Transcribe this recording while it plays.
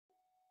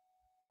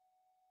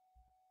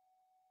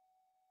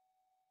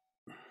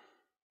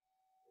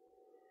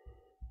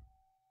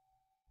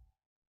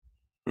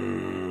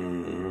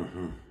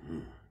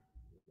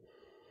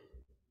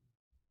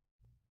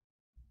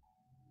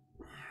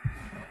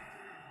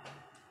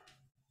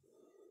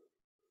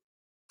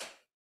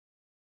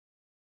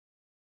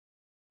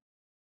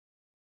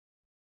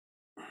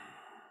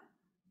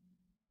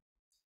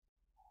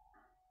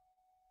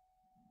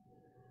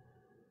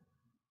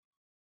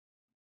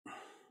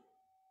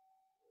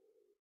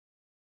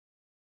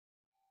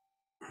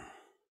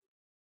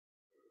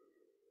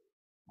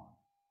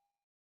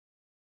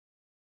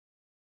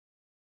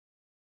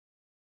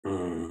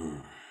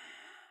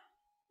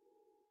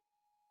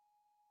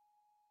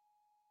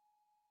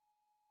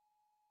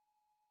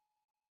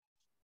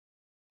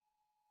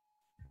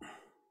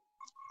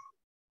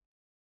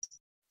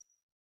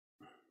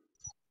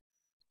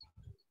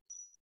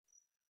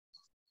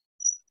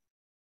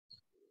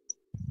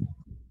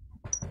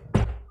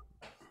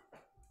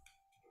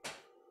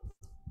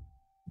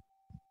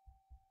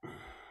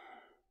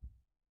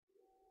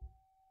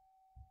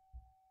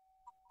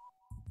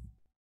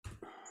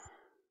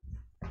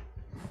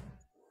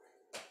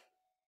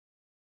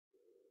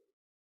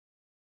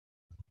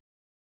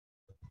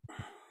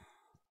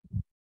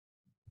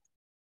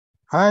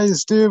Hi,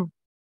 Steve.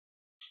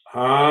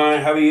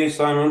 Hi, how are you,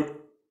 Simon?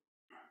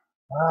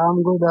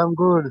 I'm good. I'm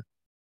good.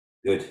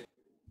 Good.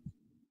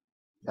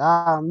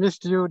 Yeah, I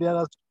missed you the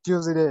other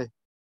Tuesday.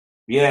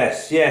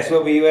 Yes, yes.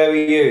 Where were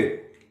you?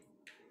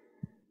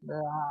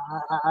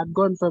 I'd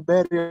gone for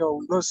burial.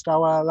 We lost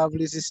our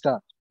lovely sister.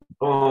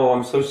 Oh,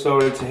 I'm so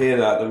sorry to hear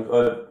that. I'm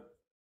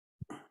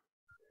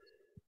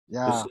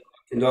Yeah, so,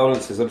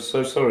 condolences. I'm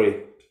so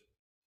sorry.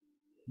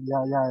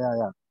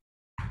 yeah.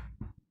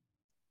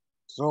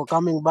 So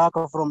coming back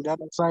from the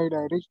other side,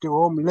 I reached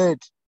home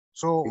late.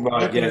 So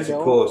Right, getting yes, the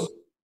of whole. course.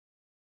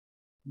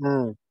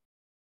 Mm,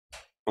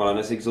 Well, and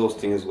it's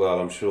exhausting as well,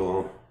 I'm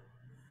sure.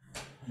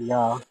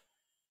 yeah.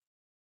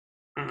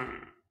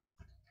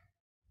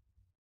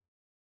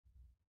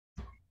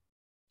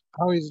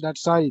 How is that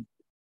side?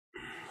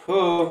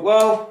 Oh,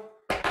 well,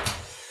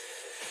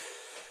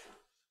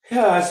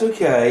 yeah, it's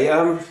okay.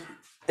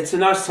 It's a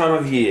nice time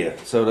of year,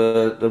 so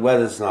the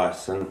weather's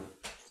nice and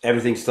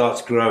everything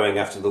starts growing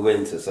after the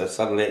winter, so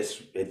suddenly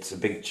it's a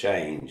big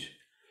change.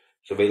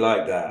 So we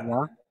like that.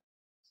 Yeah.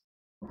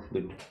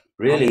 But Okay.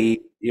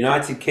 really,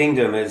 United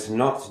Kingdom is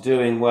not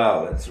doing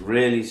well. It's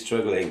really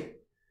struggling.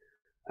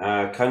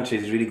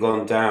 Country's really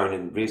gone down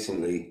in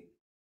recently,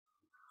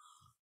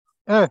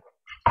 Eh,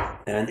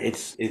 and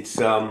it's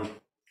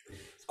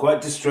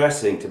quite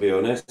distressing to be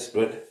honest.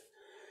 But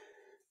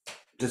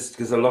just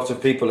because a lot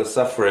of people are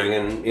suffering,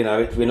 and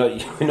we're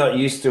not we're not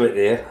used to it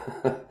here.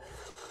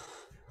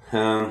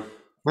 um,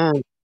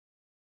 mm,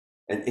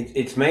 and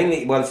it's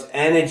mainly it's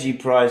energy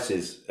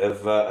prices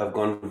have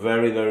gone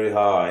very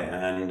high,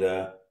 and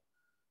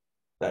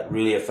that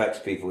really affects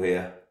people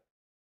here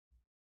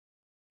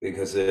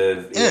because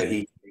of eh,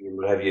 heating and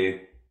what have you.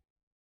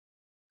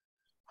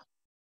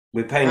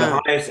 We're paying the eh.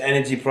 highest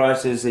energy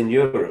prices in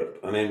Europe.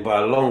 I mean,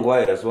 by a long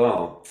way as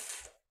well.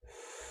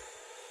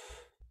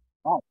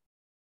 Oh,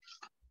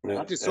 You know,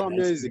 that is so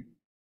amazing.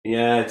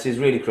 yeah, it is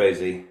really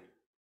crazy.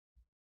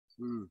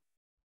 Mm.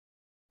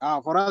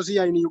 For us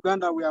here in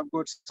Uganda, we have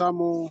got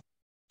some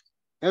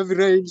heavy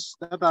rains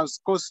that has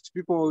caused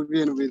people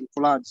even with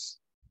floods.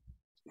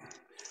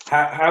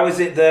 How is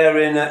it there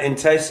in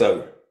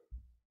Teso?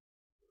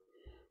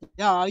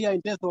 Yeah, here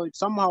in Death, it's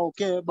somehow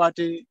okay, but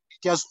it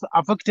has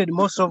affected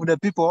most of the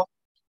people.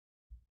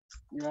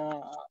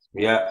 Yeah,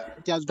 Yeah.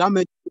 it has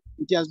damaged.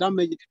 It has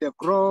damaged the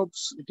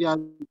crops. It has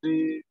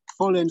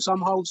fallen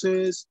some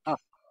houses.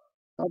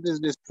 That is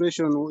the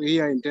situation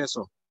here in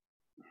Teso.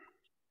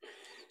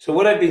 So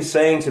what I've been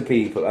saying to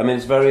people, I mean,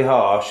 it's very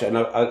harsh, and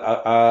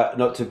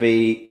not to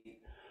be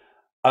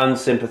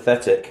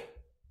unsympathetic.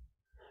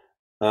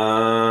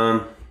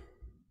 Um,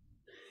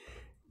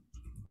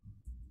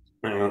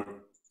 hang on.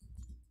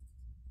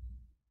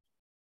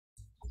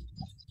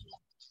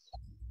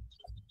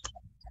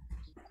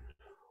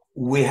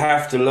 We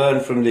have to learn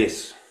from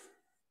this.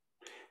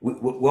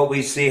 What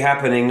we see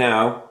happening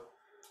now,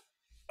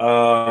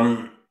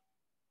 um,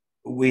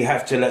 we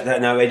have to let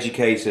that now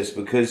educate us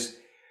because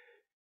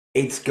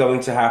it's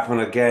going to happen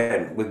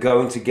again. We're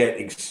going to get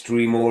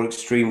more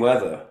extreme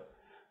weather,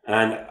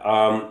 and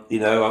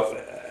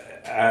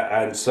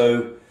and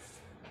so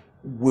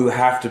we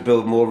have to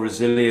build more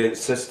resilient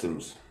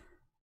systems.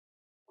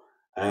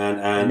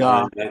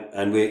 Yeah,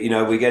 And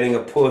we're getting a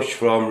push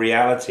from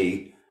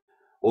reality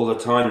all the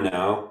time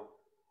now.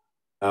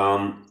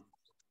 Um,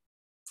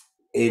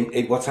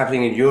 in what's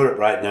happening in Europe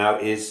right now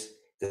is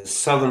the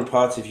southern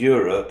part of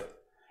Europe,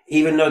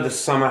 even though the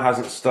summer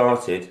hasn't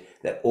started,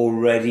 they're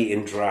already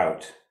in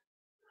drought.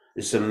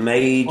 There's some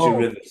major oh,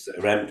 rivers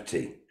that are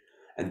empty,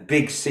 and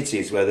big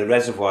cities where the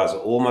reservoirs are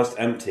almost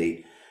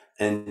empty,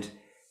 and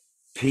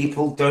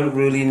people don't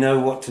really know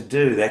what to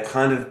do. They're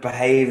kind of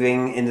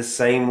behaving in the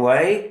same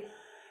way,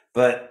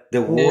 but the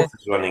yeah.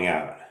 water's running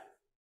out.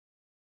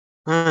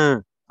 Hmm.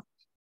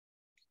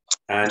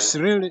 And It's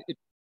really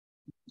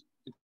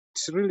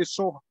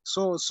so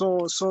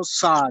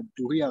sad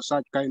to hear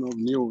such kind of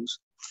news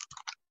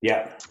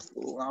yeah,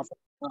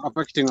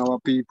 affecting our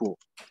people.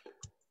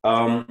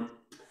 um,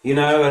 and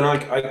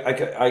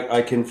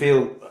I can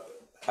feel.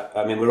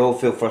 I mean, we all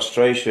feel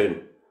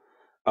frustration.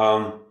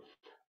 Um,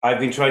 I've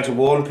been trying to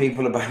warn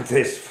people about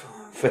this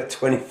for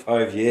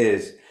 25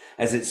 years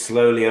as it's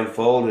slowly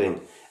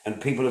unfolding, and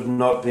people have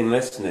not been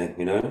listening.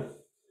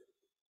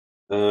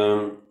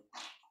 Um,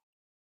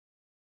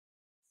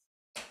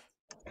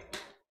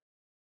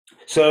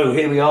 so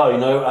here we are.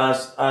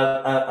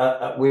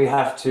 As we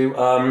have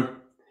to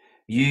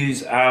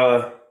use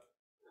our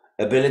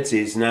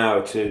abilities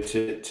now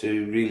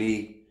to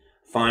really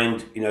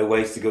find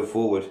ways to go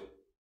forward.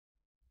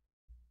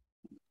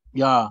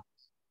 Yeah,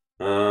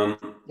 Um,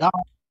 yeah.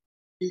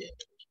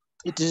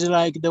 It is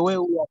like the way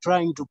we are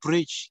trying to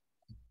preach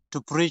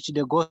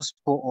the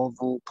gospel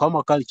of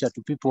permaculture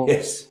to people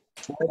yes,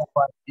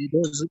 in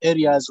those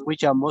areas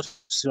which are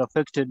most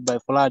affected by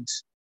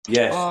floods.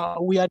 yes.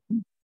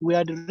 We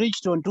had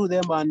reached onto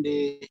them and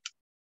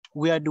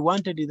we had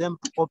wanted them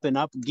to open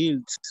up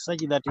guilds such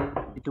that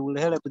it will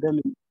help them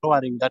in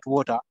lowering that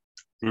water.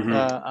 Hmm.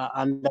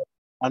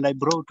 And I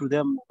brought to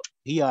them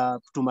here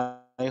to my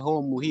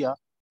home here.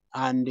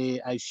 and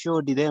I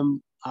showed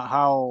them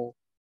how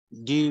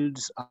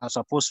guilds are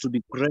supposed to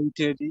be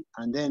created,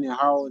 and then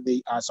how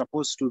they are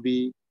supposed to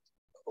be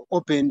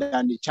opened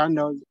and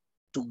channeled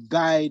to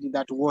guide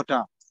that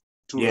water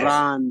to Yes.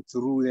 run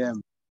through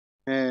them.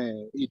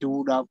 It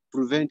would have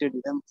prevented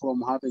them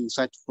from having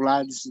such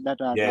floods that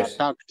had Yes.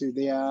 attacked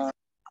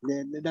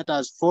that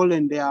has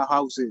fallen their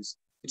houses.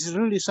 It's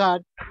really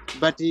sad,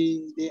 but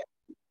they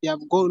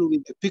have gone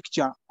with a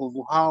picture of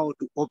how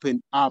to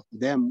open up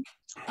them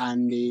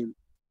and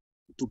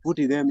to put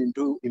them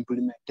into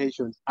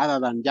implementation other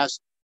than just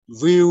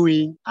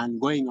viewing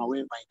and going away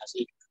minus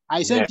it.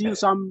 I sent you Yes.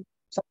 some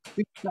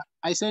picture.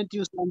 I sent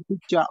you some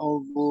picture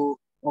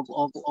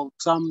of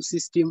some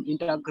system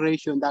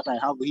integration that I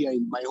have here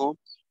in my home.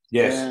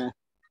 Yes.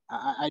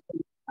 I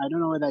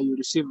don't know whether you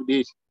received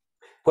it.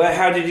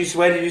 Where did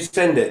you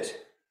send it?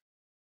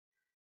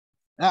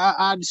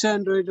 I'd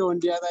send it on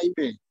the other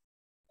email.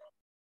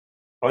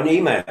 On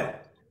email?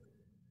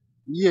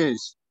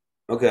 Yes.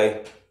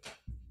 Okay.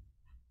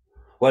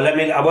 Well,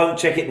 I won't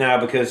check it now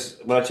because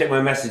when I check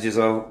my messages,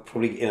 I'll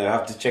probably,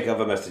 have to check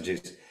other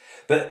messages.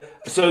 But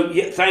so,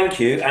 yeah, thank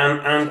you.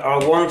 And I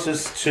want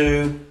us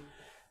to,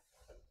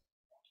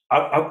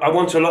 I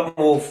want a lot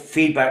more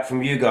feedback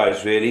from you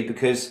guys, really,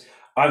 because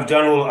I've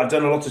done a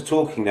lot of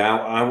talking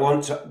now.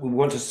 We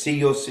want to see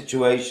your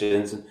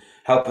situations and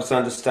help us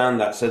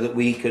understand that so that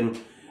we could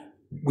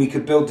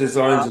build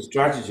designs and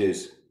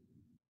strategies.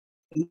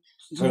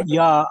 So,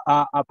 Yeah.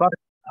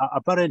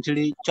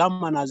 Apparently,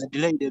 chairman has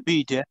delayed a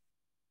bit,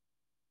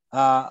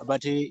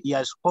 but he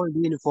has called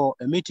in for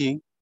a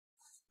meeting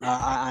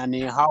and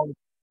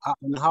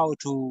how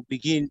to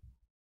begin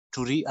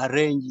to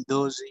rearrange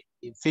those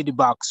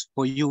feedbacks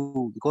for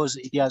you, because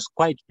it has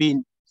quite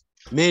been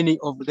many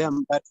of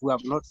them that we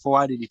have not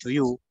forwarded to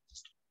you,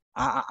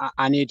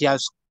 and it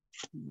has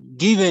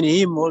given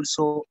him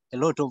also a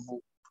lot of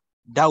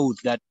doubt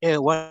that, hey,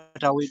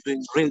 what are we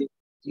doing really?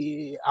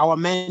 Our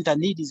mental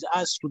need is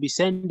us to be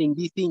sending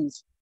these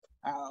things.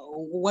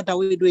 What are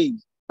we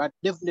doing? But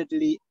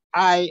definitely,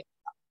 I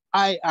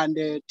and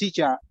the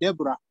teacher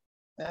Deborah,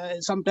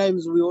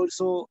 sometimes we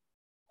also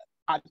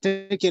are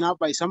taken up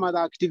by some other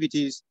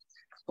activities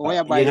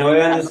whereby I we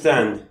are not,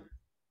 understand.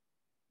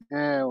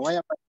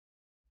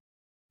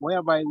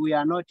 whereby we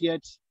are not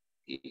yet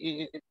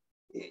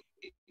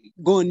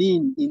gone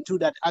into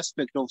that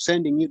aspect of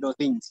sending you the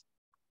things.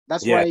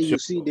 That's Yeah, why sure. you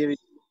see there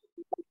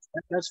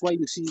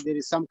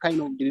is some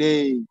kind of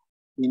delay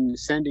in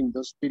sending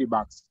those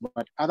feedbacks.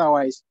 But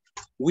otherwise,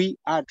 we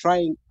are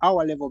trying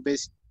our level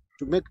best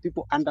to make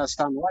people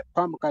understand what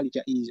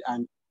permaculture is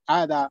and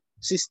other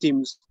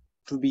systems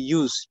to be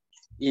used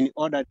in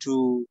order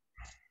to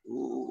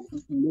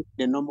make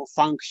the normal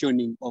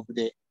functioning of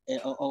the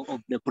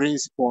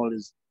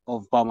principles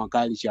of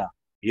permaculture.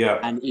 Yeah.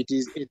 And it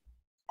is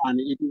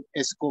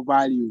ethical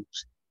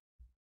values.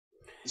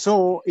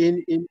 So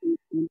in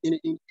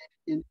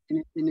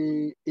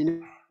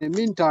the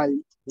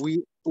meantime,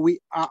 we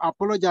are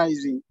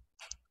apologizing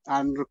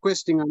and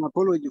requesting an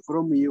apology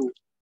from you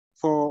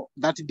for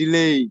that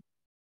delay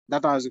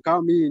that has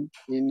come in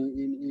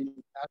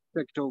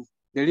aspect of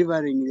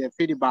delivering the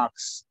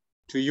feedbacks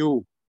to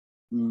you.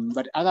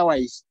 But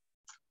otherwise,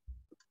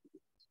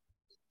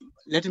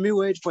 let me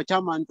wait for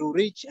chairman to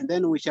reach, and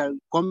then we shall Yeah,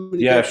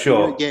 communicate to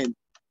you sure. again.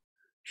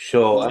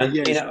 Sure. And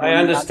Yes, I on that.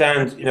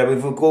 understand,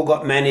 we've all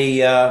got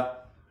many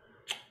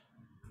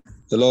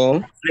Hello.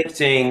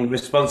 conflicting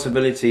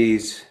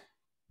responsibilities.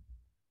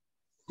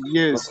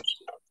 Yes.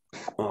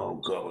 Oh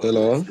God.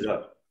 Hello.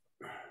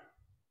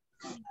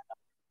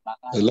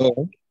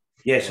 Hello.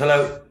 Yes,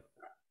 hello.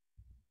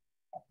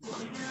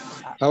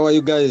 How are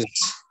you guys?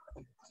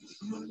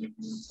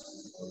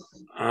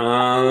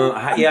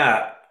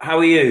 Yeah, how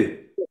are you?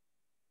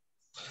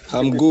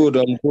 I'm good.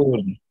 I'm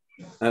good.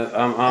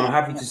 I'm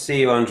happy to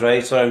see you,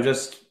 Andre. So I'm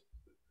just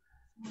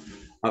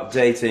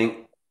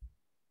updating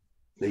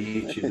the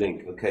YouTube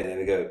link. Okay, there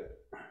we go.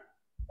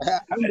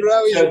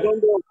 So,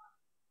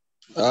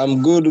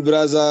 I'm good,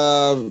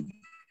 brother.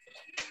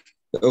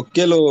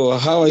 Okelo,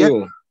 how are Yes,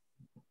 you?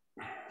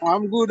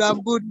 I'm good.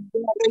 I'm good.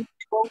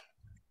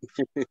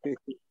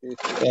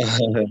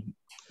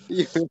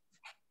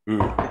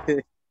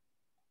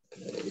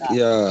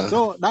 Yeah.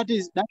 So that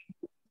is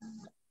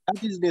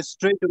the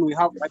situation we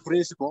have by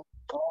principle.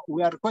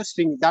 We are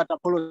requesting that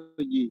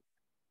apology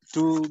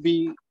to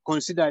be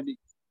considered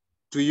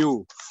to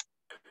you.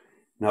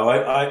 no,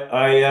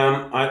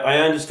 I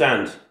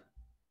understand.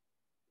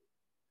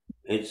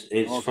 It's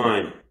Okay.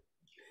 fine.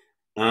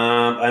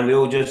 And we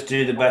all just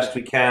do the best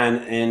we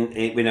can in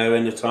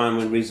the time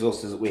and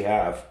resources that we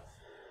have.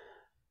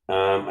 I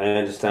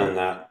understand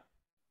that.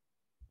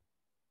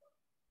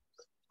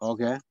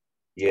 Okay.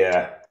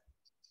 Yeah.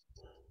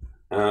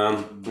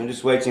 I'm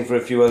just waiting for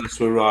a few others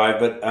to arrive,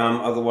 but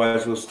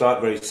otherwise we'll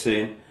start very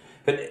soon.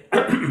 But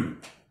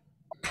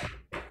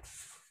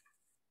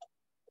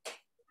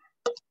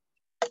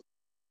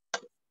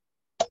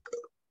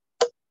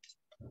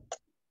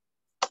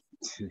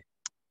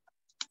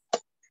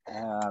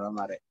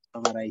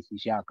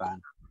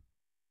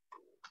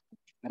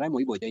There's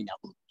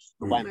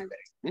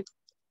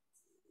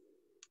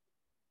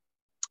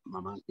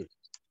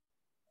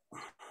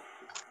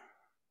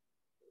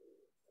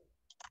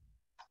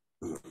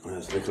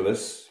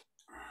Nicholas.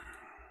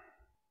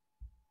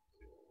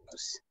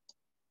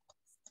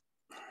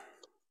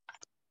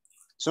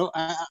 So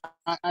I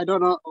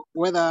don't know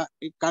whether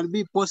it can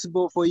be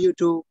possible for you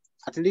to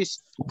at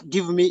least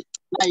give me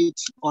light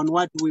on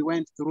what we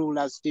went through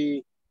last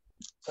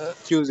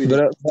Tuesday.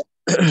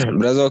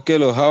 Brother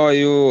Okelo, how are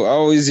you?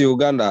 How is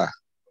Uganda?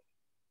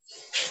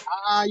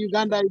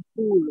 Uganda is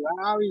cool.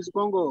 How is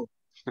Congo?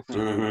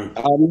 Mm-hmm.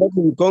 I'm not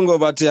in Congo,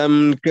 but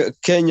I'm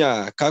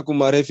Kenya,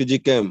 Kakuma refugee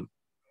camp.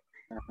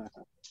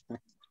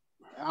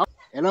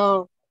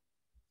 Hello.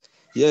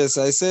 Yes,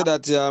 I said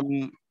that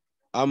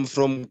I'm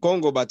from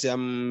Congo, but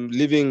I'm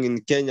living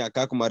in Kenya,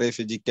 Kakuma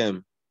refugee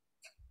camp.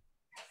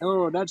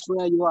 Oh, that's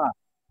where you are.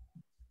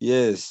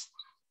 Yes.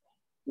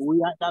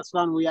 We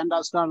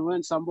understand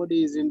when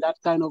somebody is in that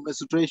kind of a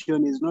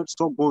situation is not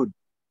so good.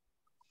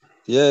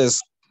 Yes,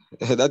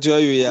 that's why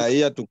we are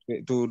here to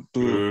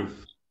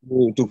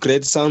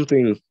create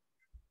something.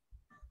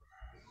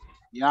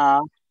 Yeah.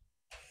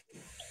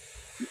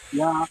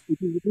 Yeah, it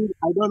is good.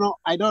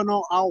 I don't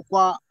know how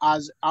far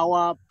has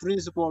our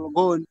principal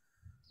gone,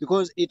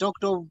 because he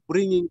talked of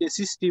bringing the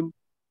system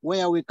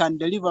where we can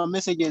deliver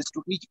messages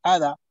to each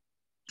other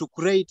to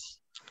create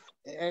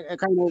a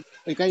kind of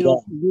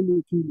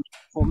unity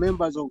for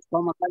members of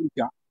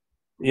permaculture.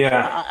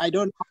 Yeah. I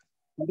don't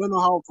know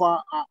how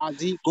far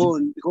has he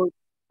gone, because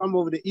some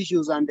of the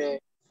issues and the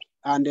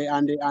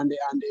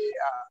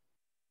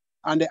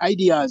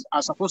ideas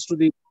are supposed to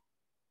be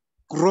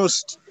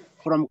crossed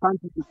from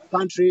country to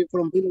country,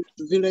 from village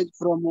to village,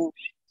 from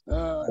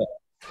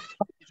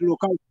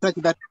local, such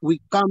that we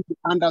come to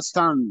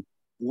understand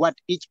what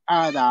each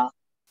other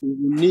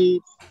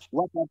need,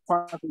 what that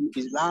person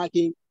is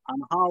lacking,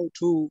 and how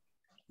to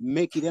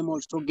make them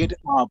also get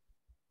up,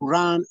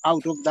 run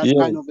out of that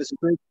kind of a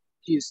situation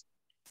which is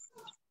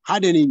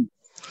hardening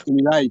in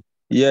life.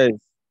 Yes.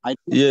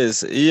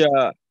 Yes.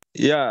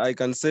 Yeah, I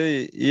can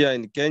say here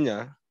in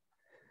Kenya,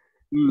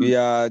 we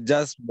are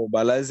just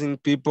mobilizing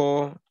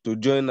people to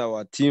join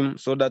our team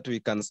so that we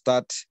can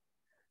start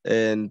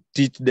and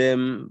teach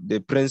them the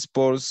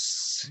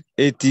principles,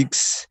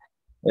 ethics,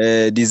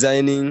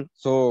 designing.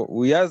 So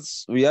we have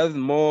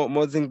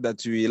more things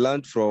that we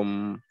learned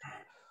from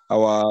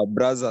our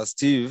brother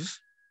Steve.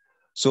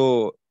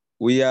 So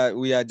we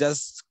are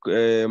just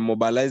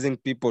mobilizing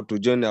people to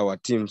join our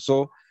team.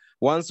 So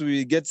once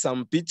we get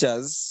some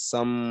pictures,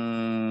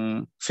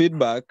 some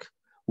feedback,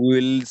 we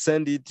will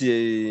send it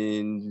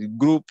in the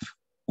group.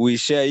 We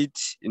share it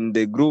in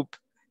the group,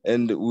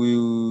 and we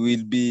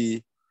will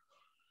be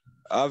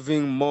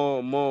having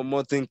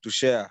more things to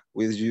share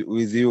with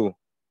you.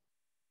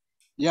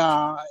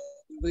 Yeah,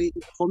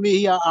 for me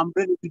here, I'm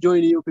ready to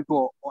join you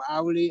people. I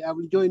will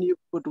join you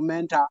people to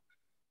mentor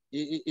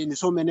in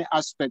so many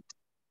aspects.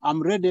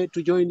 I'm ready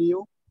to join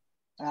you,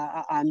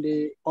 and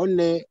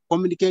only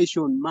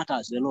communication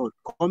matters a lot.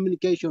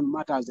 Communication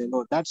matters a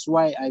lot. That's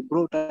why I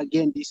brought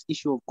again this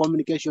issue of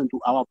communication to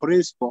our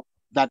principal,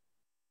 that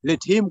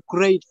let him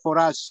create for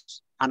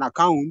us an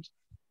account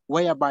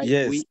whereby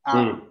we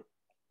are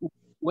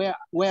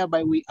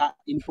whereby we are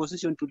in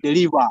position to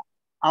deliver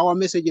our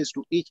messages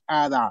to each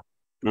other,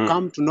 to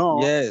come to know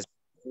what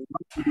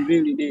we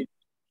really need.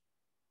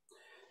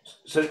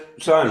 So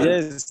Simon,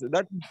 yes,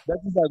 that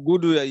is a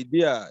good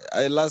idea.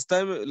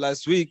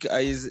 Last week,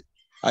 I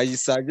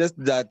suggest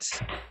that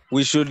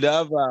we should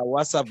have a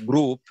WhatsApp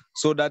group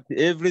so that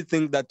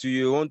everything that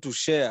we want to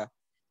share,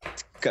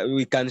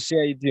 we can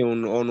share it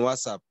on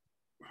WhatsApp.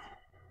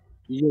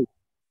 Yes.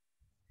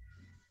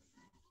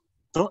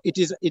 So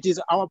it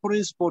is our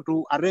principal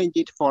to arrange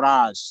it for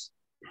us.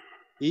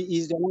 He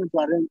is the one to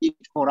arrange it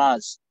for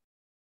us,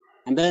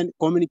 and then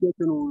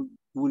communication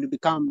will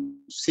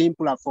become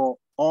simpler for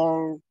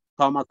all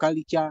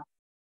permaculture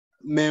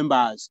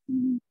members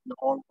in the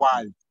whole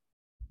world.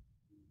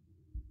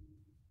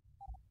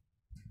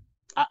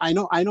 I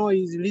know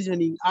he's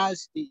listening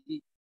us.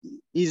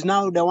 He's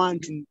now the one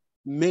to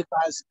make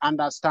us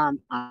understand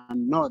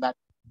and know that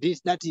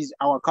that is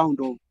our count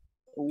of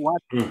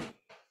what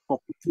for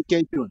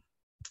communication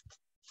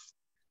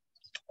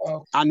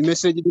and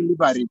message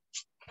delivery.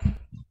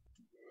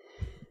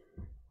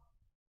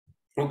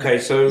 Okay,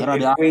 so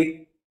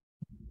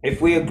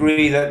if we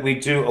agree that we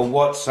do a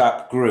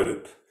WhatsApp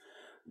group,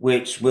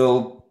 which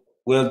we'll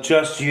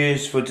just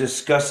use for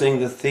discussing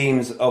the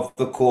themes of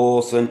the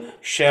course and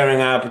sharing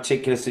our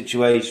particular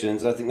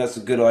situations, I think that's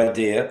a good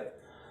idea.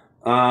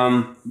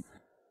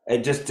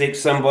 It just takes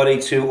somebody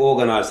to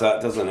organize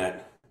that, doesn't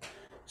it?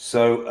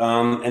 So,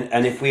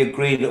 and if we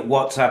agree that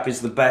WhatsApp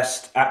is the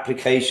best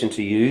application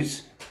to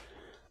use,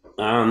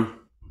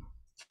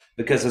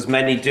 because there's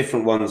many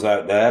different ones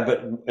out there,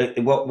 but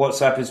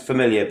WhatsApp is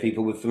familiar.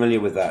 People were familiar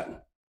with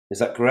that. Is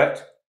that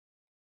correct?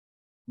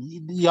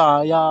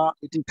 Yeah,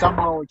 it is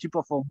somehow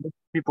cheaper for most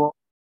people.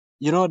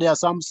 You know, there are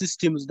some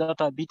systems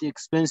that are a bit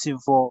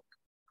expensive for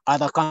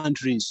other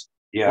countries.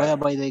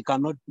 whereby they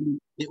cannot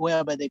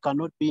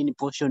be in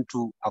position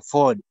to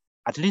afford.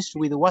 At least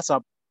with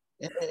WhatsApp,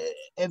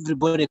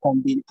 everybody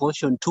can be in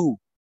position too.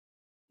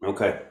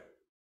 Okay.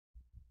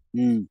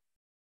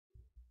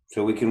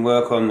 So we can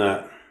work on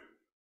that.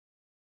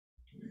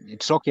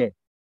 It's okay.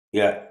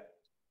 Yeah.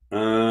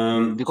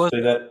 Because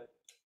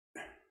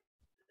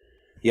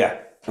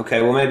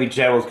okay, well maybe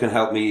Gerald can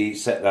help me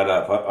set that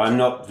up. I'm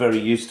not very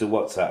used to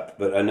WhatsApp,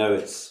 but I know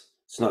it's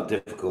not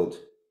difficult.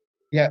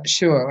 Yeah,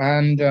 sure.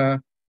 And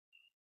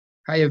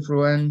hi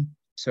everyone.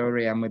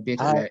 Sorry, I'm a bit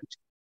late.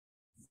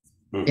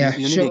 Yeah,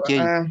 sure.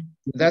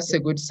 That's a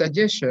good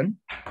suggestion.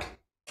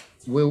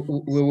 We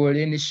will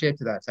initiate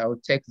that. I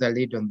will take the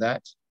lead on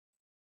that.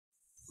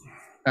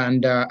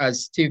 And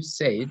as Steve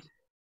said,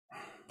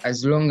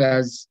 as long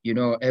as, you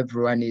know,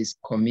 everyone is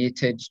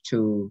committed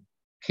to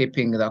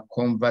keeping the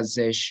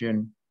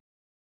conversation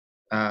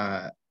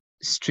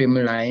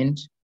streamlined,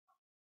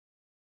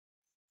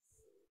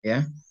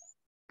 yeah,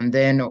 and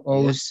then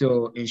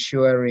also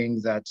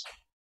ensuring that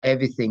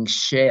everything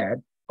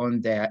shared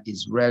on there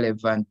is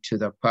relevant to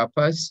the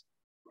purpose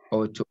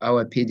or to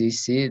our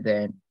PDC,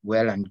 then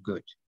well and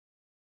good.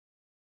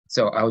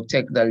 So I'll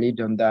take the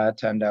lead on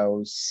that, and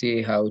I'll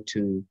see how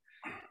to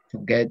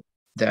get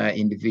the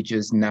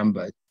individual's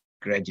numbers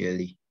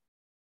gradually.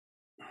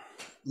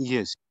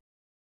 Yes.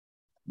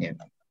 Yeah.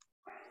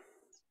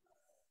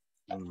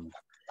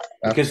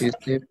 Because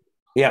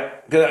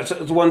that's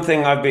one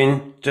thing I've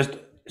been just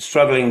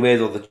struggling with,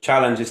 or the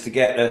challenge is to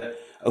get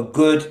a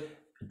good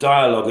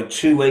dialogue, a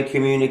two-way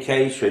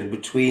communication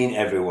between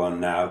everyone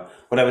now.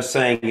 What I was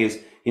saying is,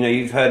 you know,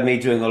 you've heard me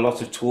doing a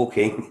lot of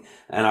talking,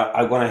 and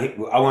I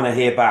want to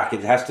hear back.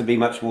 It has to be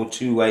much more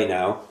two-way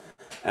now.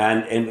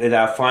 And in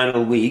our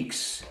final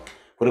weeks,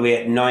 what are we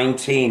at,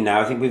 19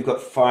 now? I think we've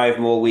got 5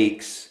 more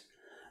weeks.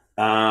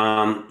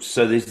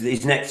 So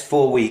these next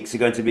 4 weeks are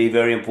going to be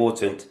very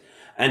important.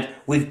 And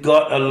we've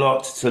got a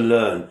lot to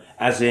learn,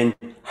 as in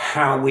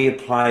how we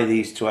apply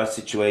these to our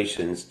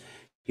situations.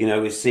 You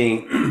know, we're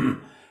seeing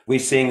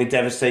the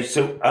devastation.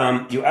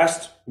 So you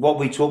asked what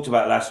we talked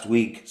about last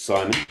week,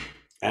 Simon,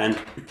 and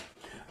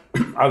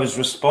I was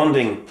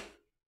responding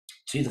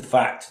to the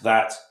fact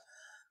that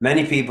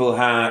many people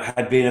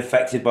had been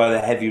affected by the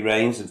heavy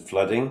rains and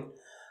flooding,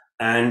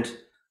 and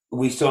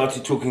we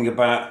started talking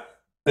about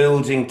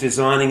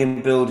designing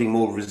and building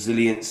more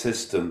resilient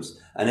systems,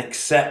 and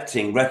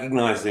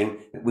recognizing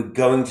that we're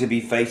going to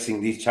be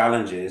facing these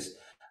challenges,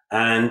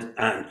 and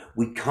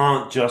we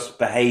can't just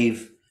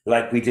behave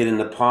like we did in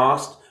the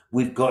past.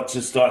 We've got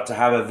to start to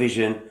have a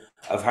vision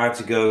of how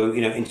to go,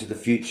 you know, into the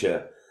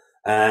future.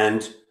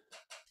 And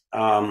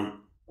so,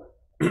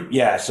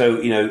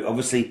 you know,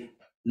 obviously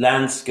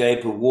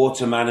landscape and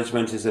water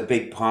management is a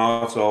big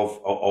part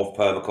of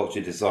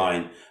permaculture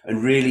design,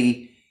 and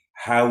really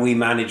how we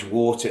manage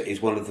water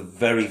is one of the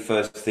very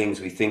first things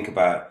we think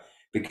about,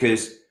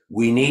 because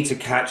we need to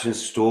catch and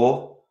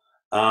store.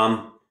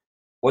 How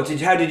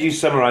did you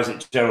summarize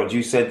it, Gerald?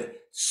 You said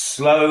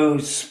slow,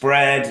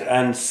 spread,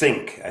 and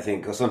sink, I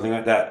think, or something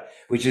like that,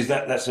 which is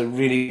that's a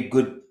really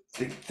good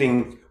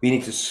thing. We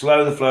need to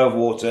slow the flow of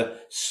water,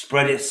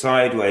 spread it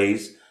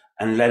sideways,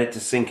 and let it to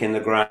sink in the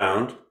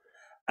ground.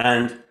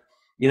 And,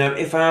 you know,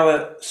 if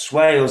our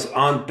swales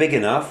aren't big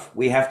enough,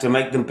 we have to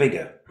make them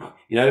bigger.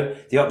 You know,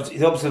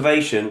 the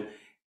observation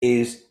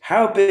is,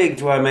 how big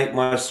do I make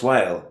my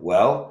swale?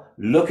 Well,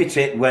 look at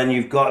it when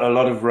you've got a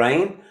lot of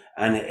rain,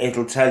 and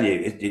it'll tell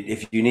you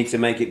if you need to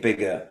make it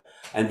bigger.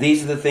 And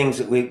these are the things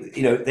that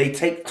they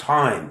take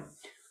time.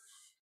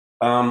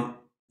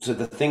 So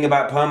the thing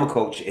about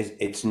permaculture is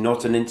it's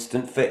not an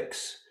instant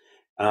fix.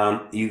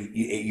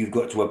 You've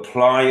got to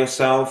apply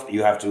yourself,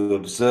 you have to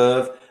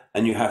observe,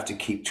 and you have to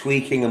keep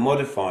tweaking and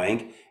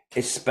modifying,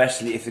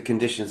 especially if the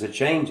conditions are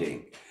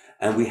changing.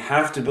 And we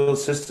have to build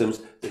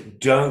systems that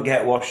don't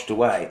get washed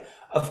away.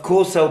 Of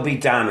course, there'll be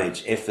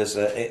damage if there's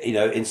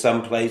in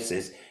some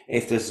places,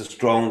 if there's a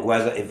strong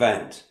weather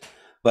event,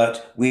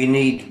 but we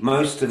need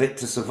most of it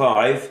to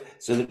survive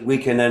so that we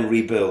can then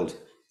rebuild.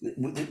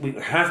 We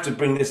have to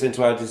bring this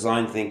into our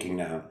design thinking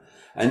now.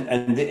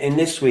 And in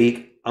this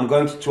week, I'm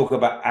going to talk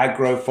about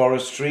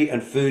agroforestry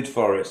and food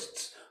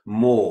forests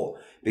more,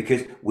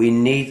 because we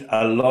need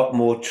a lot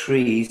more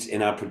trees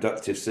in our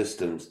productive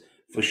systems.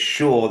 For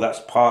sure, that's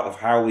part of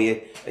how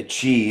we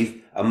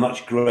achieve a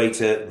much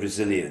greater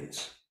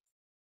resilience.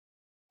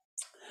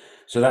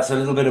 So that's a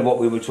little bit of what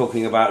we were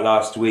talking about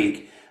last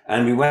week.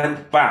 And we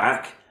went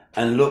back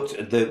and looked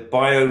at the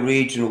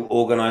bioregional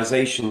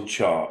organization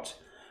chart.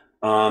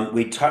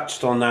 We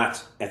touched on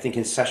that, I think,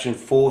 in session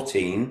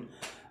 14.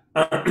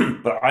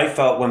 But I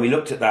felt when we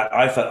looked at that,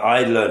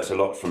 I learned a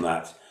lot from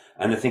that.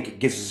 And I think it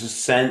gives us a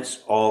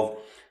sense of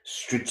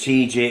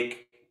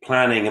strategic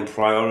planning and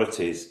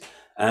priorities.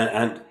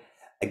 And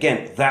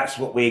again, that's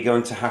what we're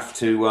going to have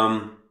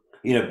to,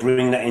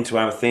 bring that into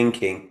our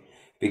thinking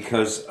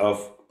because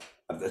of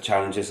the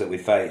challenges that we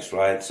face,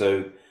 right?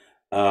 So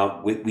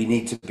we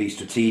need to be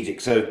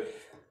strategic. So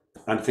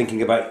I'm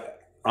thinking about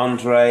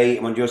Andre,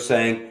 when you're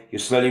saying you're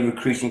slowly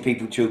recruiting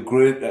people to a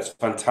group, that's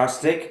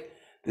fantastic.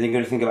 Then you're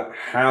going to think about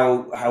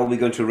how are we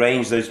going to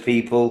arrange those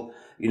people,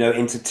 you know,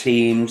 into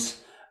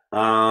teams,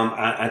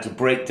 and to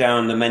break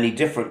down the many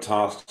different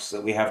tasks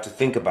that we have to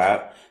think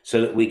about so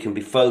that we can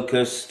be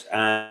focused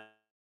and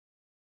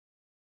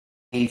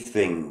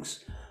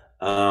things,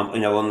 you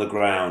know, on the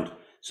ground,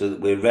 so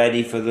that we're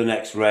ready for the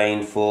next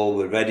rainfall,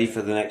 we're ready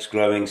for the next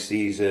growing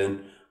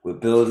season, we're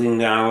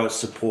building our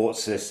support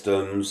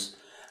systems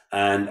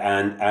and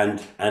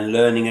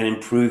learning and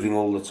improving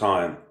all the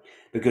time.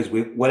 Because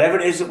whatever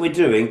it is that we're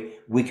doing,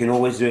 we can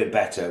always do it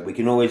better. We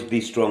can always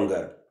be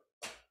stronger.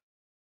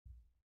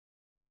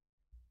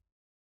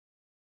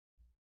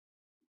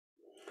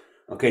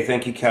 Okay,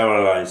 thank you,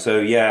 Caroline. So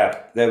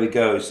yeah, there we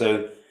go.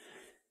 So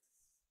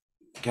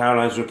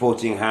Caroline's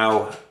reporting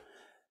how,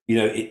 you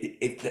know,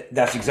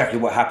 that's exactly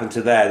what happened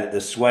to there, that the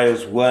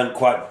swales weren't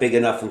quite big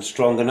enough and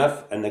strong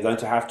enough, and they're going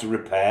to have to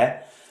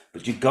repair.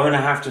 But you're going to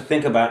have to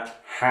think about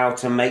how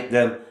to make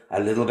them a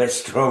little bit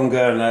stronger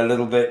and a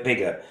little bit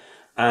bigger.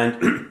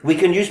 And we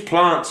can use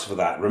plants for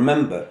that,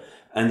 remember.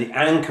 And the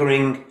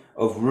anchoring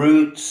of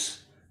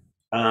roots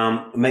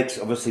makes,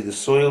 obviously, the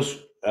soils,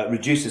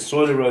 reduces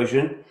soil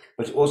erosion,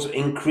 but it also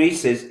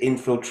increases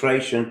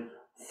infiltration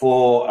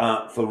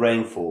for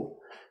rainfall.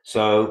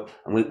 So,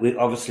 and we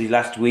obviously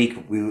last week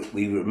we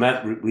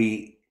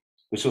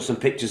saw some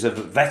pictures of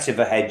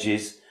vetiver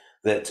hedges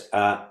that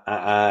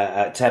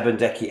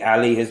Tebendeki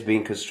Ali has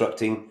been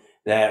constructing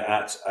there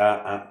at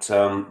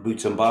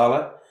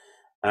Butambala.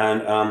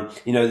 And,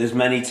 you know, there's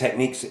many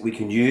techniques that we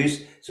can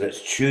use. So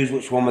let's choose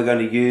which one we're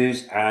going to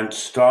use and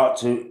start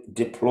to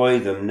deploy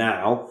them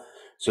now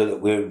so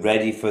that we're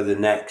ready for the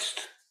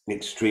next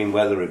extreme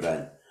weather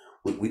event.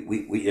 We've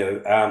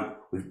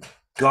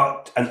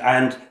got,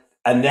 and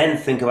then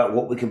think about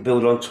what we can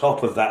build on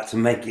top of that to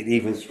make it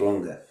even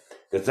stronger,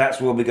 because that's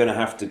where we're going to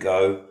have to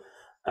go.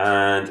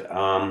 And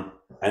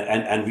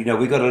you know,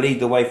 we've got to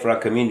lead the way for our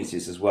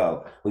communities as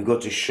well. We've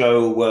got to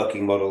show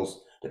working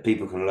models that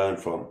people can learn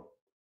from.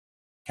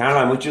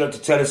 Caroline, would you like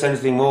to tell us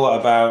anything more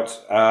about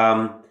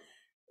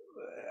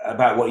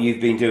what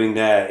you've been doing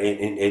there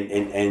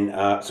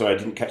sorry, I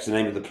didn't catch the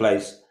name of the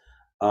place.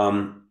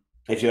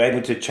 If you're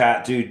able to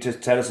chat, do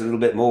just tell us a little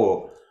bit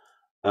more.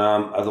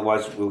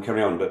 Otherwise we'll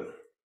carry on, but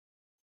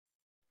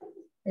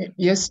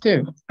yes,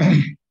 Steve.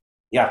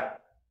 Yeah.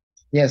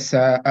 Yes,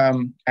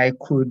 I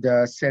could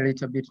say a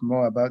little bit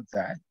more about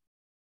that.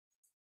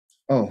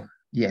 Oh,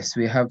 yes,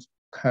 we have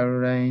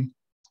Caroline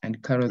and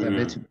Carol, the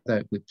vegetable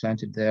that we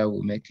planted there.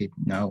 We'll make it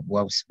now,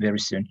 wow, very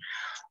soon.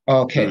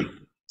 Okay,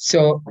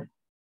 so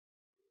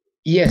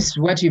yes,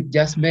 what you've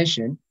just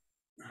mentioned,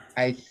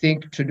 I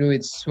think to do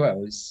with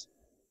swales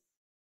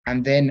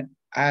and then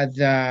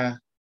other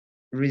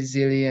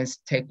resilience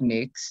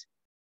techniques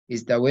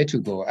is the way to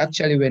go.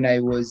 Actually, when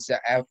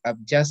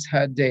I've just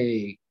had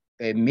a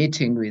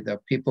meeting with the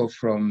people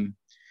from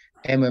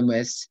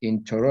MMS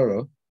in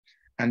Tororo,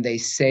 and they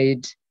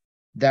said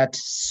that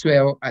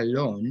swale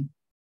alone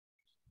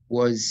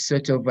was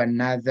sort of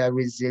another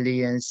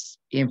resilience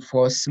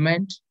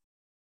enforcement.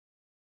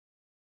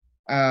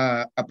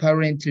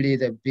 Apparently,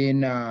 they've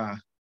been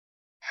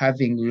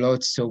having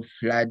lots of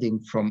flooding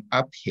from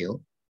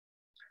uphill,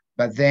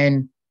 but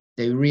then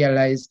they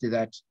realized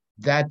that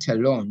that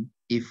alone,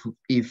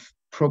 if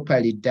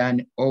properly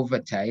done over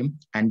time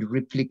and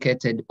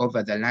replicated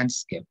over the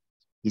landscape,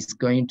 is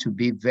going to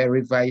be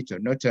very vital,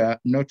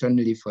 not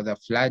only for the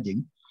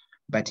flooding,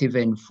 but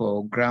even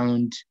for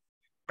groundwater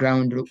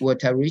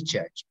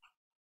recharge.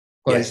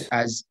 Because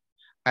yes,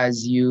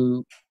 as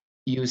you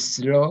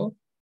slow,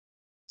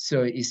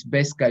 so it's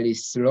basically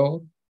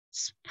slow,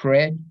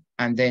 spread,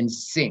 and then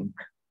sink.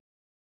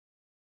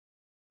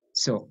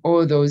 So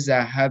all those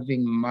are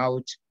having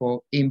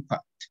multiple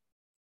impact.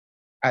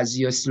 As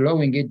you're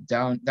slowing it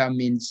down, that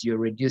means you're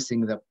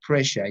reducing the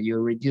pressure,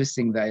 you're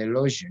reducing the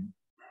erosion.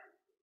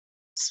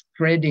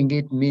 Spreading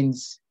it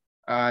means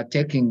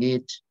taking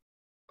it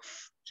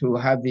to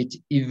have it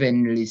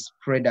evenly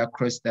spread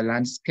across the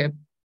landscape.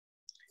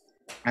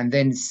 And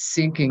then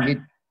sinking it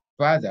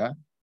further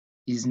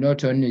is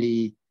not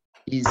only,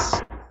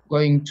 is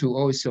going to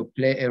also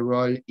play a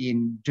role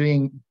in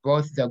doing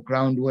both the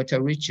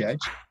groundwater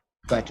recharge,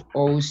 but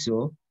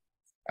also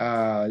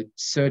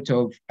sort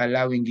of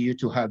allowing you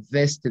to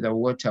harvest the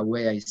water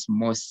where it's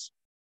most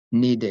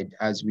needed.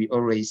 As we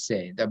always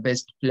say, the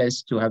best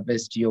place to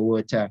harvest your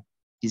water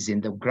is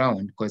in the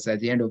ground, because at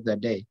the end of the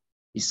day,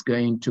 it's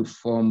going to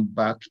form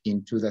back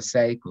into the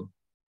cycle.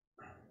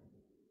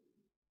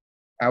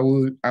 I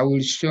will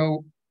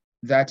show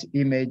that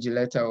image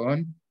later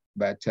on,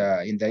 but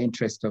in the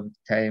interest of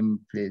time,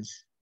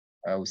 please,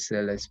 I will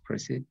say let's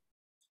proceed.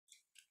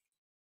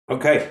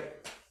 Okay.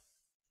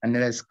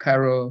 Unless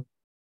Carol,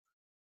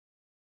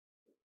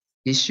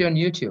 is she on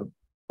YouTube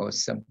or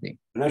something?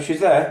 No, she's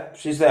there.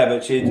 She's there,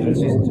 but she may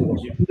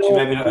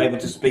be not able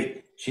to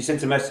speak. She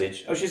sent a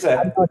message. Oh, she's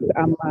there.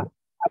 I'm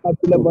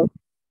available.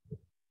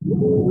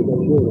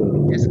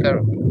 Yes,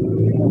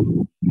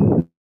 Carol.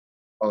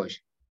 Oh.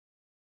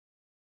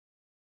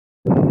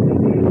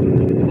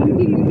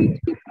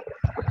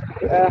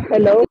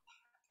 Hello.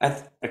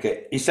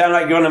 Okay, you sound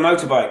like you're on a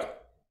motorbike.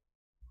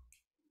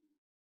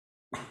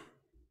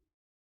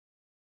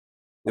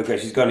 Okay,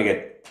 she's gone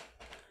again.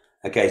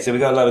 Okay, so we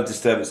got a lot of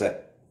disturbance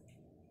there.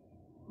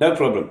 No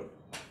problem.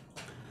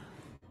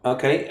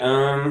 Okay,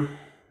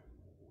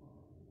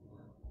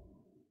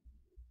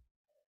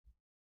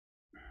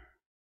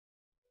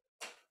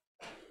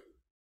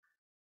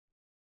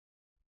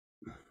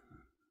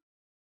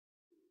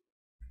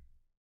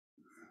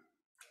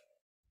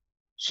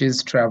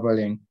 She's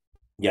traveling.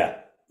 yeah,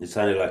 it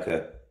sounded like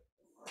a...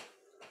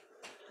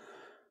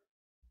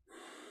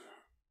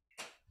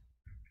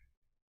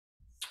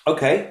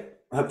 Okay,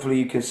 hopefully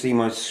you can see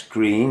my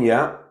screen,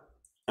 yeah.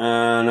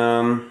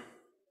 And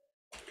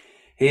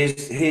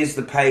here's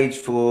the page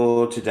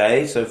for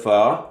today so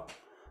far.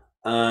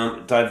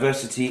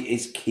 Diversity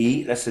is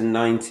key, lesson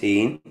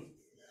 19.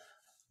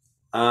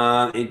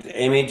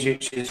 Image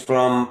which is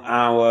from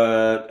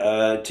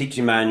our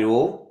teaching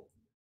manual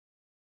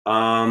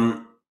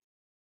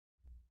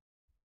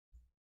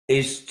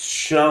is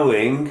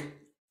showing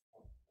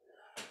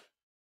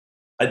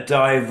a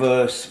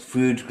diverse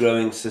food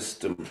growing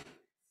system.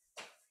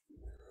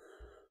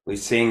 We're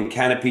seeing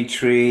canopy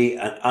tree,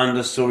 an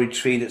understory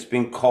tree that's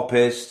been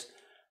coppiced,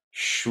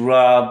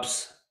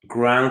 shrubs,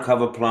 ground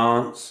cover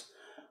plants.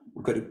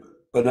 We've got a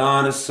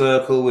banana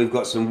circle. We've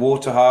got some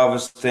water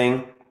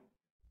harvesting.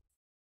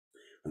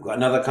 We've got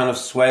another kind of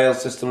swale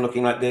system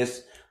looking like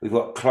this. We've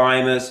got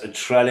climbers, a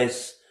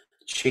trellis,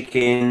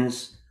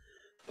 chickens.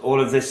 All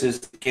of this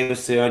is to give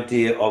us the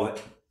idea of a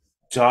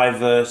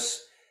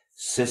diverse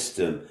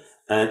system.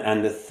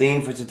 And the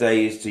theme for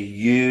today is to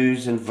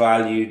use and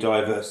value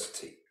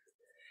diversity.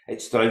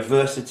 It's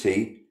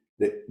diversity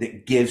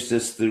that gives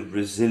us the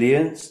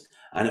resilience,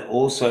 and it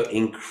also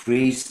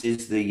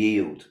increases the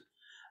yield.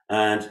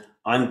 And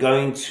I'm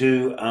going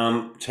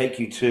to take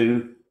you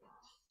to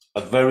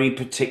a very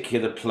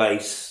particular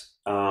place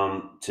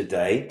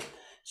today.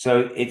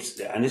 So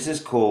this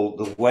is called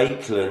the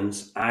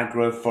Wakelands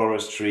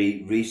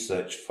Agroforestry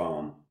Research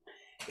Farm.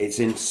 It's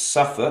in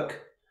Suffolk,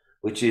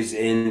 which is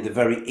in the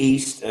very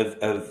east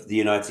of the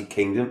United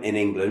Kingdom, in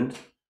England.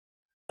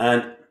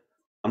 And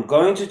I'm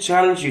going to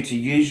challenge you to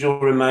use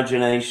your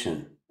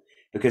imagination,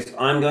 because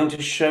I'm going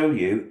to show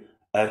you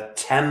a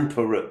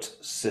temperate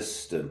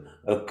system,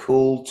 a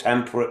cool,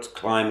 temperate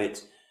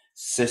climate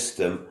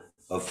system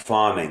of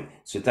farming.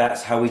 So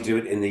that's how we do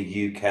it in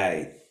the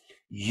UK.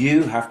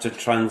 You have to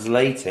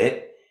translate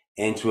it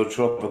into a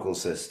tropical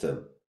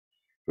system.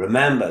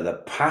 Remember,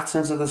 the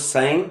patterns are the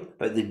same,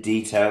 but the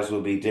details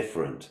will be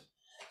different.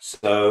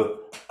 So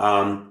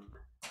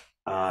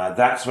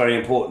that's very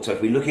important. So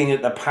if we're looking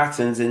at the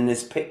patterns in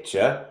this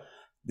picture,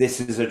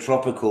 this is a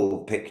tropical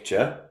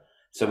picture.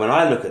 So when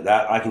I look at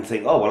that, I can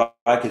think, oh, well,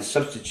 I could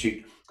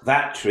substitute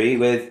that tree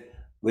with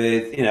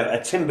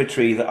a timber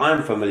tree that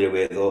I'm familiar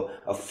with, or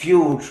a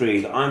fuel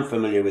tree that I'm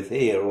familiar with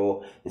here,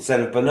 or instead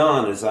of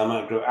bananas, I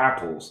might grow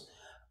apples.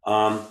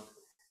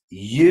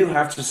 You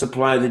have to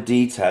supply the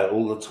detail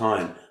all the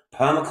time.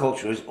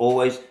 Permaculture is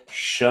always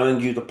showing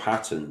you the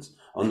patterns.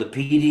 On the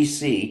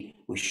PDC,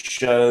 we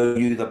show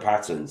you the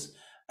patterns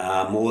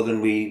more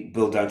than we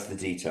build down to the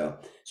detail.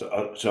 So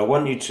I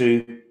want you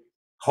to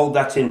hold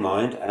that in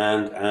mind,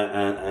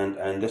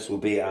 and this will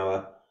be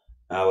our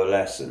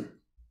lesson.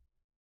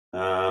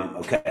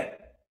 Okay.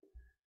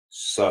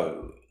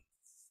 So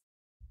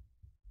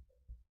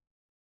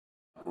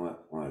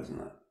why isn't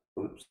that?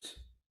 Oops.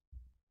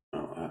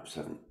 Oh, apps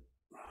haven't.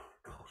 Oh,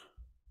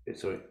 God.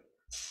 Sorry.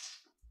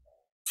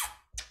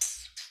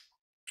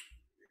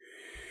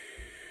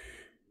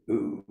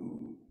 Ooh.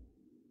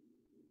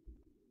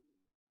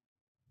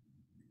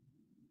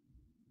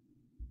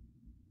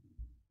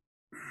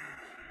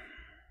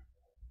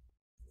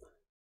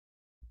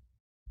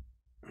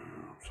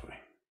 Sorry.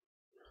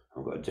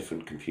 I've got a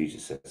different computer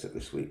set up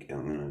this week.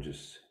 I'm going to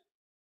just...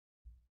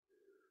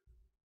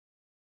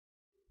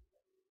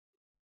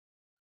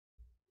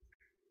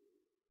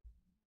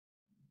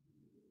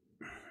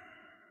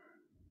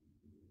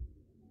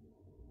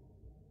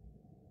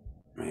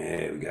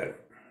 There we go.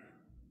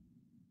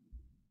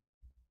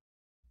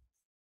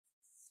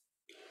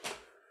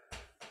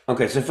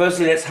 Okay, so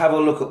firstly, let's have a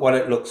look at what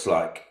it looks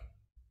like.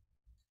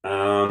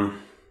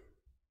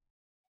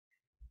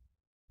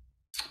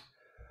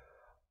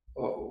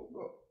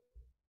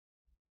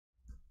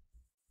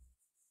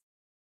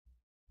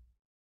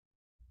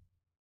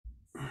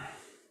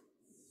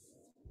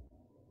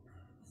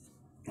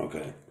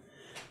 Okay,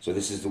 so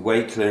this is the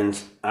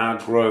Wakelands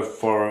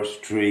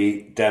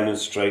Agroforestry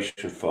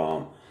Demonstration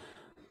Farm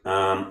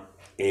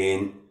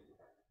in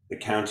the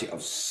county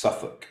of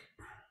Suffolk.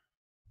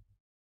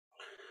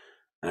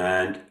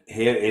 And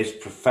here is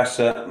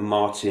Professor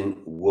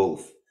Martin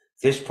Wolf.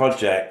 This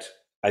project,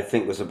 I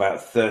think, was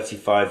about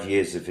 35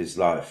 years of his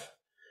life.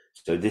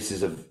 So this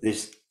is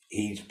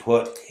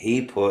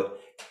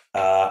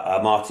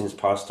Martin's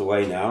passed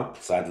away now,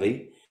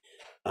 sadly.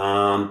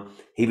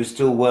 He was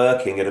still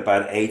working at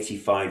about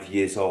 85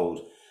 years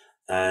old,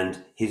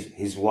 and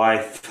his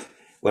wife,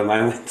 when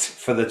I went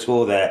for the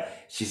tour there,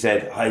 she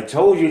said, "I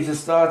told you to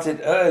start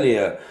it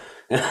earlier."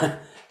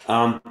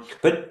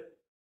 But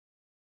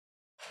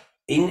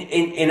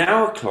In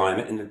our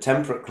climate, in the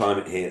temperate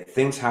climate here,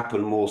 things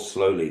happen more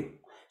slowly.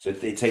 So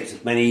it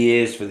takes many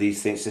years for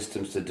these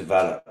systems to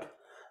develop,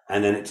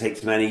 and then it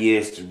takes many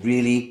years to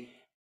really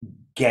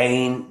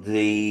gain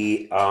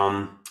the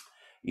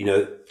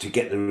to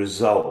get the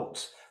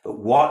results. But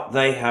what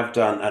they have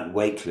done at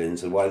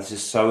Wakelands, and why this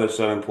is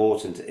so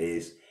important,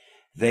 is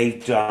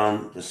they've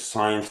done the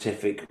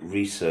scientific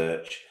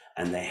research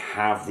and they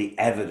have the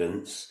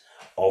evidence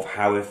of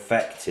how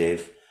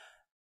effective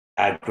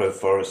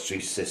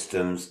agroforestry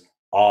systems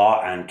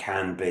are and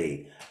can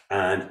be.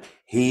 And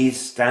he's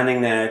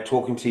standing there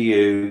talking to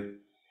you,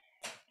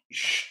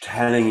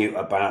 telling you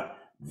about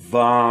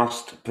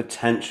vast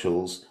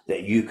potentials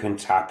that you can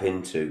tap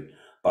into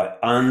by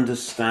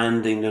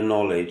understanding the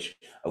knowledge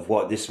of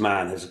what this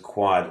man has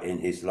acquired in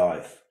his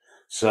life.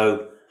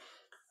 So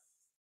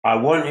I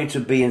want you to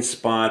be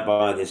inspired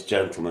by this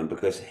gentleman,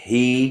 because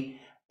he,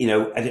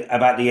 at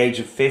about the age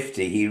of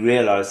 50, he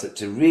realized that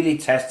to really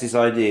test his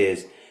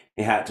ideas,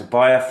 he had to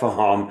buy a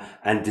farm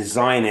and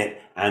design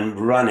it and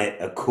run it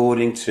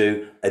according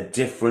to a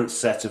different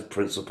set of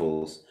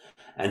principles.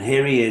 And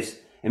here he is.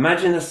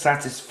 Imagine the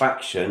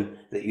satisfaction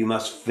that you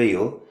must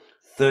feel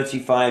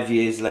 35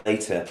 years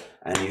later,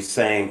 and you're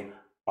saying,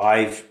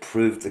 I've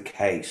proved the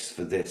case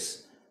for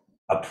this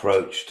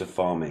approach to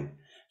farming.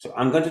 So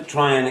I'm going to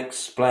try and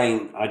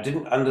explain. I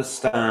didn't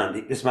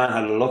understand. This man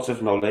had a lot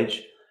of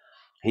knowledge.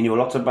 He knew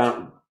a lot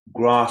about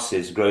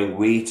grasses, growing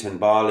wheat and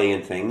barley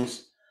and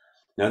things.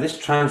 Now this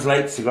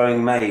translates to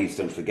growing maize.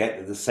 Don't forget,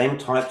 they're the same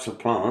types of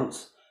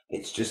plants.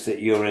 It's just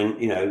that you're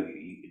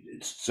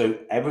in, so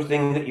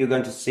everything that you're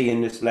going to see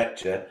in this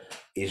lecture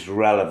is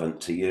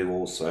relevant to you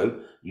also.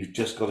 You've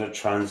just got to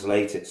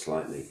translate it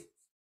slightly.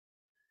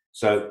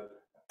 So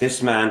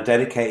this man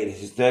dedicated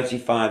his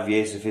 35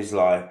 years of his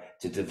life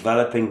to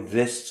developing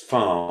this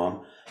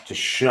farm to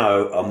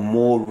show a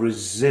more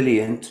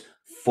resilient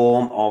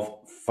form of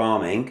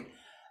farming,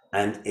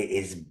 and it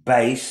is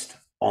based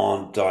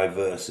on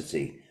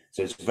diversity.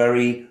 So it's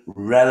very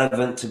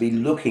relevant to be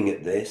looking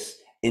at this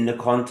in the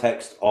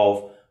context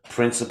of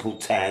Principle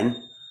 10,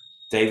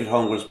 David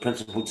Holmgren's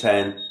Principle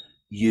 10,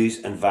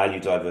 use and value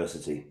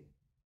diversity.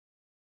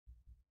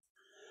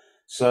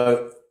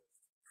 So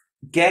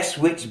guess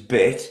which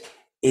bit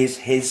is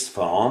his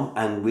farm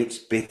and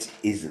which bit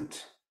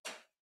isn't.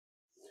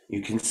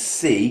 You can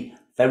see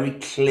very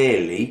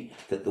clearly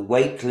that the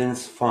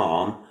Wakelands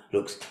farm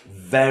looks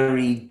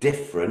very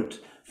different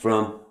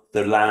from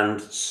the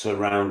land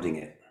surrounding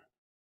it.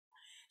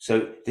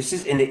 So this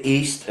is in the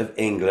east of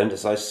England,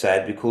 as I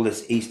said. We call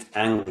this East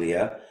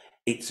Anglia.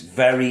 It's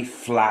very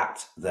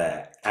flat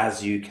there,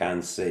 as you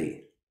can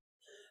see.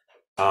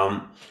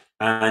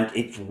 And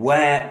it's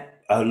where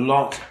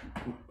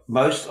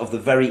most of the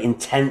very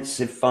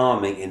intensive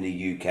farming in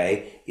the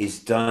UK is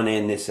done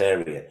in this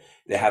area.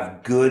 They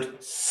have good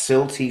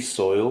silty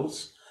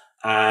soils,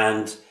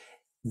 and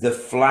the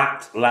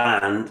flat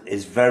land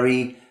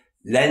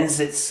lends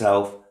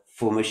itself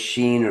for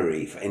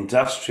machinery, for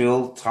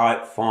industrial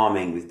type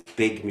farming with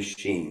big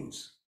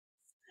machines.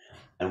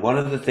 And one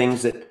of the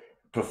things that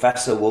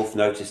Professor Wolf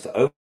noticed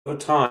over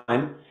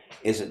time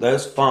is that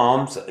those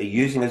farms that are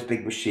using those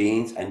big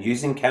machines and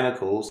using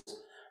chemicals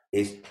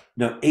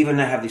even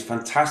they have these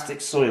fantastic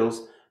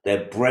soils,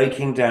 they're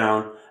breaking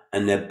down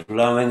and they're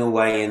blowing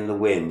away in the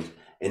wind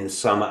in the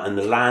summer, and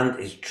the land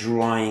is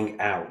drying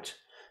out.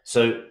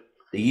 So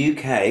the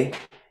UK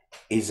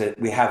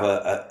we have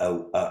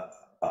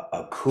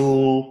a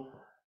cool,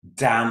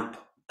 damp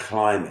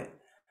climate,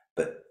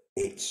 but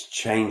it's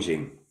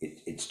changing.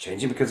 It's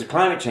changing because of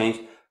climate change,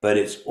 but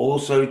it's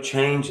also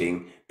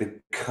changing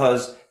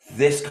because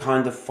this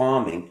kind of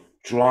farming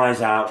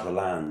dries out the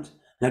land.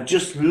 Now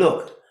just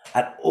look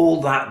at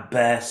all that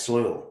bare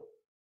soil.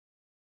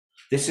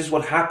 This is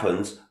what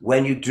happens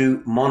when you do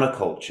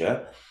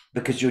monoculture,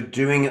 because you're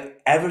doing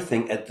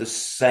everything at the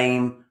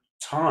same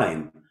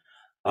time.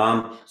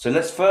 So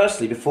let's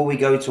firstly, before we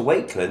go to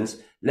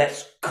Wakelands,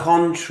 let's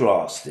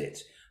contrast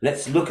it.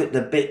 Let's look at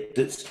the bit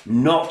that's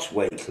not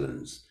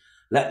Wakelands.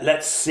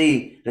 Let's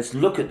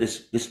look at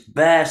this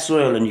bare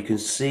soil, and you can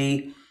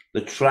see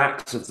the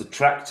tracks of the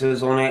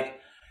tractors on it.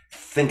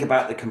 Think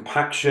about the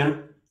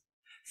compaction.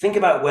 Think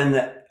about when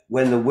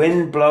the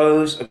wind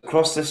blows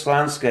across this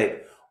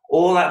landscape,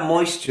 all that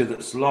moisture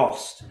that's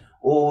lost,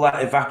 all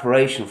that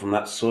evaporation from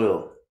that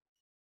soil.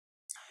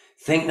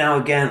 Think now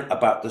again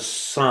about the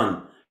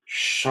sun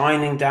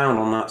shining down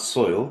on that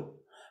soil,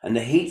 and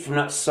the heat from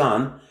that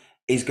sun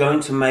is going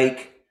to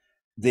make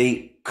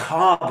the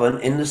carbon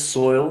in the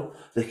soil,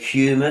 the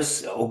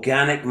humus,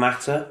 organic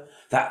matter,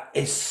 that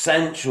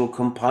essential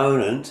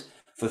component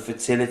for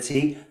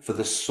fertility, for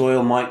the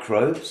soil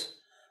microbes,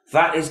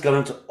 that is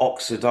going to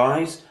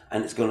oxidize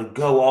and it's going to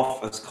go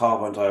off as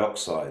carbon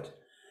dioxide.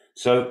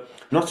 So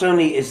not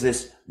only is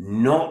this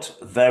not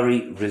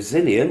very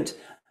resilient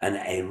and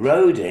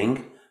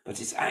eroding, but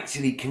it's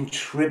actually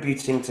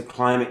contributing to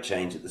climate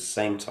change at the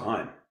same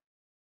time.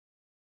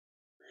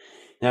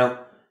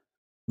 Now,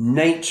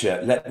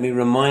 nature, let me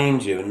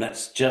remind you, and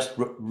let's just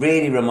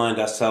really remind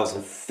ourselves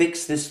and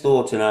fix this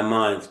thought in our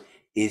minds.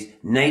 is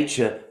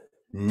nature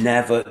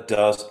never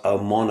does a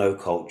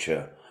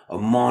monoculture, a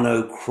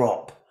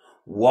monocrop,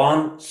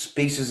 one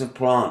species of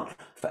plant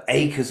for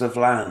acres of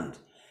land.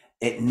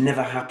 It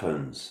never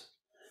happens.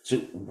 So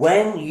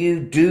when you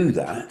do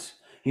that,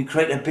 you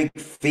create a big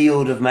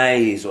field of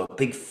maize or a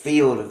big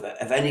field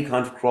of any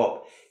kind of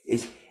crop.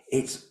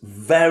 It's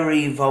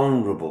very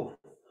vulnerable,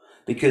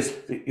 because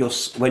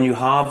when you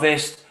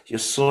harvest, your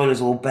soil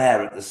is all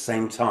bare at the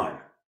same time.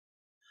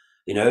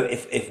 You know,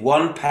 if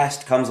one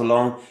pest comes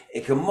along,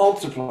 it can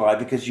multiply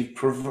because you've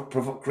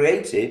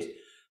created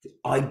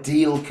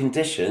ideal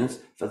conditions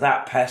for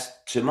that pest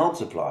to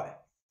multiply.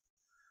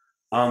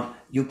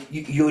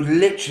 You're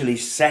literally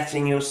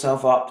setting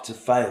yourself up to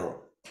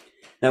fail.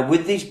 Now,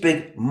 with these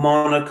big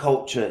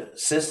monoculture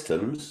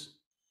systems,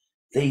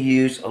 they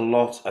use a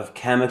lot of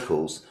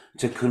chemicals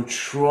to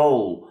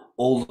control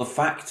all the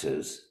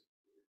factors.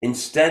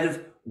 Instead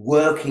of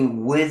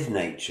working with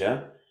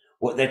nature,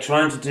 what they're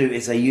trying to do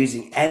is they're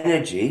using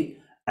energy,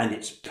 and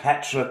it's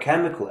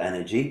petrochemical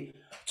energy,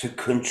 to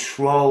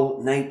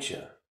control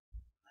nature.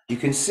 You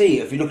can see,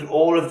 if you look at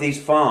all of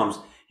these farms,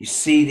 you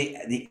see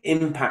the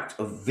impact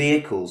of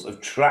vehicles, of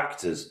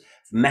tractors,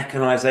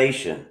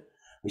 mechanization.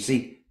 We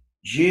see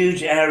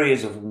huge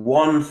areas of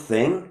one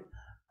thing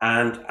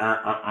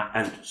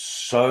and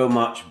so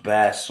much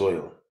bare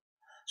soil.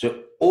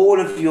 So all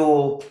of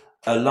your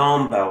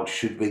alarm bells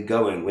should be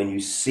going when you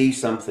see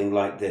something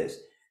like this.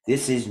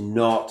 This is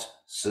not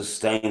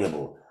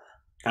sustainable.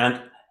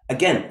 And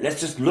again, let's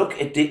just look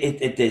at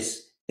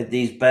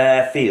these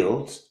bare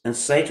fields and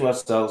say to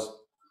ourselves,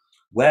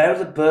 where are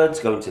the birds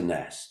going to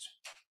nest?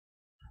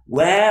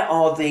 Where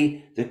are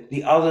the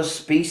other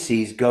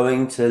species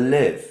going to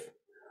live?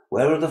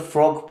 Where are the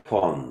frog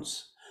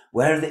ponds?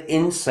 Where are the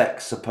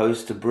insects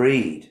supposed to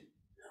breed?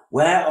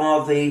 Where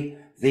are the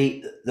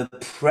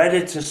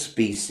predator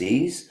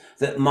species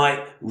that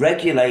might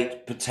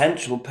regulate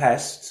potential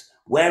pests?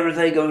 Where are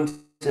they going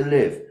to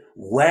live?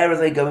 Where are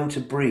they going to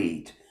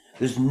breed?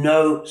 There's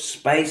no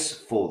space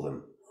for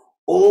them.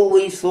 All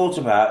we thought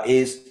about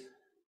is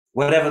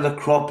whatever the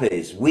crop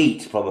is,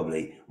 wheat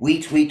probably,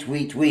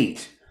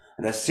 wheat.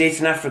 And I see it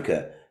in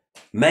Africa,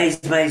 maize.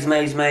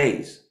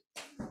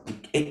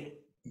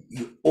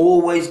 You're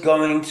always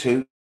going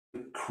to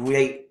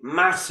create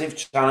massive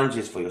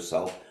challenges for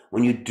yourself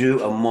when you do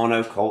a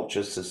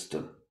monoculture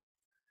system.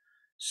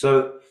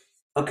 So,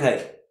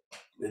 okay,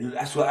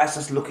 that's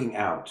us looking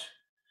out.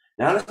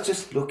 Now let's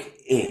just look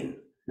in.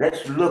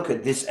 Let's look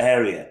at this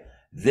area.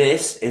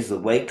 This is the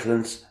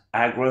Wakelands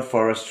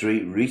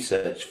Agroforestry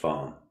Research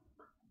Farm.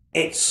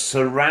 It's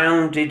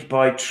surrounded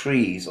by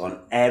trees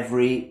on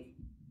every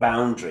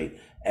boundary,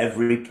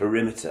 every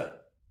perimeter.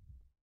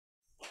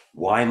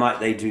 Why might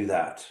they do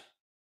that?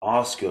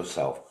 Ask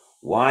yourself,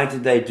 why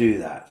did they do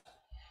that?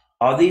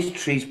 Are these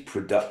trees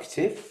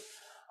productive?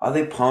 Are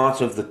they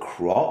part of the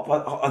crop?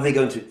 Are they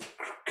going to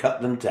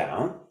cut them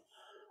down?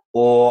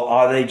 Or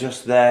are they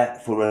just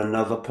there for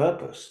another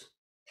purpose?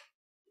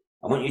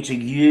 I want you to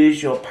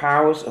use your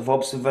powers of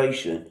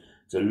observation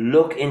to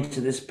look into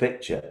this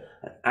picture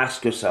and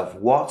ask yourself,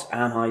 what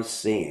am I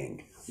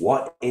seeing?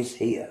 What is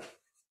here?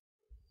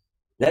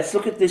 Let's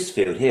look at this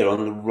field here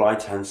on the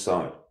right-hand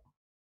side.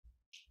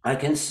 I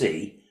can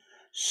see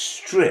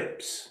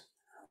strips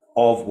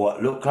of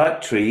what look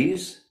like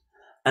trees,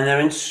 and they're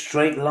in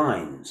straight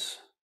lines.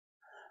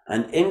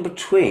 And in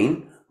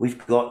between,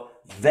 we've got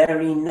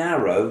very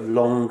narrow,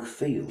 long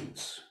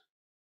fields.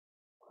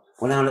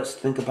 Well, now let's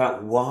think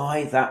about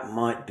why that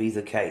might be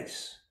the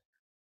case.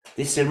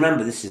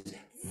 Remember, this is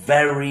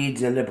very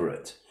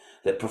deliberate.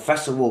 That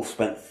Professor Wolf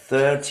spent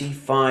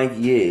 35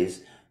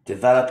 years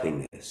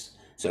developing this.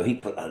 So he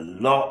put a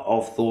lot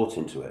of thought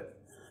into it.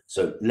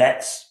 So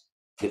let's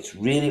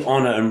really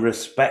honor and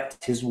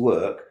respect his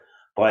work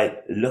by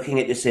looking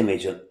at this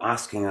image and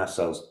asking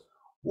ourselves,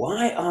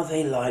 why are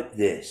they like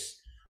this?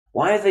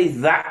 Why are they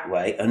that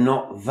way and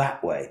not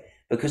that way?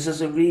 Because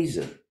there's a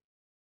reason.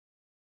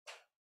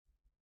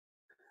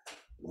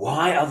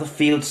 Why are the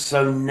fields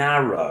so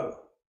narrow?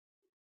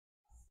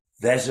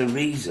 There's a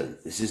reason.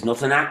 This is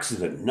not an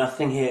accident.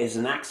 Nothing here is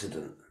an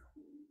accident.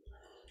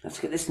 Let's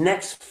get this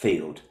next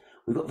field.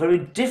 We've got very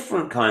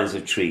different kinds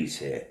of trees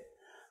here.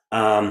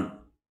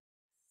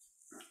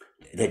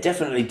 They're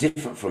definitely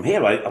different from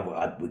here.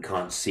 We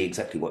can't see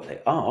exactly what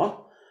they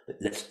are, but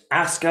let's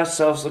ask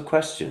ourselves the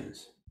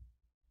questions.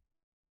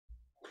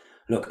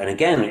 Look, and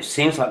again, it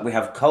seems like we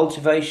have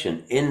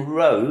cultivation in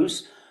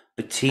rows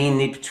between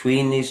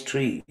these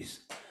trees.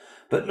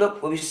 But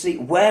look,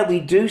 where we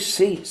do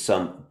see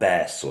some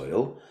bare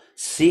soil,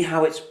 see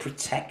how it's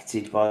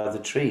protected by the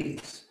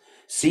trees.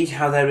 See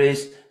how there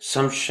is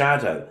some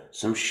shadow,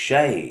 some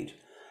shade,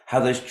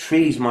 how those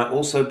trees might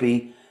also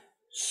be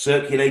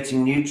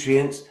circulating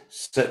nutrients,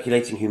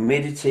 circulating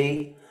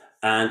humidity,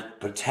 and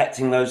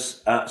protecting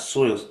those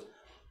soils.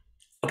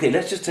 Okay,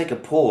 let's just take a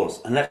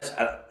pause and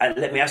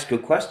let me ask you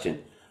a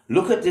question.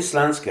 Look at this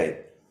landscape.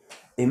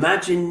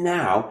 Imagine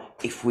now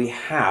if we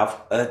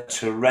have a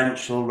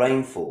torrential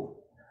rainfall.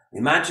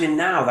 Imagine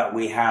now that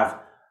we have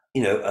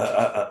you know,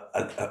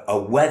 a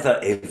weather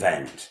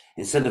event.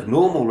 Instead of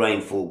normal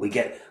rainfall, we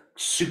get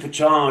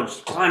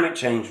supercharged climate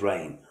change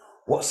rain.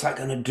 What's that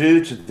going to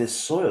do to this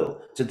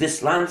soil, to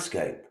this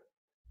landscape?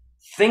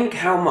 Think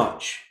how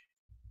much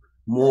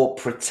more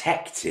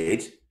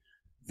protected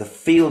the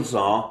fields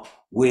are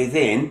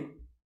within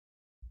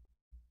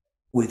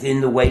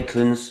the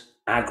Wakelands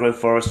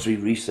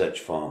Agroforestry Research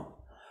Farm.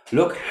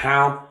 Look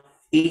how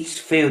each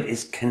field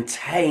is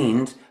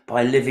contained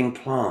by living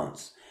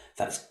plants.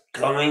 That's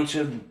going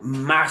to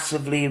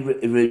massively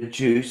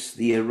reduce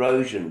the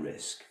erosion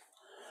risk.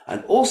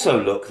 And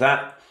also look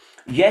that,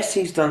 yes,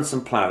 he's done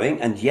some ploughing,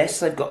 and yes,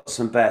 they've got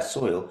some bare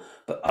soil,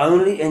 but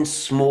only in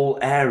small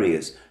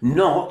areas,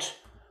 not,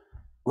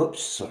 not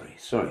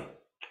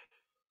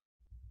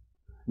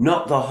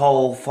the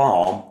whole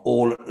farm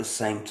all at the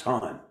same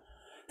time.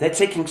 They're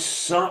taking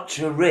such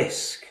a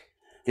risk,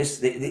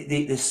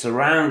 this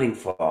surrounding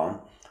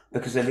farm,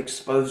 because they've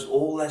exposed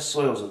all their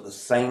soils at the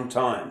same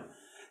time.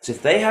 So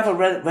if they have a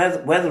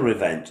weather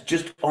event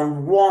just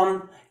on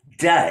one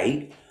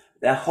day,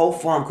 their whole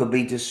farm could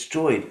be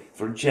destroyed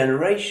for a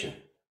generation.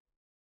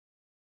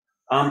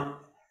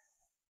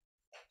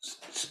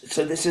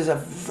 So this is a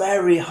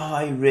very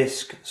high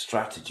risk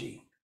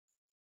strategy.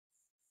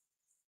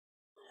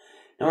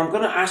 Now I'm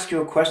going to ask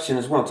you a question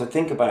as well to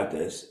think about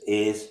this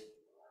is,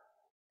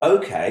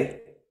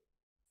 okay,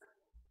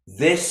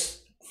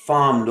 this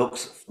farm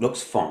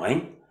looks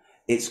fine.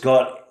 It's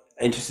got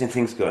interesting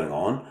things going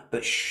on,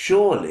 but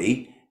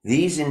surely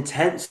these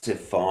intensive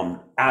farms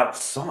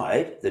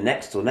outside, the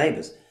next door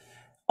neighbors,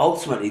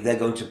 ultimately they're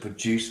going to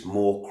produce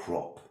more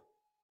crop.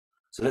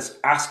 So let's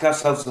ask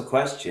ourselves the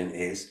question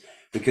is,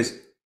 because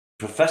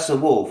Professor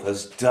Wolf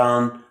has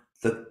done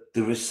the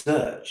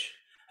research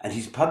and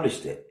he's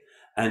published it,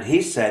 and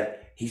he said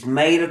he's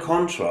made a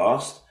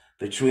contrast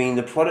between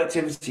the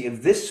productivity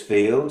of this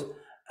field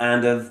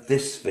and of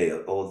this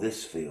field or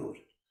this field.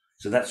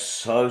 So that's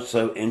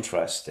so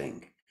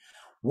interesting.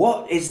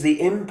 What is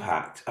the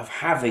impact of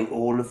having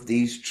all of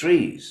these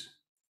trees?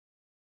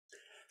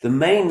 The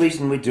main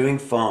reason we're doing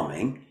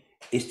farming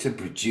is to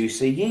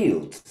produce a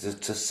yield,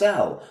 to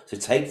sell, to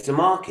take to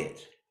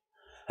market.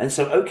 And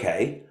so,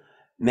 okay,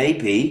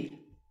 maybe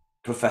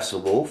Professor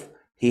Wolf,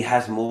 he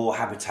has more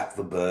habitat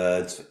for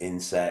birds, for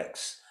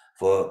insects,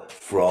 for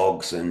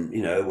frogs, and,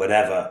 you know,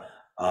 whatever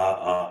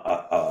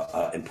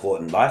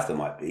important life there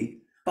might be.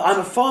 But I'm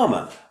a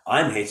farmer.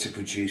 I'm here to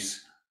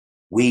produce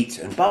wheat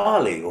and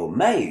barley or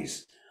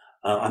maize.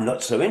 I'm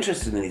not so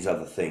interested in these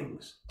other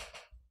things.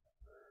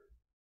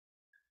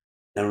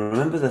 Now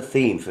remember the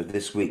theme for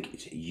this week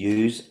is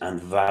use and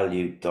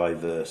value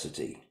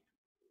diversity.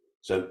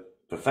 So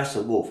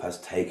Professor Wolf has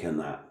taken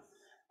that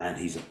and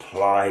he's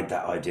applied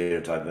that idea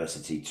of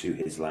diversity to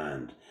his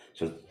land.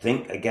 So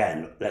think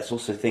again, let's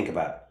also think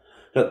about,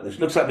 look, it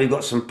looks like we've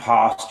got some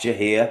pasture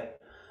here.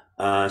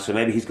 So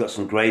maybe he's got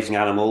some grazing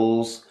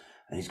animals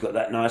and he's got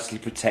that nicely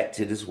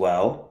protected as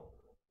well.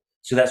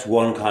 So that's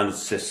one kind of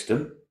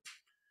system.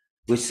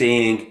 We're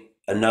seeing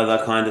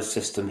another kind of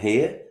system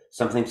here,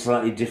 something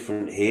slightly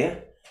different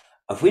here.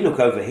 If we look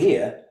over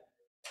here,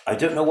 I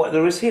don't know what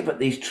there is here, but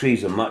these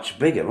trees are much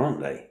bigger,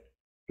 aren't they?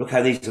 Look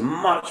how these are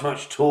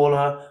much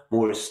taller,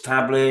 more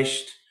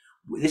established.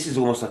 This is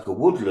almost like a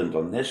woodland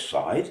on this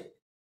side.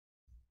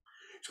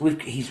 So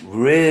he's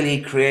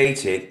really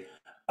created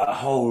a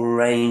whole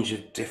range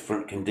of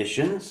different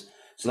conditions.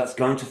 So that's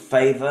going to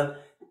favor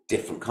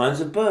different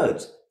kinds of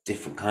birds,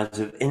 different kinds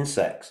of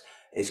insects.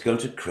 It's going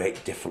to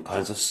create different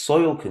kinds of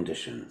soil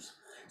conditions.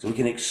 So we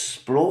can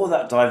explore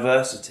that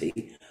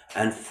diversity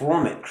and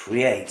from it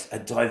create a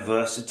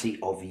diversity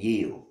of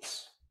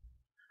yields.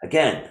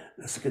 Again,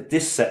 let's look at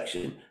this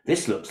section.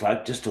 This looks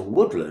like just a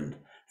woodland,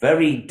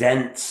 very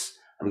dense.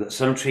 And we've got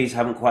some trees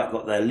haven't quite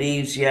got their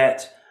leaves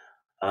yet.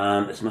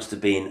 This must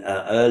have been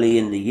early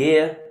in the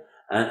year,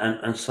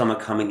 and some are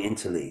coming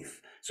into leaf.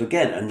 So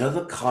again,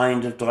 another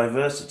kind of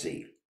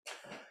diversity.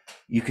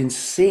 You can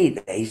see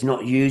that he's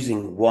not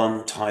using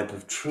one type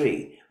of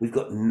tree. We've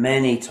got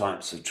many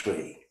types of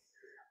tree.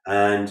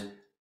 And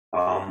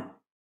now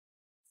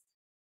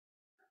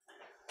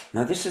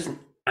this is an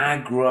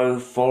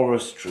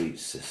agroforestry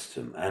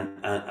system.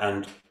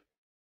 And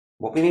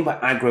what we mean by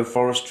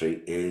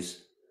agroforestry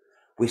is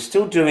we're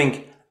still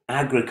doing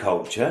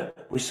agriculture.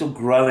 We're still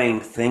growing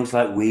things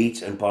like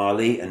wheat and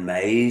barley and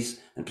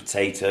maize and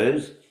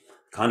potatoes,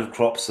 kind of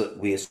crops that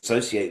we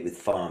associate with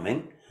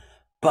farming.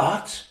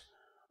 But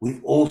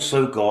we've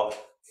also got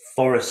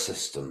forest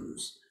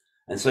systems.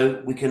 And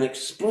so we can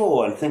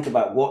explore and think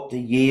about what the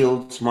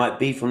yields might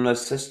be from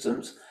those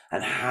systems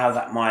and how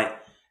that might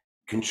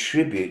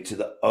contribute to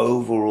the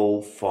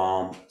overall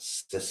farm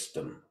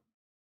system.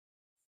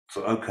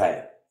 So,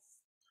 okay,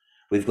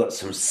 we've got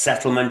some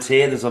settlement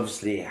here. There's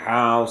obviously a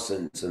house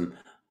and some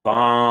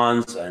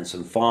barns and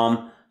some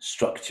farm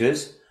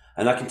structures.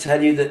 And I can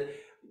tell you that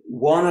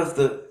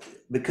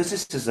because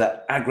this is an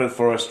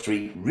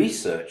agroforestry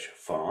research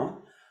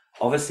farm,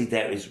 obviously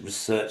there is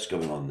research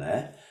going on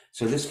there.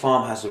 So this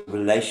farm has a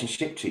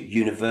relationship to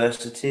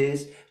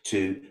universities,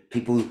 to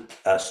people,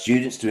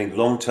 students doing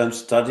long-term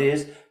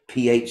studies,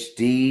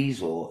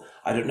 PhDs, or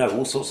I don't know,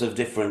 all sorts of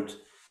different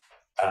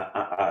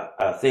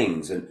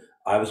things. And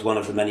I was one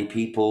of the many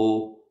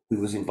people who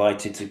was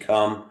invited to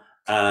come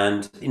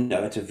and, you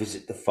know, to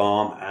visit the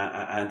farm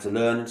and to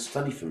learn and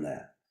study from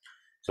there.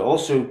 So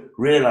also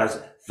realize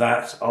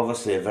that's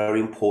obviously a very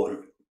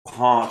important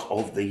part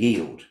of the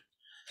yield.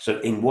 So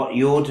in what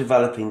you're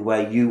developing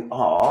where you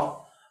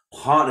are,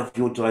 part of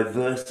your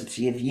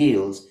diversity of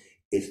yields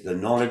is the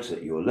knowledge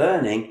that you're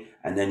learning,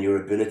 and then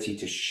your ability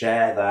to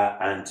share that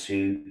and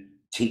to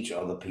teach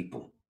other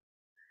people.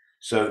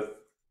 So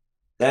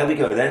there we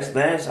go.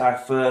 There's our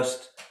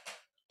first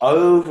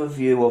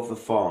overview of the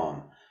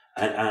farm.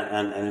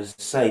 And as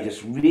I say,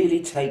 just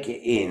really take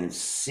it in,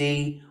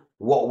 see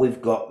what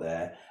we've got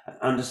there, and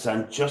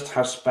understand just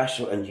how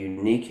special and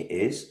unique it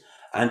is.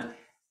 And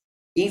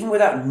even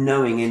without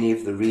knowing any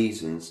of the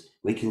reasons,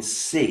 we can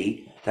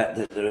see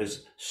that there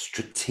is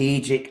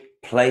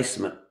strategic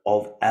placement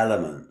of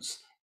elements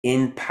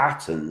in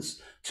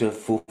patterns to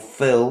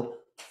fulfill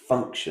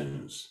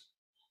functions.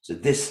 So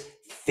this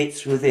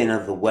fits within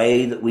the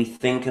way that we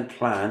think and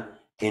plan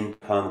in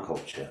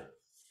permaculture.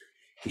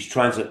 He's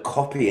trying to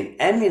copy and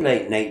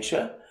emulate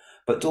nature,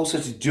 but also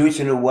to do it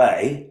in a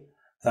way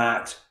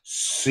that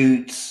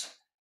suits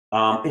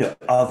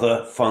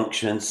other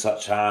functions,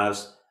 such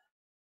as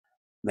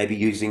maybe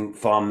using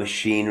farm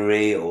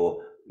machinery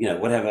or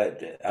whatever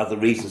other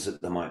reasons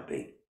that there might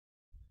be.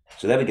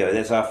 So there we go.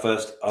 There's our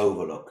first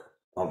overlook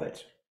of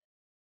it.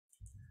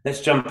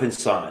 Let's jump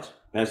inside.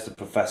 There's the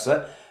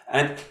professor,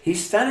 and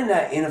he's standing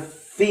there in a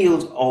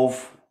field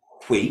of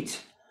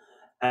wheat.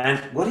 And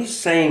what he's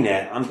saying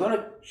there,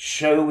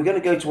 we're going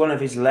to go to one of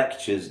his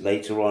lectures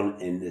later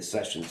on in this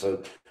session.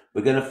 So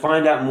we're going to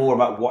find out more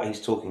about what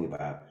he's talking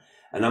about.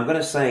 And I'm going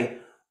to say,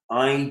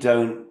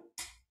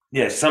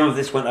 some of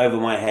this went over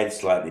my head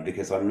slightly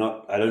because I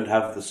don't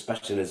have the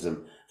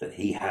specialism that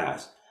he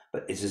has,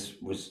 but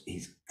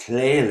he's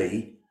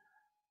clearly,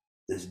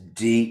 there's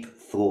deep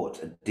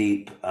thought, a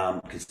deep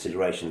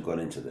consideration gone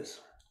into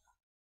this.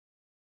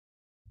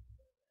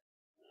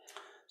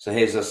 So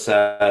here's us,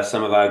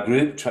 some of our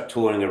group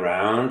touring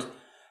around,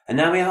 and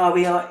now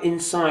we are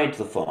inside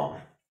the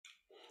farm.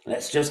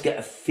 Let's just get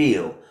a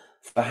feel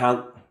for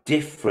how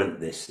different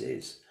this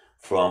is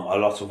from a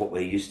lot of what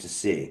we're used to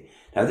seeing.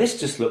 Now this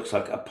just looks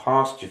like a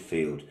pasture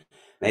field.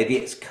 Maybe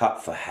it's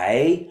cut for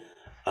hay,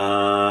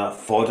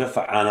 fodder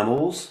for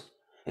animals,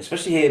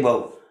 especially here.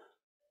 Well,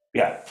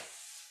 yeah,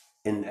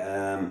 in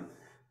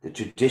the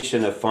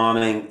tradition of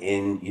farming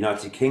in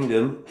United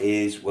Kingdom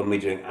is when we're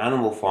doing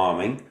animal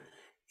farming,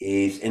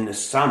 is in the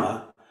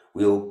summer,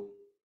 we'll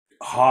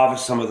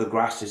harvest some of the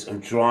grasses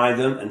and dry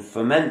them and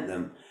ferment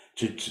them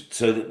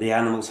so that the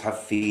animals have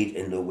feed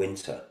in the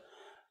winter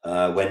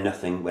when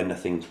nothing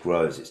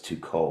grows, it's too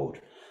cold.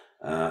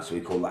 So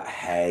we call that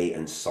hay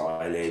and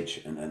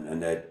silage,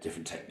 and there are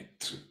different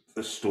techniques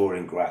for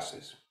storing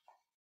grasses.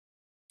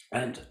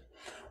 And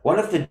one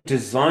of the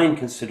design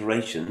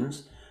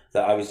considerations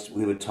that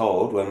we were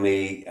told when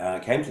we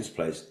came to this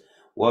place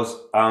was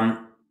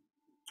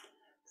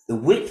the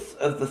width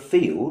of the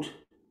field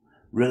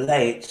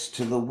relates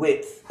to the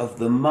width of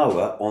the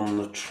mower on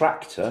the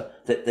tractor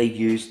that they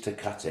use to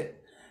cut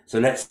it. So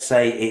let's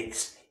say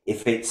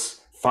if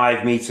it's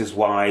 5 meters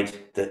wide,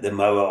 the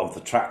mower of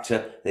the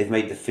tractor, they've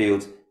made the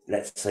field,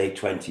 let's say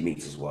 20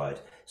 meters wide.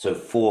 So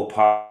 4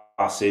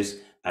 passes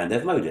and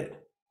they've mowed it.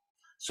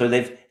 So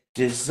they've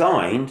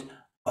designed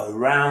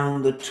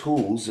around the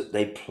tools that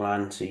they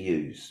plan to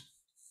use.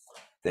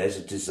 There's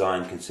a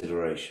design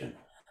consideration.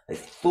 They've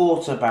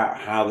thought about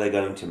how they're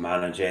going to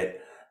manage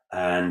it,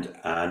 and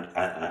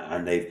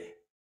they've,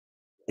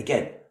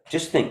 again,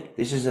 just think,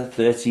 this is a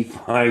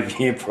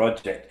 35-year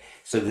project.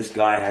 So this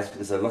guy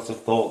there's a lot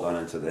of thought gone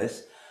into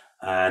this,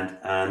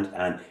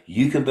 and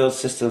you can build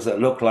systems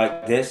that look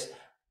like this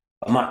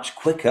much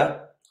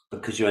quicker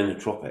because you're in the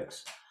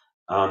tropics.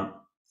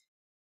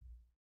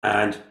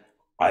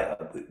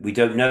 We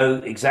don't know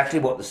exactly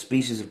what the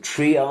species of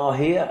tree are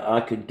here. I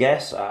could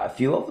guess a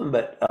few of them,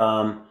 but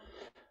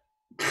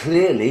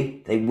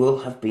clearly they will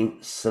have been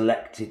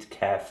selected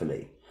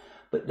carefully.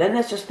 But then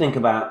let's just think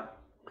about,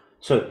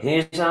 so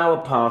here's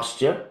our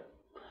pasture,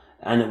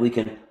 and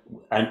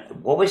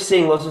what we're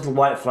seeing, those little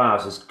white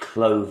flowers, is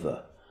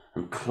clover.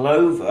 And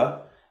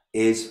clover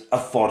is a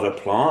fodder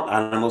plant.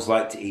 Animals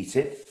like to eat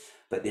it,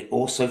 but it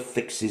also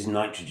fixes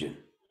nitrogen.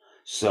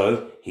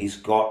 So he's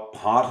got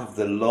part of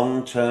the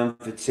long-term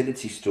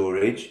fertility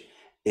storage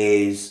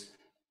is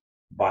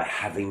by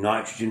having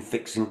nitrogen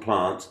fixing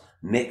plants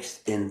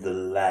mixed in the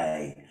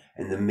ley,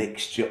 in the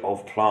mixture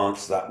of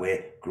plants that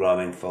we're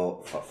growing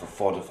for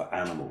fodder for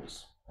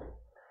animals.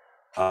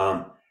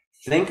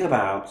 Think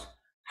about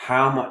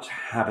how much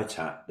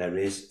habitat there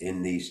is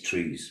in these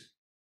trees.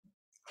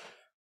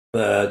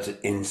 Birds,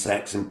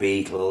 insects and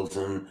beetles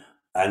and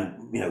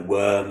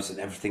worms and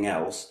everything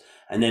else.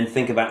 And then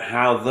think about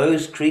how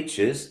those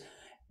creatures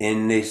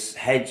in this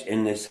hedge or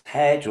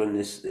in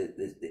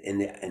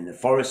the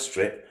forest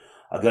strip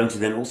are going to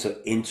then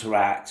also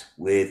interact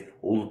with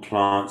all the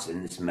plants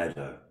in this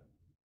meadow.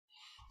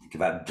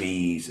 think about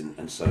bees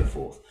and so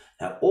forth.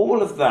 Now,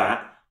 all of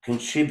that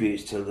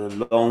contributes to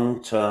the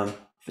long-term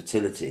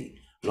fertility,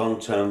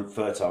 long-term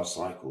fertile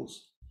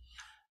cycles.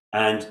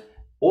 And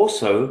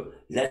also,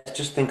 let's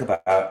just think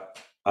about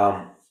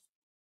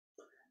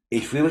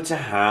if we were to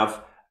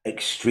have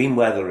extreme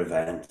weather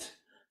event,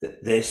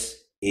 that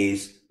this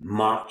is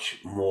much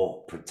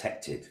more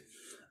protected.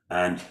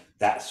 And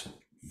that's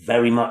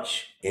very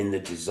much in the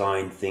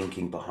design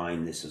thinking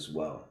behind this as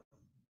well.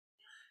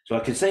 So I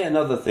could say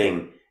another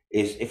thing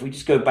is, if we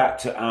just go back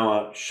to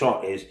our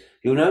shot, is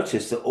you'll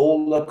notice that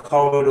all the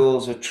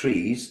corridors of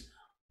trees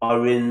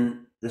are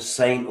in the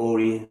same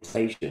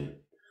orientation.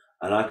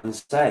 And I can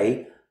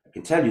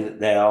tell you that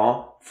they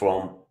are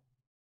from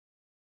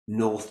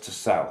north to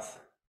south.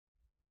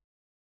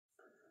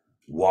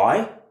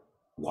 Why?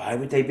 Why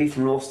would they be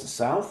from north to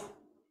south?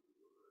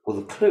 Well,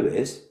 the clue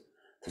is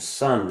the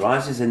sun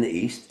rises in the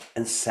east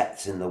and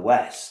sets in the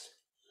west.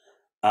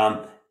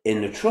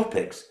 In the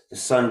tropics, the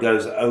sun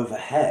goes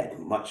overhead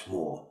much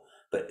more.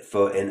 But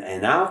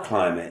in our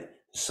climate,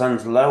 the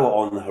sun's lower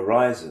on the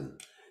horizon.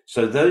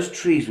 So those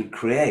trees would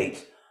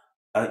create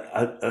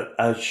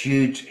a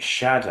huge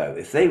shadow.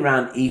 If they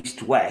ran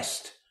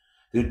east-west,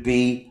 there'd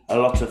be a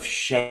lot of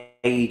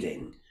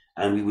shading,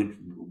 and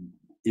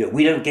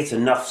we don't get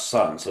enough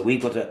sun. So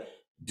we've got to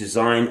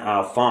design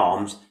our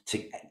farms to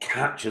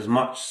catch as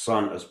much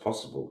sun as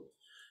possible.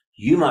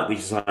 You might be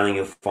designing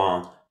your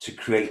farm to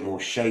create more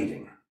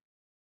shading.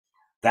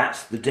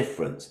 That's the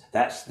difference.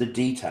 That's the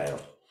detail.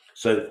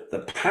 So the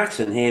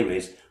pattern here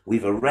is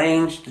we've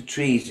arranged the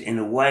trees in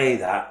a way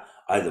that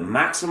either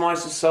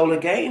maximizes solar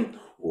gain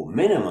or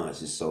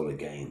minimizes solar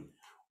gain.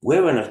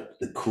 We're in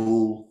the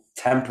cool,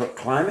 temperate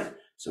climate,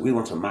 so we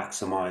want to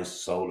maximize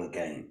solar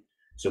gain.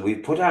 So we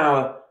put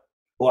our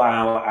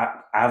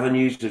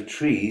avenues of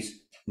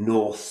trees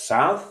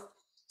north-south,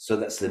 so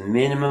that's the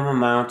minimum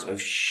amount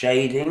of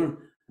shading,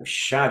 of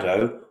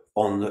shadow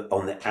on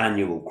the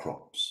annual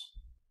crops.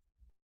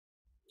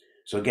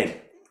 So again,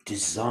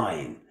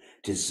 design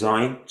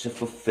to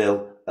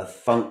fulfill a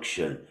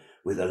function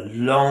with a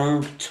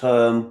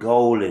long-term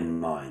goal in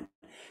mind.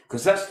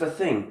 Because that's the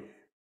thing,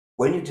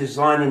 when you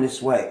design in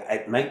this way,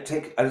 it may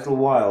take a little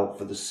while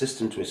for the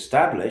system to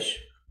establish,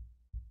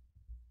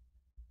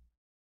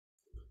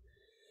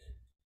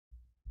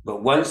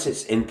 but once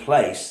it's in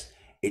place,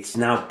 it's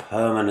now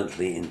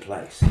permanently in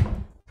place.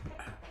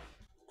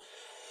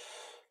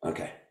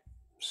 Okay,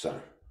 so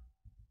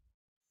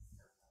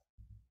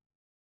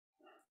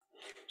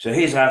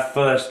here's our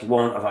first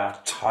one of our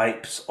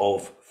types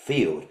of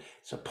field.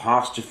 It's a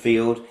pasture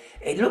field.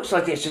 It looks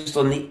like it's just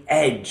on the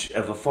edge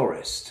of a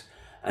forest.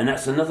 And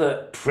that's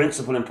another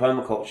principle in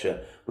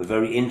permaculture we're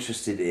very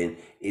interested in,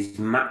 is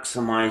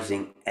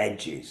maximizing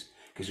edges,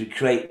 because we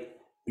create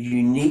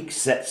unique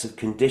sets of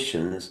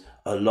conditions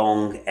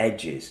along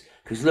edges.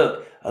 Because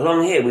look,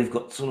 along here, we've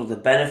got sort of the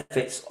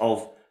benefits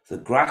of the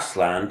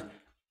grassland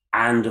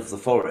and of the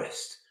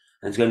forest.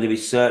 And there's going to be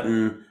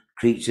certain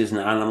creatures and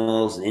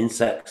animals and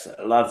insects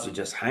that love to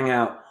just hang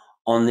out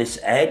on this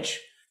edge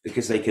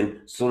because they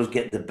can sort of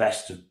get the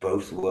best of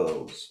both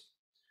worlds.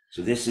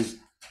 So this is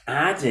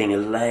adding a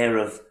layer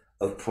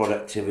of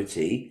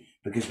productivity,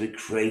 because we're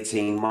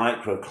creating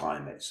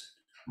microclimates,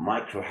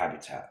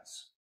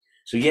 microhabitats.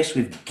 So yes,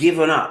 we've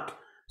given up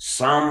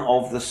some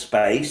of the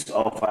space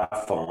of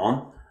our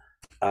farm.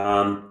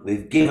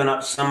 We've given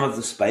up some of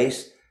the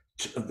space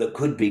that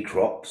could be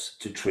crops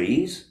to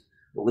trees,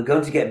 but we're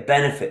going to get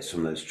benefits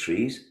from those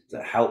trees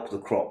that help the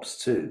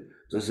crops too.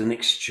 So there's an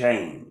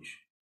exchange.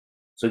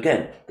 So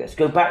again, let's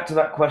go back to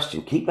that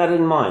question. Keep that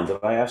in mind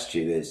that I asked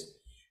you, is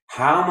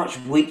how much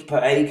wheat per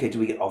acre do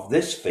we get off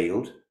this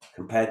field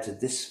compared to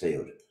this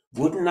field?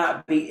 Wouldn't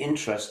that be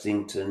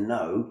interesting to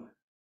know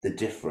the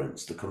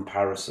difference, the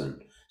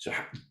comparison? So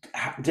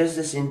does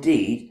this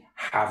indeed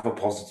have a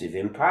positive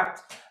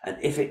impact? And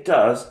if it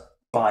does,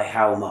 by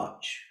how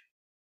much?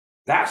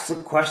 That's the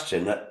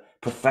question that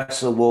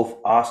Professor Wolf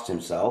asked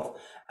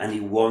himself, and he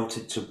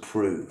wanted to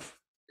prove.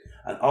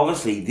 And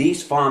obviously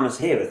these farmers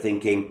here are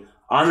thinking,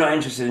 I'm not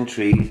interested in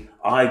trees,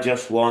 I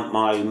just want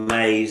my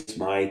maize,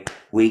 my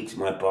wheat,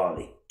 my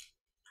barley.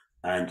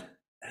 And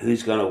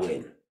who's going to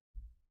win?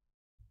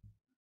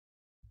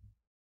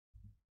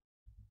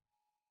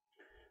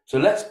 So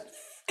let's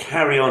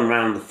carry on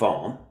around the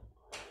farm.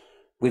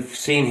 We've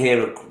seen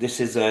here, this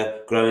is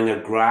growing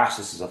a grass,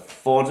 this is a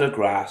fodder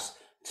grass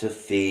to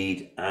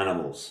feed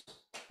animals.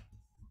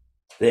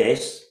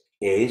 This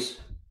is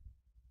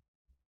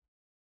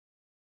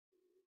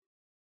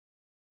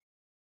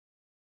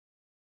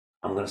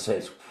I'm going to say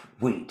it's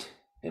wheat.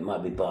 It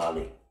might be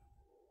barley.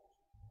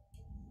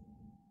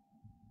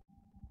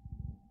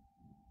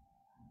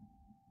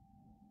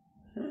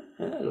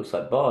 It looks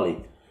like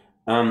barley.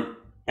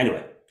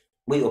 Anyway,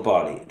 wheat or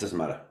barley, it doesn't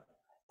matter.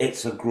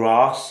 It's a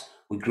grass.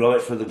 We grow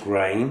it for the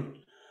grain.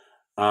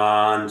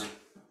 And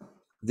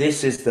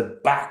this is the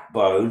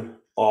backbone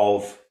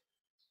of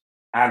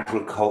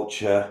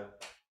agriculture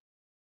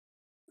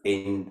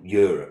in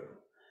Europe.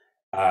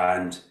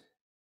 And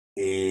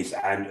is,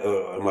 and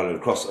well,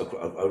 across a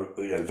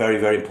very,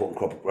 very important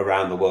crop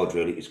around the world,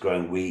 really, is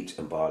growing wheat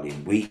and barley.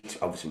 Wheat,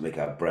 obviously, we make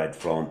our bread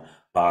from.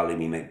 Barley,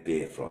 we make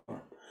beer from,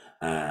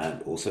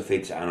 and also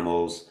feed to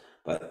animals.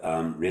 But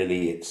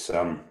really, it's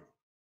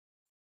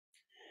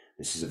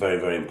this is a very,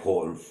 very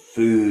important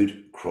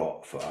food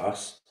crop for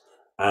us,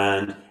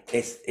 and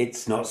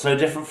it's not so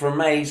different from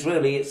maize.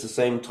 Really, it's the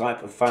same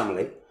type of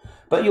family.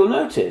 But you'll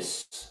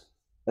notice,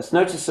 let's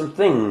notice some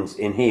things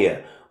in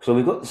here. So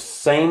we've got the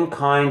same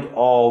kind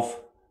of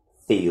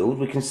field.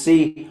 We can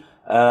see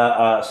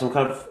some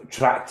kind of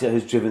tractor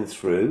has driven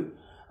through,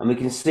 and we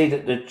can see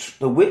that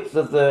the width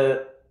of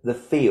the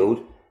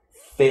field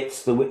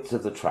fits the width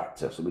of the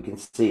tractor. So we can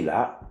see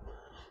that,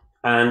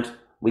 and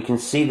we can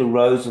see the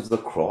rows of the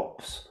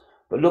crops.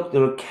 But look,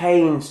 there are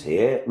canes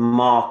here,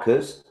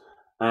 markers,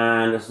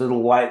 and there's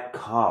little white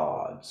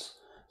cards.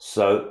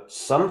 So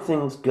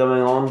something's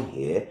going on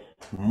here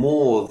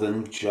more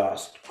than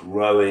just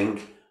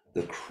growing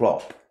the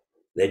crop.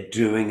 They're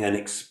doing an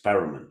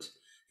experiment.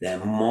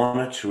 They're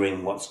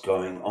monitoring what's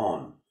going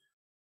on.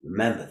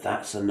 Remember,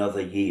 that's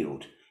another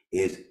yield,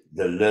 is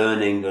the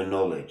learning, the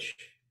knowledge.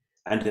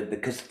 And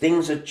because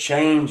things are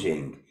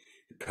changing,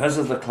 because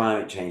of the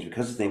climate change,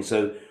 because of things,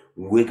 so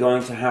we're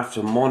going to have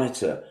to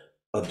monitor,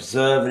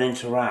 observe and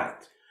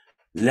interact.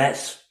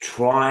 Let's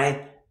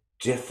try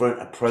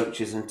different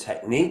approaches and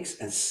techniques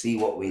and see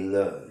what we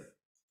learn,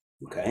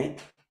 okay?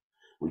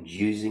 We're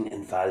using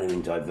and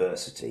valuing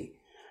diversity,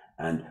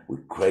 and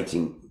we're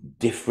creating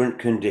different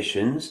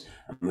conditions,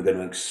 and we're going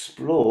to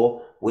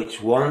explore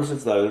which ones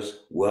of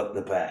those work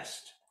the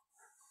best.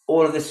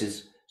 All of this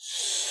is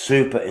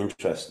super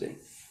interesting,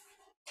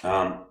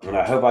 and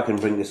I hope I can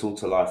bring this all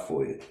to life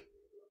for you.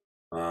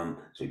 So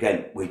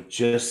again, we're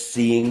just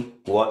seeing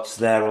what's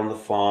there on the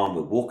farm.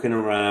 We're walking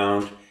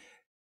around,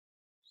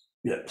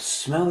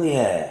 smell the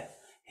air,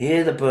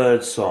 hear the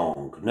bird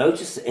song,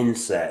 notice the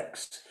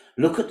insects,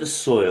 look at the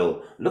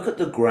soil, look at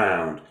the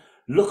ground,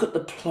 look at the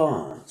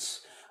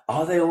plants.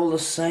 Are they all the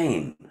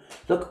same?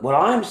 Look, what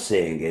I'm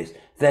seeing is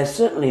they're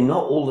certainly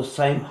not all the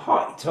same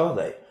height, are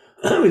they?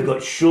 We've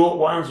got short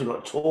ones, we've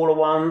got taller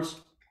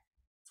ones.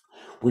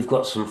 We've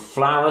got some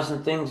flowers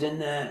and things in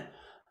there.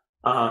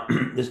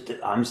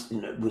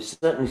 We're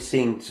certainly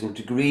seeing some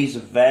degrees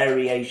of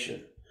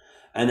variation.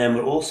 And then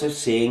we're also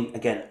seeing,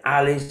 again,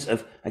 alleys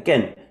of,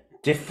 again,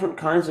 different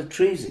kinds of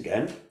trees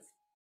again.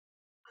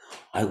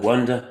 I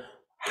wonder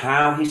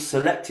how he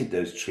selected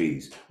those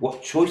trees,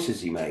 what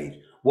choices he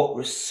made, what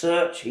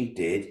research he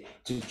did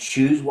to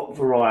choose what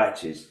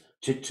varieties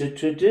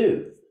to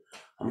do.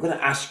 I'm going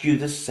to ask you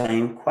the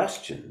same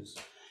questions.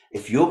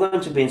 If you're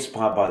going to be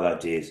inspired by the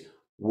ideas,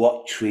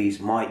 what trees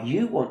might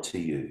you want to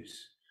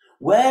use?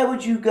 Where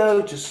would you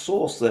go to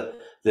source the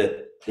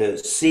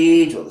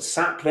seeds or the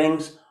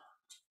saplings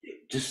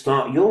to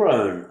start your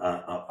own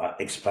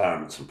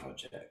experiments and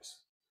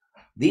projects?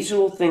 These are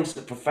all things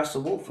that Professor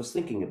Wolf was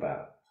thinking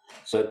about.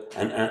 So,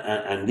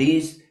 and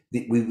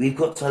we've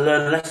got to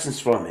learn lessons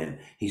from him.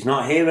 He's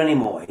not here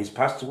anymore. He's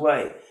passed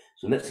away.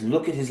 So let's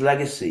look at his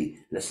legacy.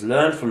 Let's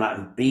learn from that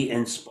and be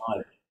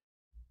inspired.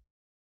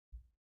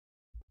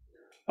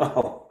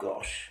 Oh,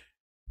 gosh.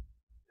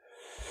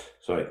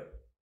 Sorry.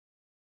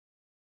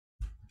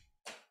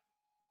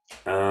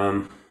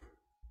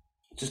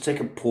 Just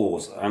take a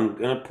pause. I'm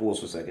going to pause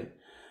for a second.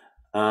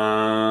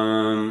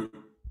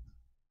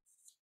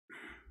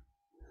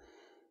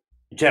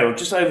 Gerald,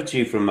 just over to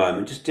you for a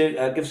moment. Just give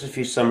us a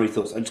few summary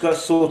thoughts. I've just got to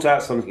sort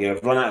out something here.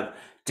 I've run out of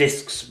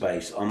disk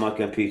space on my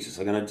computer,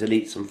 so I'm going to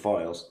delete some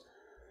files.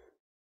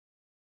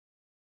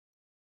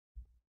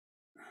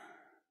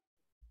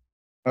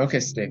 Okay,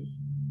 Steve.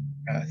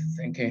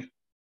 Thank you.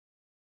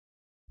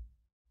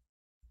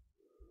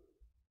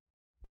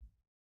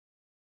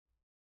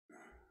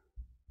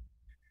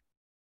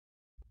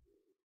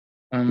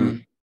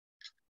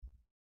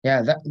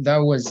 Yeah,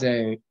 that was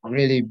a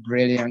really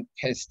brilliant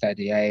case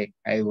study. I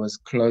was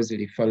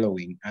closely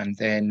following, and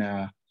then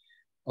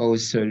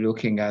also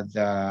looking at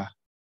the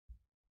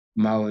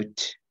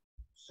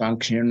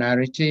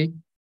multi-functionality,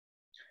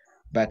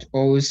 but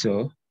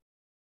also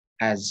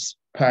as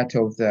part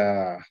of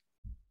the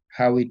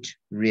how it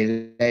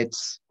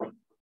relates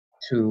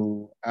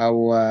to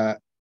our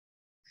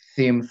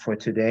theme for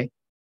today.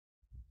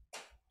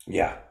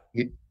 Yeah.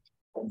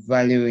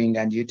 Valuing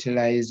and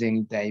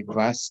utilizing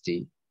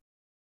diversity.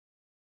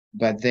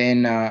 But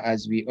then,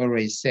 as we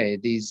always say,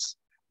 these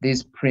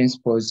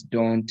principles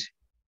don't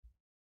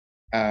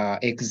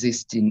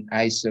exist in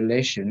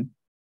isolation.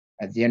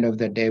 At the end of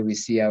the day, we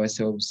see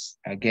ourselves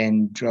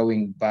again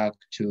drawing back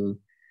to,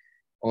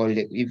 or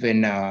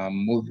even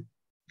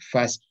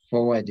fast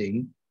forward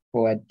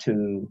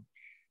to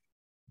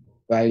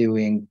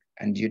valuing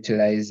and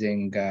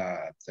utilizing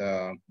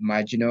the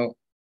marginal,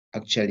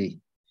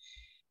 actually.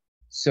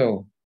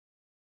 So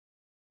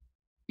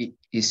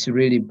it's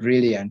really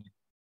brilliant.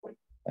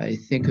 I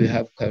think we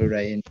have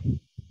Caroline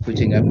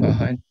putting up her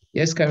hand.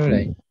 Yes,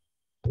 Caroline.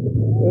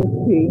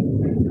 Okay.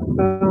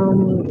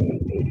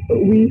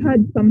 We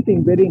had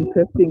something very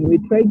interesting. We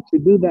tried to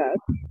do that.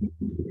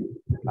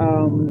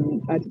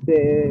 at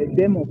the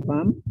demo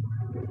farm,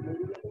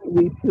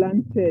 we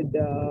planted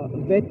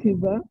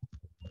vetiver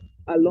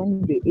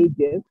along the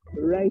edges,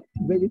 right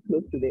very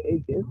close to the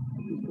edges,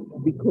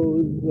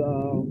 because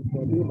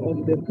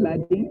of the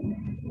flooding.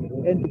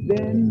 And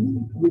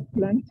then we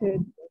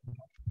planted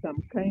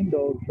some kind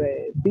of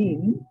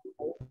bean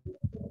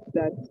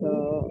that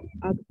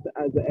acts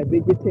as a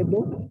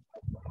vegetable.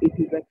 It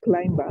is a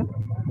climber.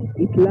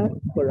 It lasts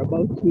for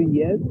about 2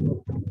 years.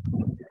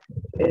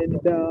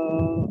 And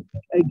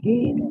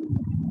again,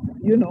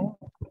 you know,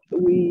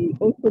 we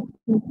also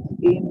put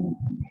in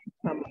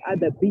some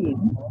other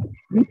bean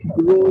which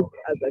grows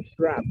as a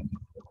shrub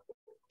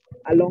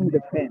along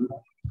the fence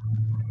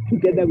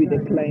together with the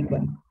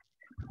climber.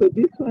 So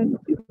this one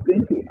is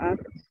going to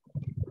act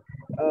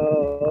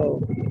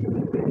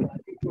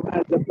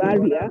as a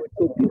barrier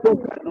so people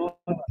cannot,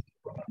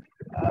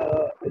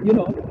 you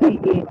know, see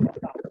in.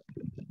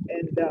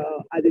 And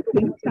at the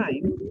same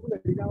time,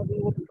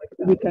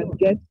 we can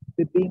get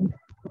the beans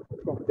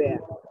from there.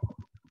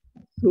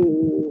 So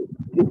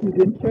it is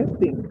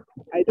interesting.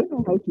 I don't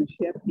know how to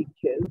share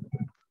pictures.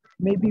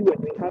 Maybe when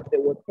we have the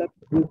WhatsApp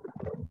group,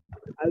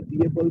 I'll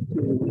be able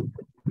to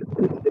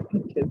put the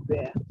pictures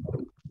there.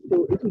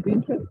 So it will be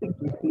interesting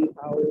to see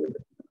how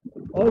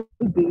all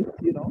this,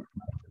 you know,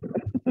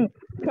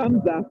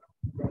 comes up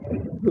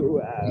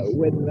to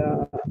when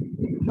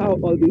how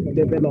all this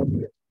develops.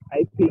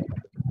 I think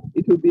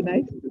it will be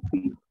nice to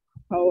see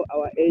how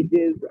our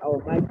edges, our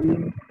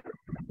margins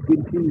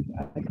will be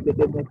at the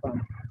demo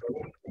farm.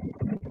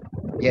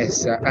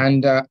 Yes,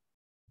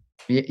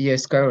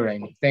 yes,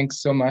 Caroline,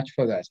 thanks so much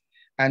for that.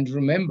 And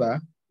remember,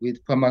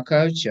 with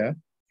permaculture,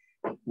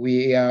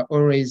 we are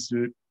always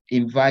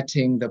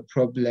inverting the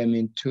problem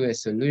into a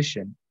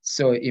solution.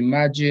 So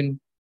imagine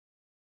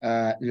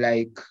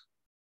like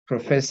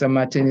Professor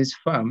Martin's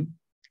farm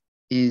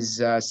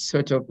is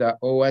sort of the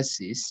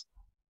oasis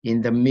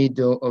in the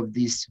middle of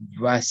this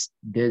vast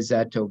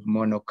desert of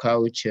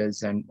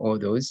monocultures and all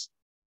those.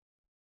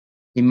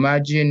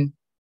 Imagine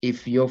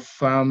if your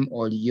farm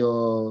or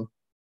your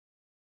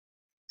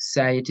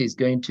site is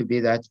going to be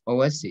that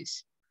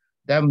oasis.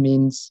 That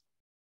means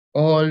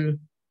all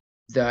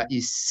the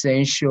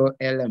essential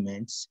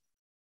elements,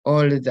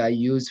 all the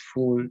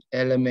useful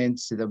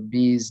elements, the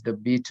bees, the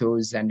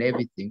beetles, and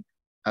everything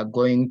are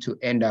going to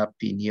end up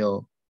in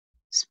your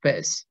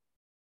space.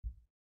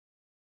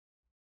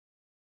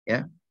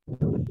 Yeah.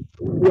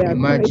 Yeah,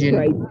 imagine.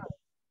 right.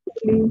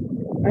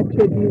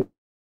 Actually,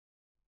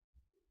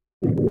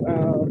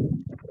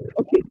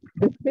 okay,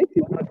 the space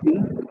is not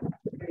big,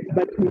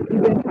 but we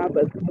even have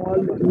a small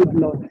wood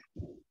lot.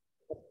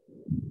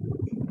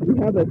 We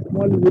have a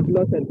small wood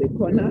lot at the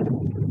corner.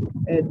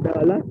 And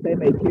last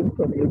time I came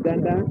from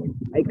Uganda,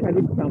 I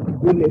carried some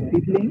bule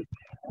seedlings.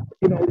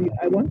 You know,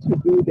 I want to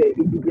do the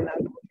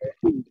indigenous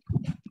food.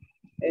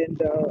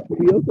 And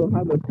we also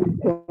have a food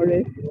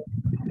forest.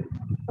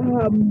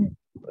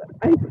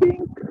 I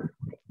think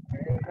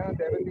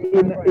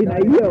in a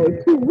year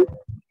or two,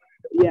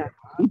 yeah,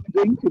 it's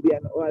going to be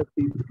an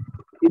oasis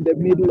in the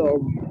middle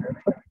of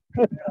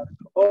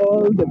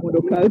all the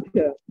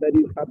monoculture that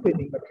is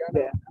happening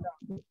there.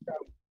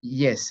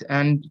 Yes,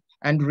 and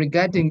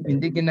regarding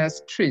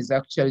indigenous trees,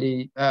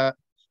 actually,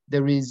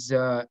 there is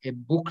a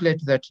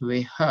booklet that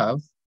we have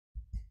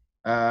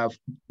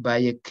by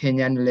a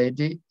Kenyan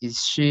lady.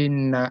 Is she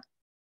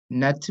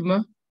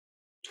Natima?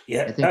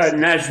 Yeah,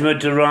 Najma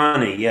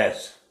Durrani,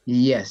 yes.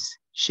 Yes,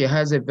 she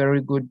has a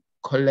very good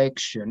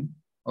collection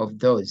of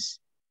those.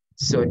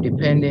 So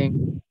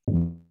depending,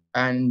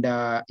 and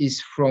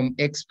is from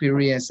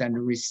experience and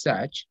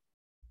research.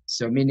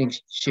 So meaning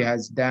she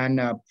has done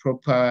a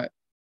proper,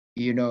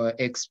 you know,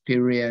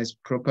 experience,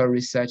 proper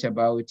research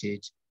about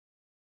it.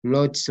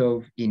 Lots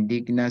of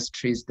indigenous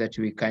trees that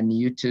we can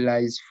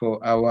utilize for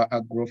our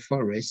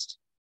agroforest.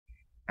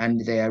 And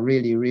they are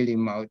really, really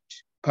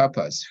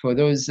multi-purpose. For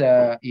those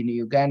in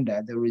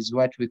Uganda, there is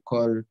what we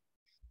call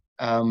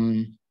a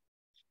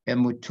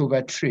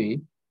mutuba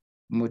tree.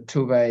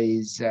 Mutuba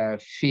is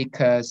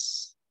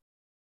ficus,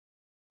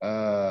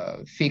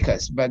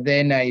 but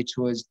then it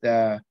was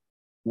the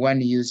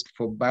one used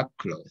for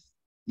backcloth,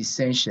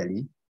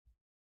 essentially.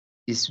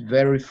 It's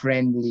very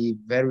friendly,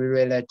 very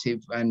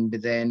relative, and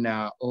then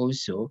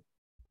also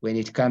when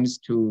it comes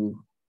to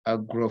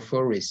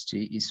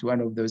agroforestry, it's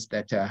one of those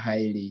that are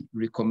highly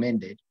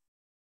recommended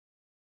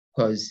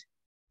because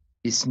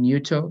it's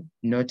neutral,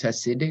 not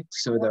acidic,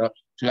 so the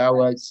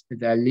flowers,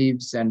 the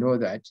leaves, and all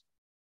that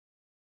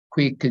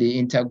quickly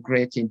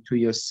integrate into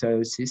your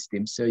soil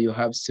system, so you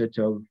have sort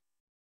of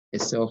a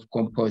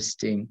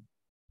self-composting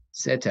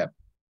setup.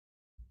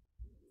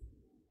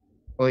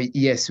 Or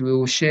yes, we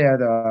will share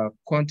the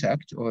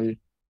contact or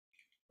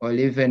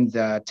even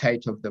the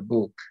title of the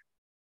book.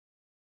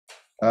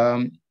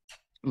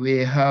 We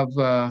have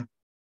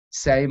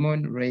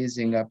Simon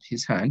raising up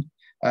his hand.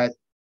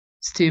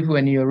 Steve,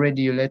 when you're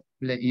ready, you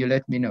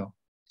let me know.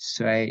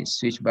 So I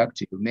switch back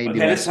to you.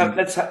 Maybe. Okay,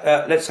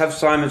 let's have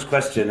Simon's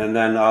question, and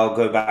then I'll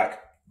go back.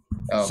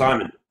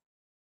 Simon.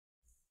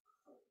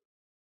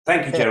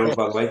 Thank you, Gerald.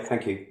 By the way,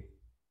 thank you.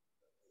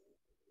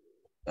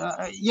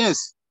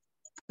 Yes,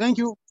 thank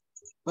you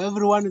for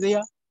everyone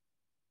there.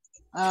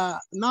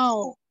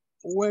 Now,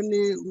 when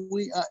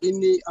we are in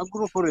the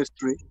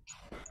agroforestry,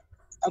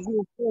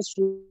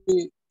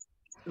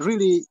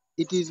 really,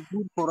 it is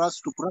good for us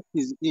to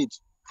practice it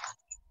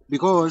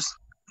because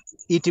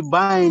it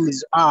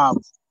binds up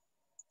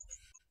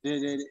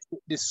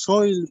the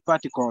soil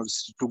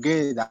particles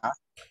together,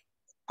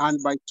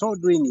 and by so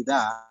doing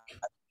that,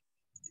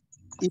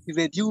 it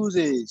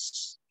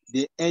reduces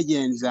the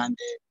agents and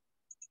the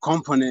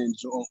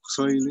components of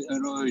soil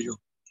erosion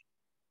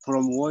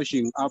from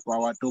washing up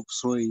our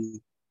topsoil,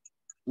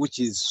 which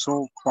is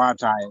so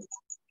fertile,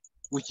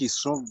 which is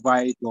so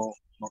vital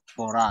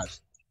for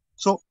us.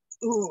 So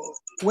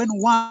when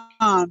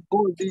one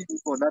goes in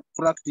for that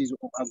practice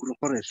of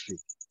agroforestry,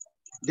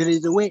 there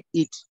is a way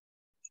it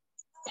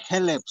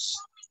helps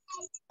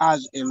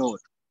us a lot.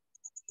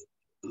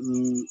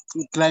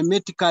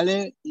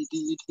 Climatically,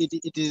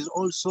 it is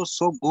also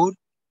so good.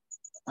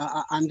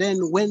 And then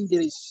when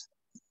there is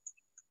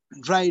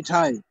dry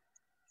time,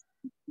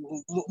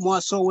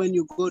 more so when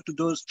you go to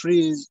those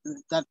trees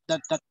that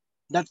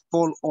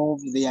fall off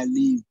their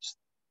leaves,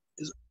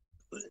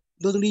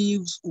 those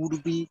leaves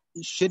would be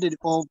shaded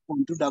off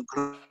onto the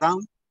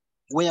ground,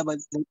 whereby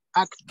they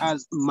act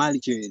as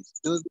mulches.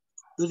 Those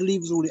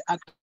leaves will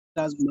act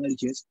as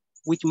mulches,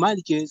 which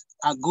mulches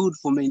are good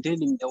for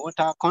maintaining the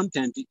water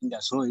content in the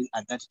soil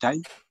at that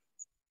time.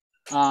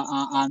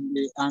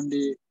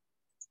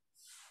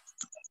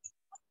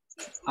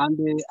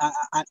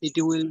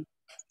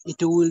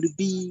 It will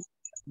be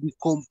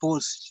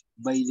decomposed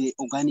by the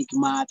organic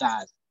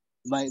matters,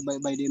 by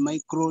the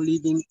micro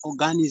living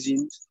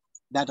organisms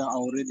that are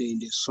already in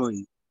the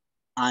soil,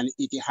 and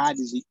it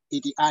adds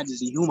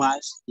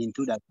humus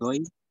into the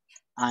soil,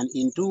 and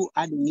into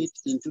adding it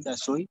into the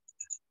soil,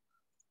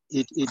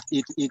 it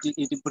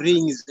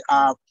brings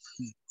up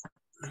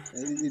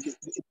the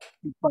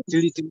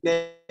fertility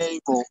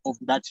level of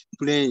that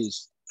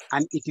place,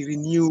 and it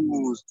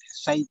renews the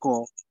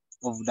cycle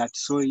of that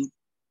soil,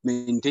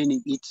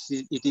 maintaining its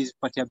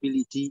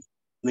fertility,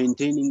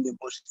 maintaining the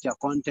moisture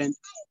content,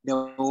 the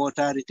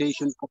water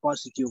retention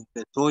capacity of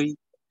the soil,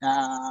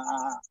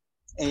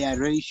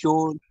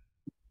 aeration,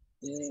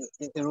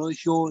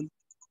 erosion.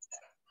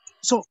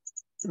 So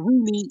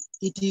really,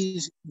 it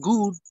is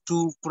good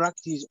to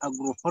practice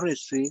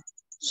agroforestry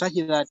such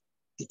that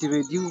it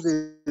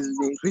reduces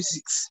the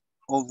risks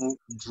of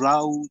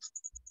drought.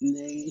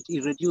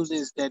 It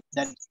reduces that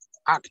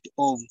act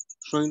of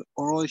soil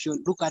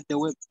erosion. Look at the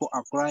way people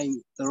are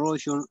crying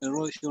erosion,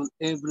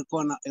 every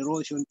corner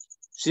erosion,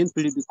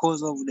 simply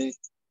because of the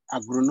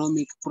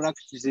agronomic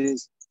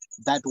practices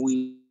that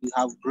we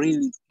have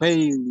really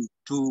failed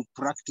to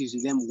practice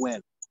them well.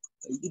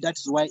 That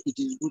is why it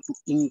is good to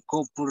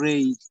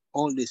incorporate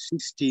all the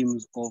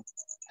systems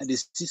and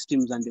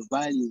the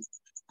values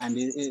and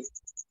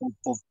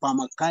of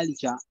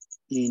permaculture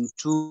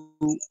into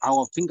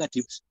our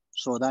fingertips,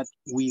 so that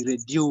we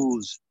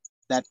reduce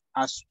that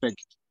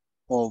aspect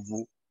of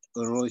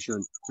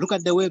erosion. Look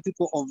at the way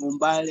people of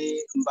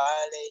Mbale,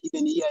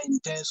 even here in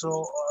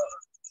Teso,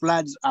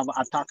 floods have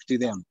attacked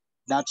them.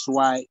 That's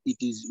why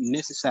it is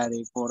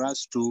necessary for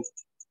us to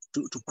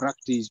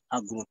practice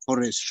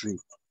agroforestry.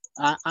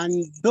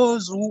 And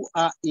those who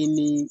are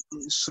in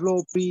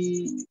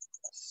slopy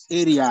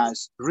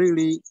areas,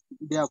 really,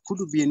 there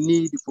could be a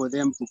need for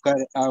them to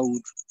carry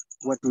out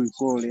what we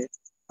call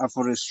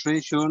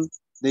afforestation.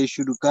 They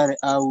should carry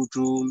out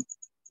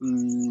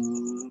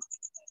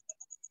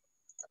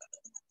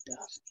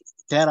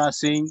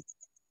terracing,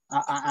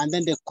 and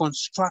then the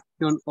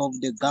construction of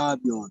the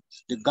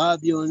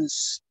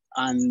gabions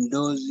and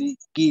those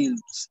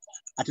gills.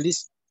 At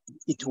least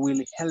it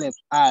will help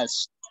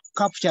us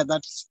capture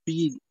that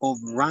speed of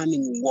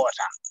running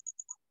water,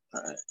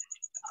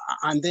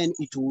 and then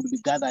it will be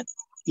gathered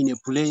in a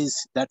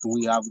place that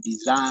we have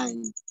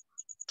designed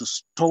to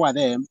store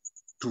them,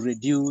 to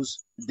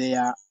reduce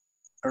their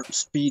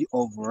speed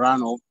of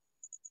runoff,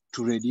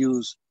 to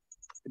reduce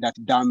that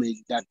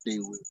damage that they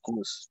will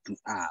cause to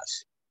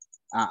us.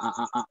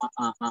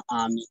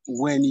 And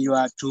when you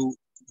are to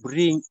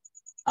bring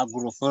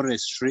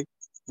agroforestry,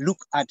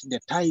 look at the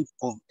type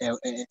of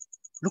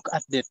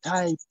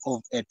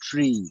a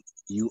tree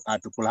you are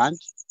to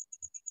plant.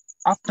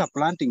 After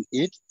planting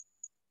it,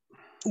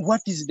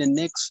 what is the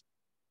next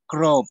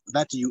crop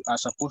that you are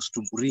supposed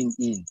to bring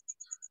in,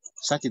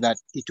 such that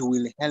it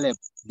will help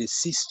the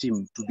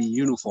system to be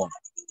uniform?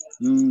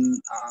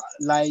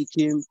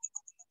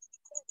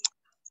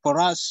 For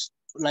us,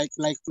 like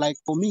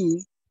for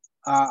me,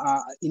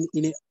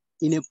 in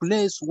a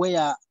place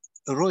where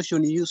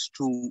erosion used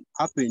to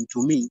happen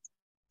to me,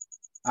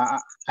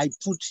 I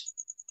put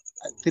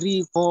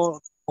 3-4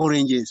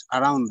 oranges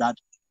around that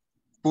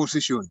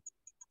position.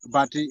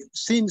 But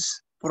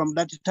since from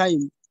that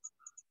time,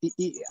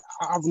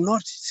 I've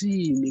not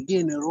seen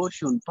again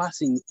erosion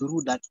passing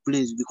through that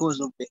place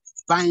because of the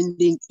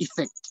binding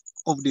effect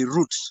of the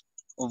roots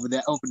of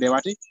the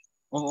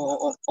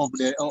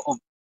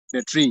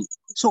tree.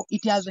 So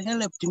it has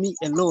helped me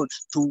a lot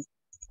to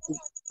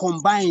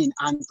combine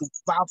and to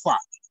buffer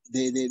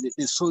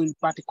the soil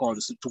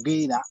particles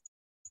together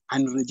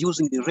and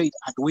reducing the rate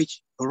at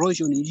which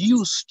erosion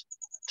used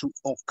to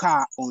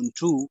occur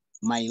onto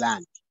my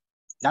land.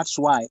 That's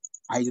why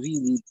I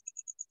really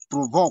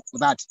provoke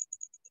that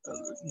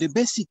the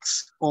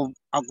basics of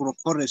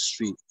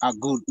agroforestry are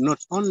good, not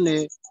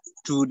only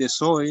to the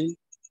soil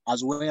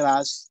as well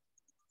as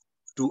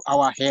to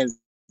our health,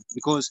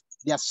 because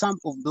there are some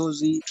of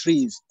those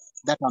trees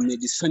that are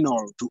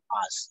medicinal to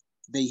us.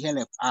 They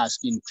help us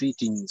in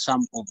treating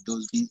some of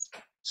those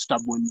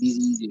stubborn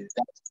diseases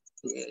that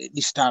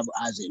disturb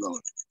us a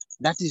lot.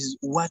 That is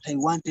what I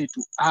wanted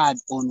to add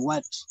on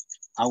what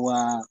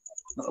our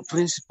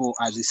principal,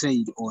 as I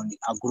said, on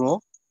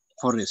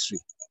agroforestry.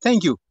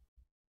 Thank you.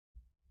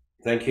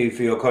 Thank you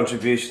for your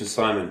contribution,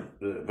 Simon.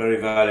 Very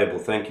valuable.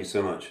 Thank you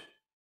so much.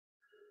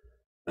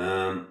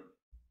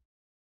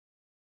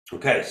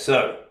 Okay,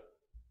 so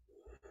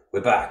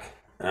we're back,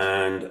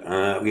 and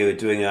we were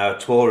doing our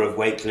tour of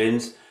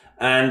Wakelands,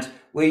 and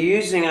we're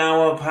using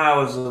our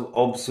powers of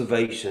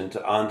observation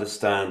to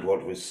understand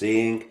what we're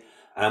seeing,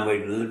 and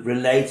we're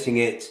relating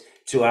it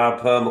to our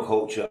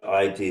permaculture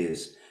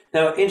ideas.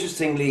 Now,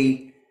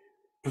 interestingly,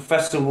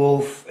 Professor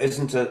Wolf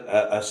isn't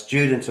a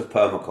student of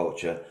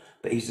permaculture,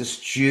 but he's a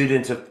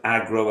student of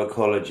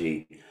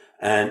agroecology,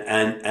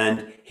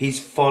 and he's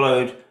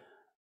followed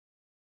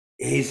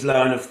his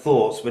line of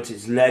thoughts, but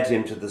it's led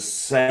him to the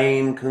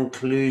same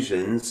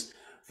conclusions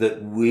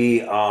that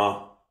we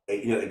are,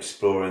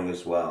 exploring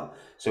as well.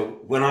 So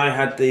when I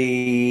had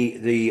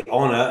the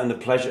honor and the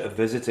pleasure of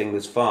visiting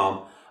this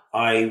farm,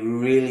 I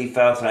really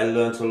felt I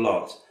learned a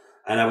lot,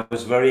 and I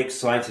was very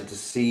excited to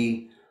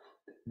see,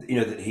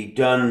 that he'd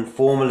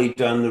formally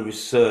done the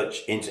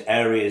research into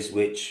areas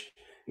which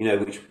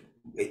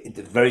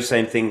the very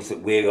same things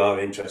that we are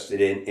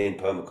interested in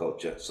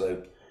permaculture.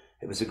 So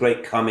it was a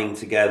great coming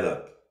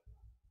together.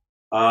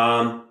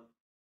 So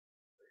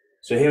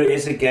here it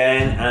is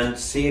again, and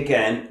see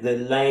again the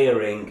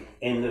layering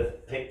in the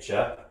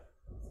picture.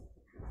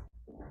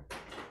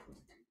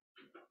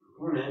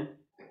 Come on in.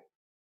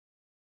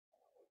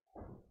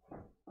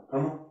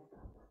 Come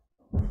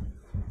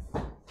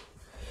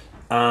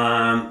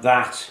on.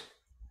 That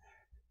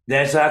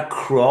there's our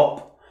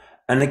crop,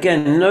 and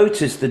again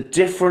notice the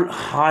different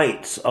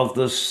heights of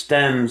the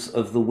stems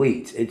of the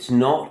wheat. It's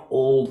not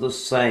all the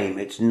same.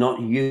 It's not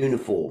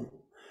uniform.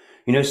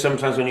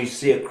 Sometimes when you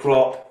see a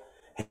crop,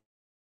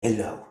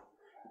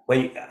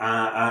 when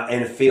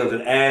in a field,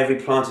 and every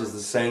plant is the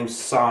same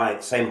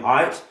size, same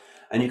height,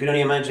 and you can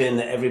only imagine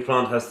that every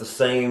plant has the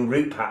same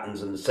root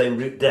patterns and the same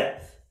root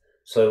depth.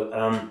 So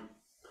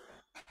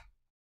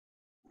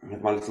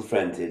my little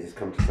friend here just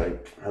come to say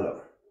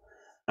hello,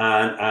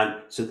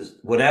 and so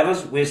whatever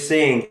we're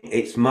seeing,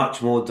 it's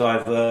much more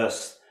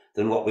diverse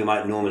than what we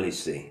might normally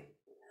see.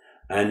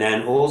 And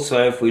then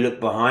also, if we look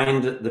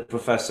behind the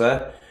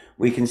professor,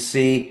 we can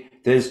see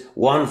there's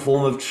one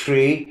form of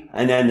tree,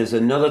 and then there's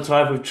another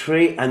type of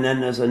tree, and then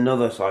there's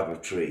another type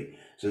of tree.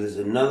 So there's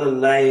another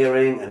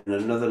layering and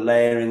another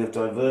layering of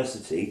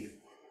diversity.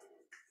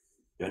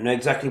 Don't know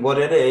exactly what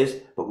it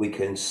is, but we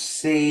can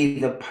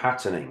see the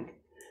patterning.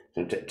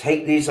 So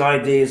take these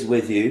ideas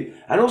with you,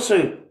 and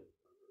also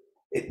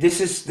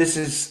this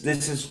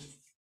is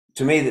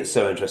to me that's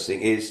so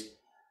interesting is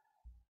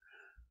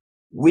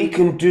we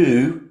can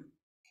do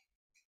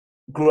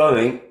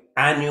growing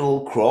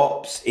annual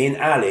crops in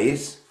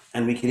alleys,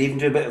 and we can even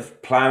do a bit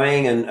of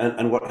ploughing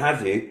and what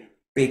have you,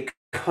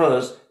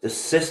 because the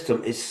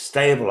system is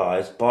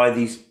stabilized by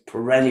these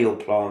perennial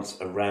plants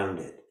around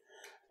it.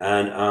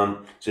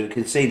 And so we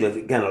can see that,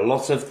 again, a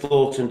lot of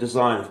thought and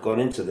design have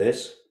gone into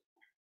this.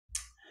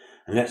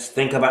 And let's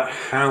think about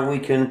how we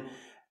can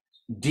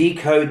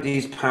decode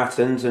these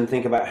patterns and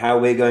think about how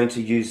we're going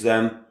to use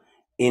them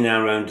in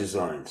our own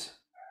designs.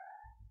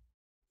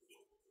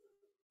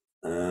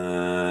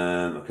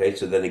 Okay,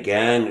 so then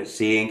again,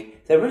 seeing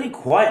they're really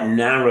quite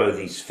narrow,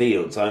 these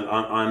fields.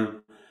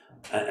 And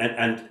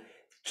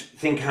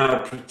think how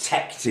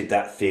protected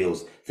that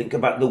feels. Think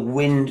about the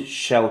wind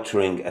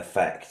sheltering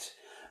effect,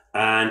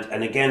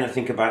 and again, I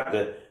think about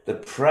the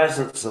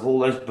presence of all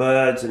those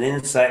birds and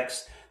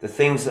insects, the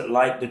things that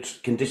like the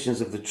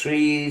conditions of the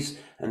trees,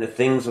 and the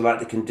things that like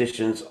the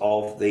conditions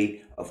of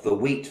the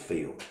wheat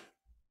field.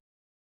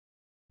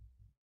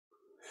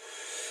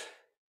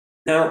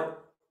 Now,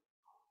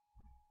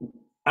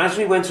 as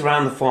we went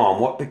around the farm,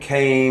 what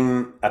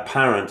became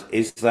apparent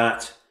is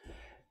that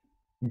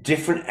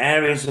different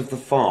areas of the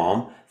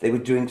farm, they were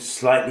doing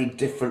slightly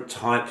different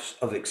types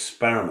of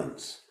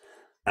experiments.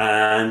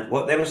 And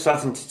what they were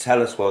starting to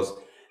tell us was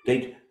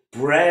they'd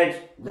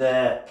bred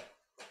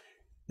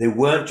they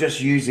weren't just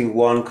using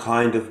one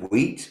kind of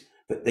wheat,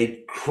 but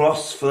they'd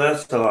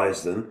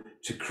cross-fertilize them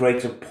to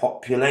create a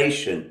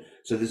population.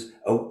 So there's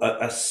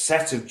a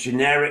set of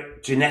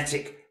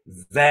genetic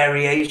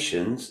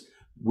variations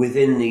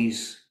within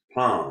these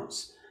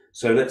plants.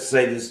 So let's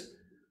say there's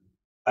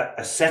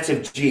a set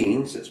of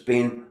genes that's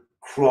been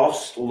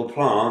crossed, all the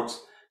plants.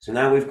 So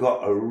now we've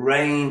got a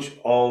range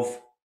of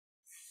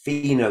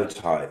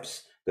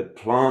phenotypes. The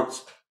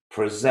plants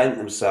present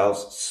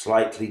themselves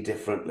slightly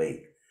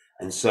differently.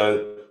 And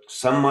so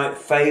some might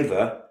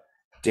favor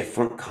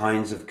different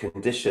kinds of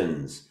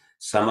conditions.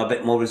 Some are a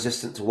bit more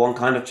resistant to one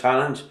kind of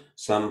challenge,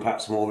 some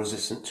perhaps more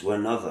resistant to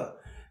another.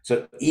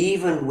 So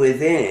even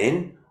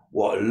within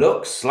what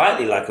looks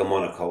slightly like a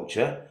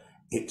monoculture,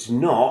 it's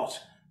not,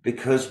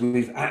 because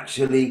we've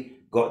actually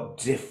got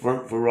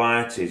different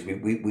varieties.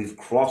 We've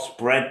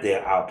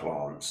crossbred our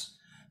plants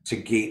to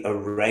get a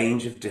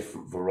range of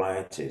different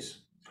varieties.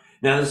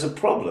 Now, there's a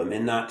problem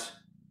in that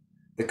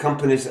the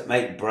companies that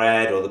make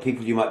bread, or the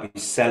people you might be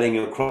selling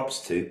your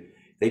crops to,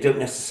 they don't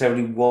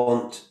necessarily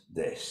want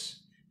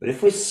this. But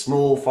if we're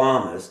small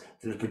farmers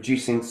that are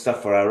producing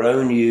stuff for our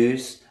own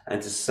use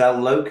and to sell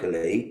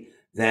locally,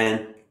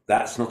 then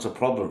that's not a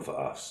problem for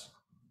us.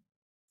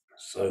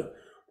 So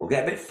we'll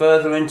get a bit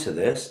further into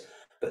this,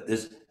 but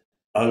there's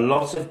a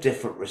lot of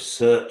different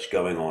research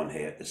going on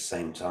here at the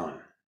same time.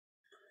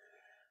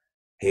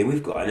 Here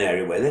we've got an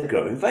area where they're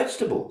growing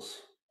vegetables.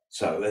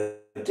 So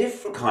a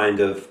different kind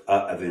of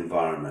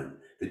environment.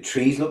 The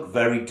trees look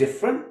very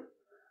different.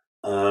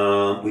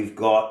 We've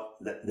got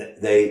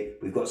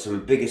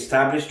some big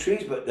established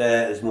trees, but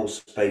there's more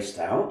spaced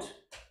out.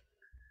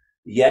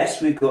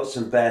 Yes, we've got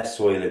some bare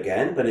soil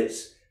again, but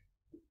it's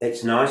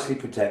nicely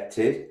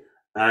protected,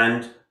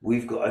 and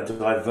we've got a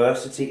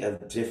diversity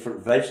of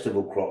different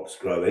vegetable crops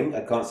growing.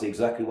 I can't see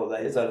exactly what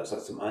that is. That looks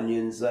like some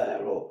onions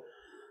there. Or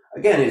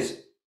again,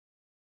 is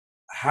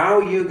how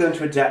you're going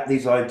to adapt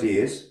these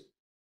ideas.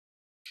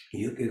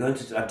 You're going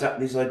to adapt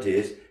these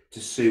ideas to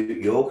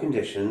suit your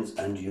conditions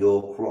and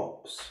your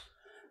crops.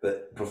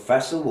 But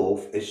Professor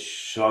Wolf is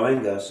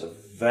showing us a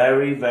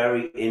very,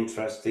 very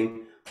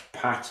interesting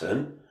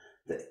pattern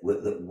that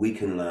we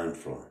can learn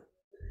from.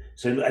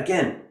 So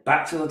again,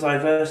 back to the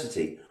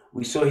diversity.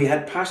 We saw he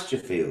had pasture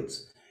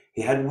fields,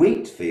 he had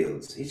wheat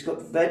fields, he's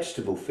got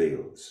vegetable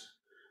fields.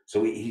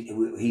 So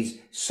he's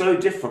so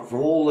different from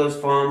all those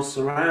farms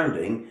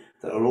surrounding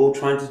that are all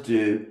trying to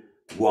do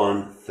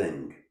one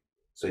thing.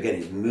 So again,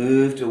 he's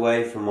moved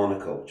away from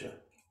monoculture.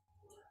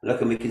 Look,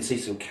 and we can see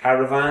some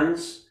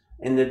caravans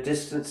in the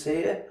distance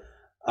here.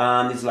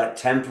 These are like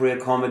temporary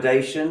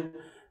accommodation.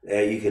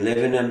 You can live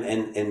in them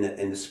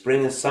in the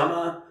spring and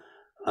summer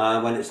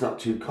when it's not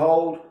too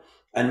cold.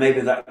 And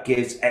maybe that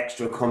gives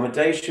extra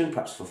accommodation,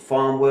 perhaps for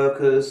farm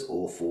workers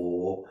or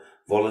for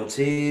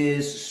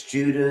volunteers,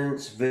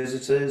 students,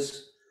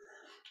 visitors.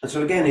 And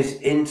so again, it's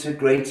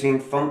integrating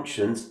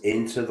functions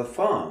into the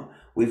farm.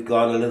 We've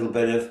got a little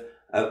bit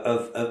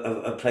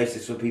of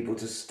places for people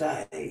to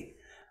stay.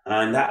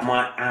 And that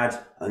might add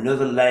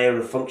another layer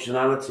of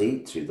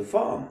functionality to the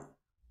farm.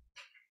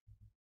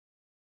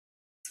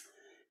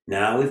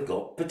 Now we've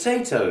got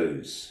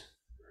potatoes.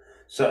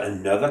 So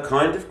another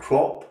kind of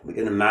crop, we're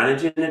going to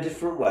manage it in a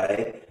different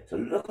way. So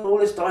look at all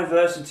this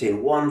diversity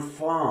in one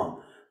farm,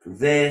 from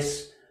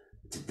this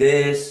to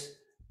this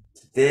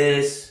to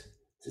this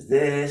to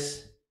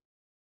this.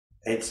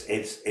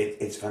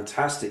 It's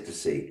fantastic to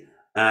see,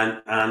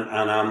 and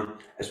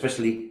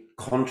especially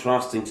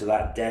contrasting to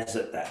that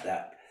desert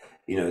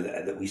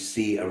that we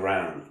see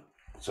around.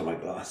 So my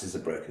glasses are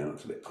broken. It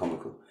looks a bit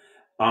comical.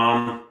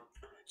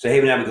 So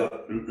here now we've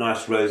got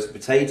nice rows of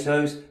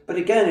potatoes, but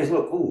again, is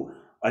look. Oh,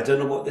 I don't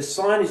know what this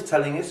sign is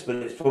telling us, but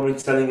it's probably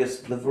telling us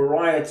the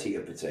variety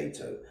of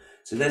potato.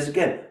 So there's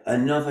again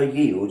another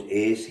yield.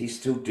 Is he's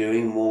still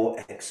doing more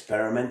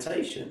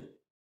experimentation?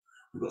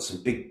 We've got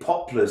some big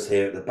poplars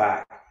here at the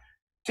back.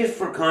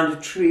 Different kind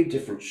of tree,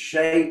 different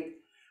shape,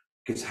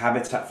 gives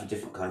habitat for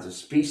different kinds of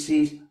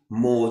species,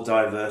 more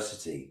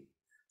diversity.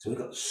 So we've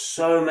got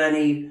so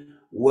many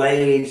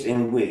ways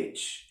in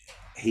which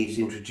he's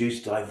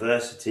introduced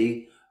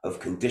diversity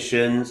of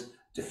conditions,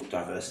 different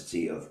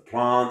diversity of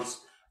plants,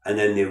 and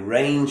then the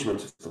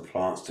arrangement of the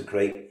plants to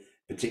create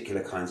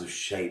particular kinds of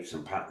shapes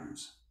and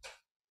patterns,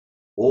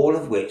 all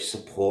of which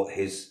support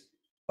his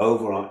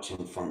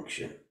overarching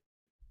function.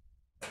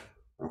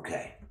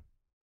 Okay.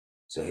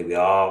 So here we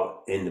are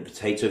in the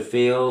potato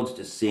field,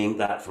 just seeing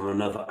that from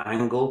another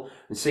angle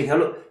and seeing how,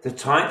 look, the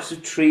types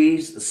of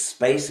trees, the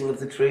spacing of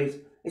the trees,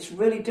 it's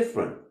really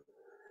different.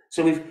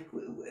 So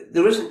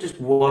there isn't just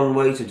one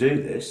way to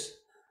do this.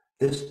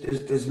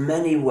 There's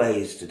many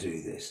ways to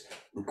do this,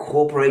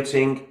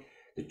 incorporating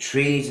the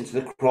trees into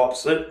the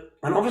crops. So,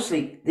 and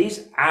obviously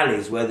these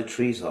alleys where the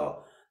trees are,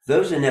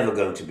 those are never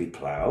going to be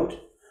ploughed.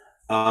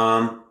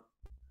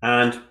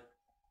 And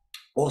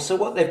also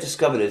what they've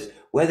discovered is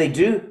where they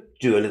do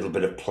a little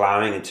bit of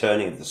ploughing and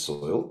turning of the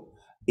soil,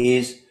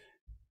 is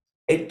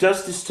it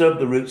does disturb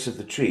the roots of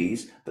the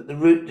trees, but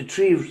the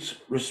trees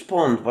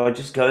respond by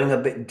just going a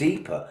bit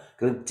deeper,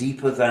 going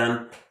deeper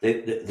than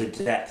the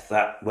depth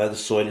that where the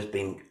soil is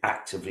being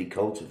actively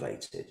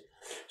cultivated.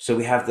 So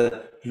we have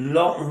the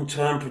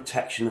long-term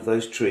protection of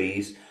those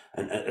trees,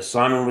 and as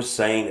Simon was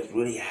saying, it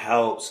really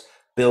helps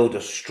build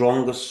a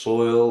stronger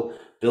soil,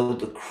 build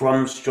the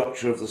crumb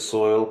structure of the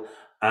soil,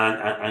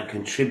 and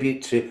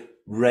contribute to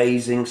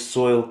raising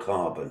soil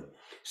carbon.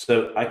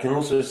 So I can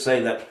also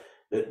say that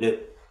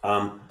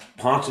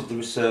part of the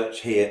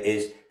research here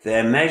is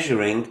they're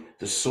measuring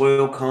the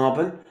soil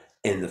carbon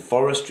in the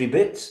forestry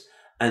bits,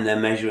 and they're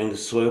measuring the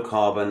soil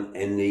carbon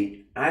in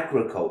the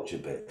agriculture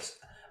bits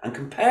and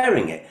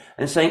comparing it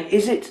and saying,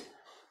 is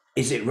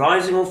it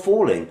rising or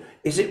falling?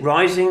 Is it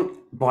rising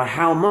by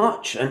how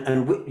much?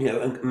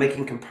 And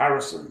making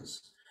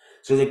comparisons.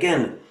 So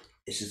again,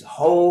 this is the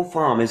whole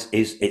farm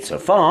it's a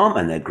farm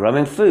and they're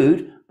growing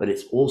food, but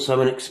it's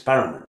also an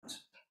experiment.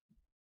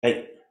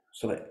 Hey,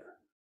 sorry.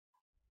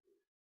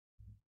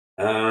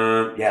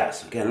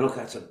 Yes, again, look,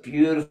 that's a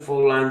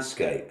beautiful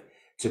landscape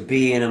to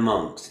be in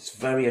amongst. It's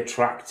very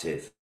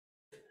attractive.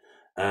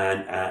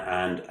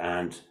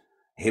 And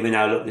here we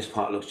now look, this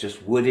part looks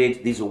just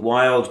wooded. These are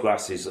wild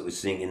grasses that we're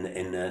seeing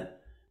in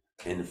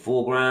the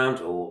foreground,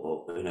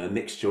 or a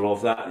mixture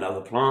of that and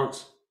other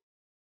plants.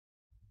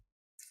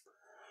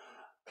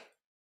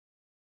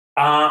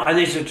 And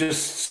these are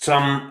just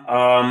some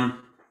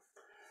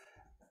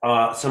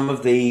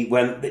of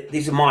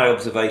these are my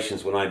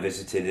observations when I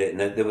visited it,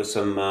 and there were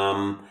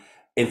some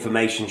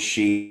information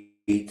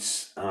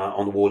sheets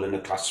on the wall in the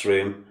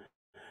classroom,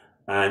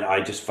 and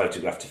I just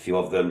photographed a few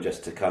of them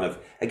just to kind of,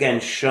 again,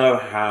 show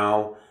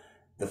how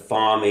the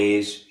farm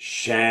is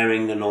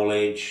sharing the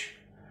knowledge.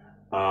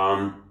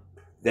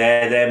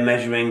 They're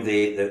measuring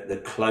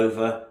the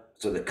clover,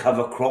 so the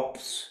cover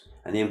crops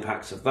and the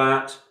impacts of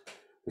that.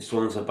 This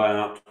one's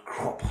about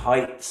crop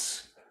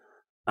heights,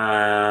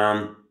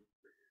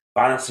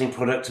 balancing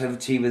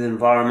productivity with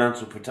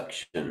environmental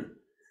protection.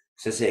 It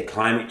says here,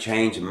 climate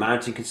change and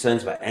mounting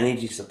concerns about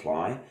energy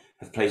supply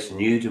have placed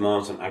new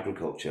demands on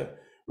agriculture.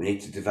 We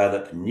need to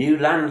develop new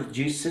land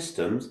use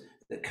systems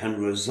that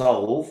can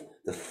resolve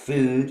the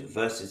food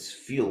versus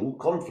fuel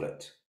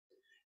conflict,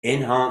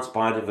 enhance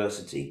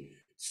biodiversity,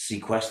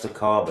 sequester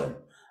carbon,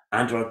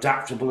 and are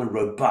adaptable and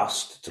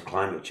robust to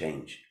climate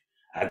change.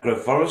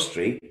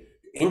 Agroforestry,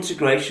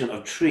 integration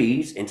of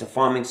trees into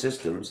farming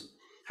systems,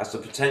 has the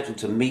potential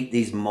to meet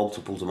these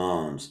multiple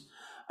demands.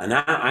 And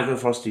our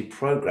agroforestry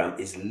program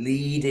is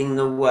leading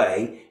the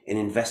way in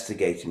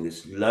investigating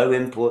this low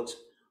input,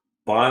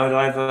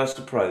 biodiverse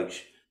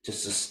approach to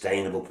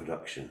sustainable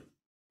production.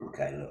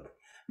 Okay, look,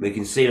 we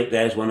can see that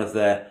there's one of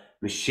their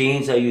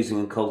machines they're using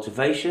in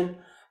cultivation,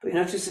 but you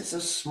notice it's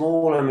a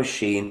smaller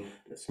machine.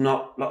 It's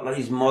not like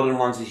these modern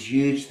ones, these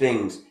huge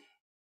things.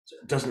 So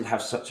it doesn't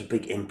have such a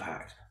big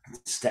impact.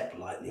 Step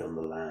lightly on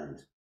the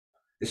land.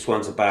 This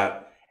one's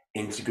about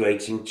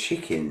integrating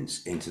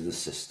chickens into the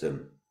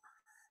system.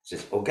 It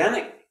says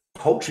organic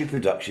poultry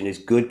production is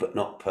good but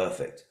not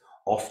perfect.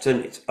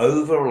 Often it's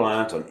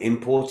over-reliant on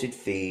imported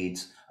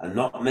feeds and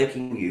not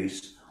making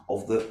use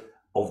of the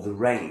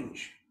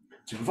range.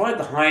 To provide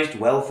the highest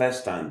welfare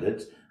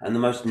standards and the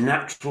most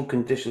natural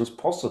conditions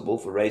possible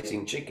for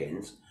raising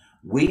chickens,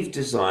 we've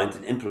designed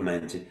and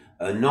implemented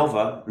a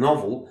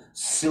novel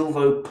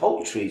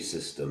silvo-poultry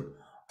system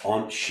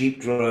on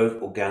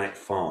Sheepdrove Organic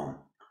Farm.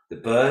 The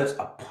birds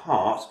are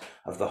part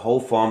of the whole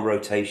farm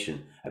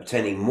rotation,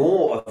 obtaining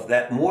more of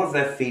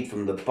their feed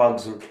from the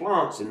bugs and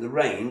plants in the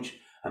range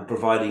and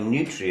providing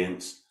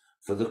nutrients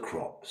for the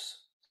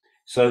crops.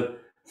 So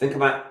think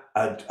about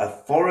a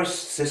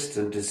forest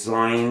system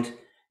designed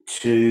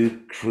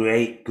to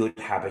create good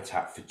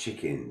habitat for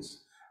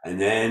chickens, and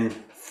then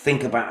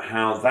think about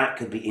how that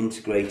could be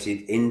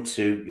integrated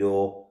into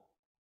your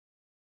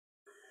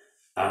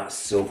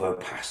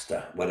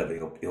silvopasture, whatever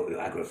your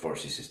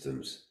agroforestry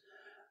systems.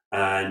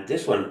 And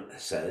this one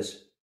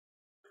says,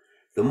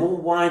 the more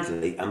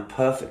widely and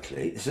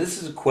perfectly, so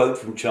this is a quote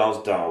from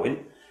Charles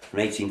Darwin from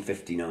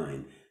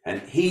 1859,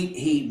 and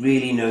he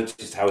really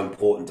noticed how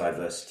important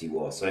diversity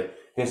was. So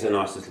here's a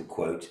nice little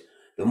quote.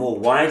 The more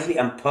widely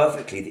and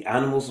perfectly the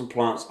animals and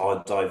plants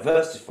are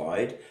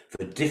diversified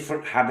for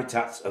different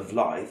habitats of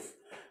life,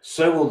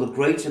 so will the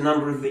greater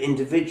number of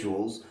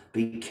individuals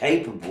be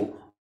capable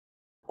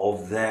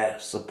of their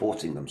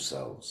supporting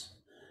themselves.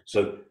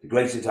 So the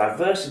greater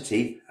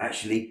diversity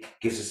actually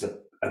gives us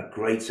a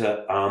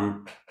greater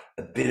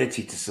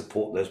ability to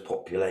support those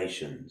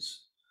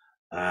populations.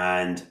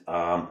 And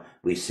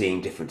we're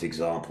seeing different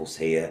examples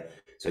here.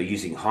 So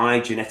using high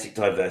genetic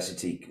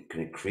diversity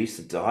can increase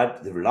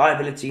the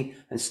reliability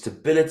and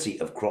stability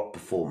of crop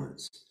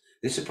performance.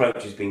 This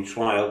approach is being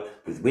trialled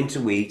with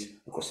winter wheat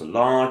across a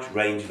large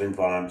range of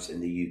environments in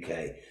the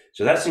UK.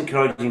 So that's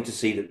encouraging to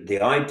see that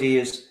the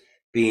ideas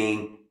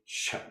being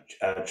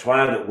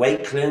trialled at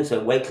Wakelands.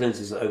 So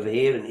Wakelands is over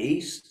here in the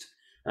east.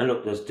 And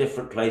look, there's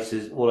different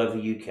places all over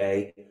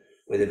UK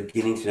where they're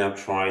beginning to now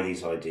try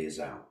these ideas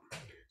out.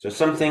 So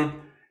something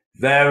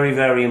very,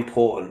 very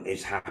important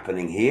is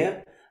happening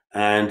here.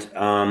 And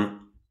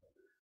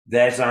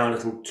there's our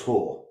little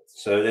tour.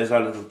 So there's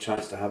our little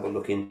chance to have a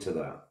look into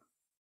that.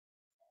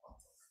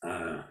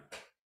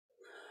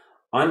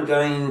 I'm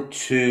going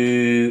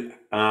to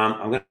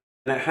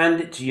hand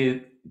it to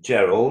you,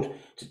 Gerald,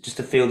 just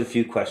to field a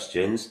few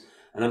questions.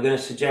 And I'm going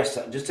to suggest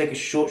that just take a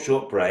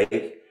short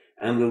break,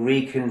 and we'll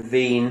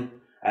reconvene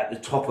at the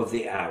top of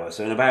the hour.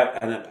 So in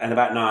about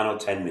 9 or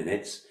 10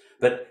 minutes.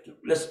 But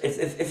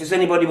if there's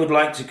anybody would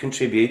like to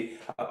contribute,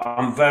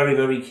 I'm very,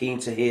 very keen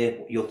to hear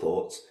your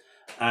thoughts.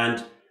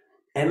 And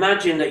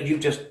imagine that you've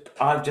just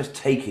I've just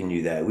taken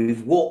you there.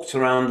 We've walked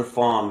around the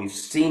farm. You've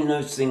seen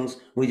those things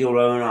with your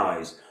own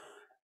eyes.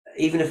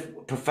 Even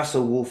if Professor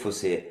Wolf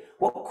was here,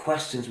 what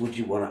questions would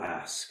you want to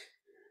ask?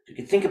 You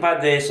can think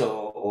about this,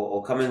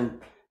 or come and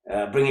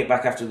bring it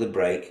back after the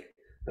break.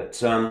 But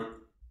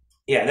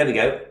yeah, there we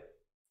go.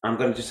 I'm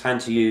going to just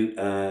hand to you,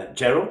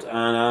 Gerald,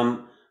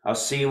 and I'll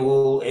see you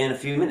all in a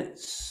few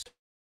minutes.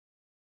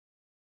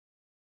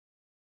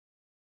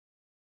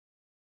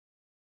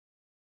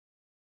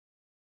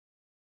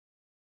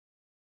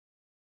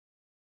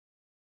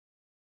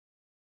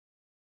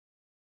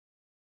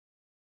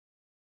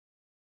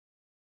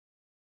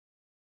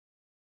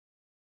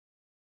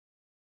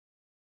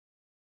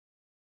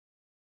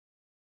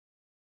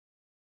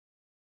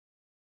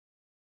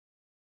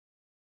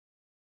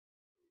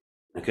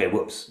 Okay,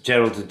 whoops.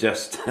 Gerald had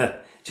just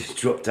just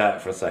dropped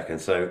out for a second.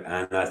 So,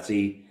 and I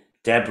see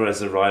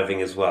Deborah's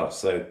arriving as well.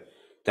 So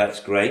that's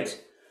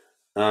great.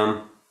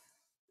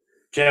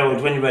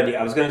 Gerald, when you're ready,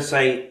 I was going to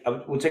say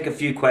we'll take a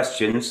few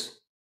questions.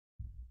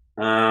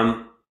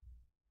 Oh,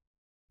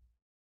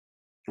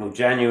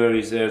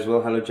 January's there as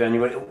well. Hello,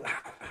 January.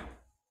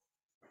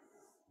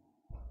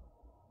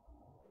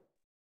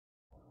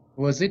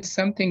 Was it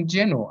something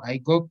general? I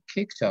got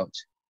kicked out.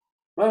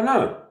 Oh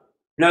no.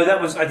 No,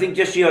 that was, I think,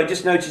 just you. I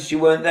just noticed you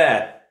weren't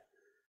there.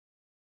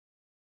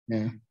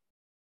 Yeah.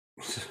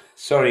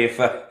 Sorry if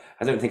I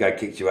don't think I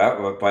kicked you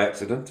out by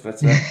accident,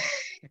 but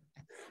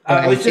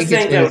I was just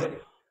saying, was...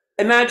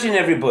 imagine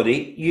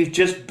everybody, you've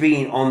just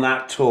been on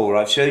that tour.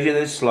 I've showed you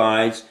those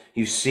slides.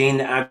 You've seen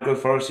the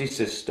agroforestry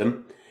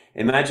system.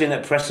 Imagine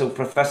that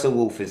Professor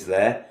Wolf is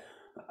there,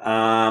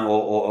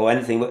 or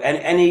anything. But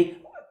any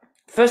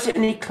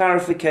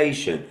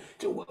clarification?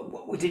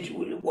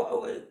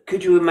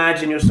 Could you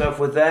imagine yourself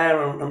were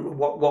there, and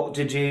what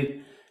did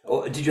you,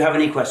 or did you have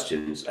any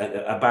questions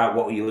about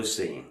what you were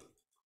seeing?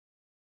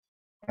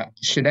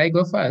 Should I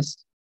go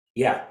first?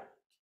 Yeah.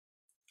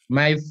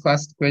 My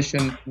first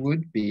question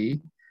would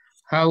be,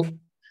 how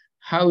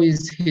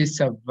is he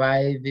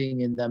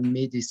surviving in the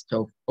midst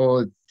of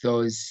all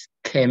those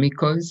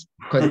chemicals?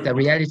 Because the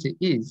reality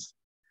is,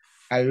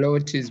 a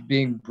lot is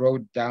being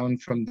brought down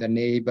from the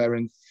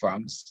neighboring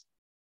farms.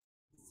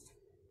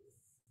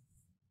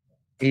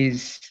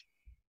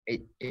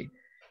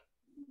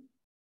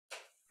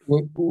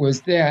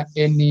 Was there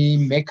any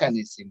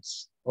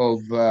mechanisms of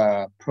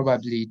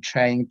probably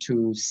trying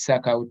to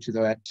suck out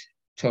that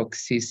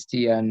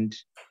toxicity and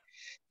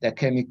the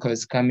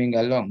chemicals coming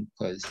along,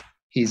 because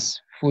he's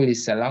fully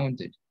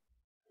surrounded?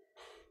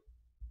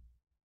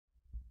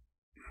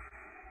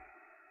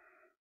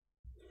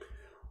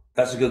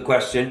 That's a good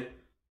question.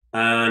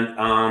 And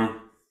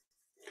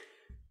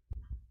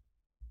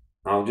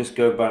I'll just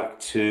go back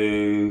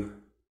to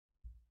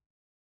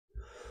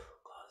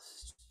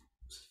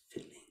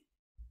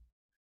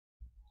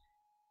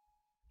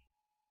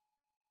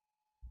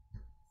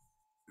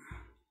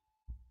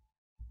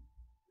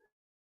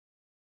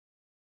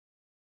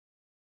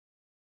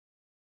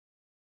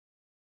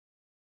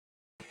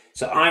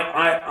So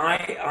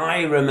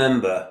I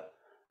remember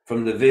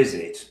from the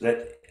visit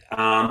that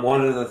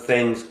one of the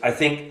things, I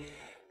think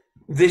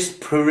this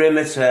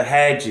perimeter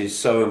hedge is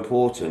so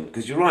important,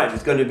 because you're right,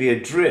 there's going to be a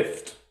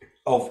drift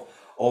of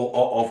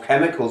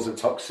chemicals and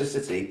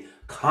toxicity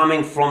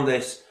coming from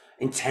this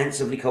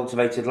intensively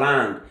cultivated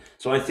land.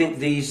 So I think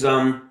these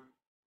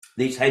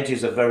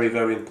hedges are very,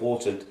 very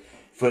important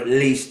for at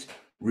least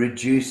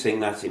reducing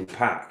that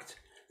impact,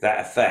 that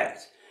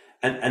effect.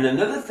 And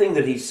another thing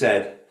that he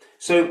said,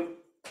 so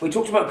we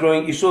talked about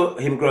growing, you saw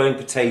him growing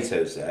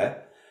potatoes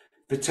there.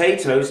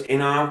 Potatoes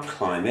in our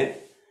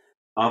climate,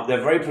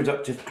 they're a very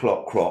productive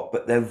crop,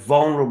 but they're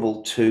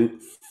vulnerable to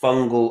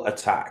fungal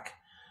attack.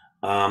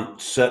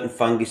 Certain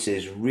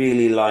funguses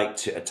really like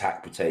to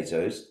attack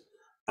potatoes,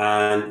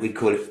 and we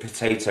call it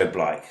potato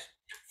blight,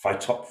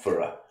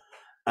 Phytophthora.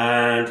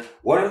 And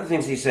one of the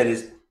things he said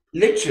is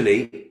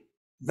literally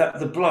that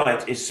the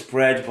blight is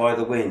spread by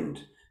the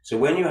wind. So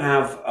when you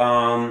have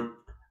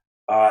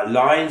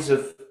lines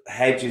of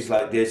hedges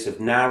like this, of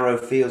narrow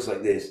fields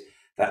like this,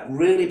 that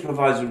really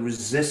provides a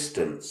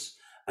resistance,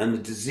 and the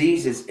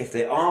diseases, if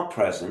they are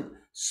present,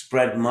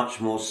 spread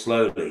much more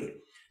slowly.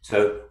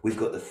 So we've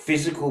got the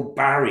physical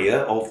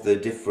barrier of the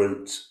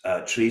different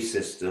tree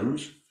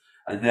systems,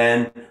 and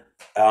then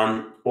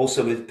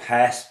also with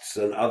pests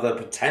and other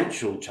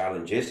potential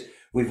challenges,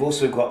 we've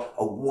also got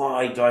a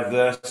wide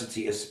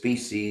diversity of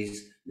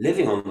species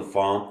living on the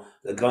farm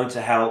that are going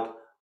to help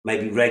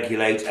maybe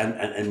regulate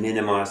and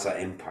minimize that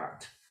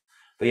impact.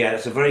 But yeah,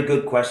 it's a very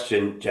good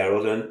question,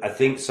 Gerald. And I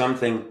think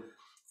something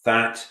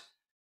that,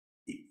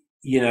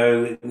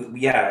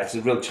 it's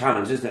a real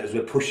challenge, isn't it? As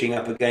we're pushing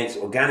up against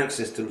organic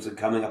systems and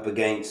coming up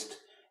against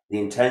the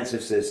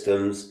intensive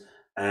systems,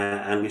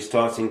 and we're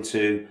starting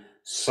to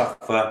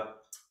suffer,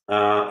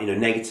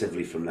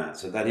 negatively from that.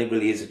 So that it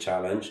really is a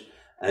challenge.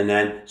 And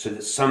then, so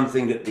that's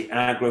something that the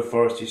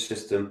agroforestry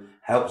system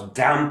helps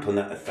dampen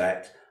that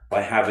effect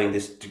by having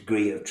this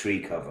degree of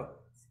tree cover.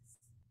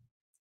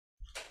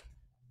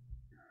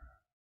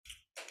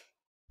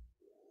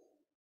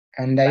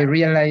 And I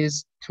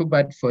realized, too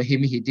bad for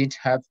him, he didn't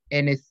have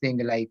anything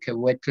like a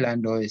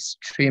wetland or a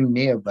stream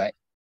nearby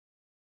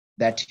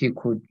that he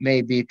could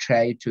maybe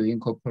try to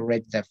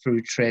incorporate the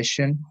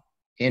filtration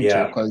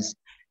into,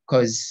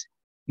 because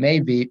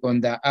maybe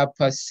on the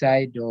upper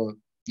side, or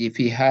if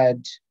he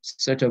had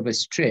sort of a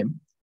stream,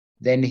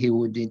 then he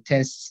would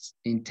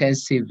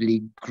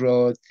intensively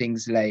grow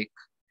things like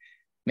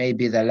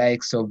maybe the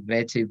likes of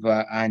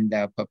vetiver and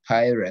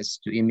papyrus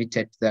to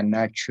imitate the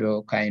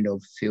natural kind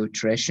of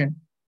filtration.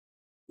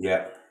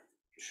 Yeah,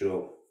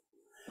 sure.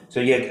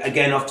 So yeah,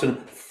 again, often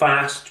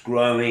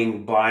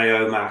fast-growing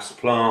biomass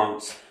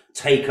plants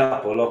take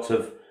up a lot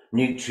of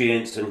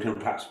nutrients and can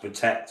perhaps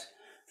protect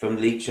from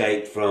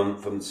leachate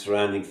from the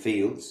surrounding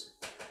fields.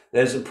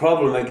 There's a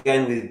problem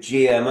again with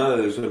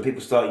GMOs when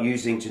people start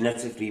using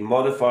genetically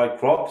modified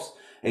crops,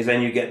 is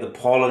then you get the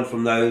pollen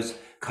from those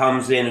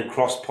comes in and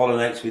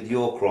cross-pollinates with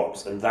your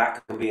crops, and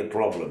that can be a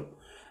problem.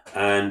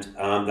 And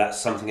that's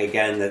something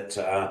again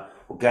that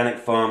organic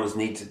farmers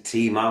need to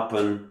team up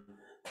and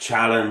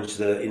challenge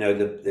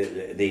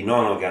the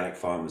non-organic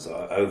farmers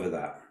over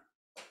that.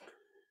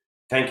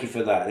 Thank you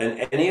for that.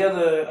 And any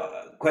other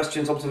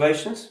questions,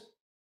 observations?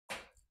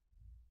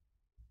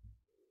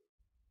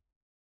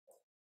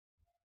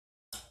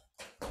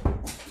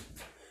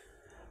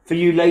 For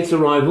you late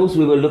arrivals,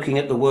 we were looking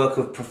at the work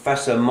of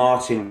Professor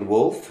Martin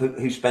Wolf,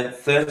 who spent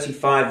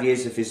 35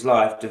 years of his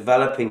life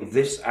developing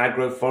this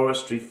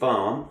agroforestry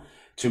farm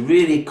to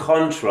really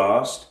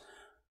contrast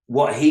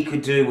what he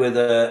could do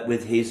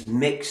with his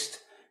mixed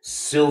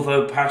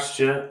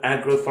silvopasture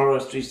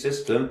agroforestry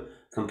system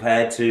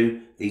compared to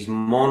these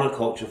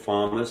monoculture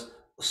farmers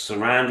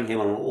surrounding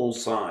him on all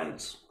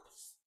sides.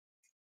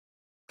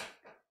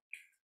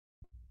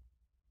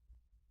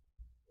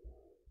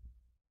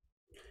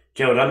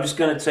 Gerald, I'm just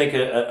going to take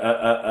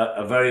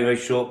a very, very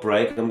short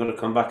break. I'm going to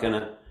come back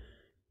at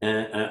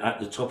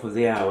the top of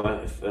the hour.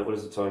 What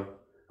is the time?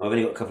 I've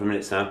only got a couple of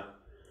minutes now.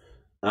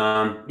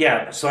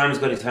 Yeah, Simon's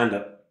got his hand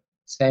up.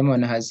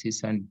 Simon has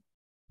his hand.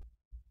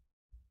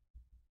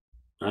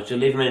 I shall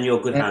leave him in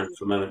your good hands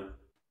for a moment.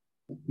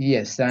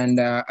 Yes, and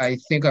I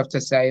think after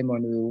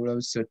Simon, we will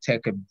also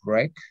take a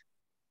break.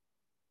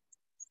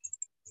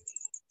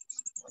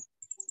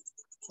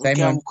 Okay,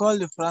 Simon? I'm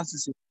called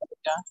Francis.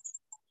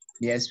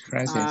 Yes,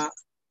 Francis.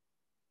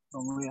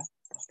 From where?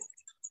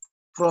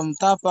 From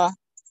Tapa.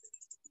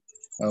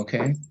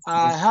 Okay.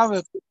 I have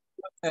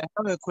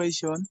a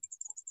question.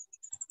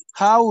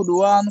 How would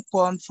one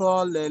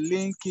control the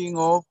linking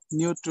of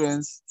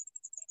nutrients?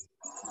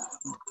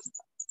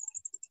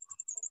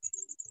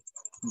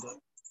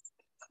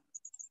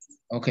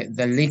 Okay,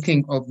 the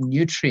leaking of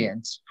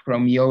nutrients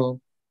from your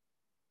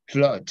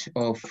plot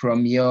or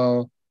from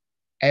your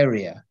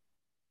area.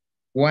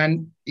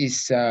 One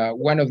is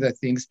one of the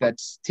things that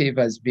Steve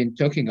has been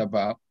talking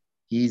about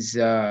is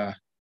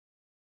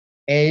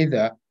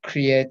either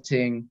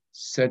creating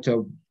sort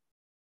of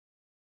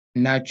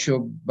natural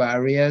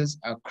barriers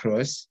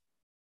across,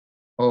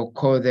 or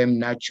call them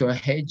natural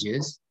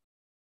hedges,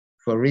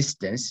 for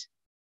instance,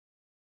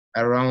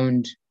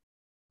 around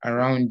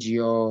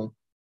your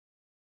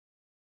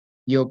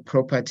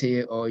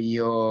property or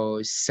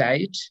your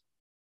site.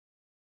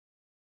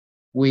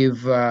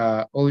 We've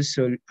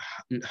also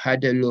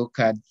had a look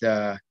at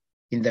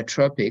in the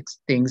tropics,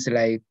 things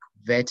like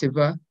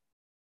vetiver,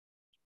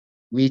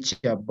 which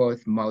are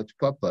both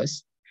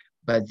multi-purpose,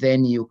 but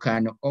then you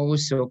can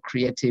also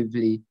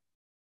creatively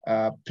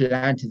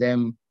plant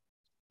them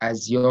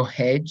as your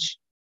hedge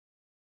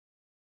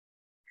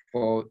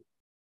for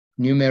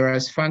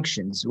numerous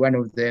functions. One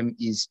of them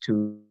is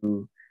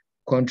to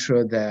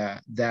control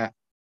the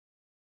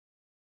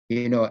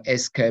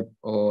escape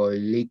or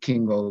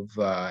leaking of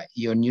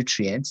your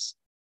nutrients,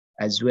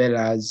 as well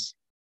as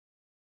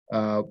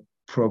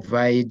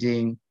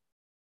providing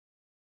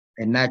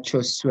a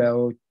natural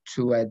swell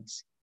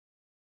towards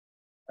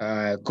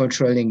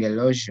controlling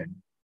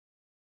erosion.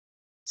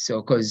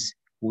 So, because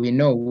we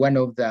know one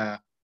of the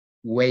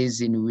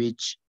ways in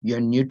which your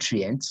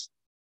nutrients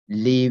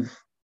leave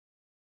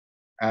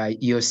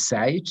your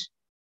site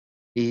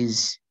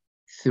is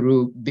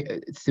through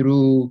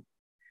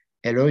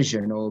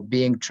erosion or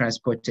being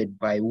transported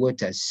by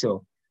water.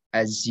 So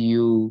as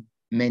you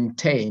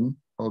maintain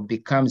or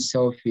become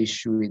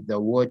selfish with the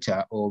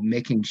water, or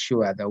making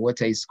sure the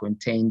water is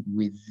contained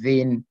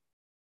within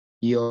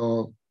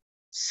your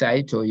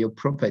site or your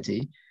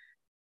property,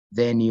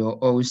 then you're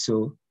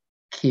also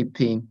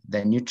keeping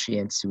the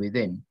nutrients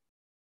within.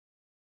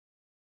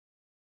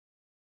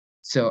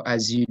 So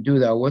as you do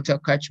the water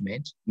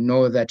catchment,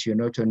 know that you're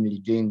not only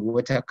doing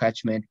water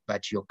catchment,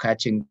 but you're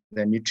catching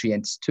the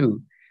nutrients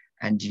too,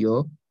 and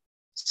you're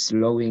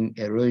slowing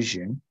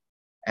erosion,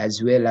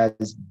 as well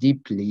as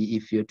deeply,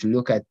 if you're to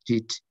look at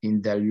it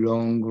in the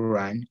long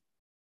run,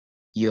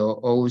 you're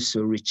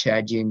also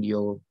recharging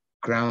your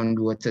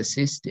groundwater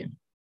system.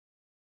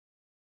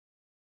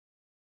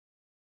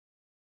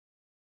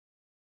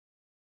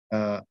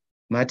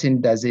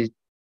 Martin, does it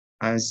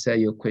answer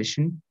your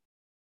question?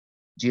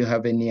 Do you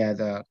have any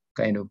other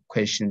kind of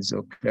questions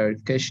or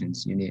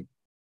clarifications you need?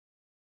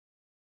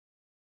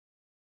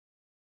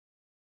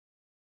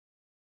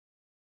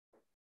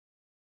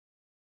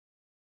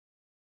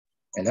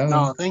 Hello?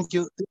 No, thank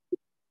you.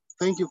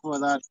 Thank you for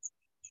that.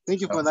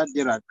 Thank you for that,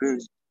 Gerard.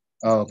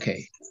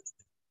 Okay.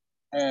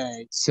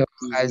 So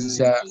as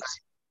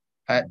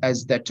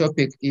the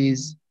topic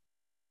is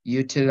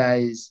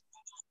utilize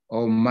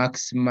or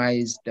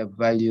maximize the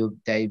value of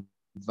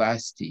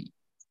diversity,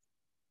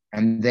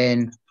 and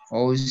then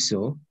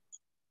also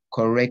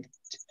correct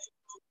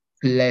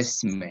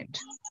placement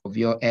of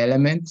your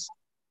elements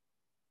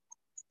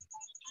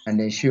and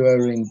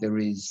ensuring there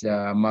is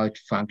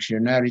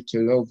multifunctionality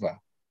all over.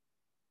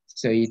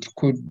 So it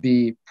could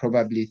be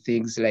probably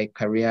things like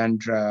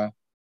coriander,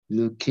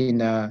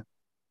 lucina,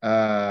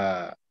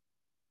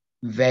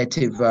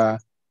 vetiver.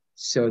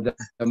 So the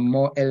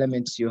more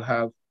elements you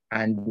have,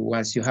 and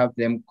once you have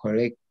them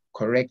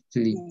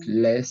correctly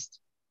placed,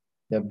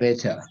 the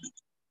better.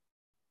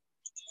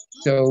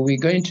 So we're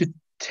going to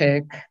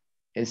take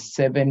a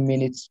 7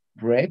 minutes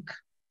break.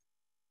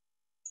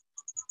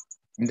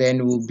 And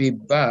then we'll be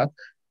back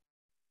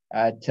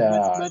at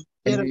 10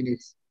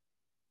 minutes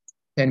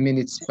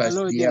past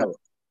the hour.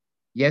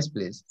 Yes,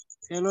 please.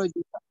 Hello,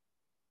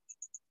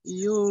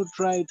 you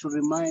try to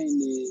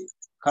remind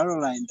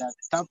Caroline that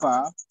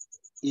Tapa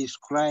is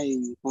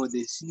crying for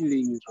the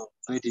ceilings of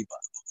vetiver.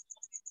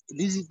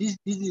 This is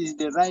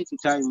the right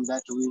time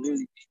that we really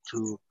need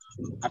to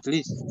at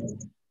least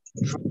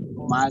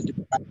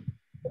multiply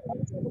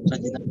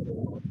such that.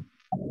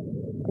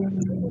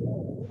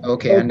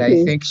 Okay, and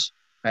I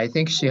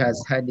think she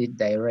has had it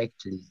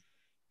directly.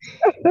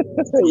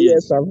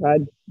 Yes, I've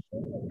had.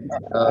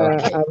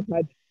 Okay. I've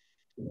had.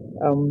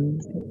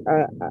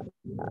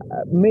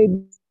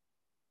 Maybe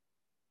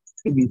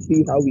we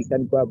see how we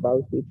can go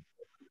about it.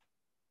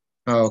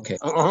 Okay.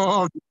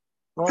 Oh,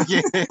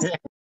 okay.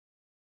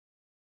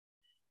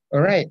 All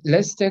right,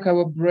 let's take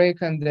our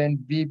break and then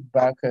be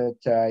back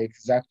at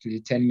exactly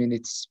 10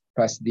 minutes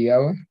past the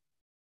hour.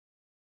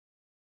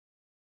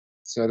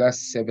 So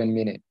that's 7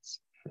 minutes.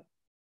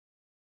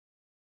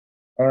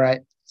 All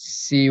right,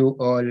 see you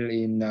all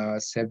in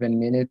 7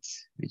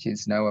 minutes, which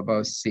is now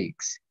about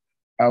 6.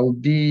 I'll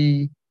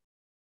be,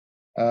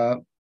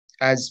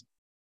 as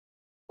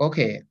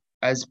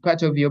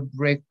part of your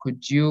break,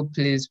 could you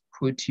please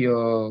put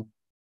your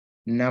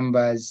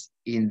numbers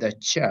in the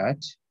chat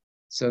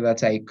so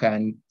that I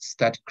can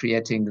start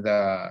creating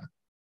the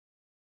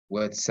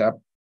WhatsApp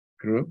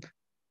group?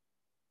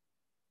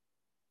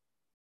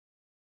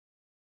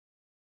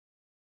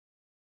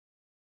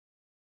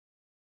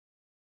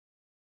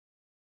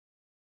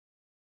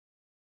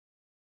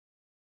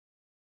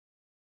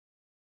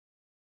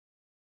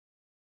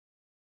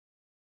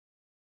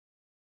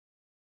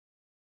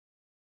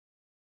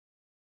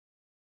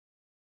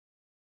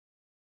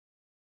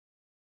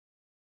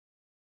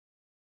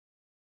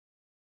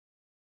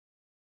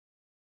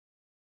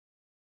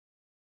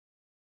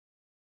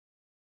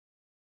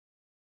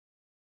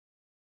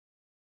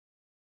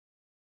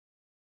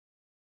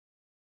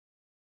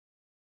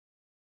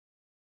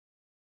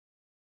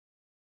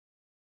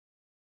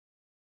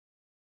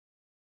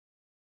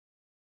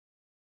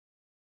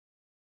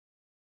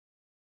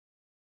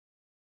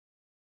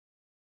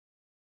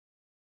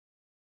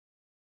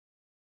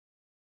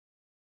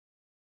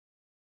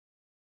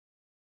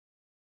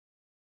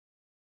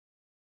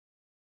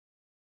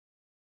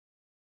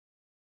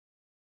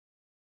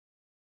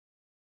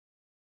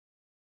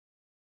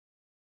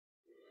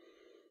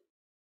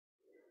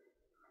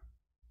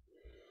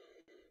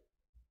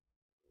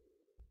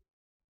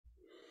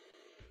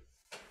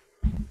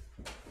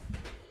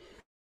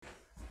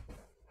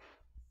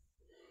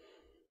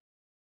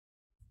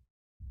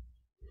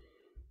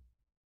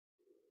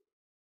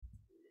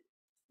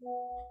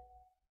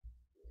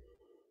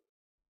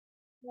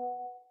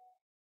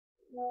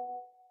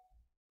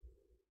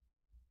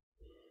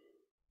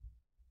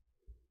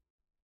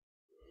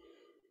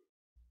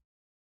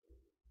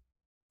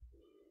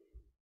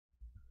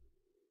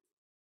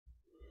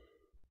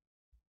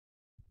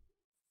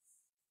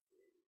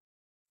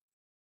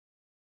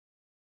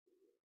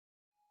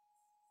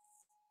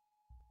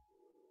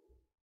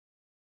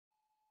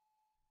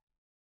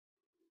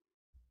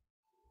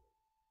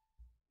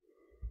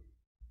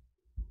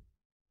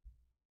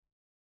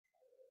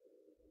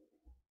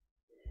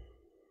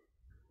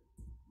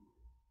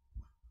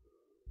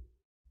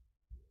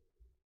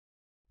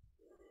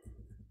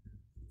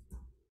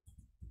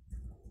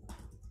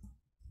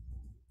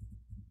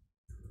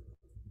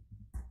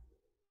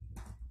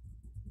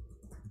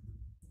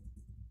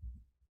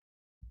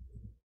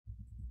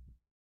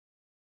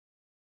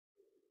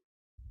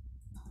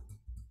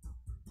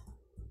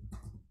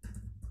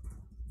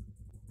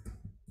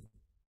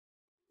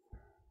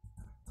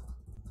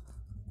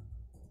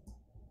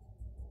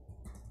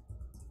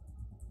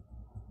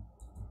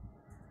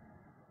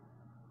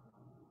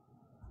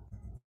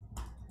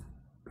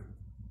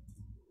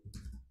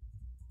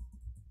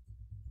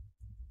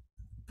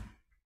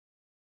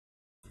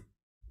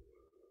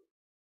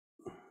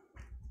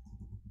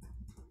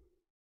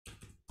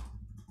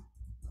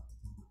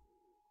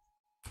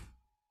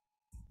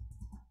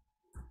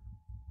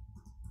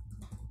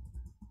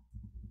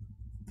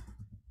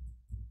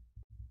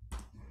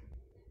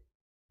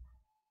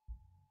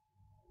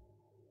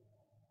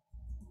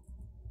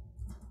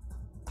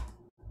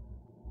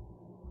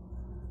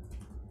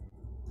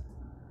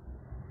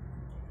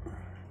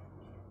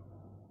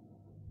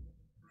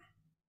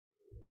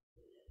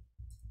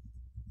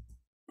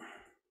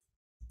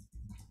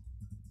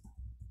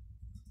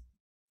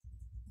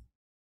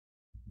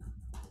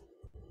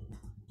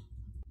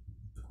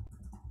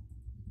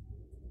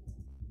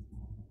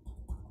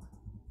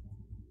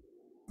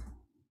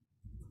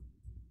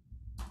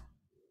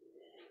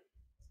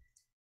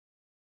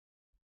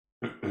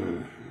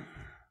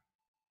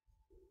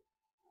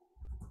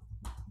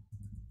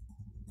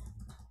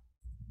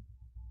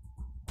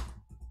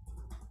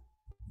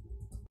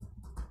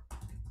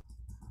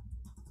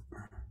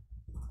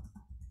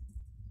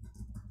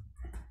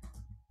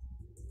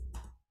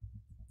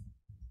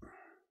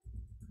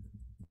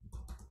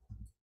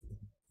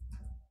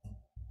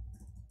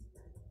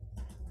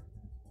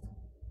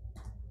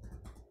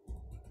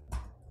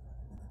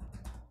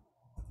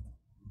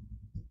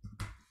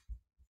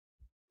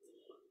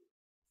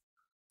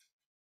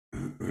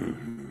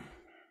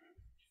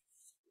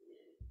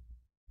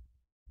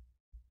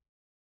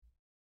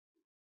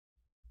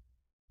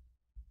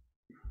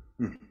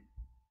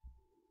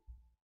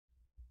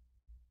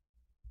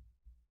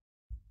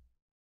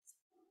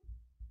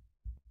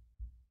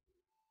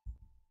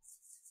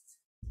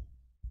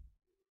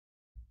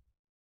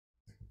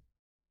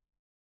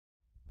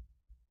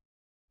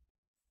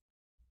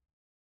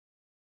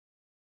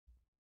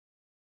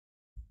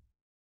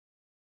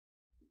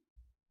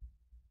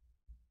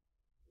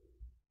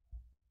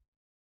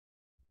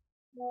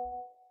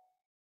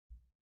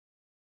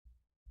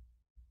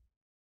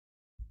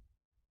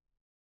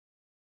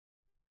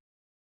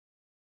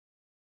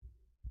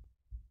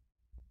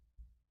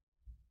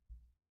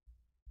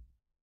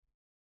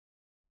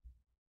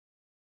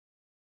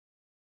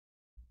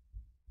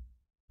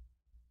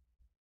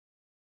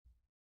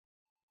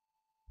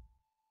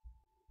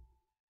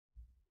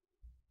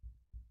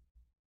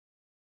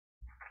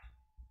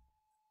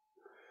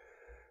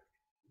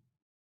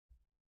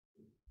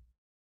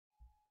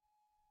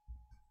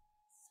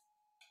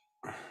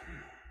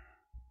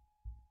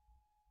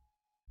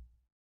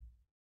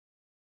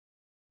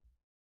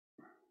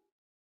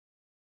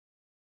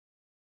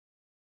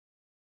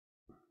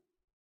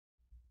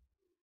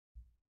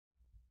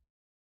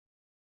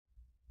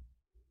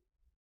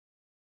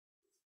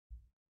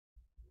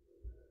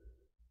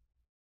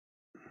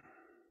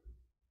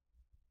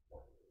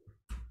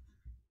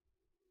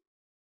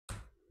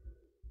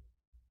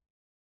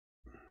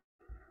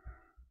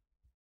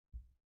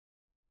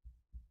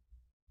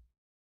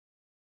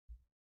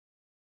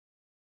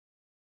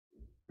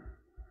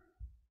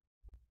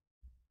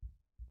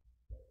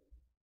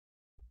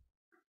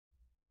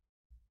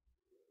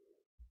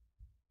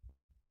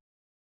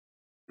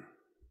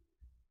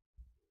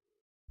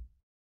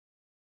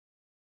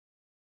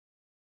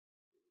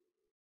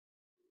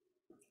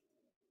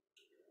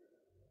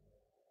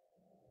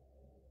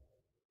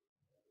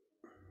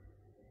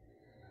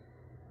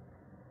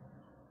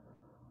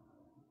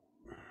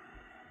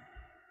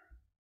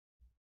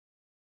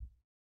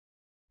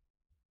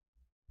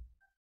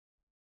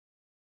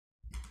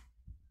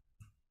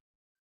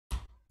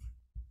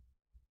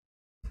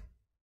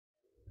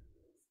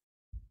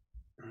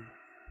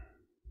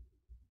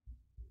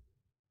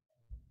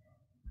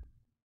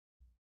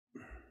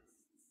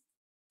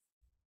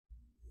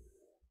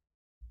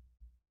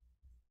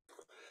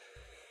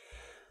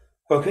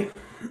 Okay.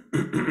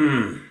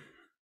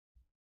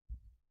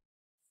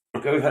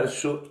 Okay, we've had a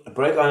short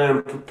break. I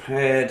am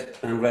prepared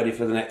and ready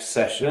for the next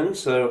session.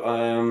 So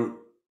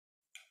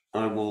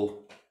I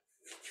will.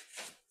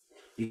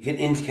 You can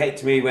indicate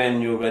to me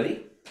when you're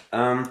ready.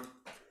 I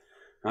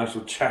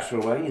shall chatter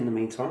away in the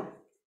meantime.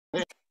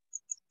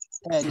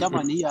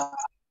 Chairman, here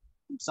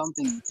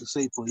something to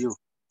say for you.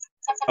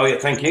 Oh yeah,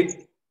 thank you.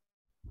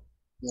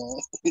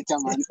 Yeah,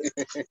 Chairman.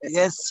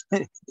 Yes,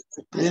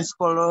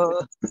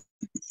 Principal.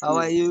 How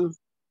are you?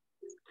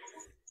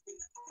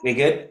 We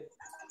good?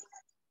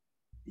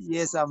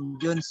 Yes, I'm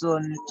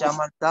Johnson,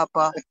 Chairman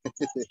Tapa.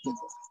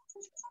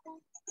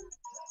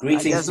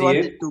 Greetings I just to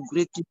wanted you. to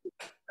greet you.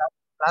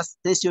 Last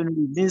session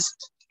we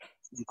missed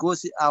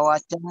because our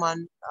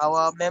chairman,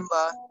 our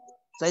member,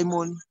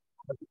 Simon,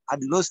 had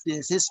lost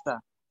his sister.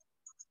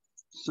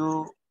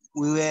 So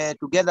we were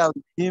together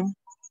with him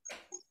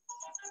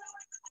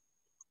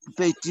to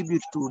pay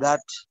tribute to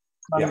that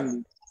family.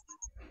 Yeah.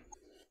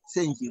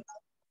 Thank you.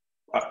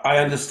 I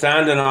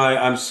understand, and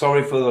I'm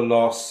sorry for the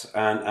loss,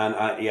 and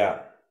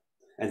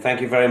and thank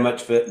you very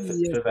much for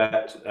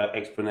that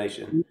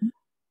explanation.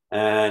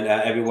 And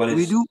everyone is.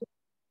 We do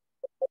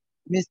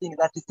missing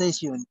that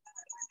session.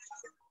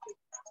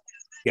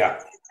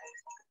 Yeah.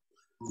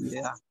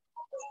 Yeah.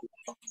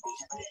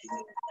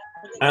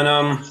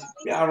 And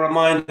yeah, a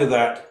reminder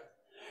that.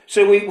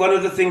 So one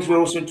of the things we're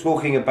also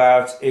talking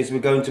about is we're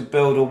going to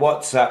build a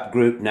WhatsApp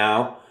group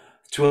now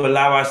to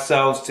allow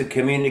ourselves to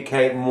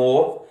communicate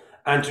more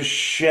and to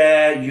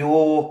share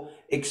your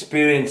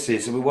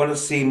experiences. And we want to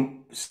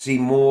see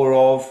more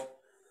of.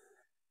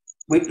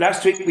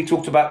 Last week we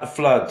talked about the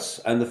floods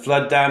and the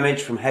flood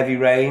damage from heavy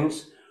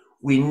rains.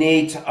 We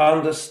need to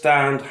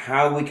understand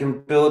how we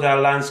can build our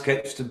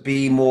landscapes to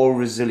be more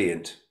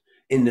resilient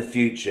in the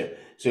future.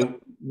 So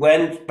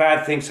when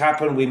bad things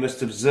happen, we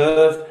must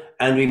observe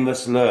and we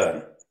must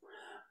learn,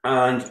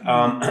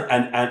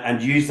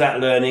 and use that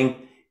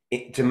learning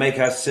to make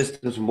our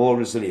systems more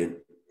resilient.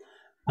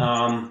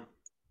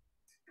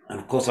 And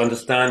of course,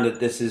 understand that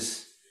this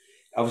is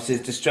obviously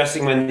it's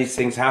distressing when these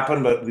things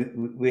happen, but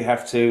we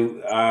have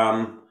to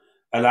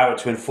allow it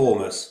to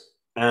inform us.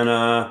 And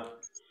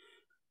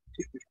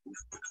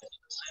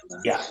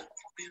yeah.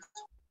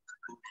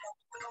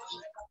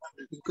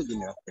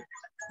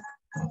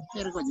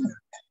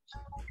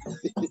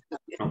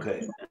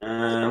 Okay.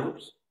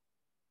 Oops.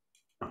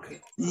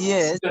 Okay.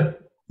 Yes.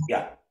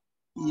 Yeah.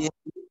 Yeah.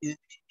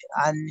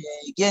 And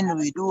again,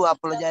 we do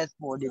apologize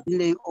for the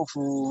delay of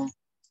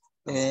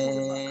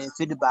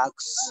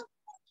feedbacks.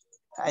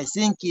 I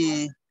think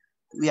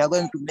we are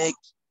going to make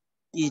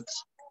it,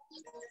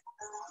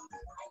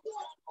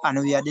 and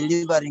we are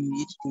delivering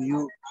it to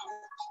you.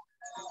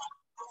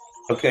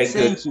 Okay,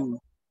 thank good. You.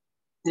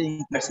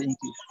 Thank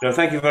you. No,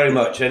 thank you very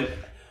much. And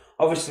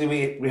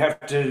obviously, we have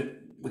to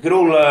we could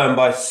all learn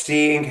by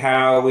seeing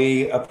how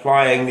we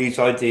applying these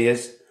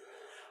ideas.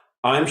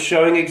 I'm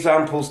showing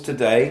examples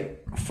today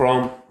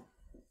from,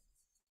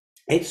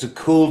 it's a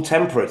cool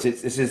temperate,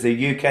 this is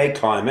the UK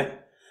climate,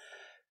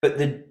 but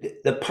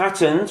the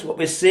patterns, what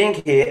we're seeing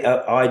here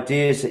are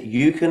ideas that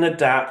you can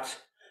adapt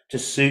to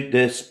suit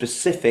the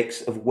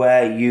specifics of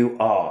where you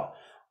are.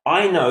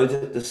 I know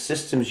that the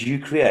systems you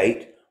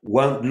create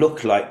won't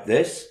look like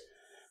this,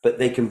 but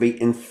they can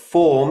be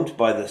informed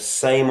by the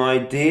same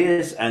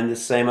ideas and the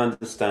same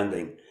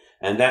understanding.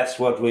 And that's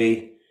what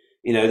we,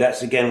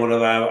 that's again one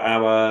of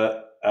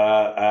our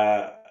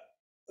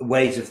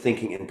ways of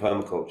thinking in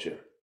permaculture.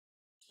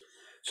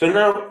 So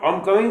now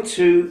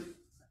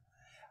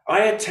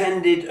I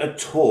attended a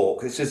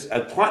talk, this is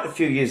quite a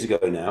few years ago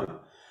now,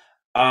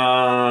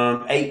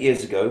 8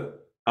 years ago,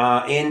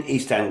 in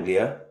East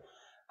Anglia,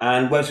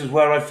 and which was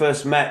where I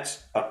first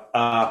met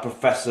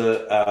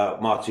Professor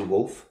Martin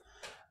Wolf.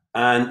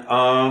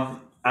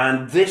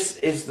 And this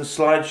is the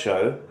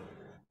slideshow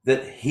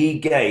that he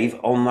gave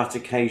on that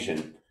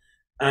occasion.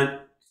 And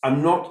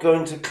I'm not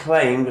going to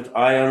claim that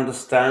I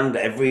understand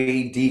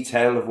every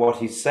detail of what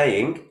he's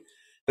saying,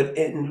 but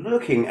in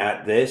looking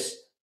at this,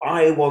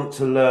 I want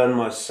to learn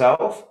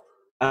myself,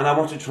 and I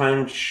want to try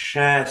and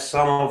share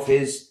some of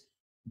his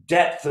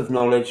depth of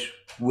knowledge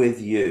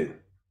with you.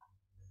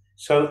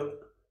 So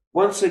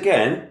once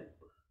again,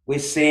 we're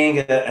seeing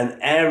an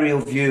aerial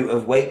view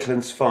of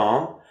Wakeland's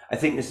farm. I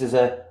think this is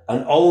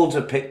an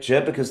older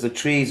picture because the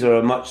trees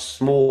are much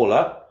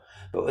smaller,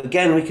 but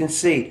again, we can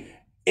see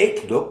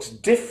it looks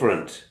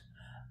different.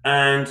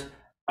 And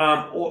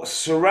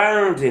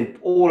surrounding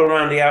all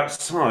around the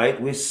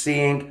outside, we're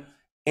seeing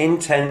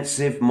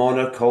intensive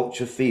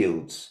monoculture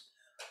fields.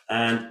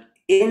 And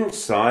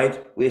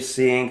inside, we're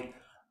seeing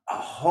a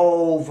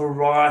whole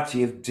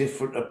variety of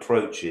different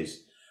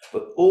approaches.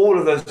 But all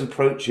of those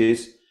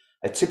approaches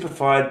are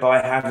typified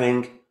by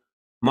having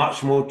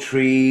much more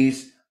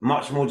trees,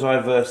 much more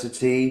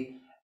diversity,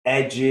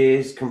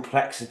 edges,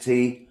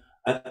 complexity,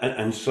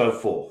 and so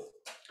forth.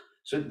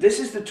 So this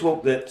is the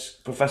talk that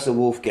Professor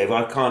Wolf gave.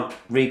 I can't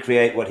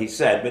recreate what he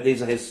said, but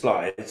these are his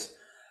slides.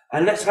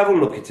 And let's have a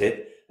look at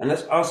it, and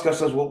let's ask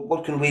ourselves, well,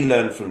 what can we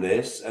learn from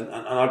this? And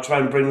I'll try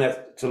and bring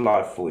that to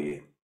life for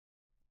you.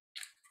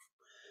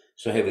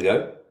 So here we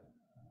go.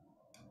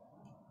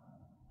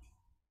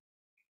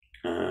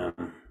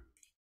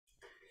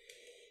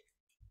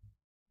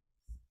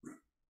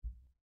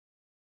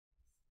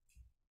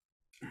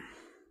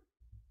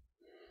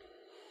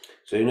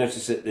 So you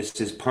notice that this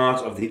is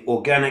part of the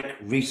Organic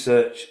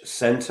Research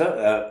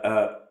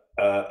Centre,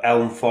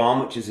 Elm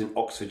Farm, which is in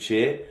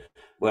Oxfordshire,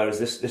 whereas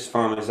this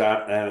farm is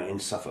out in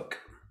Suffolk.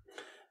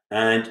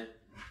 And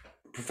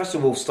Professor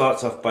Wolf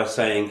starts off by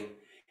saying,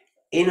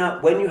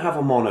 when you have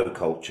a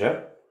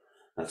monoculture,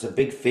 that's a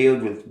big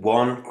field with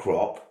one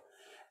crop,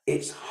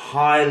 it's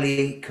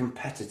highly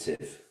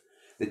competitive.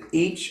 That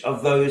each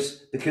of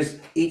those, because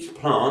each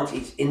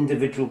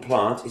individual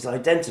plant is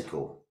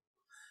identical.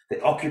 They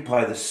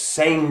occupy the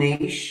same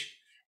niche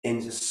in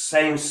the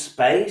same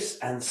space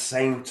and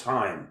same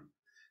time.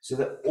 So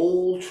they're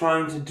all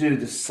trying to do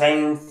the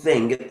same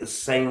thing at the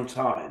same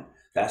time.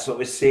 That's what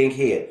we're seeing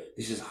here.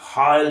 This is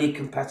highly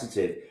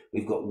competitive.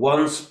 We've got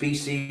one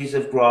species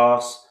of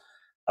grass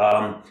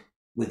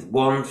with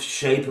one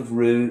shape of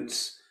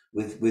roots,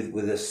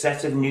 with a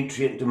set of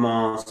nutrient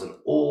demands that are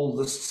all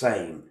the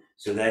same.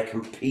 So they're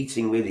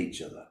competing with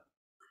each other.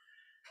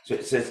 So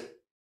it says,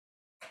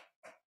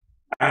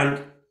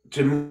 and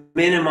to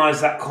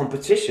minimize that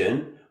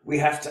competition, we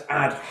have to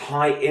add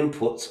high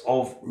inputs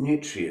of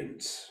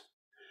nutrients.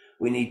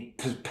 We need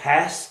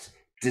pest,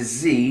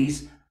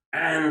 disease,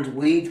 and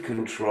weed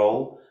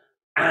control,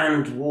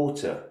 and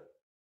water.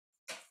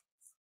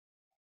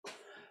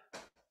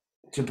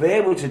 To be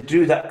able to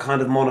do that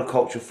kind of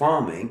monoculture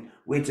farming,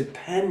 we're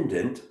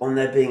dependent on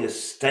there being a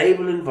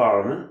stable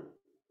environment,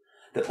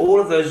 that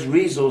all of those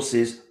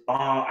resources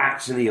are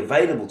actually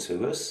available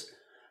to us,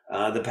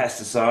 the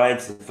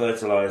pesticides, the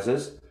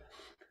fertilizers,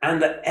 and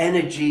that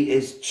energy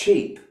is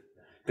cheap.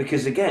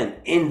 Because again,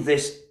 in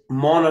this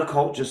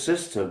monoculture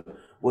system,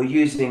 we're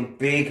using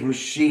big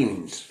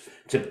machines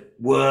to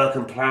work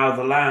and plow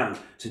the land,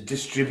 to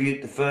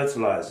distribute the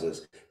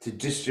fertilizers, to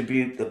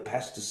distribute the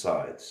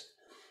pesticides.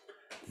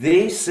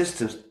 These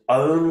systems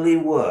only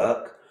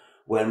work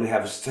when we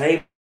have a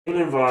stable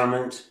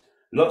environment,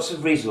 lots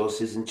of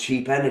resources, and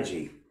cheap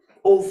energy.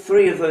 All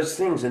three of those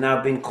things are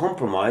now being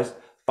compromised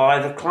by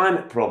the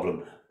climate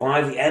problem, by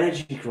the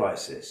energy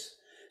crisis.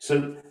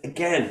 So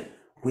again,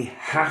 we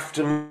have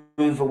to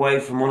move away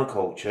from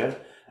monoculture,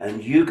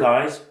 and you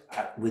guys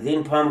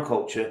within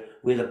permaculture,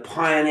 we're the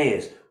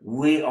pioneers.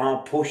 We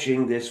are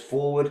pushing this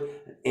forward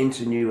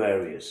into new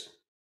areas.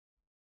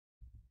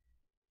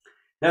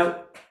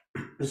 Now,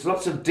 there's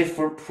lots of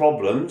different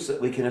problems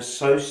that we can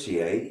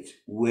associate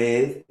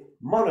with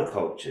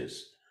monocultures.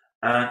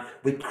 And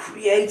we're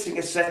creating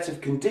a set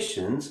of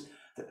conditions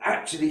that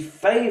actually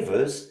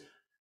favors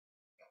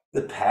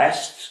the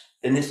pest.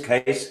 In this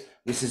case,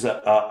 this is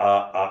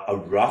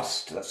a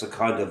rust, that's a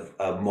kind of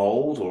a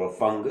mold or a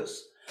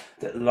fungus.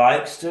 that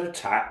likes to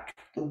attack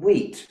the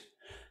wheat.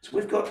 So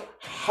we've got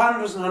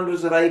hundreds and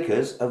hundreds of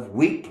acres of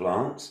wheat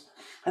plants,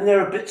 and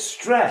they're a bit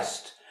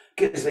stressed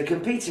because they're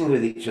competing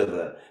with each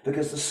other,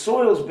 because the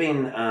soil's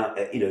been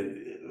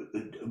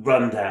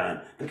run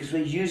down, because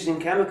we're using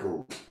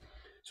chemicals.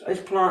 So these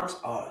plants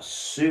are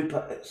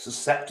super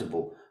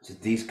susceptible to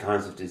these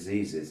kinds of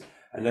diseases.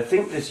 And I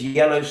think this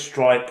yellow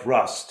stripe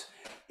rust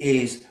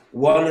is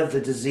one of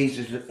the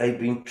diseases that they've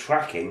been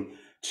tracking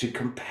to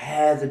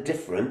compare the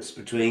difference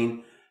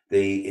between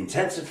the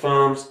intensive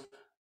farms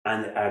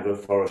and the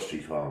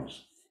agroforestry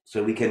farms.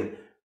 So we can,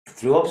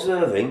 through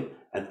observing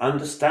and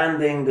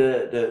understanding the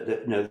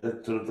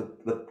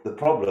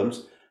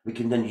problems, we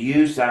can then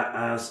use that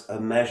as a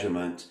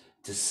measurement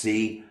to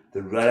see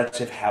the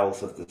relative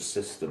health of the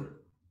system.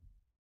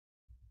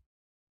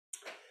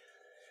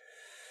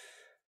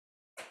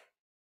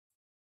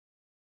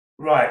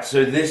 Right,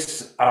 so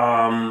this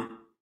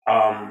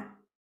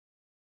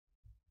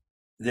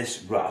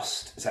this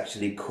rust is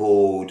actually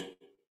called,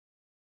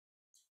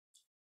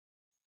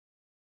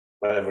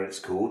 whatever it's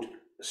called,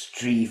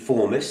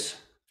 striformis.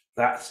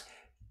 That's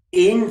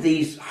in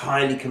these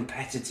highly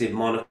competitive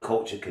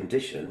monoculture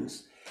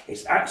conditions,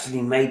 it's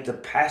actually made the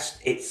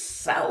pest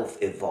itself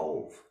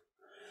evolve.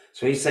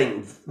 So he's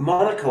saying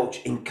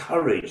monoculture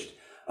encouraged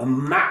a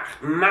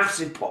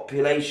massive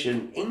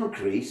population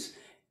increase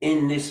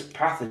in this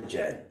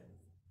pathogen,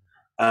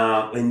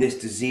 in this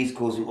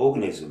disease-causing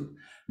organism.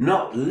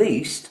 Not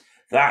least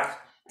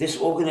that this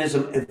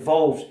organism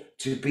evolved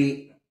to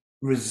be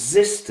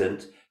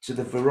resistant to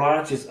the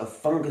varieties of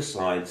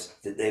fungicides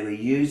that they were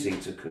using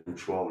to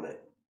control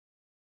it.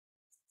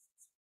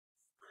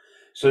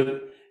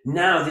 So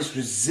now this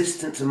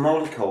resistance to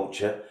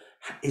monoculture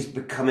is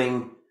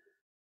becoming,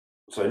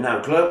 so now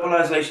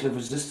globalization of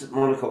resistant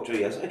monoculture,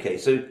 yes, okay,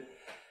 so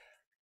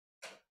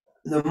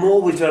the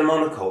more we've done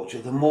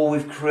monoculture, the more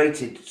we've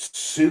created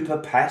super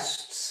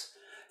pests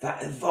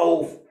that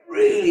evolve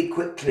really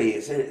quickly.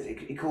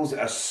 He calls it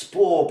a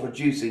spore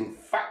producing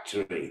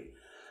factory.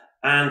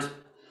 And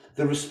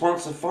the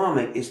response of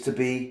farming is to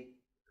be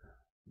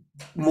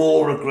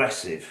more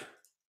aggressive.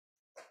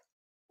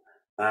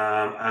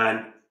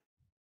 Okay,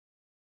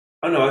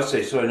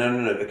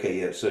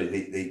 yeah. So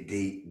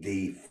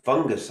the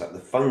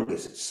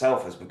fungus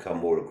itself has become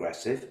more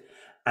aggressive,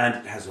 and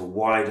it has a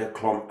wider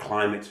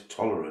climate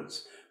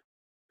tolerance,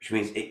 which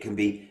means it can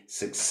be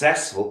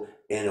successful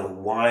in a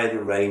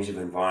wider range of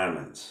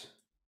environments.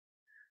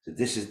 So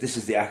this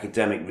is the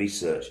academic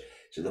research.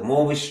 So the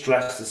more we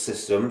stress the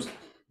systems,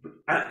 we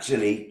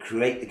actually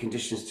create the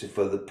conditions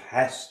for the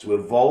pests to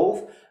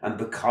evolve and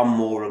become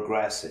more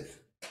aggressive.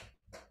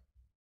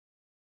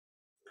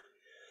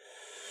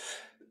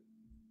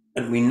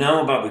 And we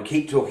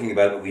keep talking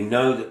about it, we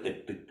know that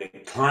the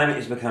climate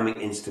is becoming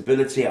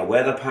instability, our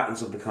weather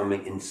patterns are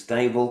becoming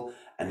unstable,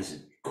 and this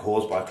is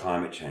caused by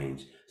climate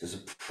change. So there's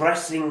a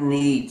pressing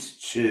need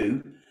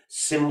to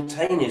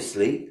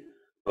simultaneously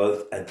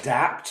both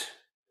adapt,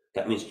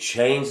 that means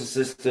change the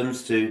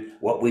systems to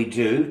what we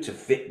do to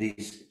fit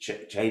these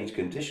changed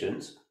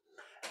conditions,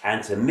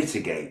 and to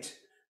mitigate.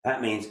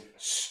 That means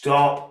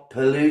stop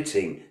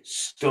polluting,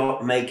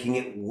 stop making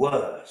it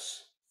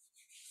worse.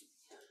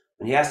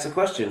 And he asks the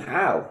question,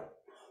 how?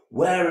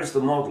 Where is the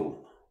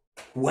model?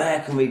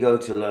 Where can we go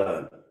to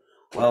learn?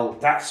 Well,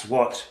 that's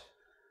the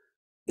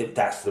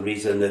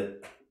reason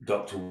that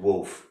Dr.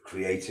 Wolf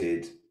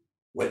created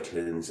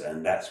Wetlands,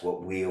 and that's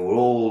what we are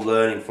all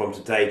learning from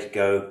today, to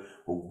go,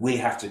 well, we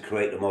have to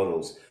create the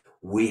models.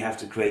 We have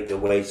to create the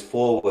ways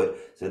forward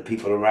so that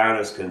people around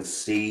us can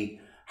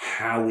see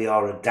how we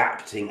are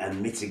adapting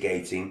and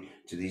mitigating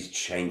to these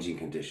changing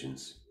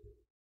conditions.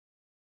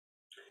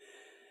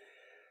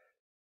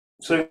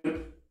 So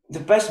the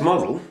best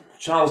model,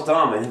 Charles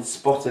Darwin had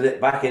spotted it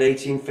back in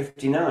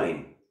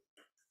 1859.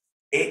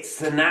 It's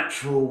the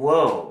natural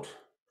world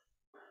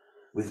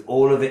with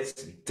all of its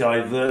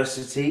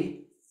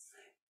diversity,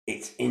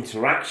 its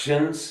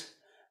interactions,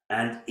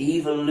 and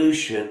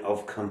evolution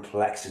of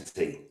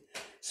complexity.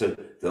 So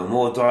the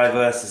more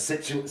diverse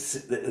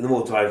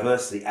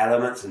the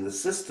elements in the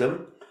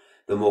system,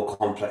 the more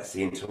complex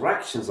the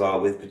interactions are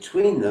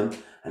between them,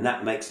 and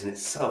that makes in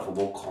itself a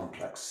more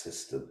complex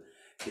system.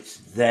 It's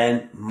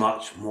then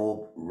much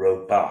more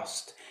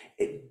robust.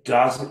 It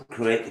doesn't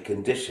create the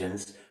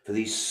conditions for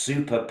these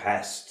super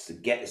pests to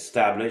get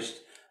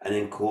established and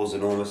then cause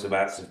enormous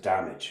amounts of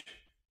damage.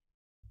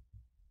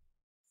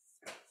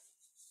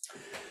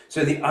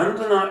 So the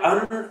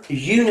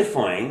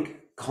unifying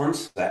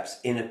concepts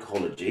in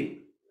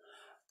ecology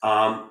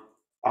are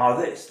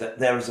this, that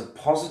there is a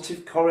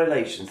positive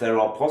correlation. There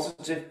are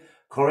positive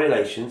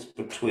correlations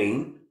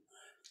between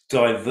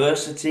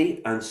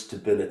diversity and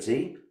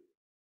stability.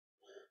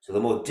 So the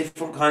more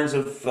different kinds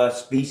of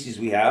species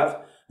we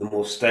have, the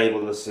more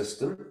stable the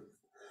system.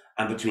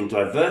 And between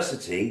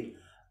diversity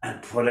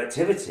and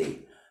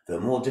productivity, the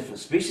more different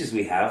species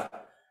we have,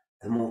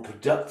 the more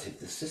productive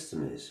the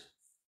system is.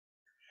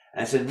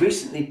 And it's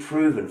recently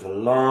proven for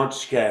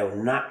large-scale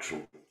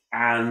natural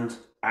and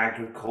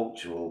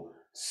agricultural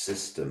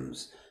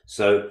systems.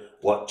 So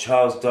what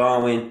Charles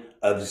Darwin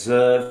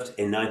observed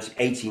in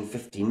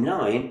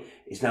 1859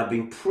 is now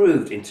being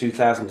proved in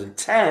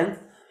 2010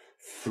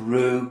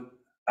 through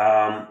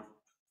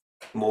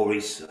more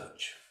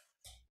research.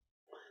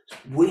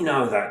 We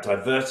know that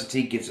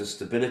diversity gives us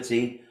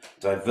stability,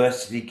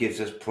 diversity gives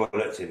us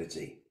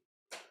productivity.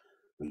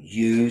 We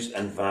use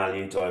and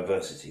value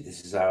diversity.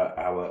 This is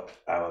our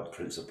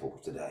principle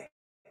today.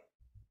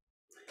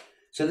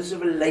 So there's a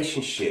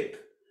relationship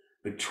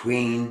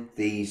between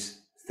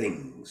these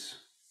things.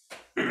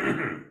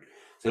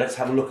 So let's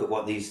have a look at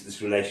what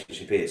this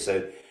relationship is.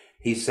 So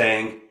he's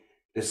saying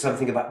there's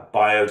something about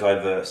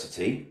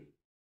biodiversity.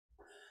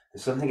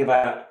 There's something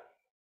about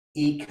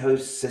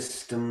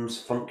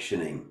ecosystems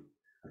functioning.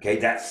 Okay,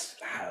 that's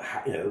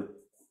how you know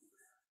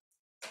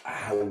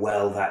how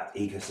well that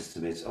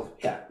ecosystem is. Oh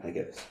yeah, there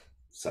you go.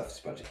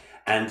 Self-explanatory.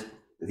 And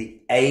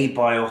the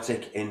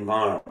abiotic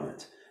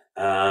environment.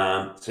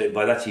 So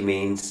by that he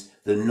means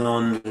the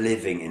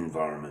non-living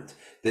environment,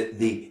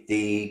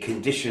 the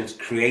conditions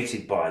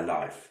created by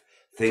life,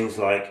 things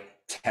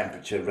like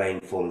temperature,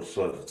 rainfall, and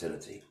soil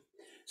fertility.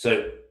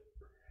 So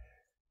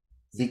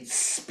the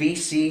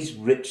species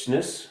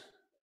richness,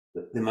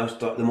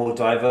 the more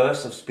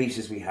diverse of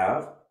species we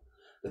have,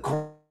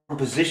 the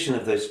composition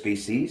of those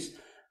species,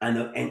 and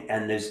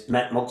there's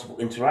multiple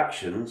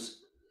interactions,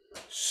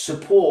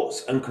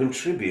 supports and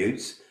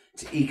contributes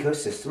to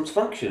ecosystems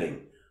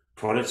functioning.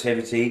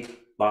 Productivity,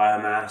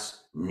 biomass,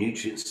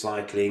 nutrient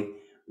cycling,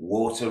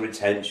 water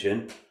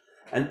retention,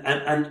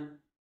 and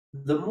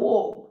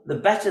the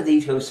better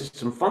the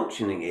ecosystem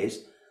functioning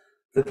is,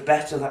 the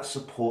better that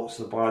supports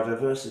the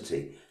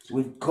biodiversity. So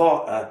we've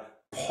got a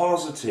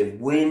positive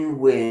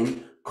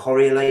win-win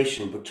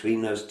correlation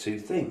between those two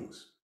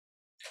things.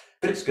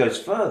 But it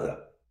goes further.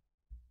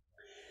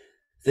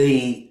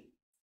 The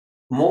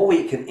more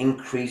we can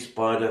increase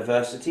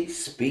biodiversity,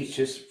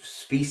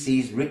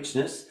 species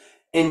richness,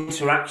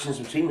 interactions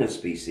between those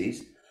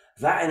species,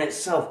 that in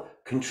itself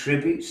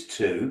contributes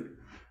to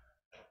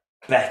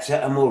better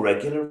and more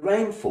regular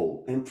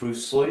rainfall, improved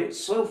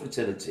soil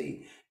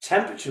fertility,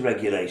 temperature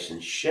regulation,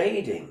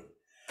 shading.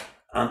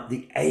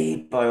 The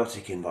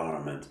abiotic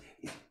environment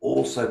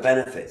also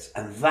benefits,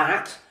 and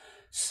that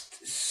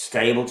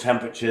stable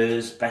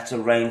temperatures, better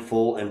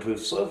rainfall,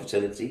 improved soil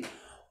fertility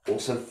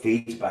also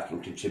feeds back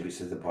and contributes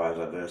to the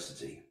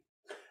biodiversity.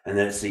 And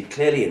then see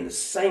clearly in the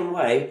same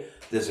way,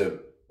 there's a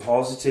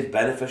positive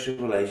beneficial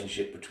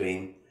relationship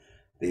between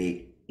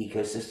the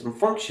ecosystem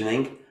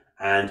functioning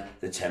and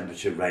the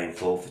temperature,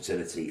 rainfall,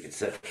 fertility,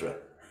 etc.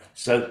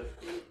 So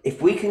if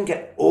we can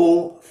get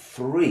all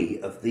three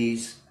of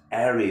these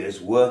areas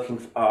working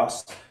for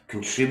us,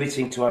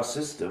 contributing to our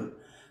system,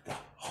 the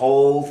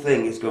whole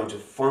thing is going to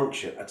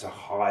function at a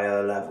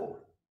higher level.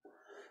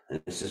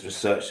 And this is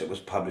research that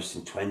was published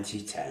in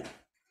 2010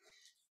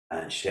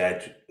 and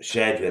shared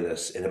with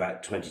us in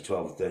about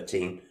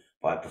 2012-13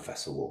 by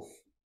Professor Wolf.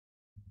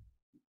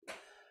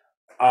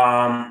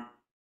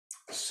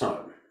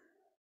 So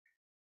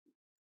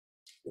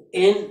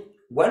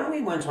when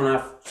we went on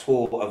our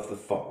tour of the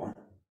farm,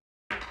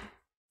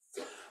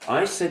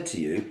 I said to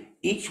you,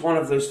 each one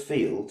of those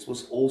fields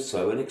was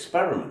also an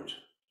experiment.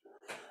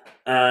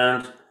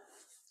 And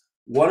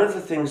one of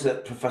the things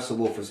that Professor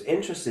Wolf is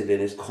interested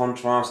in is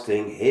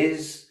contrasting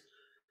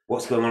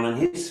what's going on in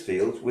his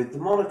field with the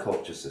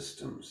monoculture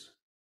systems.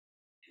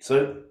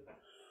 So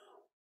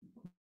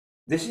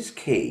this is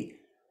key.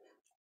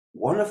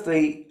 One of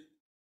the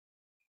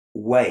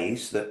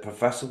ways that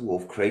Professor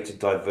Wolf created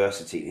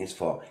diversity in his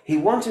farm, he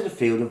wanted a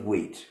field of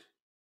wheat,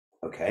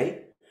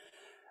 okay?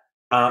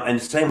 In the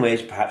same way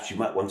as perhaps you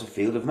might want a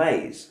field of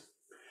maize.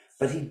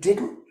 But he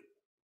didn't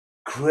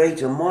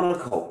create a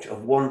monoculture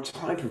of one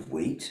type of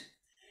wheat.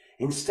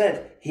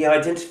 Instead, he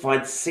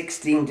identified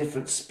 16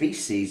 different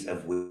species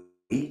of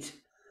wheat,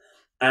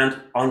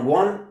 and on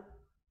one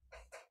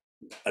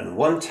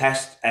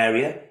test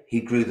area,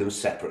 he grew them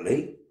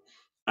separately,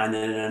 and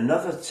in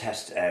another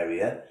test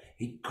area,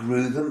 he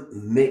grew them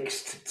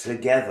mixed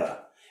together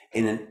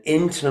in an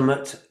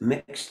intimate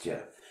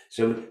mixture.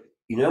 So,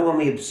 you know, when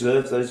we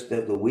observed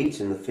the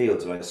wheat in the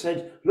fields, I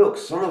said, look,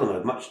 some of them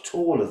are much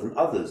taller than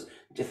others,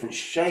 different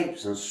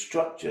shapes and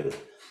structures.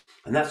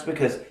 And that's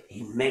because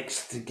he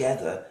mixed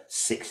together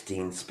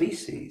 16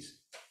 species.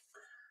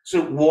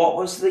 So what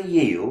was the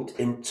yield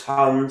in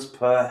tons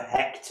per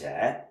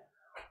hectare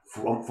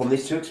from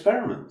these two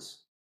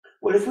experiments?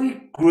 Well, if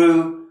we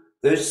grew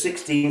those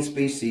 16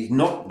 species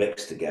not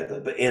mixed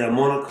together, but in a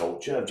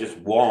monoculture of just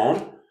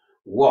one,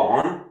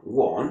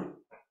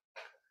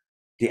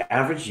 the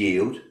average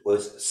yield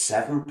was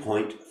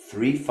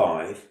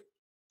 7.35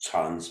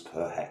 tons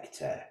per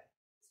hectare.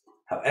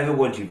 However,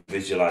 once you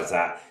visualize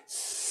that,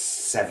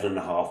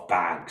 7.5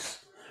 bags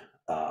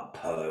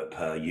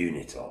per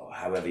unit, or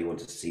however you want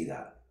to see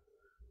that.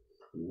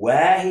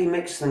 Where he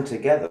mixed them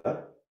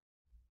together,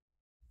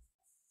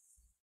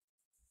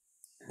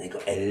 they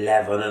got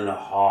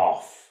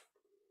 11.5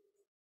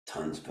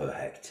 tons per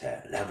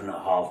hectare,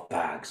 11.5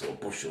 bags or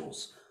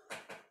bushels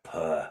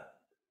per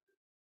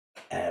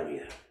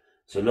area.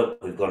 So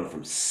look, we've gone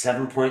from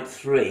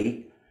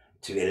 7.3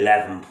 to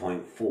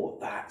 11.4.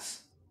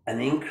 That's an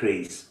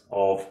increase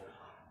of,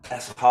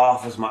 that's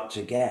half as much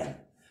again,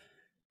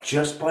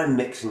 just by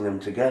mixing them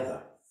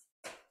together.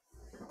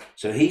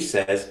 So he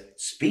says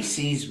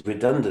species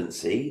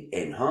redundancy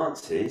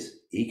enhances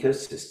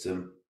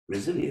ecosystem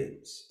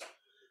resilience.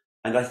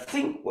 And I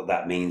think what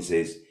that means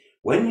is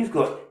when you've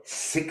got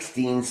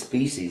 16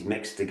 species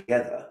mixed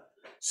together,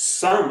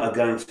 some are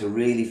going to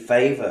really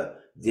favor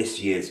this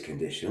year's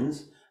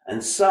conditions,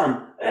 and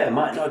some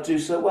might not do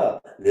so well.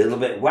 A little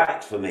bit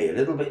wet for me, a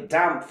little bit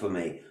damp for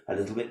me, a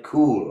little bit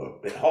cool or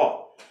a bit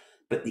hot.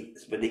 But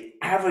the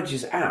average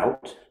is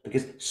out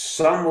because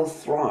some will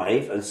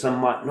thrive and some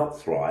might not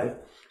thrive.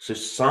 So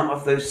some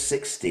of those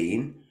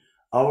 16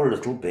 are a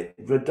little bit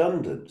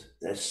redundant.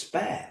 They're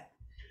spare.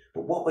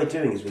 But what we're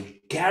doing is we're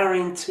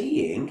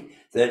guaranteeing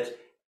that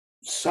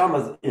some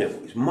of the,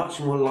 it's much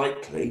more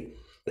likely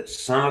that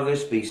some of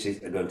those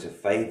species are going to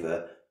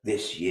favor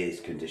this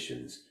year's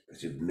conditions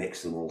because we've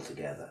mixed them all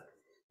together.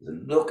 So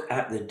look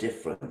at the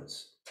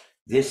difference.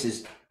 This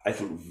is, I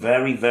think,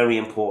 very, very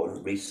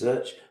important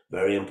research,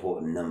 very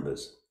important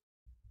numbers.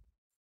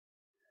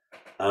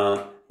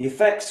 The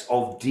effects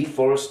of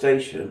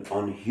deforestation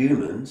on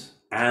humans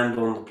and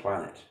on the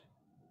planet.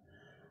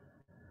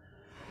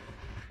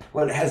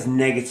 Well, it has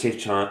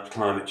negative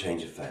climate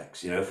change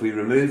effects. If we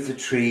remove the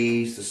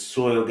trees, the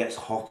soil gets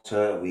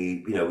hotter.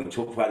 We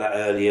talked about that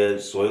earlier.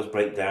 Soils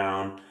break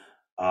down.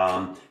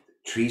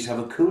 Trees have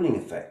a cooling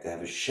effect. They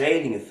have a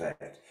shading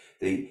effect.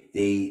 They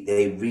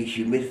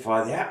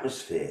rehumidify the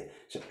atmosphere.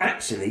 So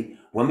actually,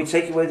 when we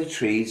take away the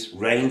trees,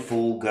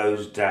 rainfall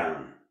goes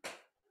down.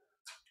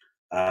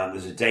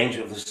 There's a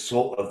danger of the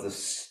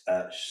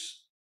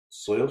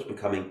soils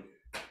becoming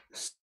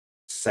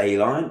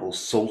saline or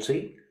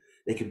salty.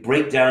 They could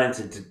break down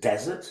into the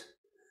desert.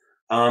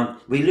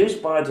 We lose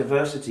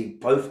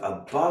biodiversity both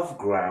above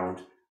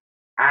ground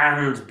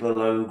and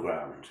below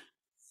ground.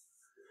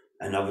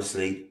 And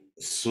obviously,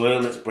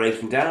 soil that's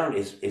breaking down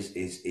is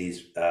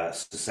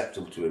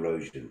susceptible to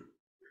erosion.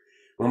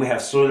 When we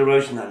have soil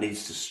erosion, that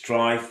leads to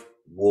strife,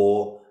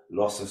 war,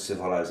 loss of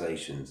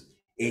civilizations.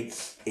 It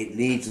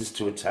leads us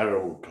to a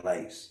terrible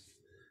place.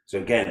 So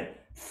again,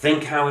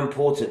 think how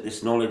important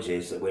this knowledge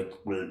is that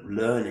we're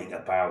learning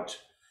about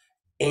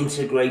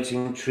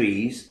integrating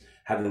trees,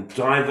 having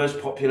diverse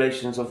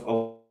populations of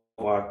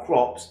our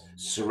crops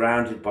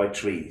surrounded by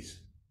trees.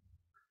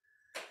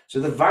 So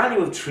the value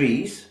of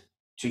trees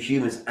to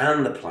humans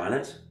and the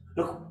planet,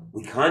 look,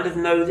 we kind of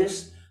know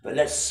this, but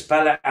let's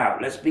spell it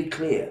out. Let's be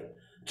clear.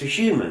 To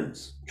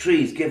humans,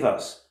 trees give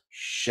us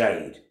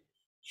shade,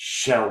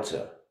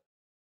 shelter.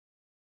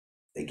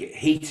 They get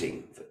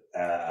heating.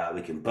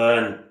 We can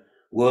burn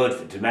wood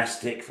for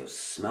domestic, for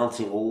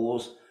smelting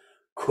ores,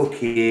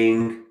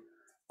 cooking,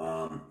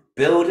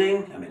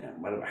 building,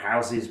 whatever,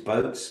 houses,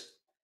 boats,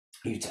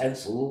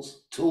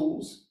 utensils,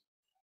 tools,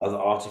 other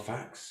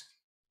artifacts.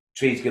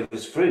 Trees give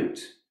us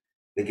fruit.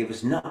 They give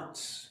us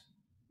nuts,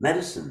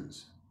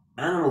 medicines,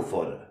 animal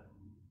fodder,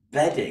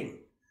 bedding.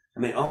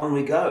 On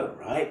we go,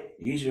 right?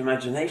 Use your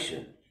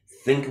imagination.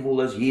 Think of all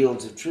those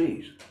yields of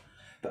trees.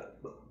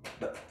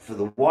 But for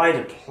the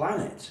wider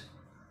planet,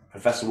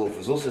 Professor Wolf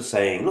was also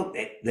saying, look,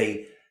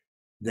 they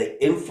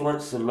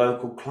influence the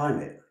local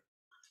climate.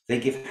 They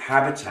give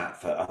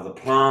habitat for other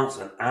plants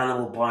and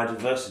animal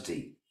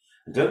biodiversity.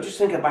 And don't just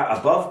think about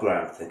above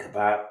ground, think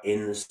about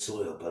in the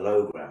soil,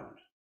 below ground.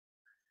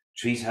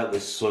 Trees help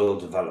with soil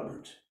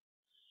development.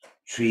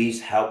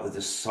 Trees help with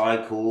the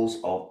cycles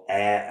of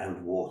air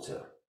and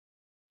water.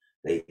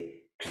 They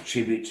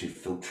contribute to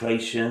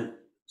filtration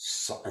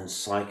and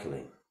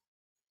cycling.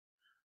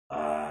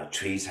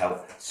 Trees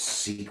help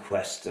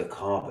sequester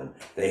carbon.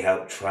 They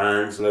help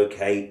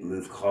translocate,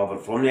 move carbon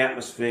from the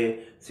atmosphere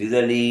through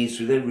their leaves,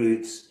 through their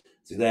roots,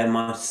 through their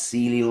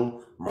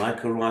mycelial,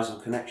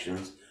 mycorrhizal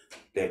connections.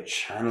 They're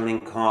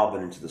channeling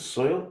carbon into the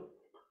soil,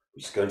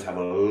 which is going to have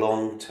a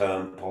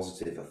long-term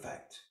positive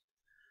effect.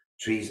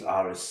 Trees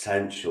are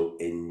essential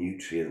in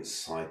nutrient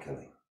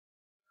cycling.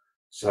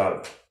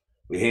 So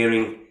we're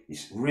hearing,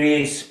 it's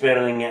really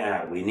spelling it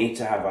out. We need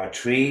to have our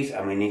trees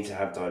and we need to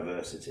have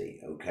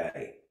diversity.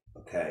 Okay.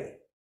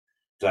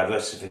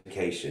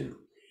 Diversification.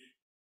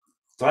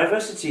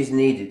 Diversity is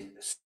needed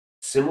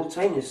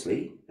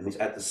simultaneously,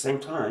 at the same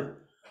time,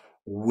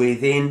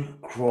 within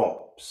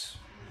crops.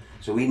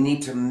 So we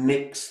need to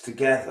mix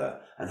together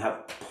and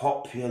have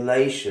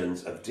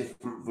populations of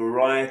different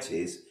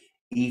varieties,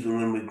 even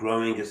when we're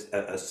growing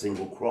a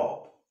single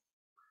crop.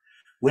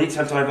 We need to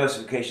have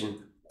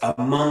diversification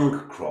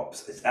among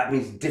crops. That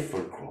means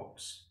different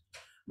crops.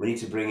 We need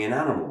to bring in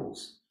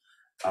animals,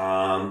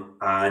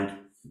 and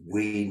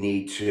we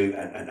need to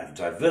have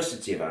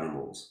diversity of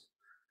animals,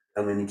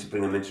 and we need to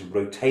bring them into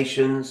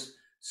rotations,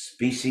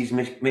 species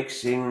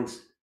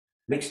mixtures,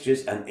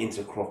 and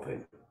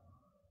intercropping.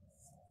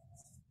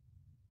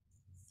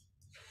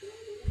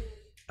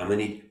 And we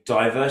need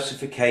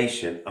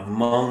diversification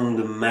among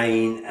the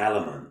main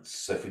elements.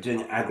 So if we're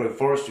doing an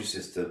agroforestry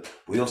system,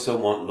 we also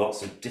want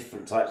lots of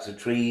different types of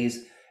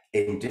trees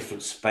in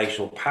different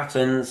spatial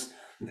patterns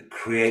that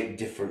create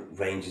different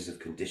ranges of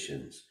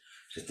conditions.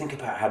 So think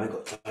about how we've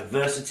got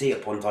diversity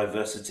upon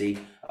diversity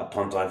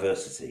upon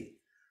diversity.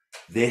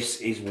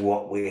 This is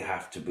what we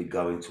have to be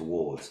going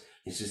towards.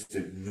 This is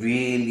the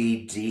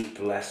really deep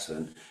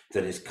lesson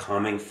that is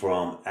coming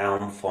from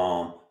Elm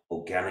Farm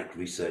Organic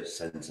Research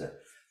Centre.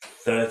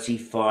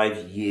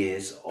 35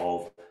 years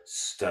of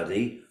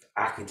study,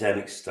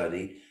 academic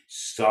study,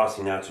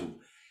 starting now to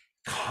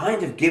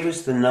kind of give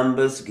us the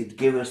numbers,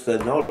 give us the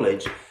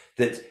knowledge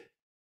that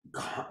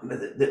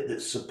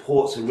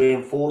supports and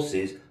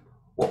reinforces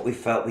what we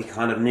felt we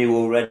kind of knew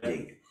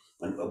already.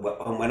 And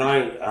when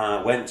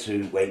I went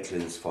to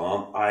Wakeland's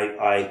farm,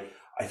 I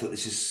thought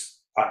this is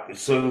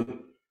so,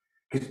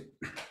 because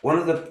one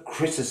of the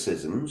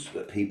criticisms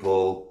that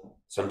people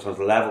sometimes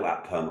level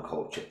at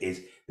permaculture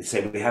is they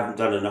say we haven't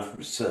done enough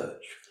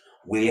research,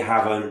 we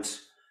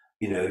haven't,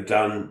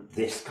 done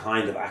this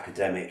kind of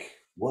academic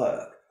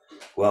work.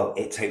 Well,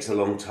 it takes a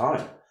long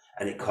time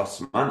and it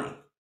costs money.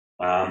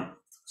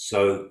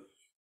 So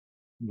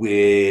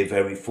we're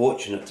very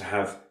fortunate to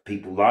have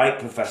people like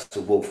Professor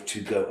Wolf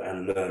to go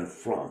and learn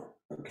from.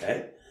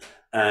 Okay,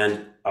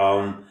 and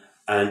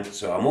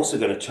so I'm also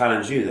going to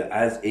challenge you that,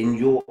 as in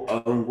your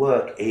own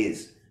work,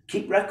 is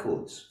keep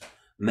records,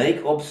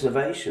 make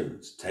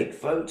observations, take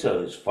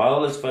photos,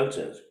 file those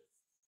photos.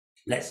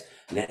 Let's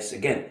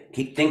again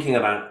keep thinking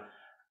about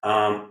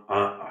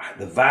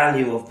the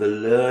value of the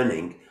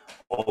learning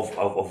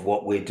of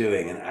what we're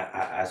doing, and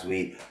as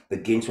we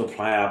begin to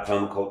apply our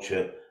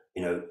permaculture,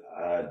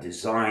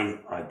 design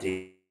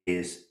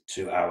ideas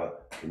to our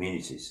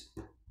communities.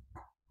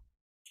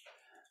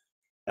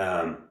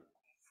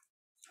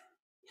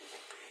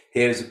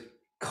 Here's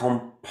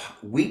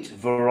wheat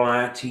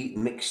variety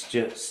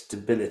mixture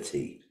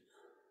stability.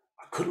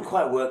 I couldn't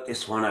quite work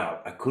this one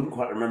out. I couldn't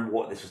quite remember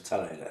what this was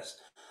telling us.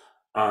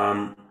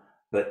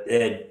 But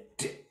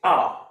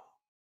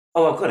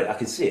I've got it. I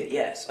can see it.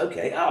 Yes.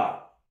 Okay.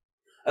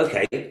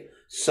 Okay.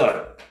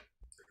 So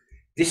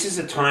this is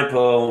a type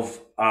of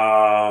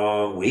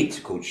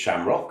wheat called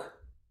shamrock,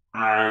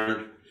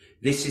 and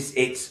this is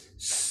its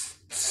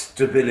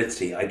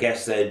stability. I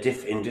guess they're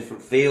in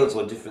different fields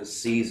or different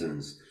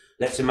seasons.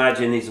 Let's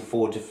imagine these are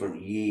 4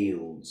 different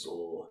yields,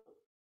 or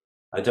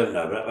I don't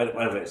know, but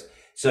whatever it is.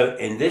 So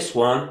in this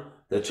one,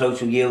 the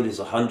total yield is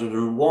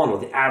 101, or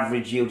the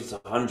average yield is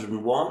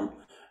 101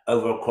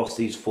 over across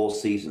these 4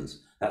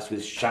 seasons. That's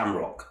with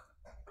shamrock.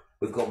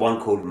 We've got one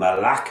called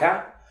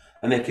Malacca,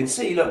 and they can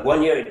see, look,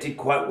 one year it did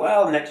quite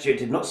well, next year it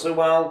did not so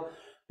well,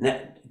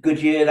 good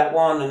year, that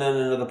one, and then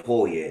another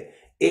poor year.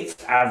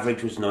 Its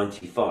average was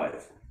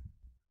 95.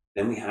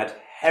 Then we had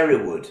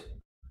Hereward,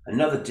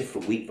 another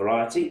different wheat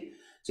variety.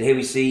 So here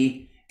we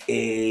see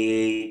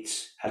it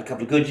had a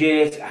couple of good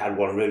years, it had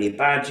one really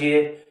bad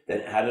year, then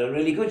it had a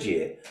really good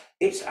year.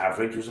 Its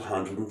average was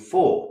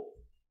 104.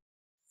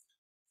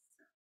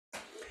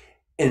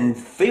 In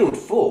field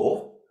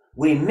 4,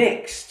 we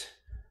mixed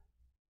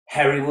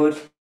Hereward,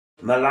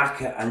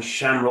 Malacca and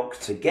shamrock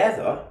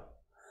together,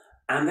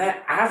 and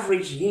their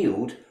average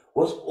yield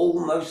was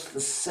almost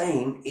the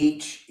same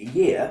each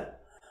year.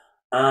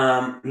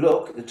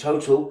 Look, the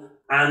total,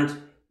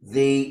 and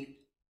the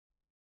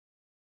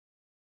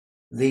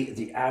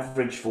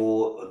average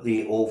for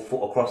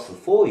across the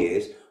 4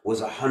 years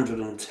was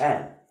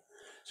 110.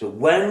 So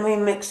when we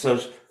mix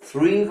those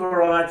 3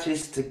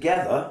 varieties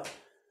together,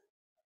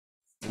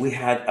 we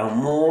had a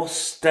more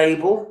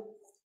stable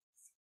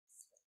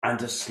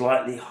and a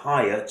slightly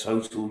higher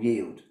total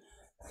yield.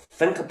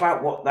 Think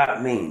about what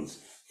that means.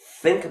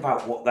 Think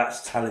about what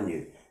that's telling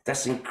you.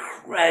 That's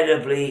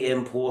incredibly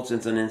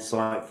important and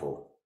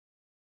insightful.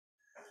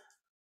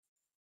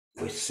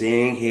 We're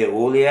seeing here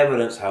all the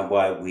evidence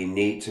why we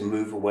need to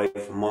move away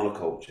from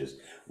monocultures.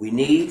 We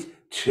need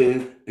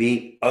to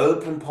be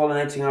open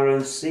pollinating our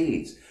own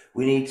seeds.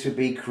 We need to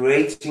be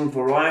creating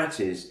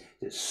varieties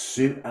that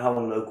suit our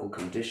local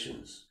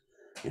conditions.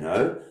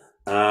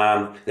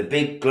 The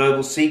big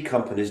global seed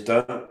companies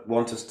don't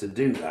want us to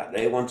do that.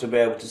 They want to be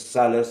able to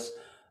sell us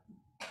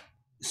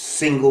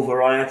single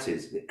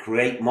varieties that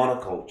create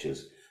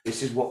monocultures.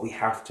 This is what we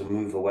have to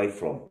move away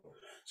from.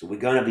 So we're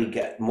going to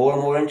get more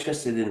and more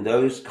interested in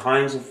those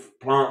kinds of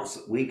plants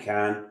that we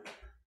can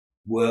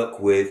work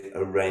with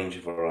a range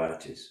of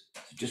varieties.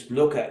 So just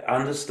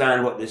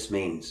understand what this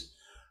means.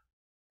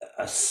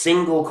 A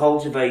single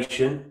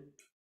cultivation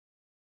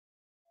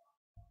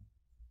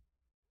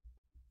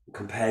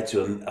compared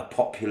to a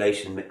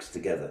population mixed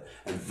together.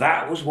 And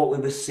that was what we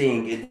were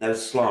seeing in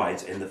those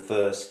slides in the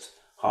first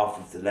half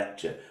of the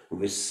lecture. We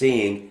were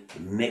seeing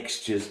the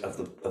mixtures of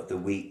the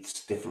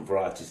wheats, different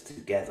varieties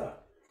together.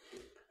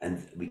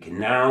 And we can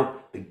now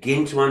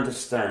begin to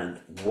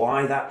understand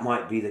why that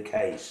might be the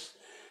case,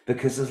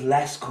 because there's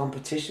less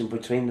competition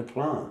between the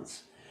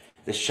plants.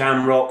 The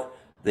shamrock,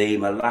 the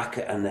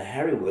Malacca and the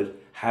Hereward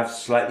have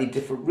slightly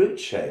different root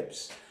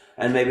shapes,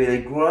 and maybe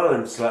they grow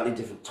in slightly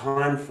different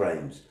time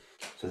frames.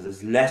 So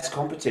there's less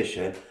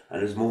competition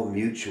and there's more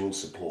mutual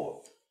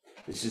support.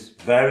 This is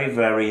very,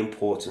 very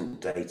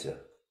important data.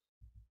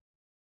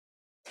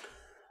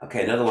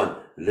 Okay, another one,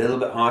 a little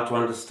bit hard to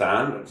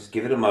understand. I'll just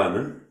give it a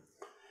moment.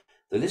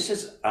 So this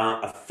is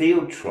a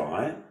field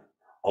trial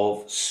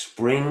of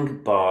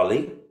spring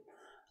barley.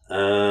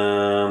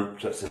 So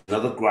it's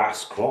another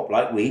grass crop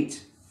like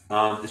wheat.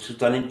 This was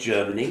done in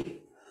Germany,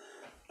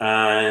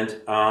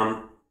 and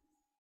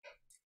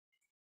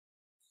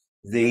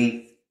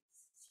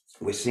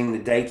we're seeing the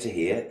data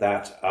here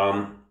that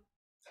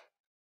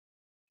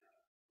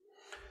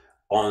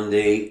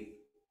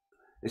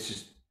this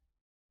is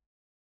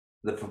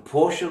the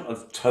proportion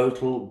of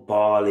total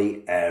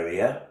barley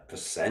area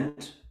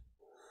percent,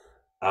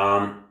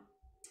 and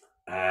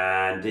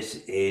this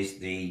is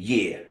the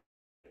year.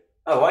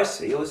 Oh, I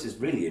see. Oh, this is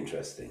really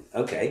interesting.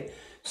 Okay,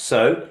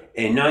 so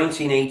in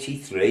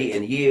 1983,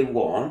 in year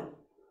one,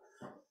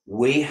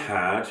 we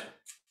had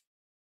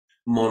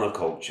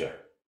monoculture,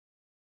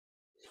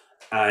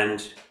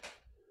 and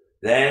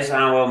there's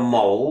our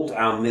mold,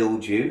 our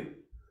mildew,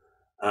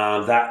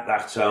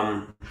 that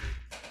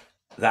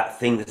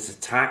thing that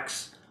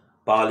attacks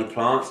barley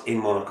plants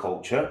in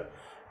monoculture,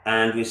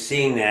 and we're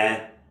seeing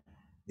there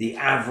the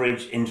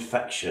average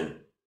infection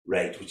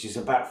rate, which is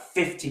about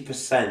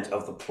 50%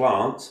 of the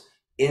plants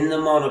in the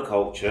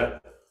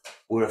monoculture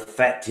were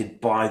affected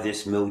by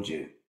this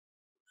mildew,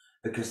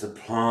 because the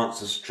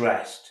plants are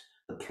stressed,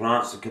 the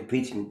plants are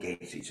competing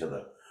against each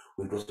other.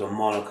 We've got a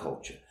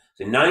monoculture.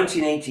 So in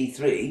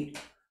 1983,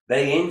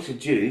 they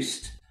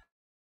introduced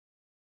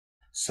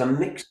some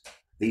mixed,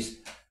 these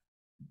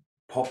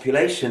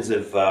populations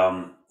of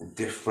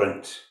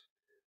different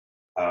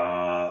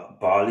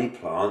barley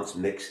plants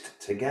mixed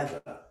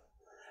together.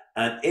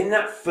 And in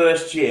that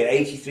first year,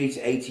 83 to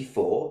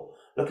 84,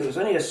 look, it was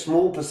only a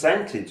small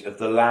percentage of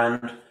the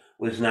land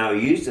was now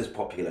used as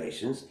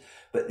populations,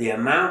 but the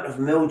amount of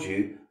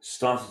mildew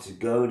started to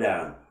go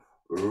down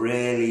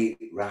really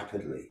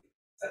rapidly.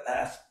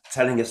 That's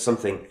telling us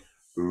something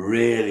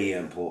really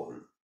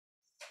important.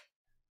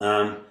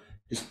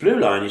 This blue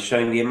line is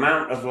showing the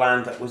amount of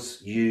land that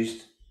was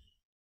used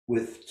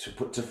to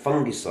put to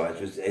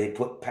fungicides. They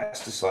put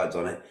pesticides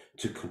on it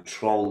to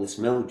control this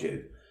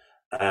mildew.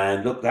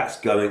 And look, that's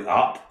going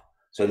up.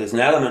 So there's an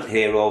element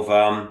here of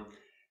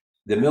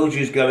the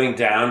mildew's going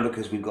down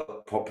because we've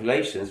got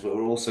populations, but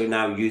we're also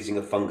now using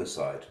a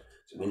fungicide.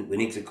 So we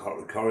need to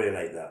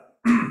correlate that.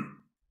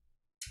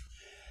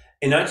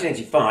 In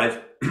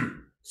 1985,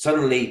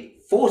 suddenly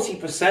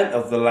 40%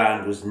 of the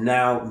land was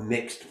now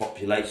mixed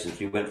populations.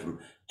 We went from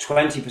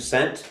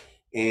 20%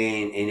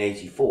 in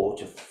 84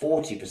 to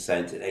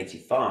 40% in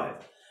 85.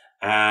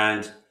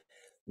 And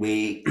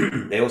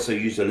they also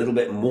used a little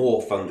bit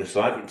more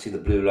fungicide. You can see the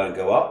blue line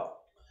go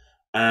up,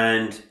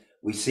 and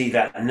we see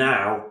that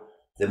now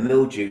the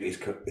mildew is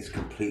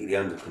completely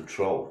under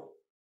control.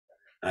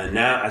 And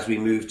now as we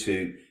move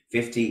to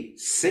 50,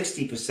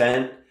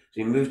 60%,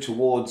 we move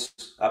towards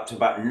up to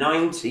about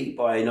 90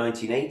 by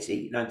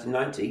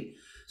 1990.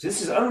 So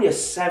this is only a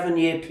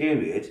 7-year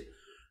period.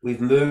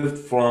 We've moved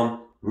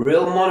from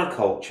real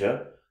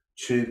monoculture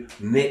to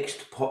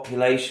mixed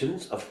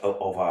populations of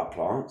our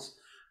plants.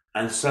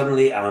 And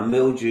suddenly our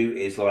mildew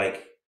is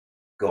like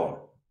gone.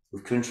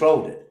 We've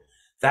controlled it.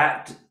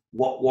 That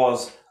what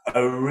was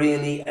a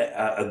really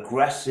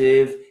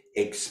aggressive,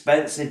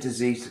 expensive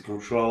disease to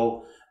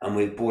control, and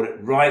we've brought it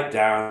right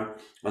down.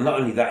 And not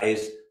only that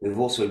is, we've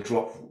also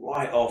dropped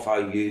right off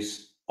our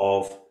use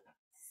of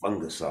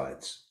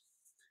fungicides.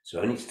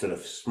 So only still a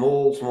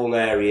small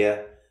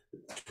area,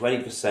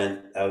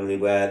 20% only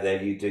where they're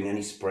doing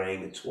any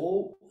spraying at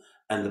all,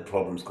 and the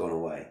problem's gone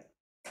away.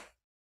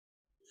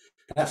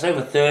 That's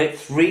over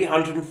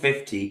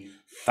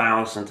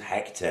 350,000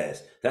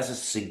 hectares. That's a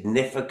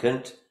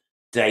significant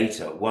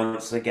data,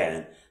 once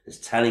again, that's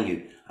telling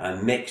you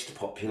mixed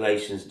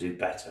populations do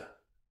better.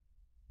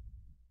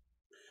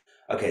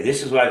 Okay,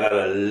 this is where I got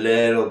a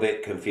little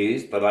bit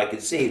confused, but I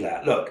could see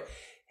that. Look,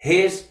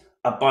 here's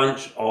a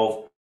bunch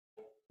of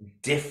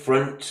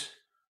different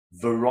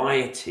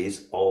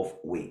varieties of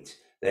wheat.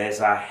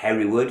 There's our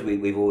Herrywood.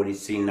 We've already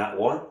seen that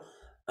one.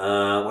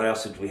 What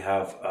else did we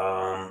have?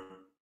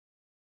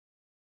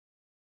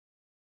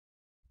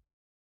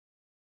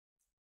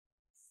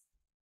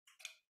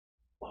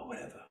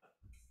 Whatever.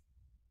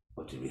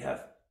 What did we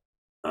have?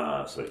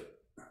 Sorry.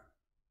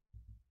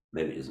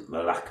 Maybe it isn't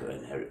Malacca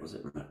in here. Was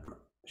it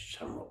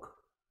Shamrock?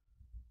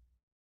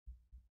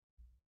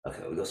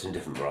 Okay, we've got some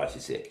different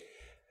varieties here.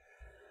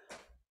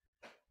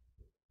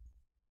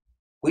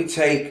 We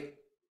take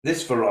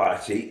this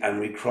variety and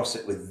we cross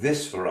it with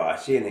this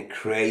variety, and it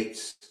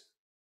creates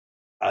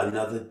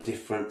another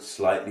different,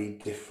 slightly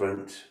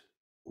different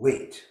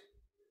wheat.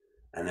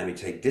 And then we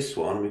take this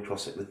one, we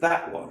cross it with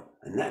that one,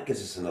 and that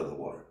gives us another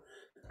one.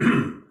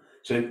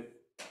 So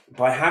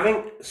by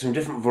having some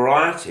different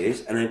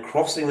varieties and then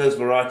crossing those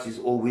varieties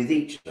all with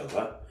each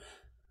other,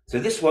 so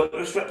this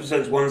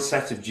represents one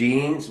set of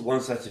genes,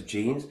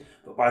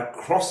 but by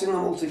crossing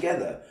them all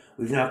together,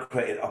 we've now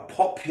created a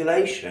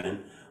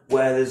population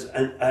where there's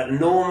an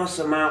enormous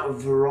amount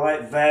of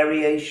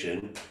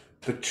variation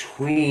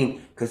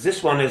between, because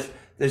this one is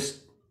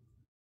this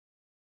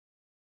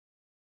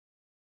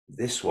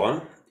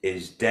one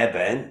is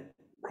Deben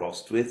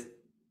crossed with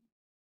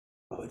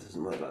Oh, it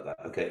doesn't work like that.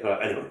 Okay, all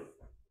right, anyway.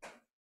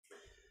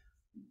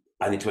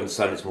 I need to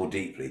understand this more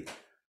deeply.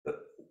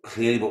 But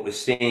clearly what we're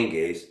seeing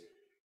is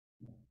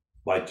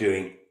by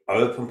doing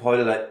open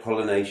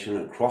pollination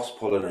and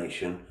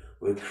cross-pollination,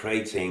 we're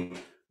creating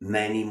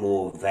many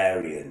more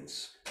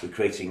variants. We're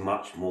creating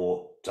much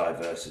more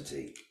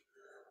diversity.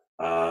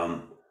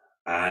 And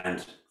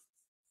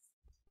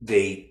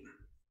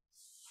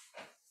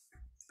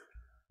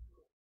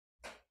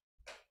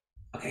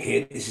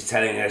here, this is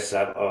telling us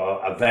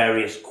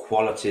various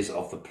qualities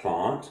of the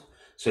plant.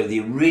 So the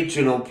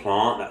original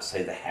plant, let's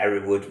say the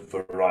Hereward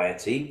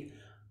variety,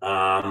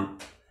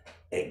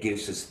 it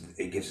gives us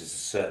a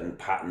certain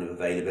pattern of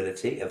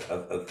availability of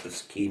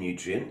the key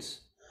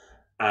nutrients,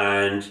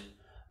 and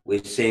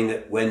we're seeing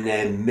that when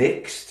they're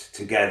mixed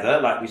together,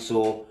 like we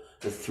saw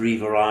the 3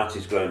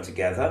 varieties growing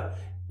together,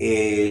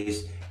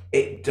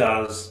 it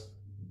does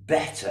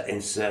better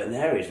in certain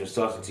areas. We're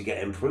starting to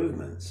get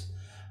improvements.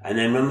 And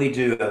then when we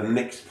do a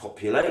mixed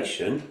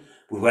population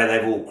where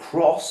they've all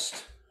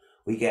crossed,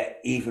 we get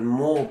even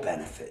more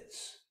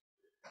benefits.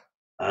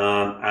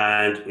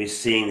 And we're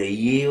seeing the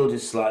yield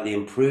is slightly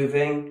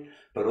improving,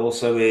 but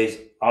also is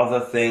other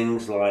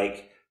things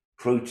like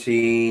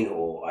protein,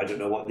 or I don't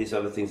know what these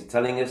other things are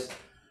telling us,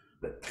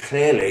 but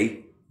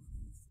clearly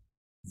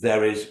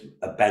there is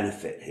a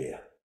benefit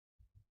here.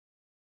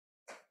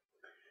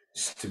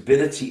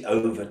 Stability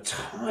over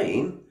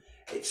time,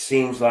 it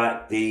seems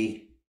like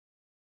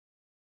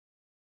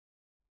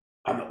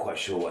I'm not quite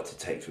sure what to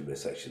take from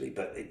this actually,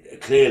 but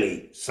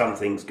clearly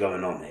something's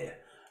going on here.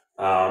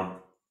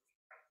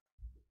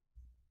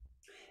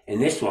 In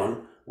this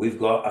one, we've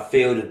got a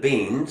field of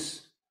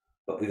beans,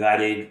 but we've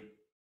added,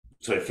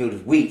 sorry, a field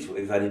of wheat, but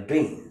we've added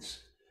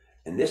beans.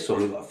 In this one,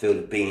 we've got a field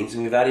of beans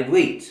and we've added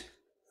wheat.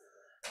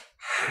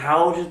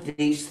 How do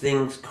these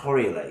things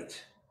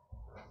correlate?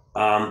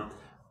 What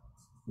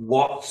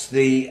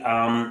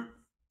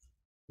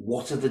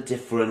are the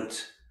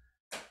different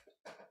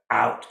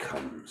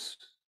outcomes?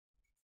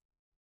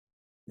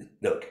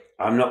 Look,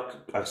 I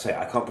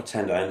can't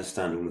pretend I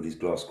understand all of these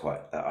graphs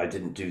quite. I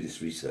didn't do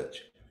this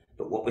research.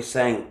 But what we're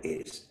saying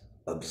is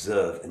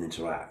observe and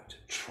interact.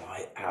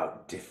 Try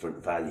out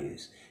different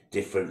values,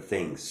 different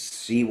things.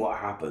 See what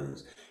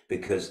happens,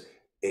 because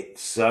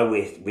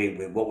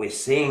what we're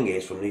seeing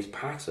is from these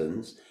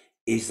patterns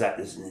is that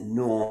there's an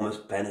enormous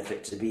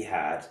benefit to be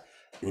had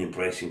in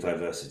embracing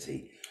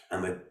diversity,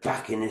 and we're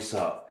backing this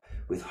up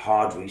with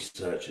hard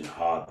research and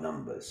hard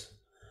numbers.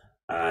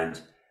 And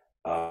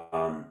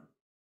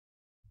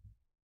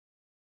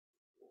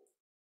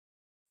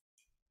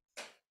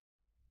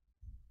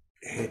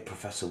here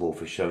Professor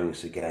Wolf is showing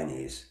us again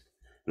is,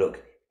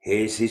 look,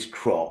 here's his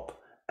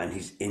crop and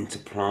he's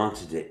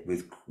interplanted it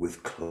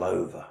with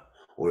clover,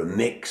 or a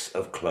mix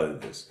of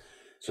clovers.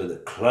 So the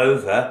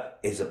clover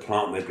is a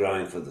plant we're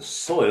growing for the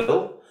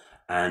soil,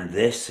 and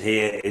this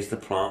here is the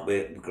plant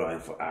we're growing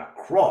for our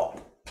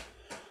crop.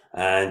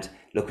 And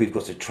look, we've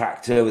got a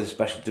tractor with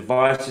special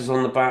devices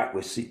on the back.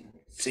 We're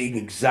seeing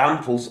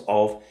examples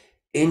of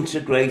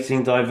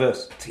integrating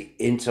diversity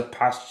into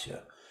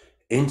pasture,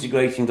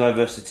 integrating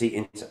diversity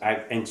into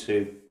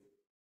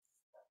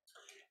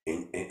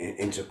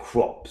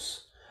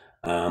crops,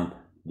 the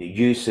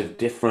use of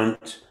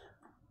different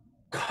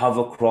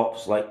cover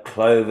crops like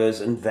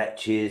clovers and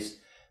vetches,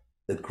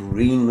 the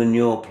green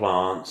manure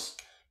plants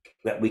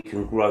that we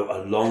can grow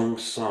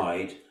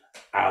alongside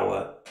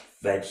our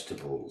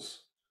vegetables.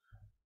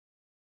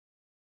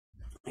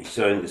 He's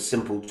showing the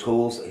simple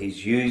tools that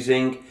he's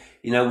using.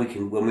 You know,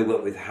 when we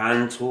work with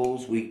hand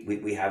tools,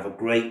 we have a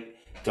great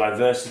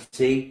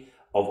diversity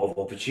of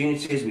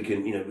opportunities. We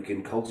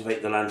can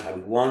cultivate the land how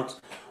we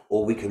want,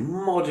 or we can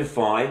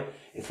modify.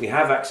 If we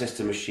have access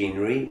to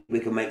machinery, we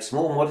can make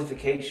small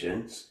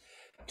modifications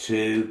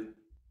to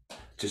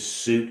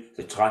suit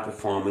the type of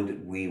farming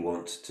that we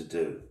want to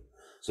do.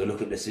 So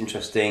look at this,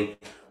 interesting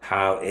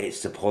how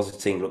it's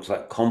depositing, looks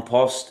like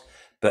compost,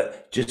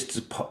 but just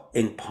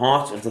in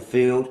part of the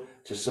field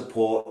to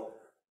support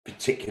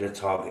particular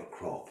target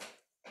crop.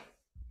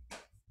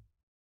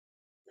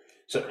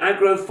 So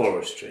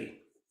agroforestry.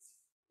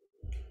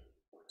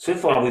 So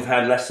far we've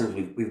had lessons,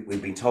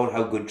 we've been told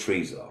how good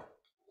trees are.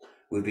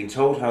 We've been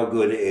told how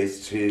good it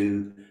is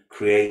to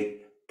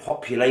create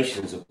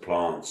populations of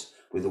plants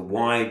with a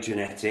wide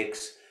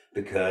genetics,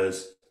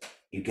 because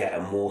you get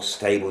a more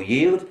stable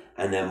yield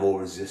and they're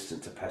more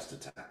resistant to pest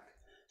attack.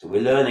 So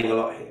we're learning a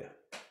lot here.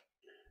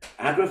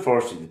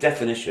 Agroforestry, the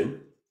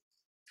definition,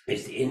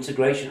 is the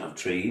integration of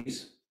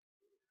trees,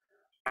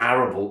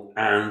 arable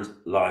and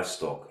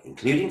livestock,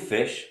 including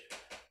fish,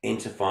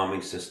 into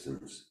farming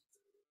systems.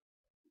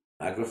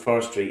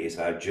 Agroforestry is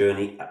our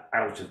journey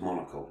out of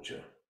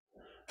monoculture,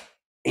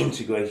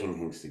 integrating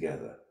things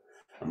together.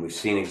 And we've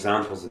seen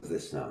examples of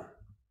this now.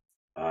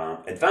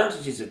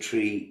 Advantages of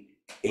tree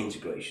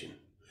integration.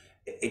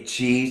 It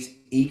achieves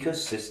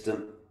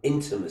ecosystem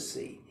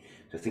intimacy.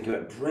 So think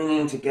about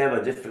bringing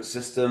together different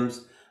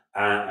systems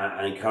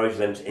and encourage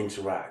them to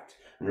interact.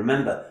 And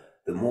remember,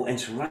 the more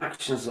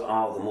interactions there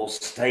are, the more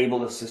stable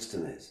the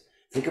system is.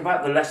 Think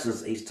about the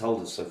lessons that he's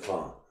told us so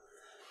far.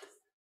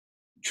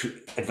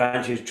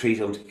 advantage of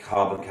trees on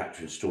carbon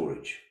capture and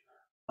storage.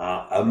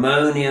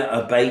 Ammonia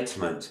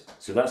abatement.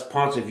 So that's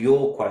part of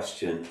your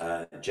question,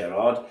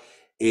 Gerard,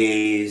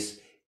 is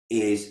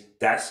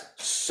that's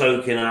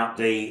soaking up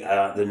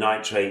the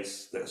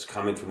nitrates that's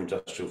coming from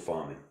industrial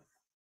farming.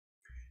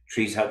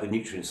 Trees help with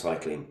nutrient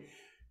cycling.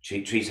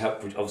 Trees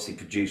help obviously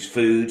produce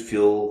food,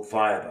 fuel,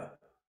 fiber.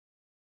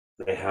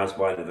 They house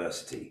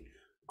biodiversity.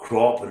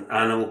 Crop and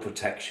animal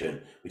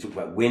protection. We talk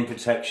about wind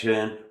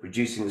protection,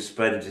 reducing the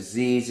spread of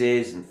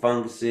diseases and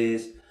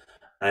funguses,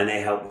 and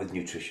they help with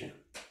nutrition.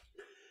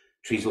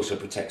 Trees also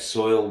protect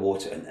soil,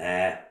 water, and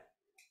air.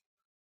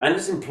 And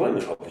there's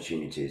employment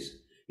opportunities.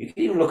 You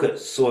can even look at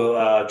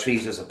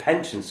trees as a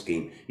pension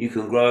scheme. You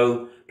can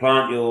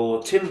plant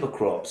your timber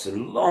crops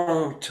and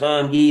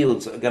long-term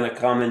yields that are going to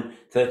come in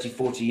 30,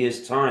 40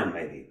 years' time,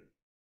 maybe.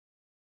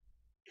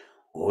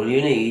 All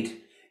you need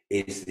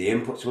is the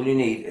inputs. All you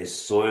need is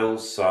soil,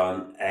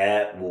 sun,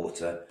 air,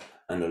 water,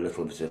 and a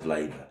little bit of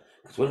labor.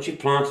 Because once you've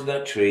planted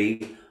that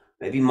tree,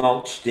 maybe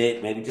mulched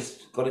it, maybe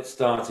just got it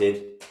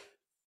started,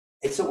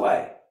 it's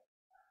away.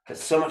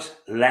 It's so much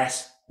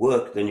less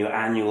work than your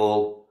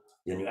annual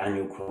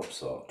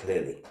crops are,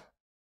 clearly.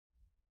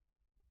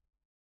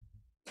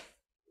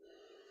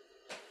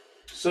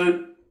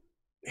 So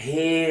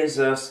here's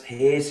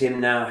him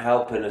now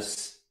helping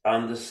us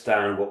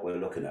understand what we're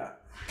looking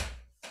at.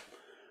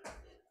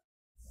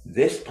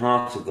 This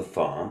part of the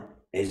farm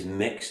is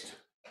mixed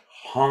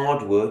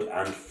hardwood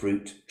and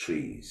fruit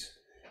trees.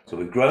 So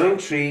we're growing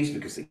trees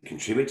because they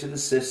contribute to the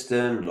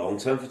system,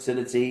 long-term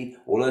fertility,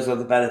 all those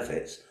other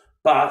benefits.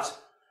 But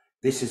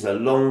this is a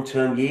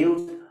long-term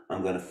yield.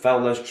 I'm going to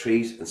fell those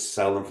trees and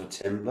sell them for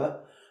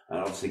timber. I'm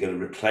obviously going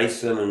to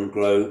replace them and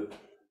grow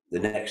the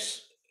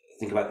next,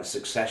 think about the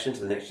succession to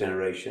the next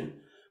generation.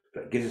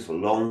 But it gives us a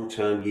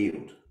long-term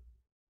yield.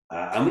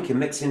 And we can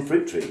mix in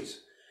fruit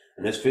trees.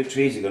 And those fruit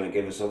trees are going to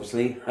give us,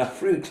 obviously, a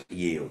fruit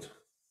yield.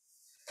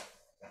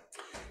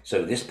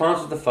 So this part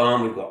of the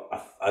farm, we've got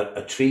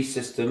a tree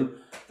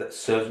system that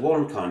serves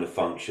one kind of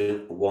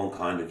function, one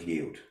kind of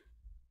yield.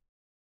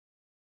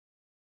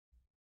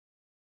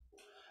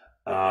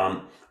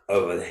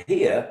 Over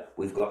here,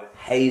 we've got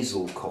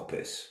hazel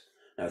coppice.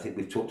 Now, I think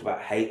we've talked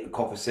about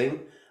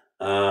coppicing.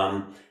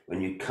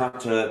 When you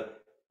cut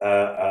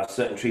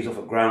certain trees off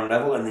at ground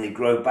level and they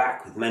grow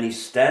back with many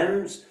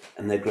stems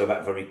and they grow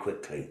back very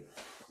quickly.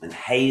 And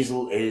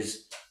hazel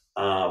is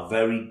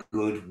very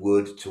good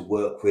wood to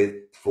work with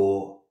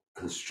for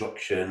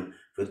construction,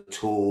 for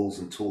tools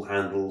and tool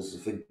handles,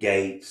 for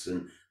gates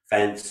and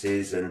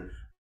fences and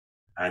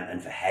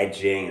for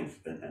hedging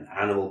and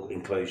animal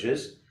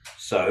enclosures.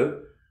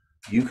 So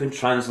you can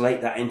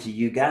translate that into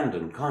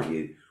Ugandan, can't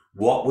you?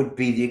 What would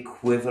be the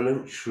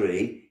equivalent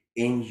tree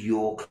in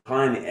your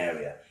climate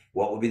area?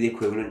 What would be the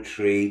equivalent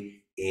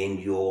tree in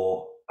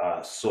your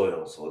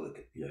soils, or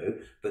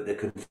but that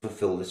can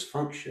fulfill this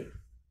function?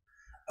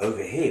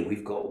 Over here,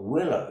 we've got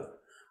willow.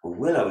 Well,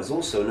 willow is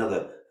also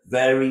another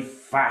very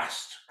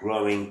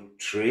fast-growing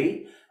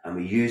tree, and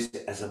we use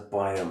it as a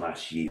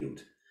biomass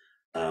yield.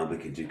 We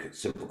can do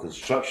simple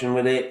construction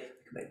with it.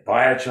 We can make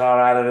biochar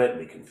out of it.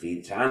 We can feed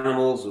it to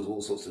animals. There's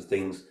all sorts of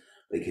things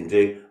we can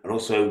do. And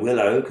also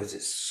willow, because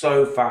it's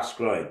so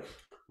fast-growing.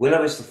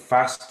 Willow is the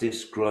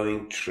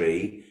fastest-growing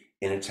tree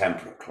in a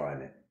temperate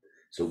climate.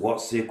 So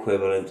what's the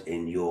equivalent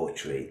in your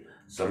tree?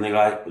 Something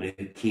like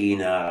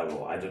Lucina,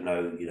 or I don't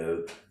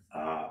know,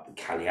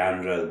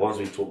 Caliandra, the ones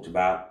we talked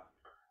about.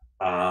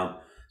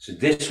 So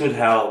this would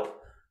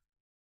help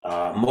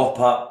mop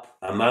up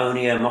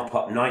ammonia, mop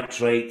up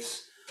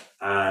nitrates,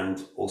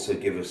 and also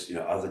give us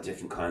other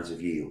different kinds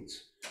of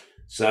yields.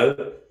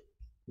 So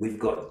we're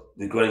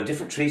growing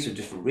different trees for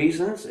different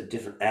reasons at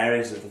different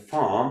areas of the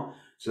farm.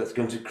 So that's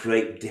going to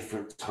create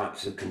different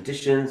types of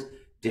conditions,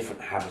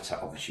 different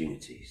habitat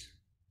opportunities.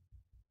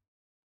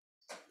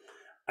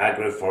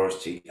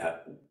 Agroforestry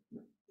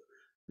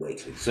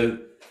Wakely. So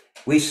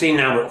we've seen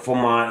now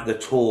from the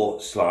tour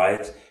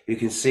slides, you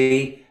can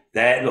see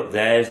there, look,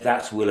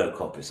 that's willow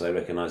coppice. I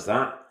recognize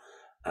that.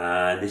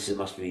 And this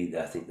must be,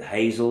 I think, the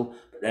hazel.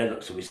 But there,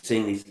 look, so we're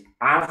seeing these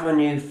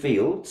avenue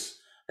fields.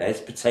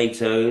 There's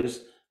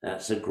potatoes,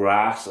 that's a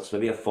grass, that's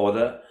maybe a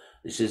fodder.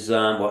 This is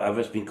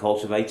whatever's been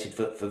cultivated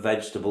for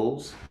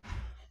vegetables.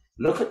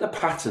 Look at the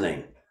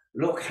patterning.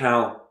 Look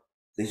how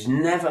there's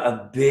never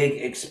a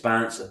big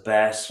expanse of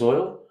bare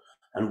soil.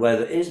 And where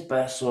there is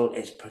bare soil,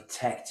 it's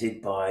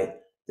protected by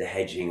the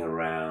hedging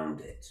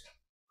around it.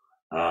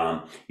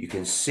 You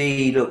can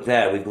see, look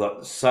there, we've got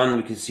the sun,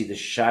 we can see the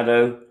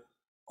shadow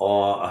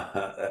or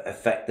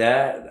effect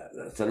there,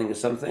 that's telling us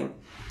something.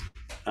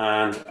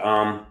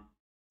 And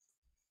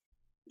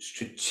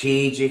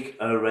strategic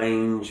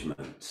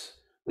arrangement.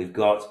 We've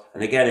got,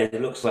 and again,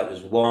 it looks like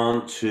there's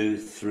 1, 2,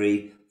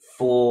 3,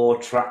 4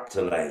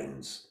 tractor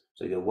lanes.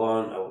 So you go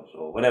one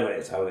or whatever it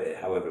is,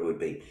 however it would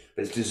be.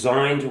 But it's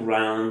designed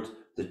around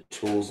the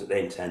tools that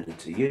they intended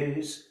to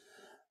use.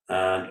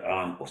 And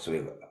we've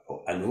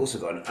also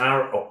got an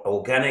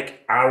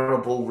organic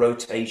arable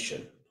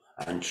rotation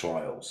and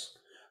trials.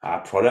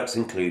 Our products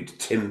include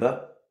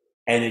timber,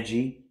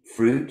 energy,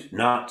 fruit,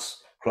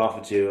 nuts, craft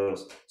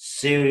materials,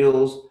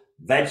 cereals,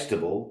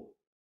 vegetable,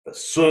 but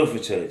soil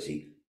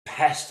fertility,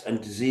 pest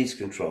and disease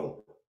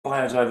control,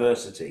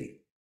 biodiversity.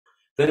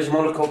 Those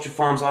monoculture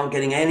farms aren't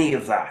getting any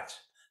of that.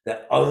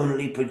 They're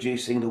only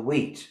producing the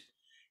wheat.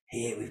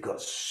 Here we've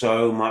got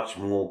so much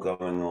more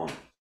going on.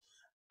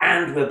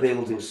 And we're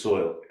building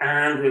soil,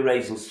 and we're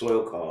raising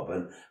soil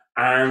carbon,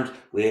 and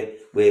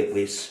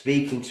we're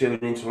speaking to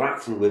and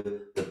interacting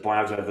with the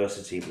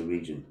biodiversity of the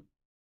region.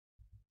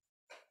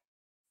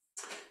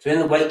 So in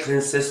the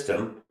Wakeland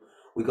system,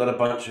 we've got a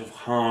bunch of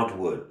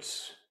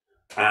hardwoods: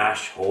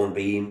 ash,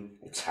 hornbeam,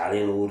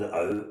 Italian alder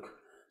oak,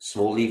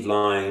 small leaf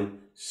lime,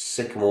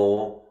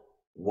 sycamore,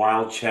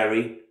 wild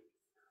cherry,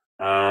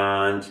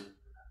 and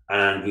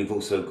we've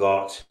also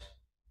got,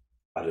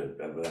 I don't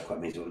know what that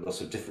quite means,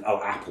 lots of different,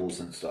 apples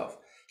and stuff.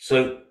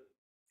 So,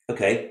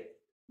 okay,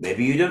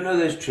 maybe you don't know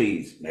those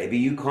trees. Maybe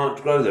you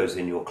can't grow those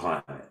in your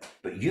climate,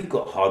 but you've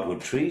got hardwood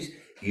trees.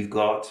 You've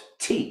got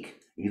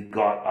teak. You've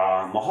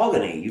got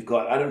mahogany. You've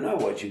got, I don't know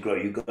what you grow.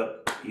 You've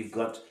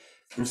got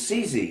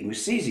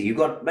mesesi. You've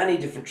got many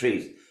different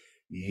trees.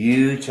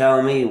 You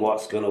tell me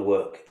what's going to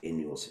work in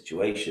your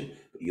situation.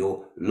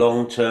 Your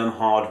long-term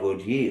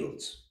hardwood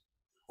yields.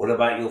 What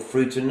about your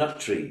fruit and nut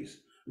trees?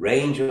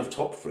 Range of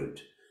top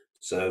fruit.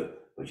 So,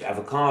 your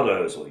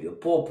avocados or your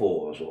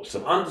pawpaws or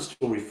some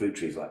understory fruit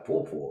trees like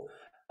pawpaw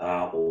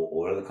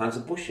or other kinds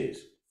of bushes.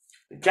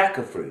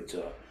 Jackfruit.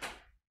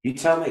 You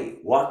tell me,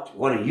 what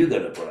are you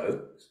going to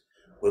grow?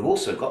 We've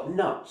also got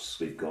nuts.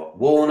 We've got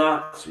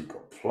walnuts. We've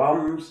got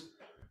plums.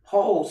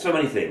 So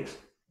many things.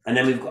 And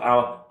then we've got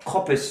our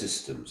coppice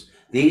systems.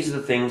 These are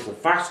the things, the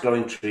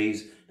fast-growing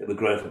trees that we're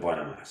growing for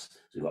biomass.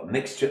 So we've got a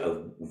mixture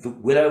of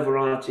willow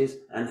varieties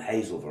and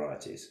hazel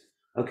varieties.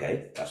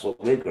 Okay, that's what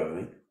we're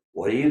growing.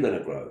 What are you going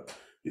to grow?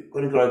 You're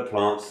going to grow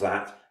plants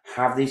that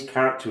have these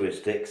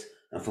characteristics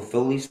and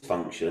fulfill these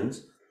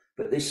functions,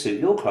 but they suit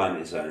your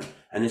climate zone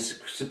and they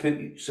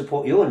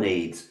support your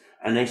needs,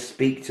 and they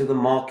speak to the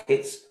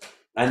markets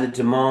and the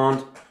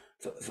demand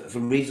for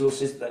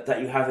resources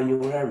that you have in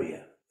your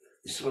area.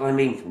 This is what I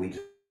mean when we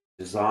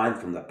design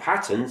from the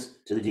patterns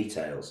to the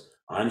details.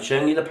 I'm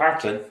showing you the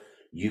pattern.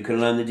 You can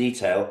learn the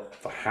detail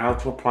for how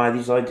to apply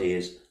these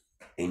ideas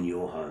in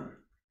your home.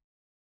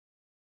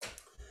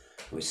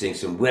 We're seeing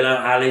some willow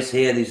alleys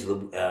here. These are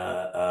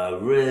the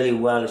really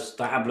well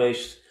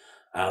established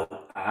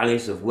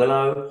alleys of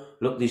willow.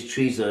 Look, these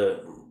trees are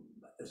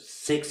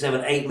 6,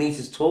 7, 8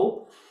 meters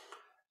tall.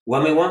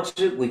 When we want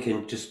to, we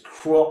can just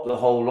crop the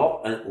whole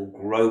lot and it will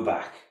grow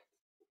back.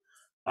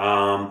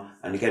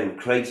 And again,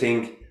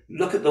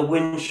 look at the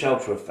wind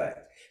shelter effect.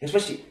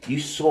 Especially, you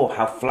saw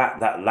how flat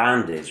that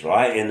land is,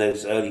 right, in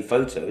those early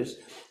photos.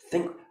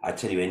 I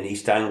tell you, in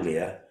East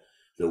Anglia,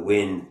 the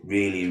wind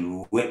really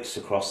whips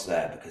across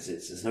there because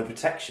there's no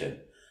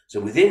protection. So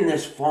within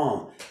this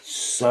farm,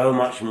 so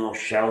much more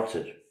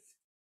sheltered.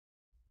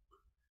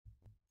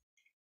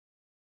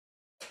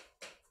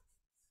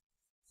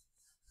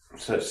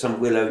 So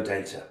some willow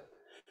data.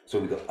 So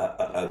we've got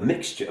a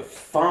mixture of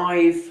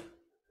 5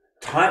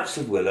 types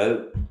of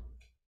willow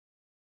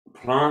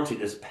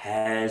planted as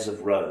pairs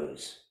of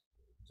rows.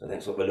 So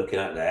that's what we're looking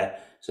at there.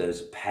 So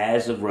there's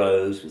pairs of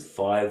rows with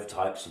 5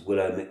 types of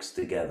willow mixed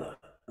together.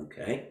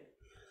 Okay.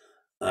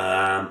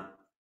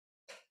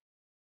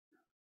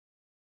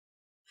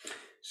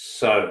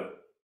 So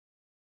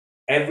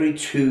every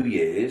 2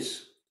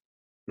 years,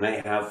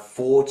 they have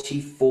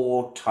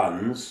 44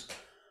 tons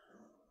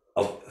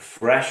of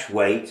fresh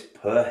weight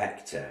per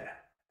hectare.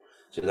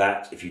 So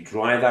that if you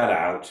dry that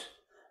out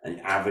and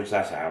average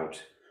that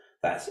out,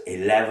 that's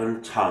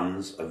 11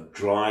 tons of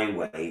dry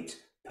weight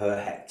per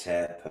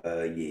hectare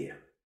per year.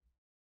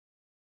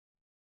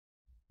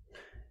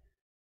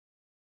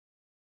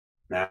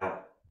 Now,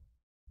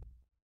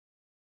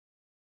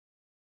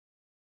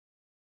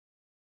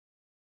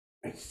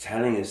 it's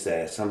telling us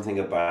there something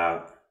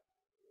about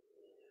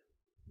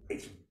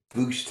it's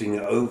boosting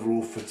the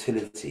overall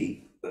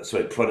productivity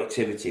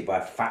by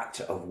a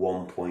factor of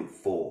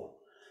 1.4.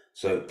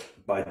 So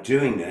by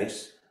doing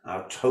this,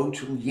 our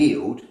total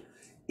yield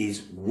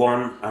is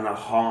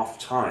 1.5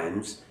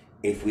 times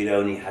if we'd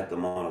only had the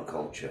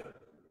monoculture.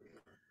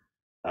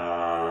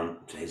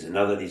 Here's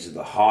another. These are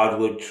the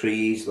hardwood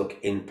trees. Look,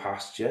 in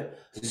pasture.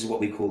 This is what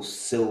we call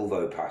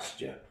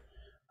silvopasture.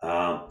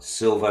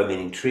 Silvo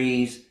meaning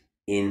trees,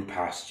 in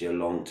pasture,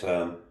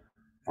 long-term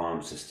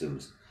farm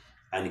systems.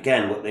 And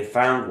again, what they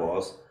found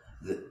was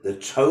that the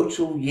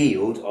total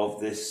yield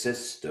of this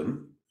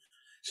system,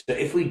 so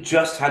if we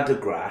just had the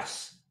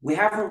grass, we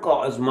haven't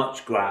got as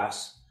much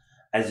grass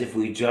as if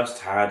we just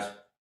had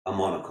a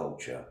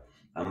monoculture.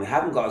 And we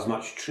haven't got as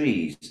much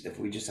trees if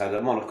we just had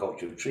a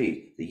monoculture of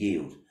trees, the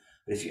yield.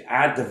 But if you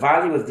add the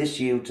value of this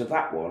yield to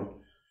that one,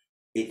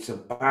 it's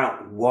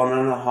about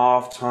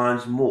 1.5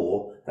 times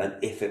more than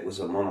if it was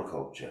a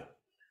monoculture.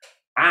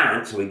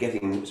 And so we're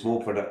getting it's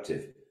more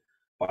productive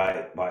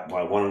by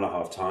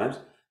 1.5 times,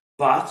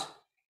 but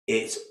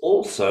it's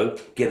also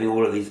giving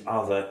all of these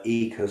other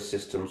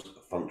ecosystems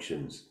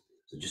functions.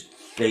 So just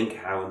think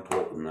how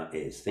important that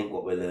is. Think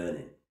what we're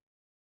learning.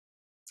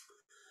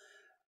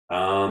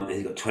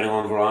 He's got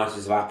 21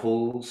 varieties of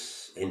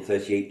apples in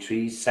 38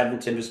 trees, 7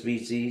 timber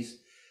species,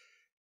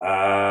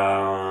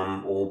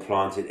 all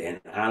planted in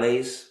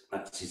alleys.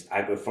 That's his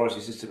agroforestry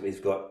system. He's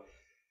got,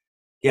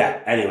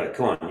 yeah, anyway,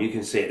 come on, you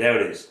can see it. There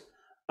it is.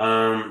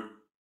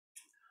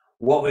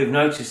 What we've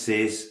noticed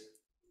is,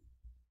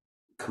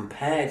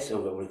 compared to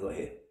what we've got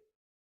here.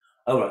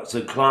 All right,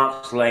 so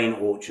Clark's Lane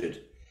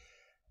Orchard.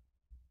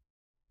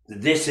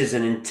 This is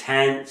an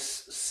intense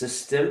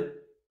system.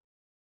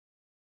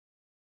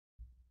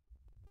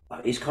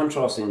 He's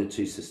contrasting the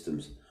two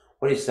systems.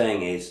 What he's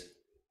saying is,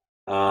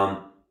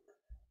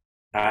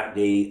 at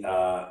the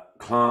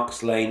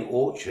Clark's Lane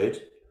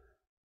Orchard,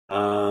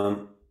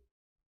 the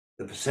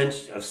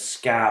percentage of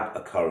scab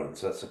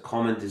occurrence, that's a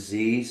common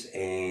disease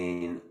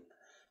in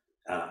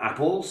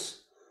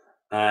apples,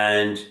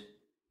 and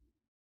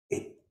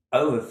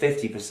over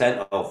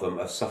 50% of them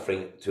are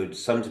suffering to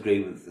some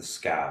degree with the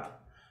scab,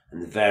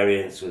 and the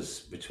variance was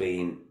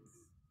between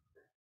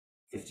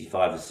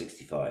 55 and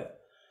 65.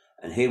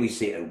 And here we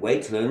see at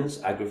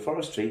Wakelands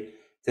Agroforestry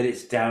that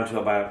it's down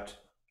to about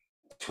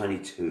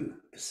 22%.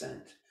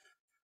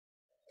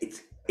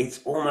 It's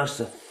almost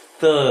a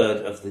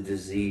third of the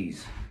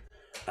disease.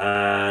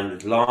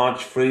 And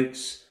large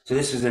fruits, so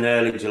this is in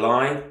early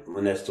July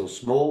when they're still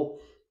small.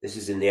 This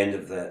is in the end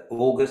of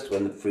August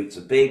when the fruits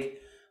are big.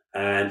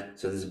 And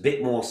so there's a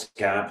bit more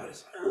scab, but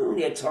it's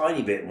only a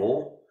tiny bit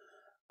more.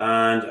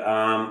 And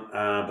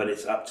but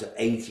it's up to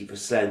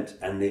 80%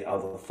 and the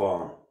other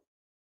farm.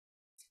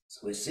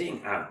 So we're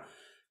seeing how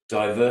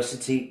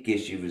diversity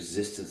gives you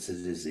resistance to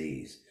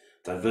disease.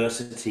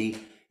 Diversity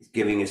is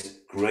giving us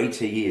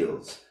greater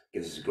yields,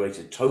 gives us a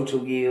greater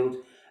total yield,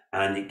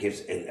 and it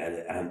gives it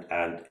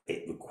and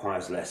it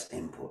requires less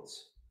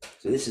inputs.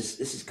 So this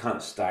is kind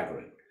of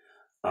staggering.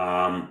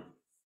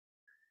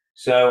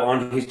 So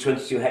on his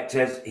 22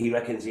 hectares, he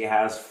reckons he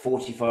has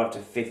 45 to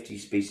 50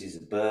 species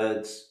of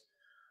birds.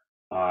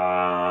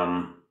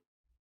 Anyway,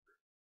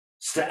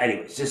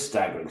 it's just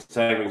staggering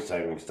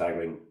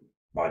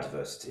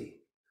biodiversity.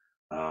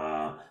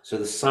 So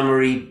the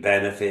summary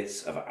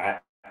benefits of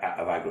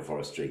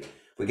agroforestry: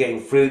 we're getting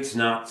fruits,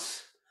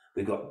 nuts,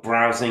 we've got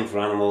browsing for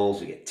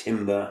animals, we get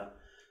timber,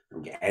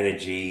 we get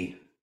energy,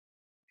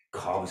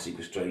 carbon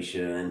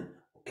sequestration,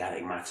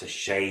 organic matter,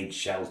 shade,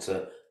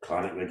 shelter,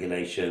 climate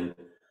regulation,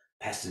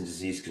 pest and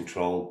disease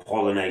control,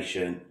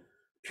 pollination,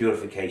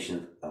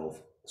 purification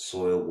of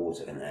soil,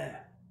 water, and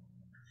air.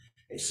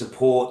 It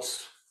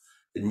supports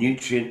the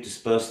nutrient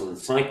dispersal and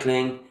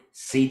cycling,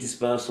 seed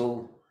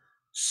dispersal,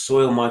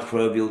 soil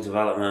microbial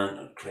development,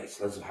 and creates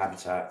loads of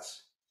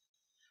habitats.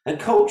 And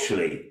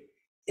culturally,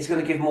 it's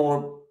going to give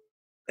more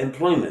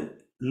employment,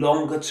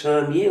 longer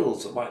term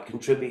yields that might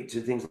contribute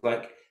to things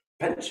like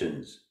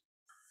pensions,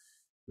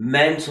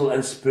 mental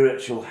and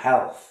spiritual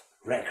health,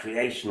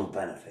 recreational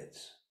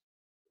benefits.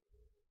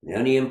 The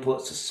only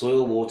inputs are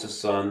soil, water,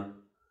 sun,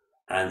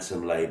 and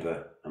some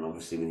labor, and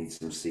obviously we need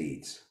some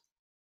seeds.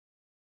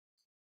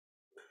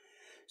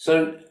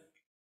 So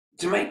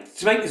to make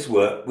this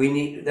work,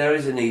 there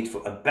is a need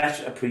for a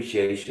better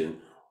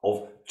appreciation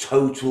of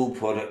total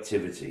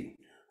productivity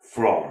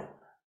from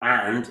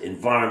and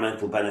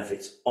environmental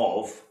benefits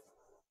of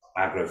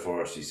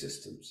agroforestry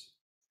systems.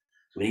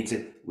 So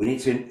we need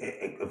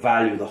to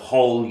value the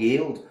whole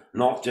yield,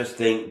 not just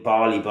think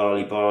barley,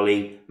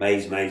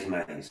 maize.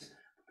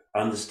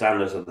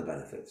 Understand those other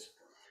benefits.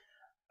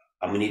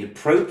 And we need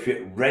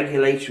appropriate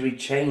regulatory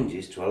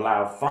changes to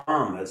allow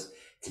farmers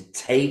to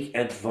take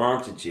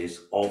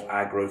advantages of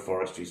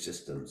agroforestry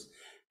systems.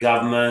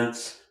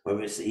 Governments,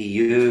 whether it's the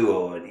EU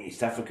or in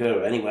East Africa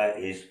or anywhere,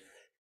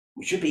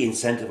 we should be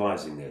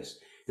incentivizing this.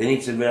 They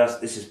need to realize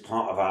this is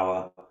part of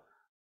our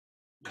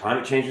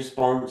climate change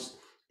response,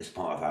 it's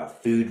part of our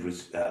food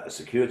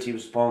security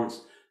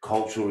response,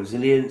 cultural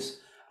resilience,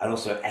 and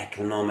also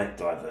economic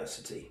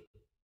diversity.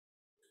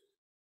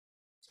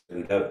 There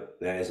we go.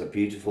 There's a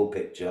beautiful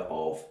picture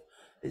of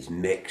these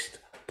mixed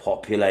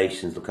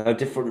populations. Look how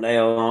different they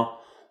are.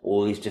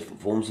 All these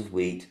different forms of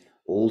wheat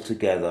all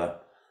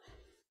together.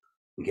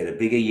 We get a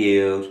bigger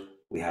yield.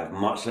 We have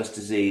much less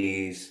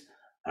disease,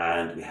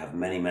 and we have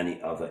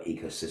many other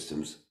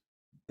ecosystems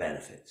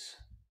benefits.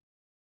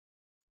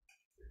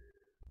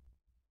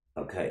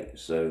 Okay,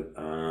 so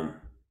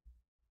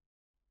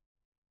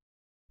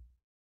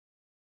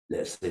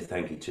let's say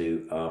thank you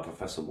to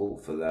Professor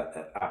Wolf for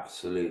that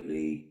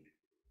absolutely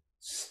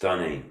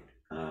stunning,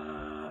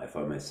 if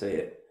I may say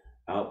it,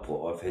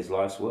 output of his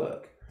life's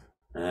work.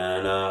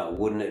 And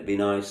wouldn't it be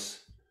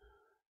nice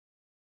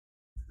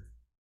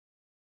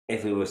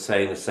if we were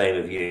saying the same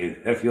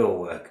of your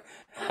work?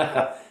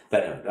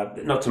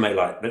 But not to make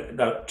light, but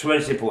no,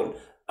 tremendously important.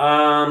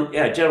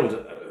 Yeah,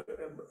 Gerald,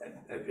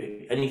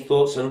 any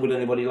thoughts, and would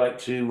anybody like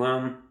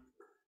to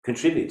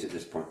contribute at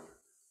this point?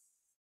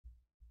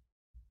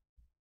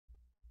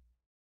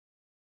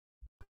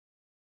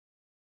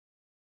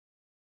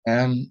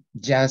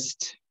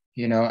 Just,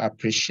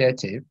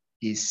 appreciative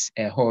is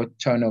a whole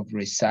ton of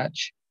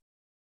research,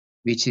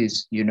 which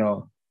is,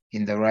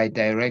 in the right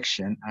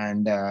direction.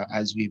 And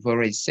as we've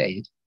already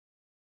said,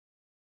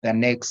 the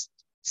next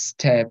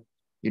step,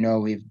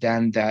 we've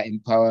done the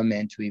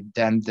empowerment, we've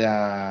done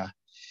the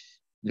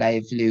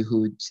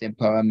livelihoods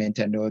empowerment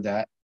and all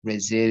that,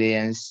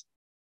 resilience.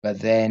 But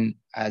then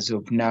as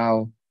of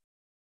now,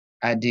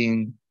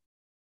 adding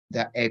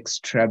the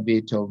extra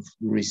bit of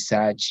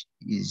research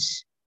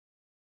is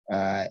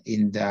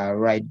in the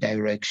right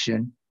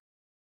direction.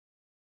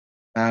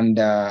 And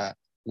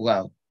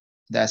well,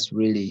 that's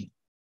really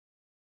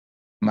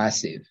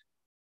massive.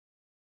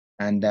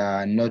 And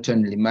not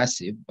only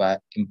massive,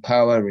 but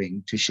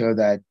empowering to show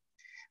that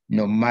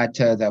no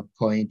matter the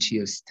point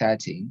you're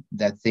starting,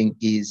 the thing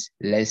is,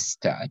 let's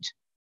start.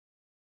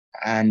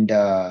 And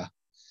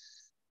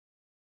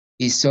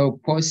it's so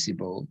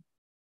possible,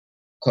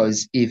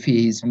 because if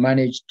he's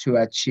managed to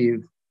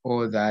achieve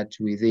all that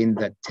within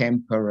the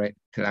temperate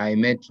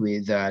climate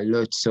with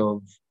lots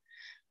of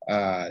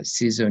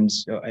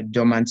seasons,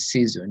 dormant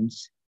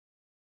seasons,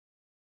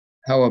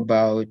 how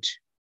about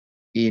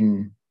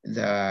in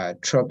the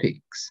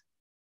tropics,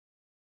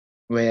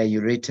 where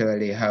you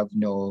literally have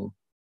no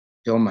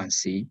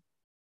dormancy?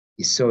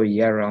 It's so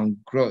year-round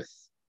growth.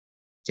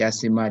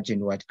 Just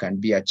imagine what can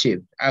be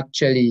achieved.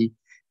 Actually,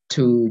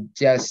 to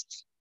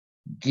just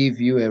give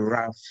you a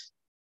rough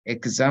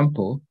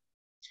example,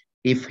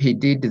 if he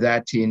did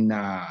that in,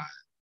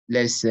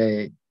 let's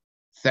say,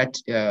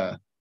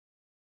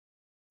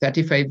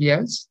 35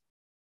 years,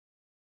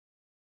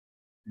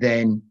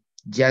 then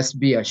just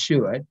be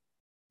assured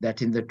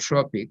that in the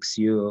tropics,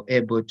 you're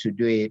able to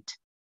do it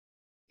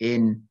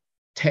in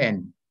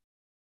 10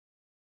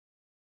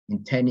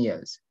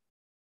 years.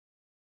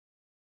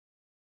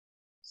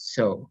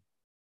 So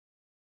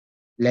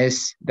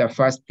the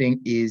first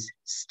thing is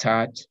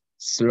start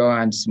slow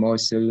and small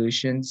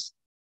solutions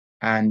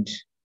and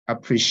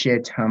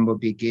appreciate humble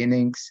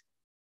beginnings.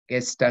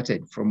 Get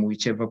started from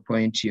whichever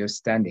point you're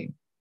standing.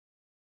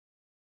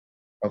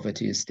 Over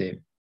to you, Steve.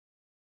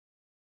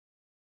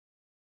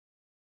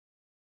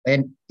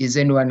 And is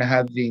anyone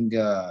having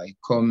a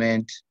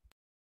comment,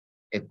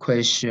 a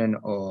question,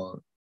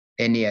 or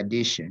any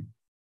addition?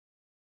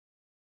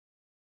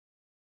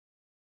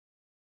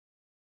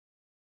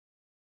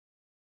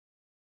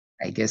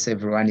 I guess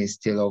everyone is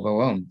still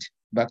overwhelmed.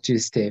 Back to you,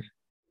 Steve.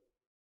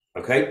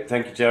 Okay,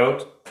 thank you,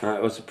 Gerald. I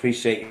also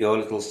appreciate your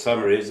little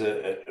summaries,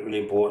 really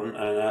important.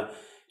 And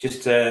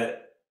just,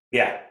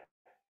 yeah,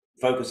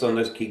 focus on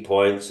those key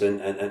points and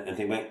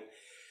think about,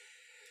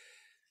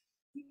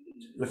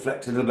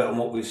 reflect a little bit on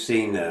what we've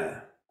seen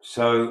there.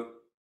 So,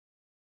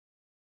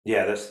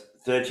 yeah, that's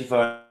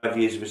 35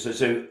 years of research.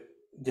 So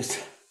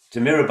just to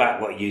mirror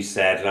back what you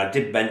said, and I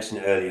did mention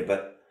it earlier,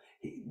 but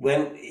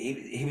when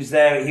he was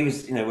there, he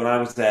was, when I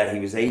was there, he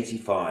was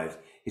 85.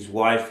 His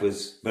wife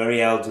was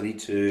very elderly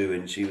too,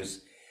 and she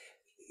was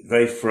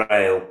very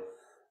frail,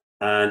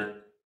 and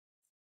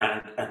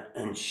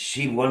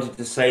she wanted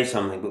to say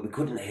something, but we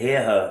couldn't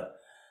hear her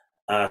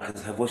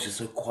because her voice was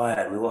so quiet,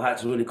 and we all had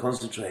to really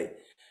concentrate.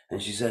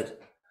 And she said,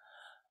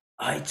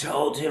 "I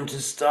told him to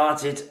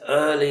start it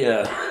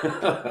earlier."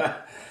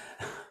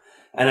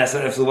 And that's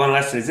the one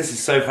lesson is, this is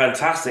so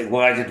fantastic.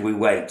 Why did we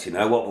wait?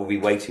 What were we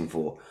waiting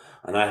for?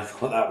 And I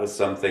thought that was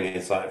something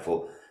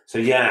insightful. So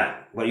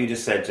yeah, what you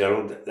just said,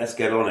 Gerald, let's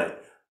get on it.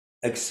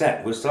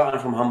 Except we're starting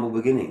from humble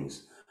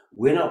beginnings.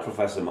 We're not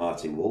Professor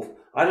Martin Wolf.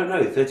 I don't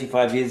know,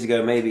 35 years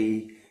ago,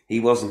 maybe he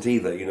wasn't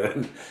either,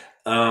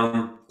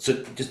 So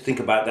just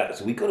think about that.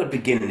 So we've got to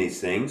begin these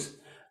things.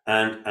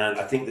 And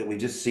I think that we've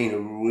just seen a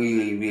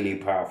really, really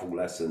powerful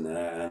lesson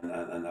there.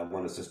 And I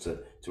want us just to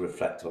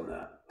reflect on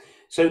that.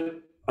 So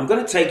I'm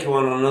going to take you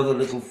on another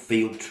little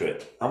field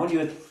trip. I want you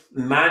to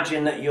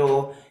imagine that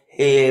you're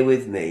here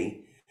with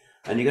me,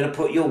 and you're going to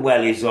put your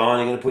wellies on,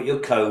 you're going to put your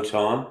coat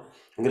on.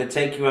 I'm going to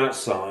take you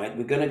outside.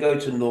 We're going to go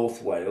to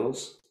North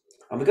Wales,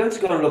 and we're going to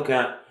go and look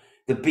at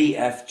the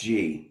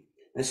BFG.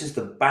 This is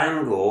the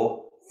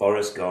Bangor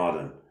Forest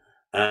Garden.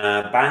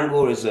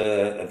 Bangor is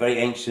a very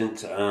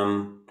ancient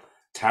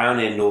town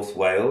in North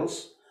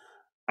Wales,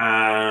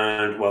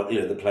 and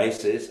the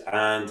place is,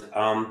 and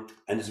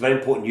it's a very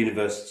important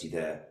university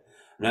there.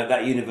 Now, at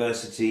that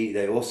university,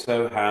 they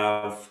also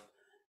have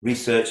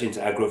research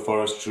into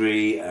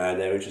agroforestry.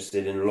 They're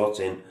interested in a lot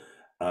in,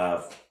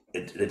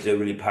 they do a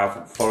really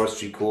powerful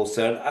forestry course,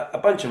 and a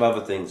bunch of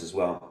other things as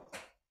well.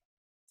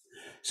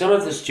 Some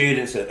of the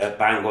students at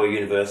Bangor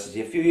University,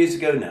 a few years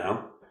ago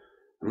now,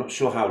 I'm not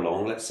sure how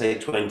long, let's say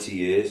 20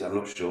 years, I'm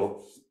not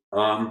sure,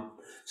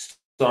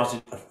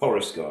 started a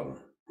forest garden,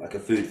 like a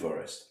food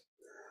forest.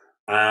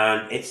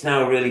 And it's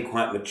now really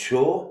quite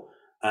mature,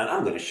 and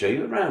I'm going to show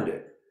you around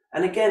it.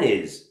 And again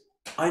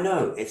I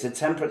know it's a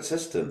temperate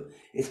system.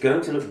 It's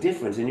going to look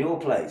different in your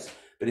place.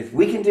 But if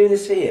we can do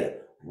this here,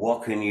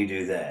 what can you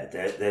do there?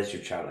 There's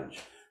your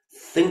challenge.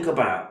 Think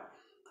about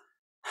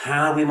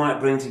how we might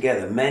bring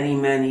together many,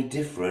 many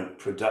different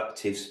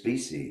productive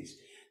species.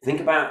 Think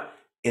about,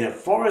 in a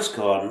forest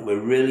garden, we're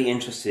really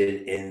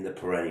interested in the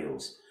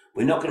perennials.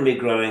 We're not going to be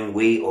growing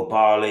wheat or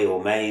barley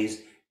or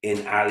maize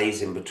in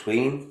alleys in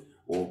between,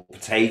 or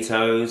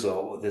potatoes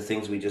or the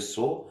things we just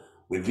saw.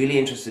 We're really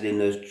interested in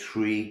those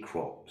tree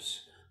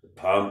crops, the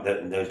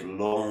those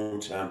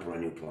long-term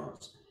perennial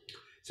plants.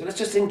 So let's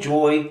just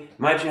enjoy.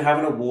 Imagine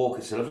having a walk.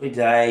 It's a lovely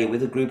day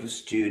with a group of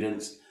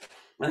students,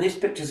 and these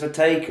pictures are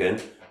taken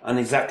on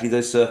exactly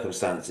those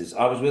circumstances.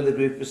 I was with a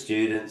group of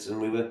students, and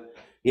we were,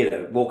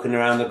 walking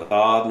around the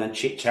garden and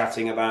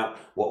chit-chatting about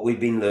what we've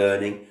been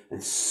learning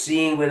and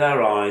seeing with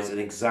our eyes an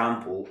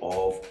example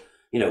of,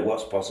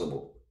 what's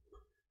possible.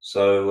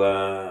 So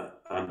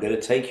I'm going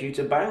to take you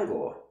to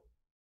Bangor.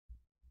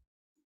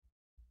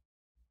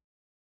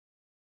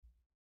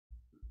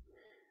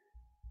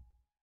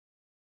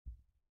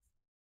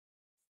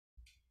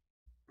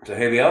 So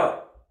here we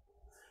are.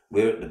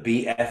 We're at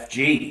the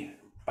BFG,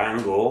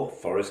 Bangor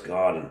Forest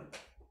Garden.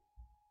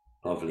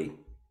 Lovely.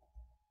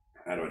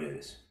 How do I do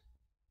this?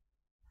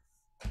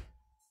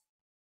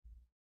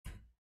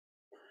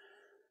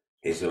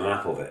 Here's a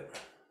map of it.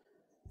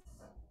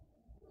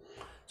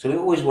 So we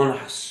always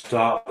want to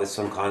start with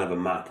some kind of a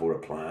map or a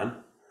plan.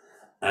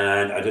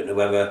 And I don't know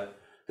whether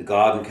the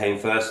garden came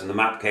first and the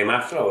map came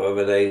after, or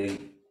whether they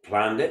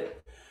planned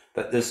it.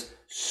 But there's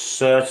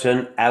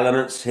certain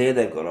elements here.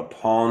 They've got a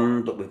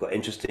pond, but we've got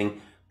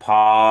interesting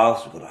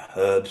paths. We've got a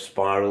herb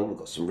spiral. We've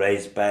got some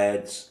raised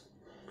beds.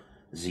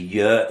 There's a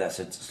yurt. That's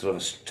a sort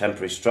of a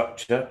temporary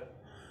structure.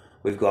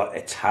 We've got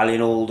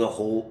Italian alder,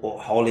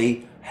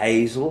 holly,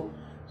 hazel,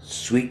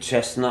 sweet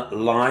chestnut,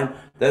 lime.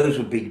 Those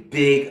would be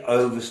big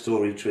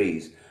overstory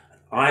trees.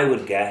 I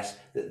would guess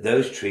that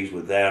those trees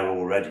were there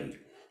already,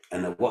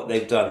 and that what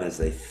they've done is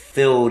they've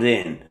filled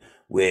in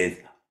with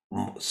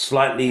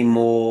slightly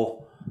more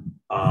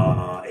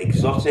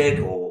exotic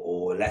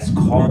or less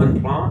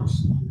common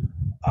plants.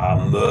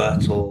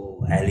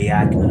 Myrtle,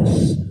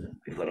 Elaeagnus.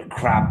 We've got a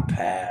crab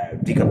pear,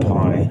 digger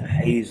pine, a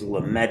hazel,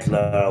 a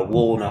medlar, a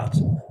walnut.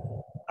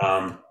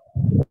 I'm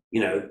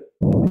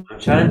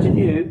challenging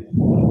you.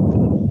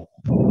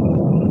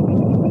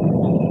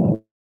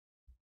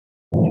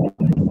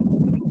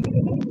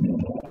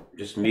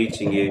 Just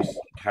muting you,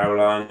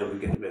 Caroline. We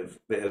get a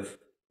bit of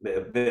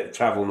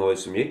travel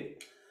noise from you.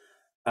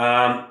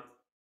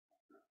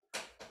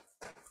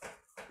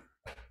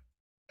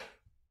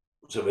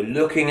 So we're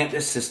looking at the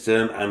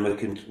system, and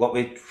what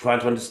we're trying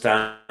to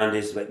understand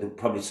is that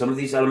probably some of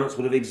these elements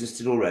would have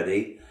existed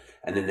already,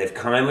 and then they've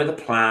come in with a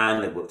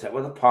plan. They've looked at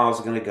where the paths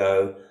are going to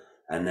go,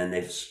 and then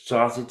they've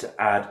started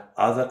to add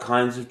other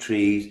kinds of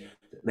trees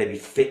that maybe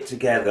fit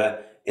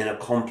together in a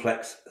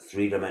complex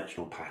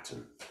three-dimensional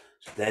pattern.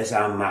 So there's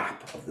our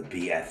map of the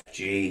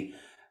BFG.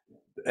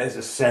 There's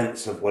a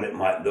sense of what it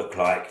might look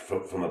like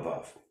from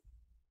above.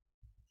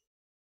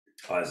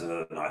 Oh, there's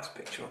another nice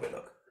picture of it,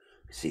 look.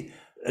 See,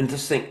 and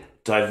just think,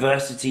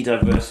 diversity,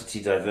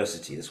 diversity,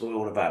 diversity. That's what we're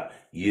all about.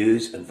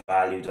 Use and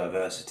value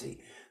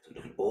diversity. So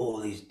look at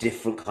all these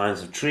different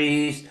kinds of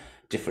trees,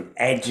 different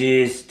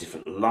edges,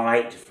 different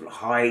light, different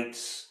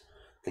heights.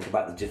 Think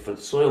about the different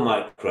soil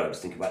microbes.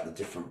 Think about the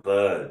different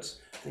birds.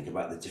 Think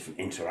about the different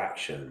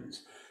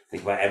interactions.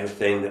 Think about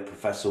everything that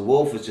Professor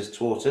Wolf has just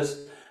taught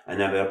us, and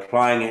now we're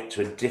applying it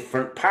to a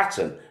different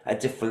pattern, a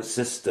different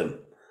system,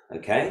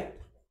 okay?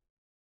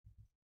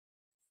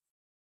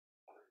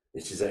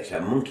 This is actually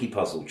a monkey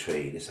puzzle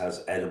tree. This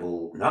has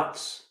edible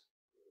nuts.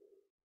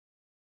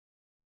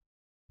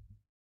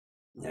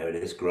 There it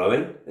is,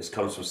 growing. This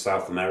comes from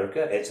South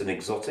America. It's an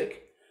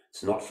exotic.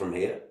 It's not from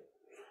here.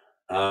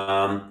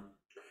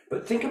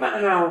 But think about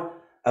how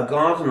a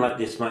garden like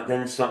this might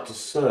then start to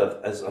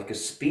serve as like a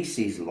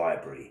species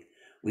library.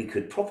 We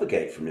could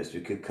propagate from this. We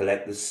could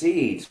collect the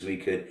seeds. We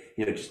could,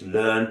 just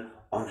learn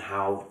on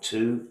how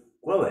to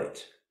grow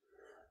it.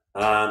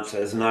 So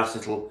there's a nice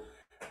little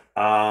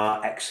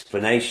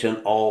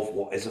explanation of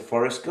what is a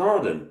forest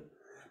garden.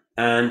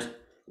 And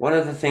one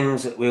of the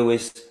things that we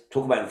always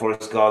talk about in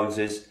forest gardens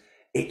is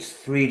it's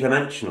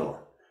three-dimensional.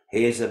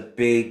 Here's a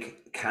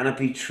big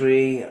canopy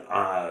tree.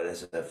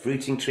 There's a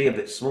fruiting tree, a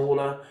bit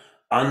smaller,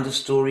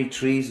 understory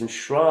trees and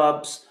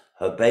shrubs,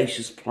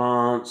 herbaceous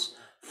plants,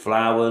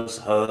 flowers,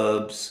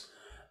 herbs,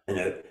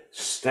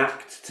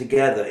 stacked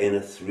together in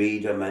a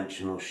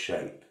three-dimensional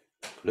shape.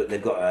 Look,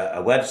 they've got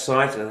a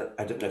website.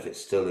 I don't know if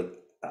it's still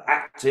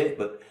active,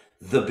 but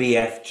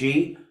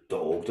thebfg.org.uk.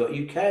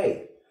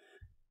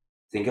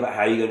 Think about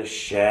how you're going to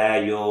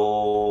share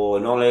your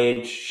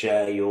knowledge,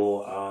 share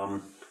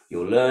your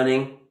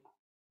learning,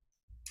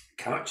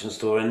 catch and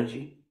store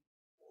energy,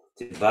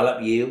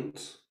 develop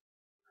yields.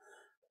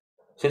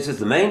 So it says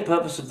the main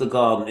purpose of the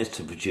garden is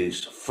to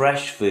produce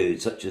fresh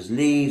food such as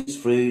leaves,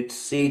 fruits,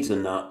 seeds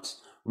and nuts,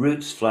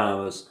 roots,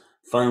 flowers,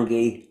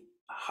 fungi,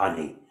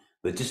 honey,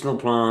 medicinal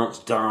plants,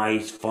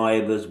 dyes,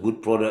 fibers,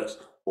 wood products,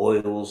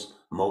 oils,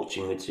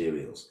 mulching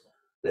materials.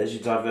 There's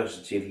your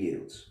diversity of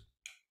yields.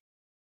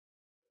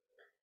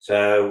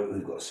 So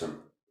we've got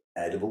some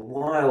edible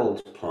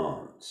wild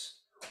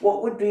plants.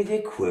 What would be the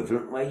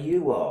equivalent where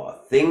you are?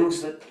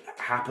 Things that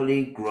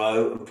happily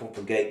grow and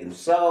propagate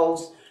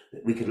themselves,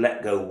 that we could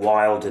let go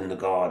wild in the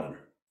garden.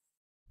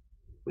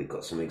 We've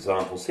got some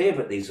examples here,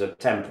 but these are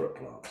temperate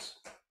plants.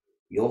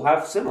 You'll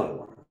have similar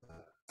ones.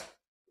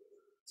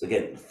 So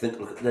again,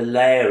 look at the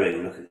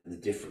layering, look at the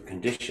different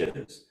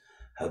conditions.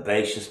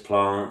 Herbaceous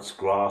plants,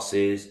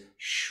 grasses,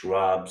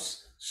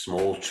 shrubs,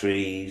 small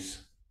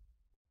trees.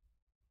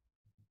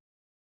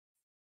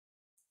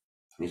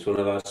 It's one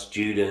of our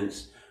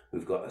students.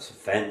 We've got a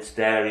fenced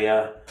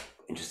area,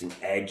 interesting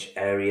edge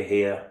area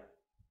here.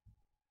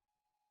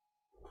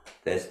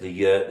 There's the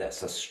yurt,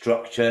 that's a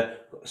structure,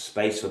 got a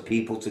space for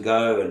people to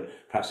go, and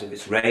perhaps if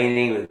it's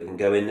raining, we can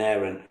go in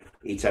there and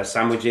eat our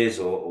sandwiches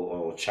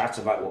or chat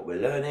about what we're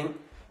learning.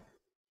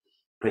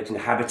 Creating a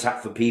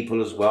habitat for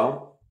people as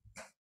well.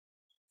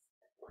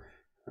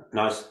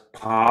 Nice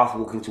path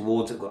walking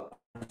towards it, got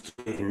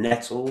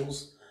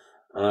nettles.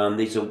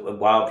 These are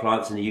wild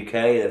plants in the UK,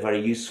 they're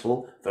very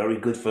useful, very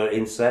good for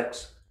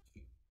insects.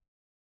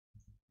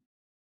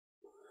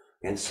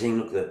 And seeing,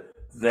 look, the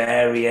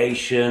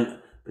variation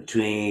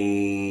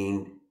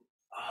between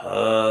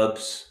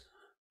herbs,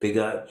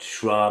 bigger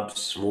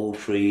shrubs, small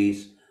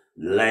trees,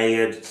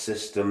 layered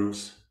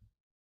systems.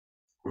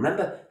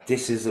 Remember,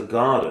 this is a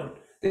garden.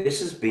 This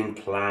has been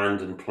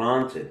planned and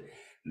planted.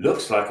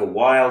 Looks like a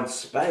wild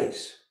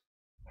space.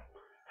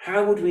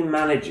 How would we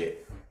manage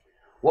it?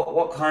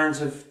 What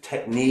kinds of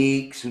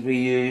techniques would we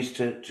use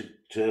to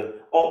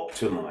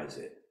optimize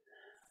it?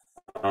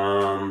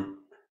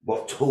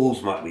 What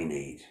tools might we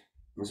need?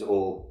 These are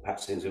all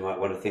perhaps things we might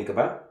want to think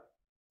about.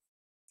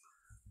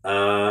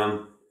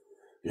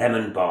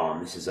 Lemon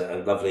balm. This is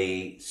a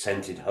lovely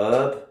scented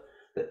herb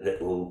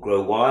that will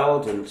grow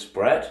wild and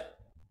spread.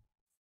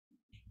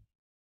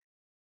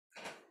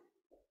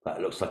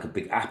 That looks like a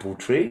big apple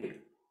tree.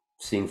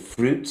 Seeing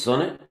fruits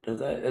on it.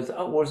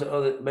 Oh, what is it?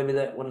 Oh, maybe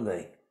that. What are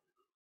they?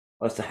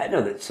 Oh, it's the head.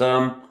 No, it's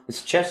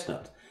a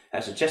chestnut.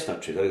 That's a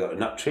chestnut tree. They've got a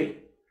nut tree.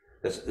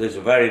 There's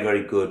a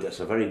very good. That's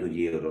a very good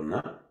yield on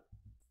that.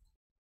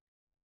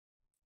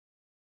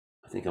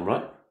 I think I'm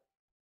right.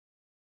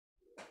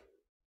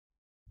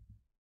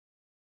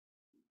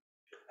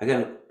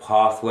 Again,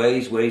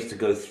 pathways, ways to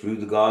go through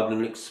the garden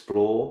and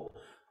explore.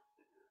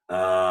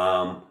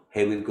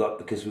 Here we've got,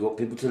 because we want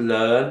people to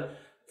learn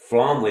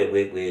from,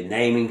 we're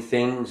naming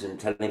things and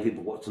telling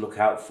people what to look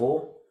out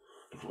for.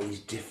 Look at all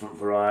these different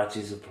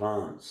varieties of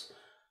plants,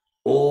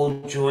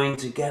 all joined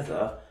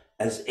together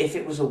as if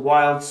it was a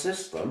wild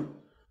system,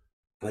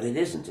 but it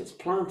isn't, it's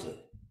planted.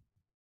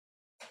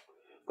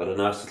 Got a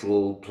nice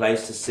little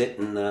place to sit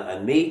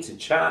and meet and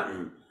chat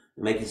and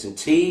making some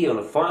tea on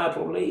a fire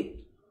probably.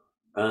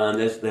 And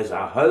there's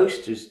our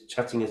host who's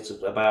chatting us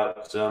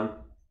about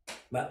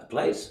the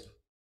place.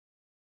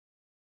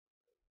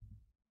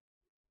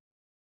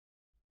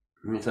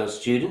 And it's our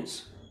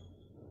students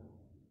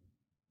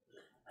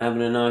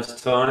having a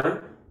nice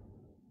time.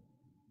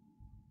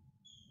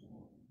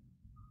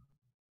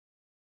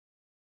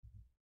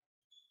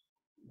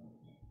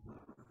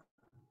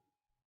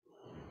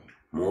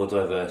 More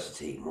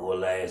diversity, more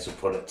layers of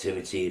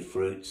productivity,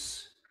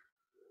 fruits.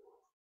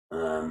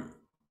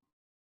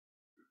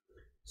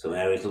 Some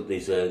areas, look,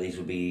 these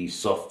would be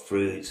soft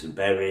fruits and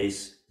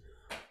berries.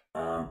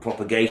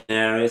 Propagation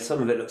areas,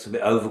 some of it looks a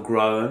bit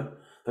overgrown,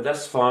 but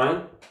that's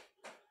fine.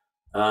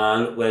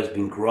 Look where there's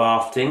been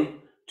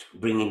grafting,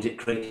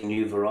 creating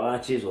new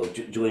varieties, or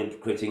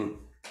creating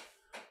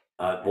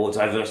more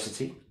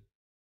diversity.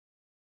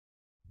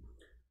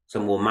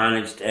 Some more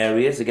managed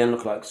areas, again,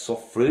 look like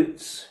soft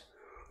fruits.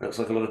 It looks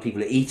like a lot of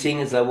people are eating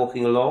as they're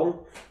walking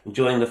along,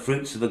 enjoying the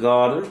fruits of the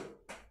garden.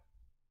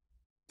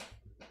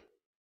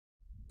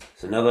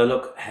 So another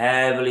look,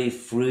 heavily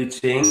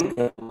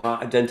fruiting.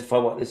 Identify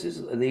what this is.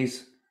 Are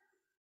these?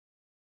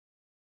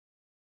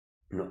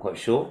 I'm not quite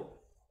sure.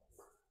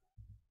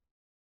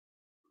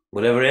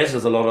 Whatever it is,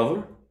 there's a lot of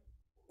them.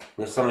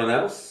 There's something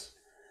else.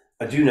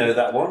 I do know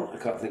that one. I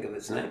can't think of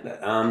its name.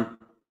 But,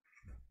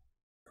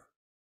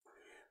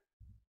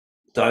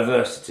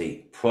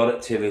 diversity,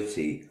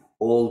 productivity,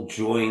 all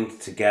joined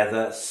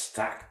together,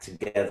 stacked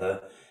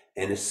together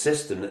in a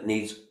system that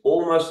needs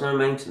almost no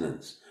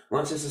maintenance.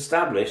 Once it's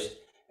established,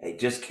 it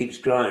just keeps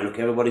growing. Look,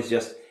 everybody's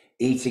just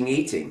eating,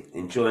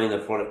 enjoying the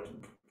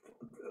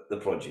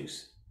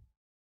produce.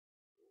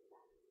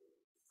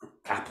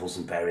 Apples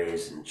and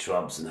berries and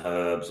shrubs and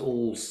herbs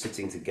all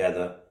sitting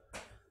together.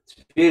 It's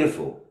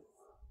beautiful.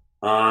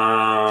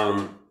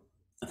 I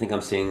think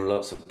I'm seeing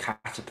lots of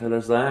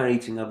caterpillars there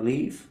eating, I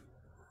believe.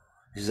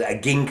 This is a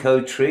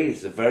ginkgo tree.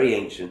 It's a very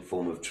ancient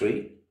form of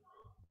tree.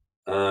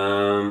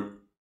 And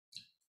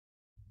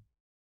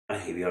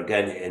here we are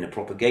again in a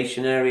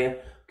propagation area.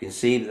 You can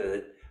see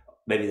that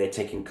maybe they're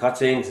taking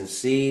cuttings and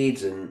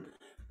seeds and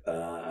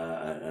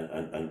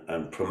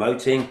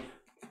promoting,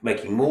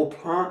 making more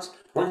plants.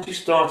 Once you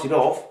started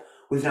off,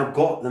 we've now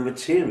got the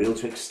material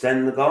to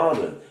extend the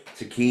garden,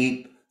 to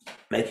keep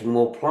making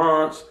more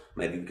plants.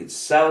 Maybe we could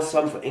sell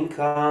some for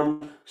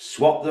income,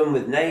 swap them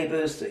with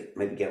neighbors to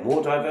maybe get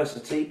more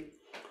diversity.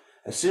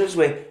 As soon as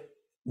we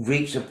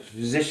reach a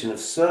position of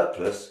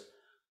surplus,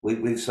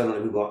 we've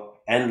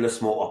got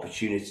endless more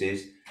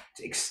opportunities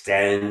to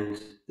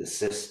extend the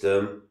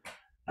system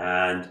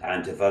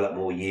and develop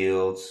more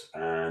yields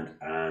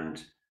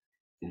and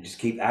just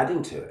keep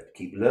adding to it,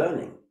 keep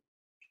learning,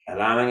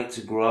 allowing it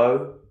to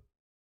grow.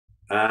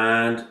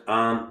 And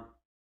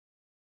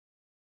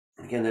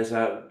again, there's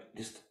our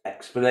just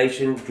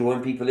explanation,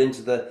 drawing people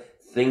into the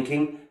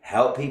thinking,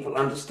 help people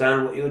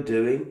understand what you're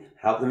doing,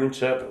 help them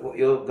interpret what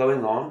you're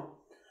going on.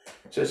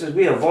 So it says,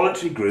 we are a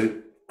voluntary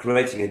group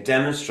creating a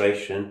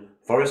demonstration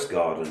forest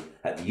garden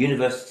at the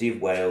University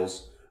of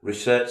Wales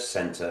Research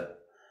Centre,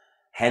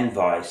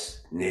 Henvice,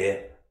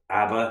 near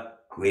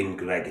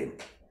Abergwyngregin.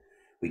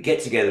 We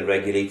get together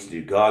regularly to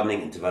do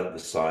gardening and develop the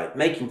site,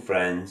 making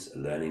friends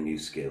and learning new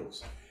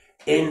skills.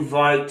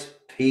 Invite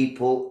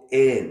people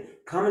in.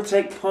 Come and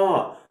take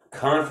part.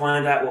 Come and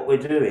find out what we're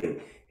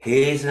doing.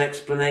 Here's an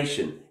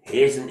explanation.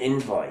 Here's an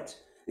invite.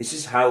 This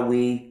is how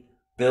we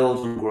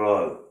build and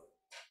grow.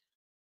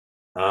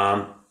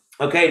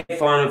 Okay,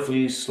 final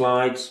few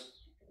slides.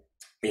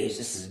 This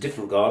is a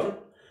different garden.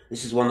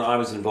 This is one that I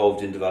was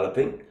involved in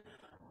developing.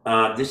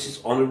 This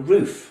is on a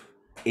roof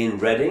in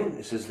Reading.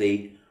 This is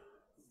the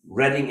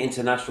Reading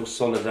International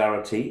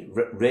Solidarity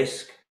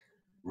Risk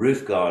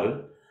Roof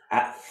Garden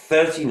at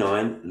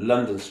 39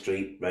 London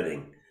Street,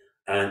 Reading.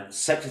 And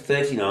Sector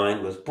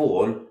 39 was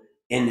born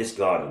in this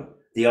garden.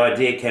 The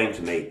idea came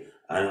to me,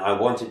 and I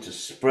wanted to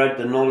spread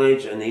the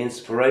knowledge and the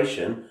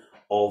inspiration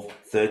of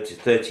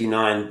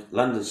 39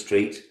 London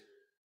Street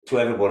to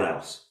everyone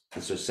else.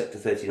 And so Sector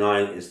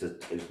 39 is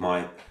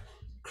my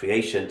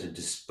creation to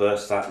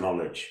disperse that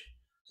knowledge.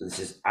 So this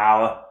is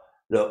our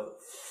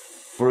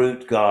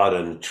fruit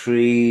garden,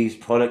 trees,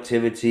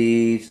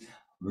 productivities,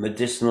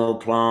 medicinal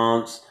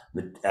plants,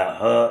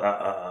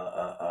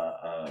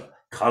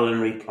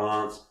 culinary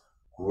plants,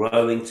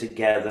 growing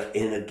together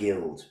in a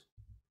guild.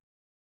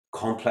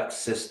 Complex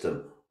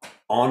system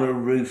on a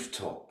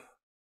rooftop,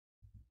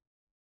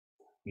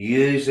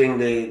 using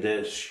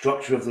the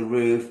structure of the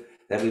roof.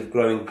 That we've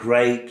grown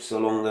grapes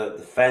along the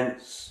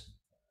fence,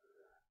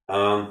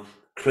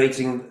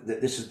 creating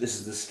this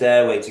is the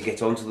stairway to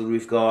get onto the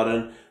roof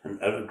garden, and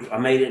I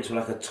made it into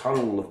like a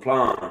tunnel of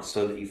plants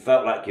so that you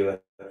felt like you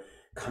were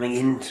coming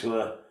into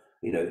a,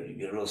 you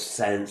get a real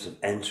sense of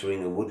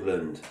entering a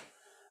woodland.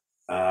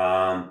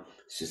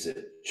 This is a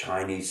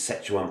Chinese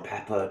Sichuan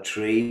pepper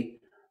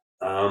tree,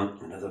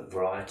 another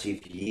variety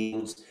of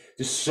yields.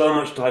 There's so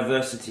much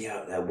diversity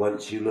out there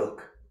once you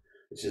look.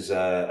 This is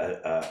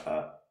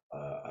a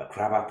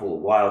crabapple,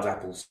 wild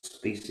apple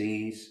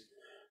species.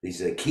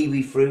 These are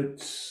kiwi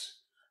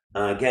fruits.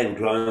 Again,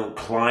 growing on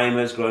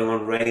climbers, growing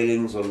on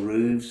railings, on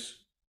roofs.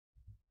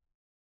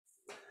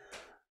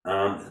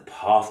 The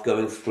path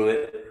going through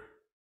it,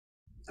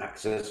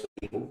 access for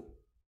people.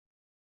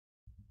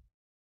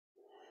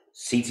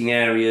 Seating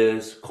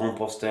areas,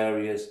 compost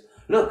areas.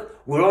 Look,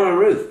 we're on a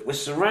roof. We're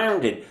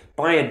surrounded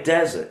by a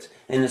desert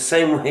in the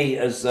same way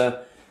as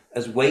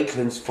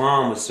Wakeland's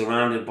farm was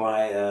surrounded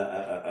by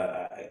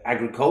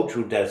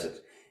agricultural desert.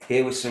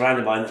 Here we're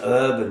surrounded by an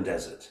urban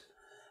desert.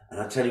 And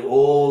I tell you,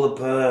 all the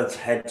birds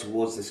head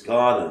towards this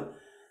garden.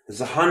 There's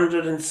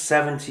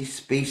 170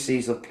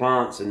 species of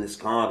plants in this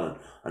garden,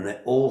 and they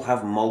all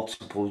have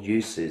multiple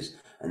uses,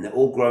 and they're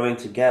all growing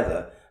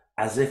together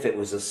as if it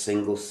was a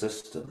single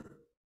system.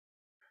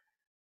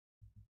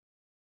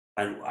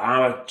 And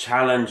our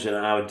challenge and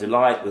our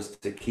delight was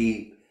to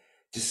keep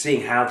just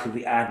seeing how can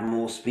we add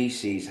more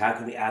species, how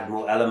can we add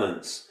more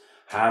elements,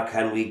 how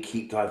can we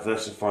keep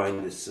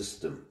diversifying this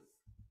system.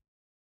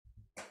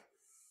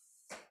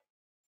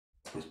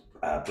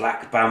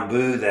 Black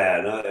bamboo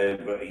there,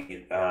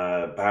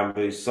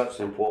 bamboo is such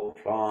an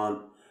important plant.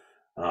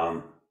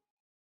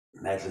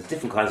 There's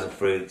different kinds of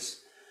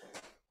fruits,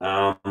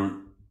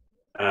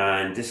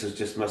 and this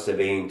was must have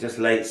been just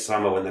late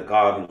summer when the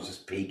garden was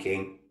just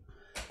peaking.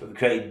 But we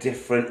created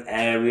different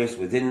areas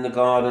within the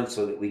garden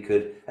so that we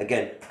could,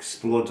 again,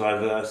 explore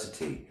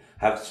diversity,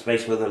 have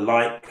space where the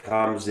light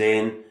comes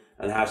in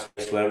and have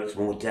space where it's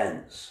more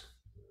dense.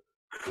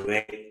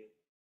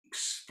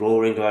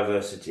 Exploring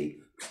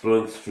diversity,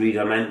 exploring 3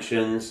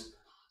 dimensions,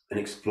 and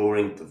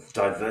exploring the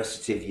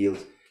diversity of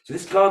yields. So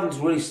this garden's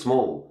really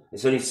small.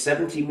 It's only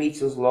 70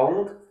 meters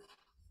long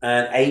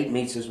and 8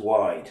 meters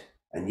wide.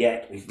 And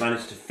yet we've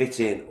managed to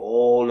fit in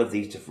all of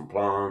these different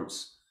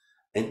plants.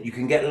 And you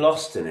can get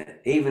lost in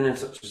it, even in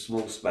such a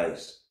small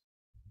space.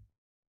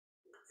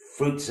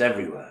 Fruits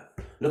everywhere.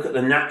 Look at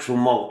the natural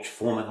mulch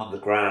forming on the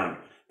ground,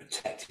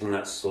 protecting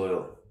that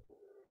soil.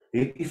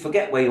 You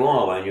forget where you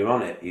are when you're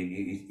on it.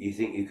 You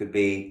think you could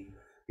be,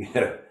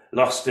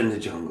 lost in the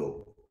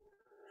jungle.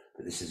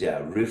 But this is,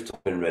 a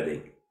rooftop in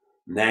Reading.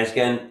 And there's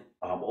again,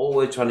 I'm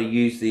always trying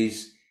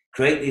to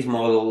create these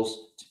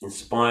models to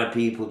inspire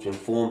people, to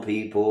inform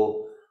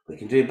people. We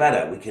can do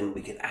better. We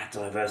can add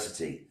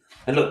diversity.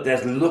 And look,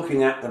 there's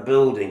looking at the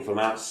building from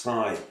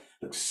outside.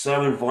 Looks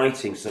so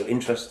inviting, so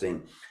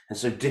interesting, and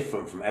so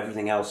different from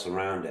everything else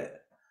around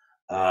it.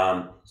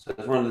 So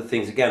that's one of the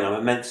things, again, I'm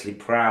immensely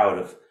proud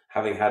of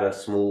having had a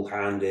small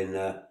hand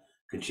in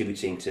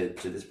contributing to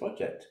this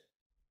project.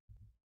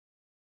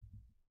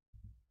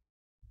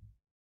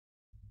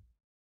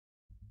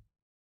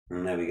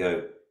 And there we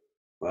go.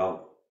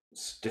 Well,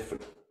 it's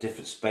different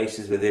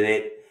spaces within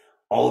it.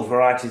 Old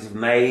varieties of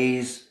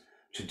maize,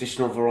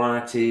 traditional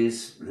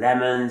varieties,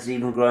 lemons,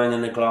 even growing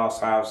in a glass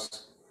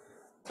house.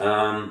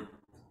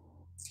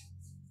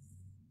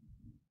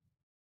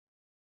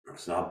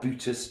 It's an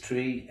arbutus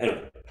tree.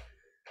 Anyway,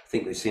 I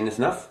think we've seen this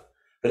enough.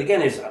 But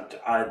again,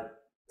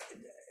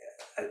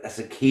 that's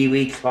a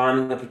kiwi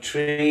climbing up a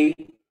tree.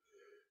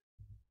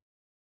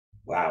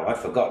 Wow,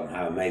 I've forgotten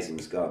how amazing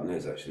this garden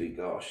is, actually.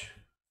 Gosh.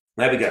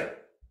 There we go.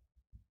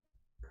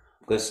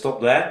 I'm going to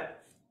stop there.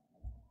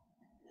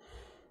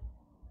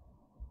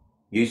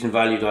 Use and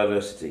value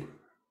diversity.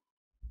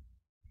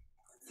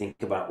 Think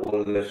about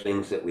all of those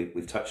things that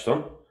we've touched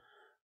on.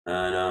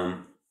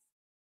 And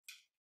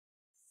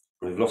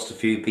we've lost a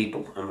few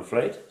people, I'm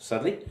afraid,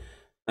 sadly.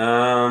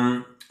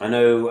 I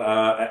know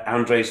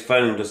Andre's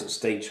phone doesn't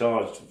stay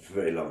charged for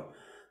very long.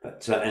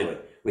 But anyway,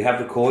 we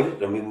have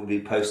recorded and we will be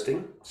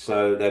posting.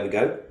 So there we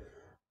go.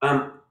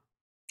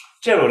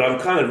 Gerald, I'm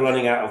kind of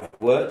running out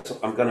of words. So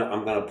I'm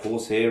gonna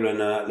pause here and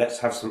let's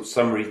have some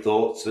summary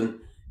thoughts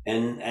and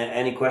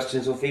any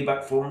questions or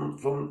feedback from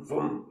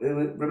who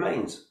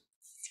remains.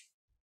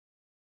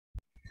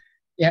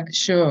 Yeah,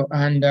 sure.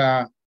 And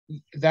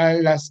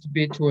that last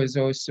bit was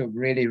also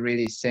really,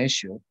 really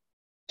essential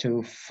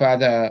to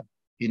further,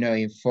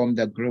 inform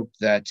the group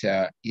that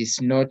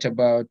it's not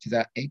about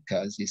the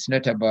acres, it's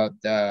not about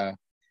the,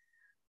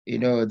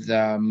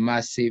 the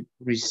massive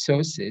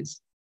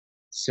resources.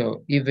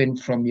 So even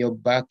from your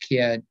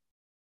backyard,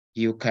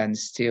 you can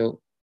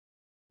still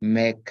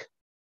make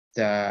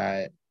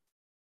the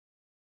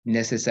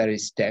necessary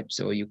steps,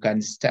 or you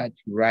can start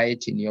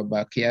right in your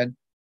backyard.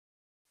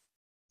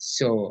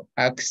 So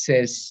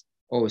access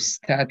or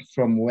start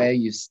from where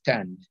you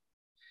stand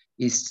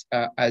is,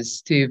 as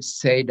Steve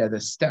said at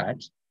the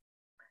start,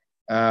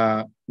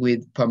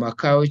 with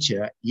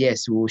permaculture,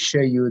 yes, we'll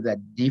show you the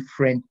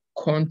different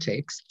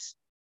contexts,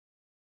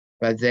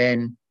 but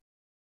then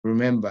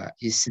remember,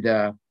 it's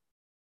the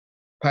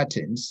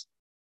patterns,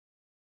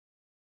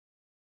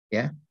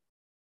 yeah?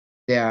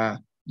 They are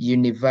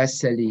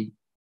universally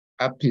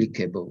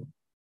applicable.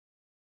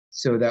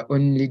 So the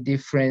only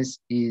difference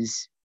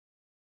is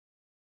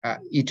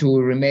it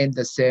will remain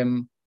the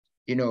same,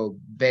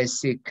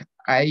 basic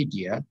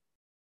idea.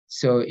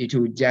 So it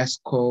will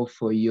just call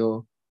for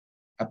your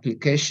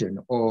application,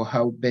 or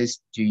how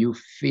best do you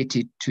fit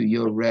it to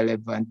your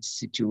relevant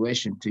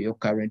situation, to your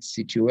current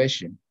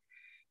situation.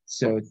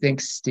 So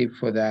thanks, Steve,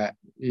 for the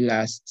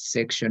last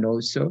section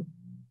also.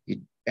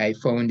 I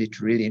found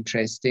it really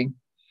interesting.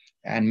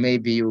 And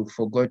maybe you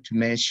forgot to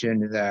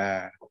mention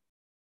the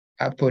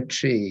apple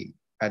tree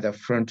at the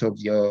front of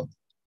your,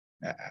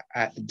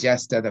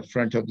 just at the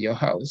front of your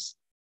house,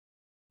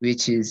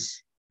 which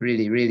is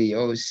really, really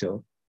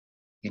also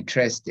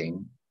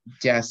interesting.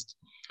 Just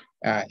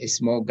a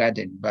small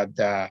garden, but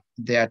there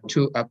are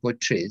 2 apple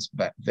trees,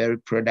 but very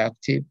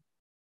productive.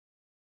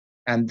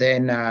 And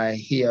then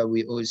here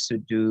we also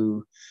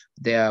do,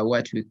 there are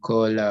what we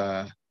call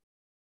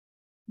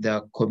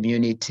the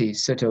community,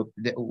 sort of,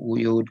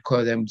 we would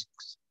call them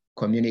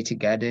community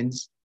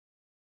gardens,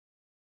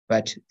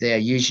 but they are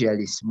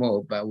usually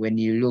small. But when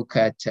you look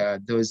at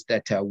those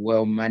that are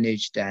well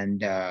managed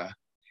and,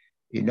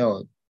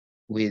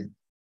 with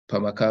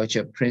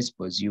permaculture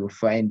principles, you will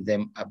find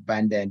them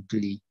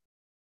abundantly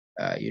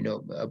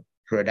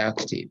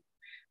productive.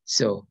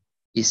 So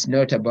it's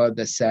not about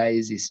the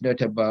size, it's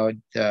not about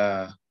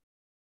the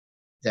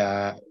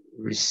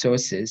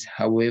resources,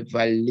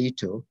 however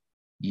little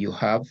you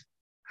have,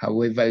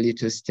 however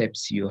little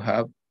steps you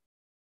have.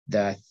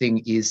 The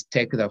thing is,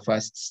 take the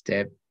first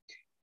step,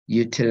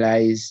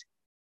 utilize,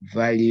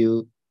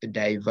 value,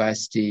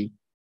 diversity,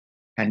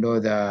 and all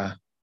the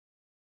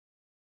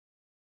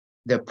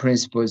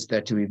principles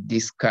that we've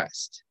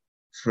discussed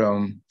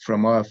from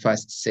our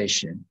first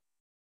session.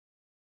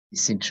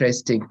 It's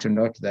interesting to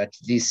note that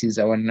this is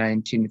our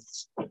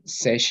 19th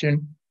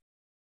session.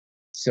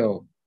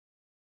 So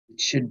it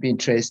should be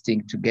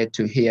interesting to get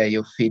to hear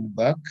your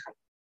feedback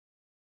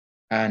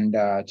and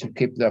to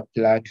keep the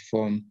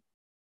platform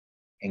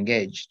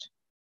engaged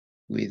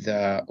with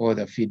all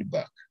the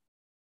feedback.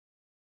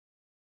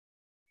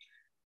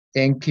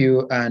 Thank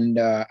you. And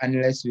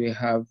unless we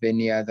have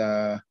any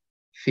other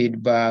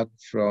feedback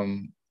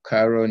from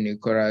Carol,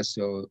 Nicholas,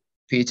 or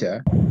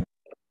Peter.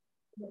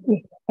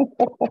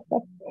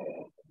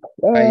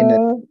 Thank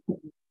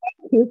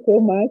you so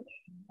much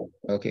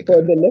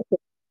for the lesson.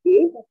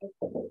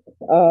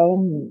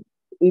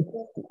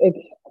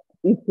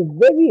 It's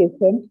very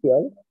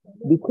essential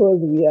because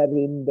we are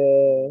in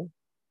the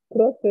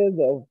process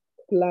of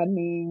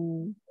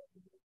planning.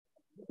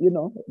 We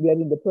are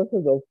in the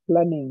process of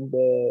planning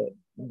the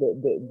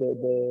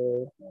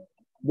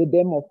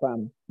demo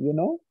farm.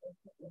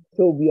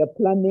 So we are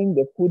planning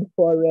the food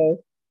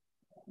forest.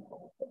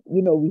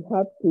 We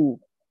have to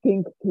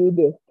think through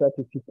the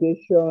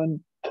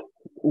stratification,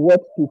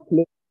 what to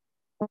place.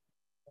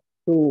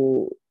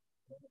 So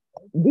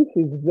this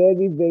is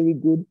very, very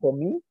good for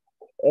me.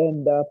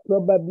 And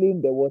probably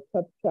in the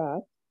WhatsApp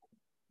chat,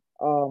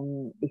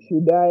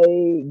 should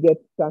I get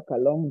stuck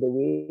along the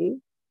way,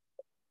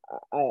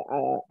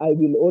 I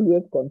will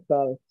always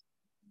consult.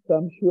 So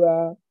I'm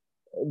sure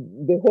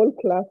the whole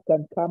class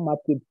can come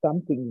up with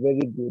something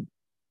very good.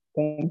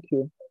 Thank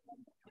you.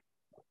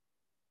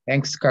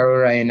 Thanks,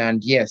 Caroline.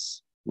 And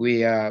yes,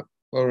 we are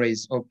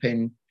always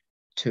open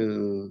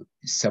to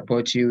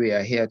support you. We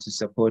are here to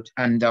support,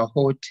 and the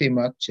whole team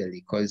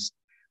actually, because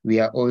we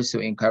are also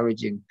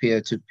encouraging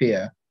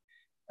peer-to-peer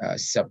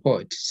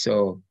support.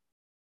 So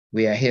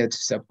we are here to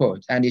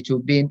support, and it will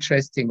be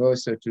interesting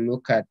also to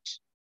look at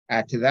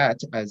that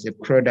as a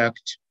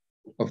product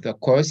of the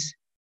course.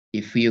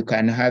 If you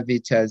can have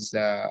it as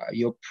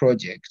your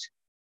project,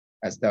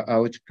 as the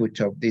output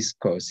of this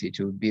course, it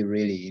will be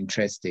really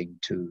interesting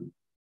to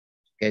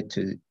get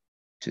to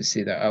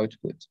see the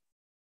output.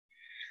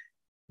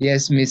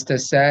 Yes, Mr.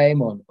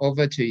 Simon,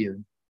 over to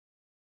you.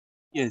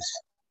 Yes,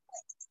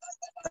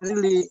 I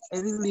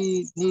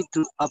really need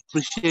to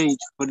appreciate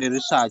for the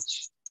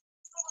research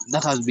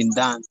that has been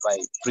done by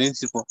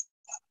principal.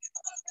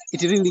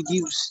 It really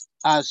gives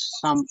us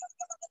some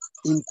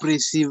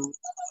impressive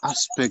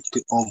aspect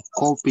of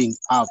coping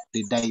up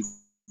the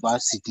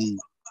diversity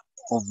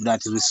of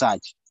that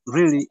research.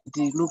 Really,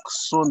 it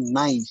looks so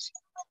nice,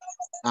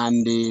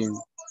 and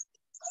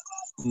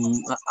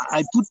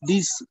I put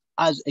this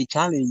as a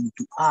challenge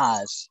to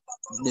us,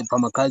 the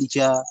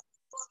permaculture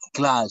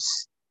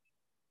class,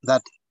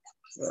 that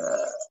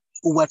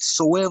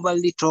whatsoever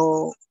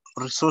little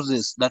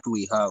resources that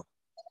we have,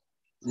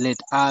 let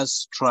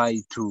us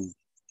try to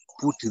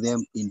put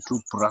them into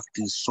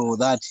practice so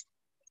that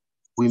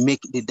we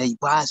make the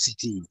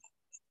diversity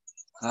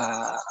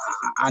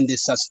and the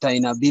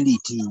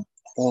sustainability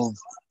of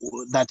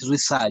that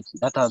research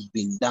that has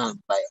been done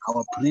by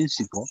our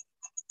principal.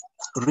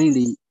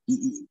 Really,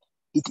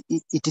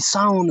 it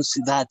sounds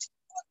that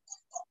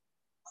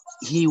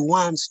he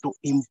wants to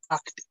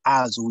impact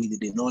us with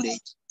the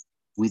knowledge,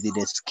 with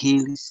the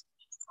skills,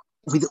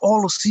 with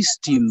all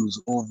systems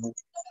of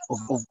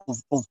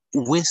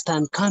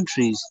Western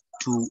countries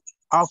to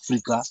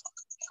Africa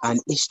and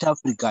East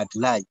Africa at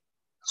large,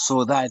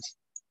 so that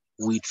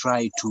we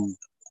try to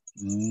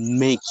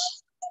make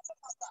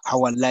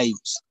our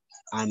lives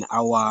and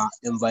our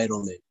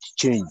environment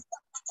change.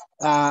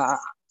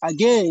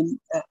 Again,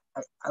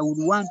 I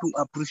would want to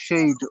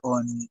appreciate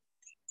on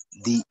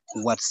the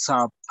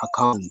WhatsApp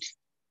account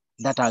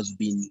that has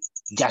been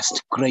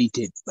just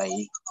created by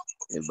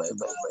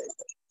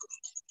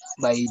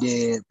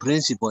the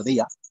principal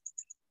there.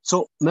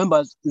 So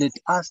members, let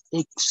us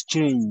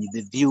exchange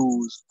the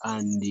views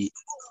and the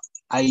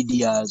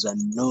ideas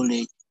and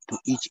knowledge to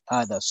each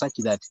other, such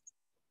that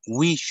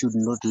we should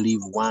not leave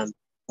one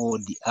or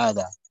the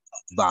other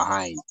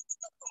behind.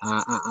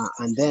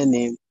 And then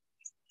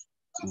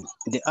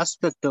the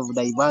aspect of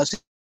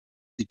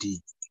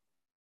diversity,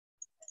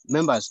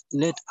 members,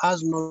 let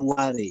us not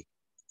worry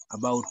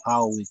about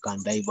how we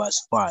can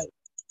diversify,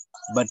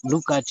 but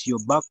look at your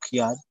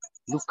backyard,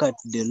 look at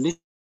the little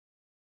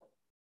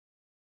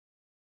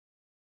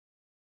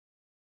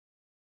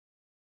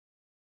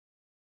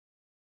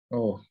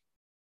Oh,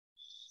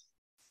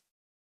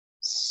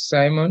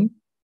 Simon,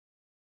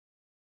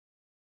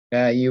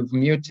 you've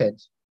muted,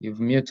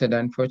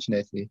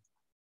 unfortunately.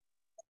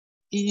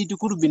 It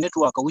could be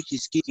network which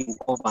is kicking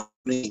off and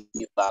bringing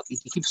me back.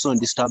 It keeps on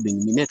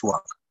disturbing me,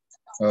 network.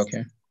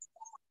 Okay.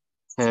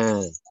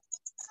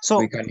 So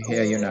we can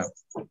hear you now.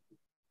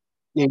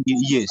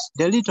 Yes,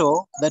 the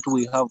little that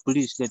we have,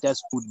 please let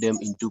us put them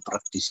into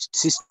practice.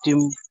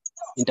 System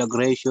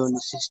integration,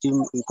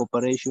 system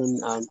incorporation,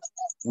 and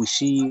we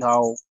see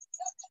how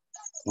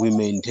we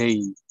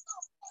maintain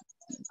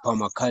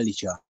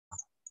permaculture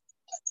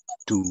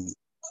to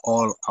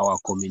all our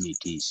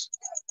communities.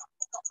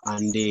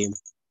 And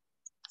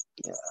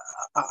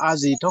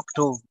as he talked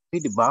of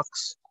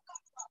feedbacks,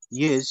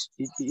 yes,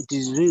 it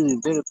is really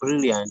very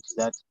brilliant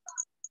that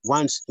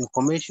once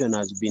information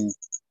has been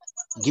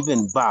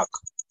given back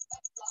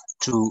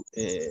to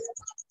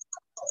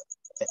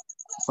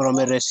from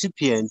a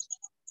recipient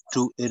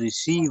to a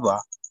receiver,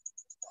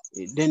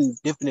 then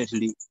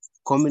definitely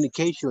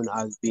communication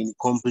has been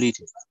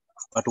completed.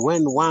 But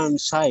when one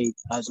side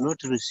has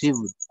not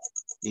received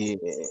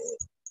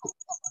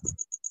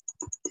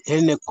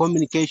any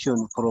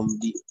communication from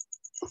the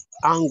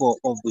angle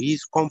of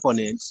his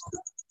components,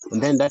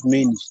 and then that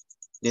means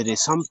there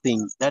is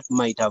something that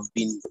might have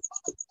been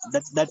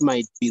that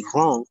might be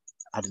wrong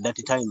at that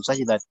time, such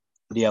that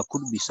there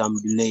could be some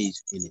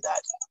delays in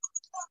that.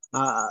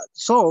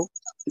 So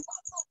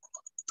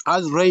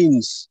as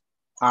rains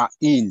are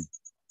in,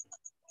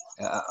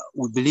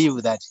 we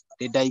believe that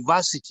the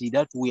diversity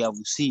that we have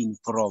seen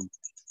from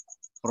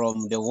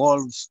the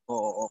wolves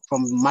or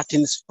from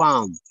Martin's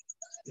farm,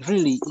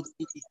 really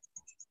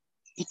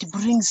it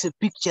brings a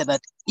picture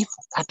that if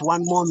at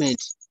one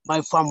moment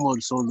my farm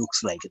also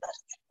looks like that,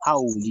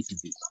 how will it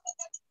be?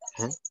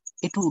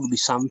 It would be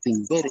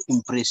something very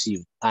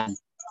impressive, and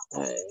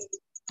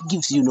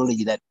gives you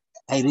knowledge that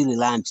I really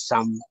learned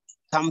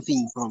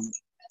something from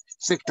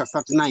Sector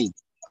 39,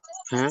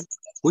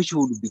 which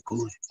would be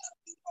good.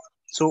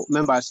 So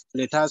members,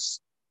 let us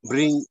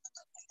bring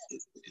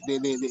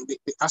the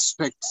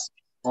aspects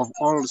of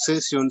all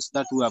sessions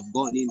that we have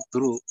gone in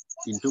through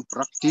into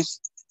practice,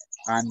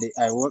 and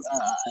I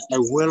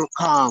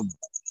welcome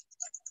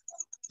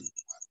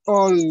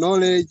all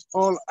knowledge,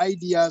 all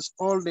ideas,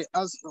 all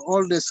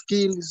the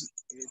skills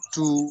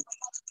to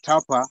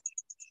Tapa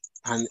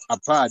and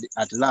apart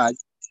at large,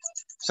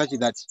 such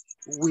that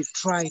we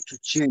try to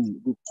change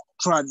the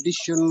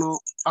traditional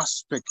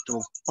aspect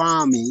of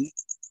farming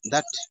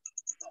that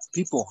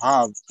people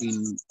have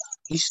in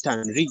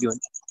Eastern region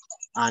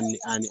and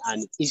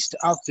East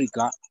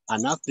Africa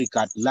and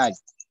Africa at large.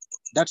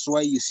 That's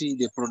why you see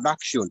the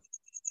production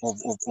of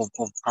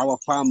our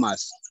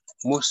farmers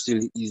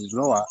mostly is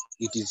lower.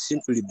 It is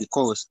simply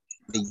because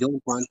they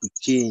don't want to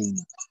change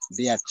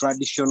their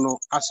traditional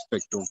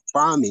aspect of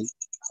farming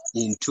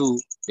into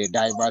the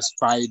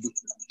diversified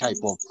type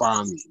of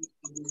farming.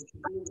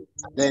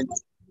 Then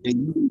the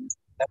yield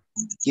that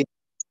we get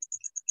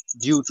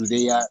due to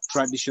their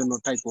traditional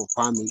type of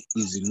farming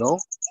is low.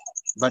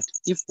 But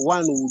if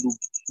one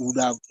would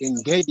have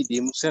engaged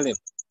himself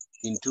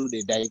into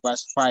the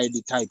diversified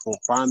type of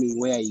farming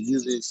where he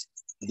uses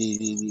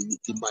the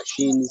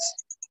machines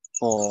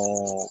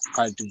for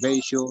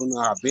cultivation,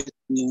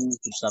 harvesting,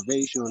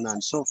 conservation,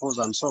 and so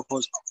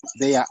forth,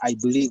 there I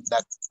believe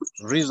that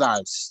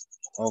results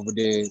of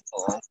the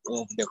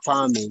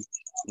farming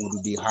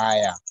would be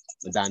higher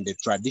than the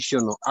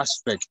traditional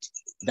aspect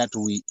that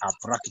we are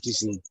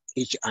practicing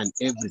each and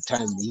every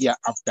time, year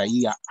after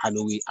year, and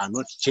we are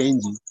not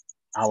changing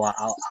our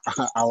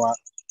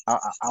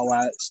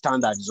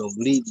standards of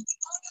living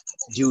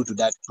due to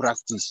that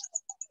practice.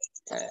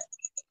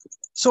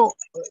 So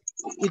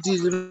it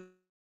is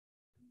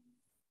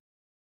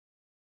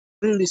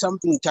really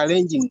something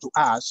challenging to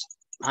us,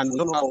 and we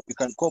don't know how we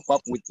can cope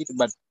up with it.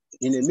 But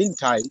in the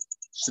meantime,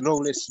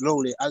 slowly,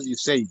 as you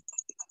say,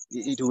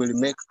 it will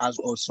make us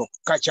also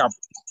catch up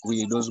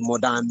with those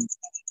modern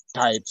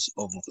types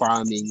of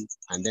farming,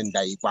 and then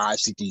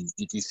diversity,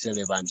 it is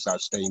relevant,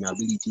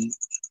 sustainability,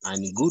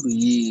 and good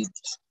yield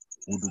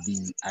would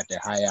be at a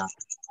higher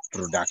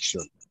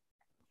production.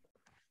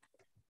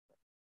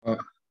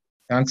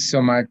 Thanks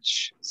so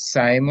much,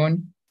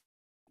 Simon.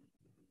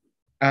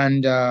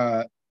 And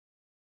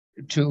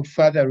to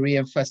further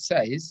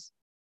re-emphasize,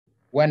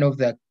 one of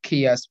the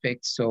key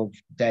aspects of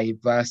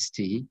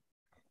diversity,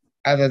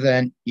 other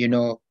than,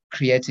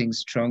 creating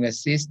stronger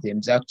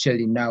systems,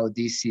 actually now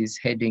this is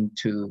heading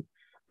to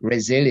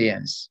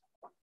resilience.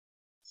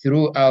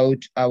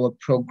 Throughout our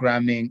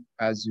programming,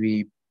 as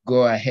we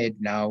go ahead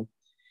now,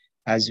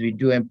 as we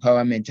do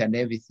empowerment and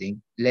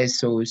everything,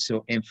 let's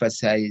also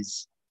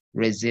emphasize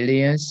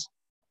resilience,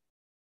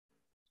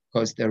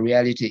 because the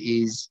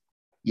reality is,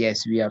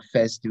 yes, we are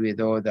faced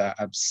with all the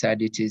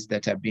absurdities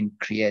that have been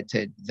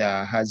created,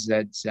 the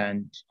hazards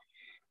and,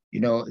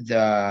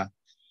 the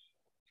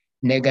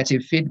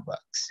negative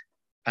feedbacks.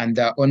 And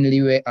the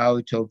only way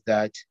out of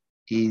that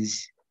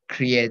is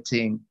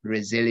creating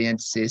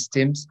resilient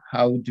systems.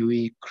 How do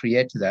we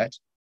create that?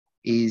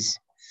 Is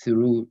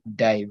through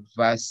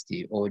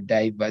diversity or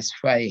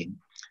diversifying.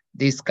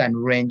 This can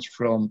range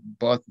from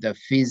both the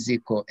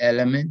physical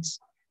elements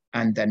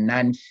and the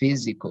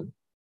non-physical.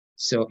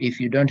 So if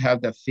you don't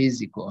have the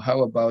physical,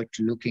 how about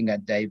looking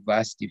at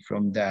diversity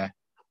from the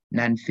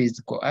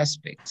non-physical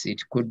aspects?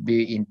 It could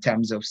be in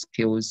terms of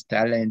skills,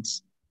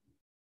 talents,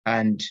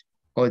 and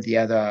all the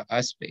other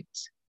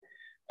aspects.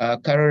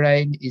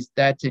 Caroline, is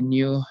that a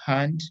new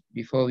hand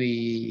before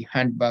we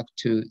hand back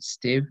to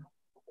Steve?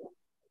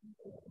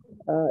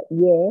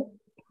 Yeah.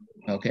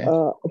 Okay.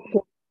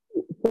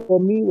 For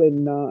me,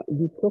 when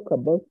we talk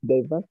about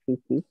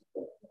diversity,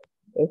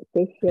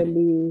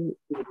 especially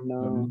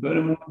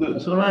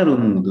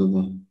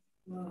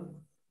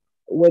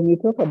when you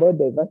talk about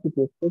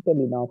diversity,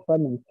 especially in our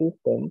farming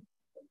system,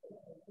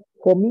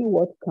 for me,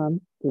 what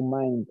comes to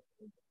mind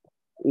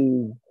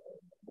is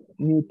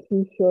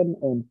nutrition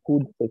and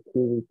food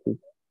security,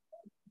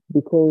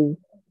 because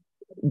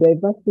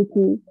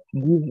diversity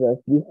gives us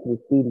this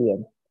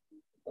resilience,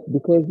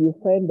 because you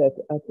find that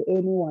at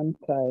any one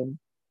time,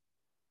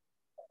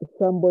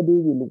 somebody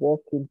will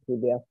walk into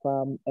their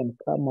farm and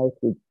come out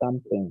with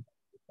something.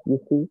 You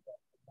see,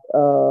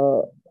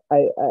 for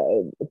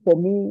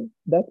me,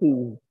 that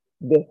is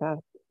the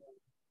heart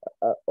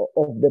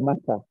of the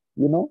matter,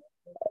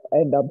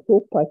 and I'm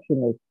so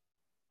passionate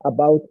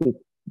about it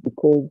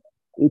because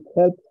it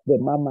helps the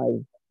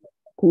mamas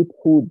put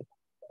food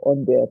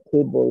on their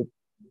tables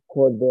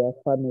for their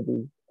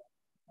families.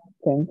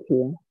 Thank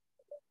you.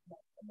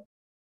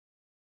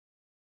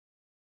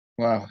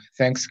 Wow,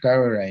 thanks,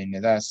 Caroline.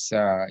 That's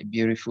a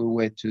beautiful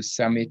way to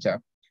sum it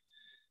up.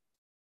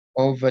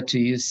 Over to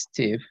you,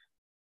 Steve.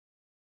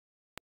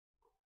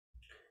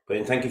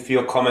 Brilliant. Thank you for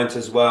your comment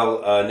as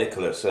well,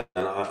 Nicholas. And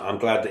I'm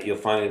glad that you're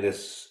finding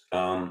this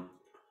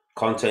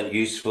content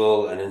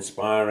useful and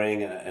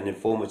inspiring and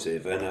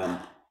informative. And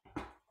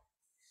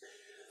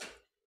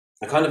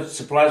I kind of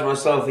surprise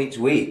myself each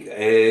week.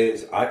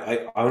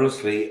 I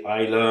honestly,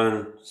 I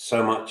learn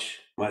so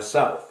much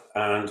myself,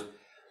 and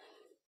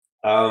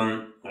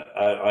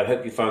I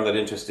hope you found that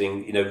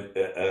interesting.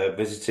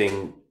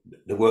 Visiting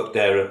the work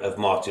there of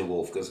Martin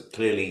Wolf, because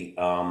clearly,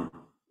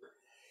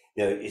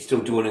 it's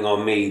still dawning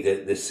on me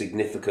that the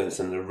significance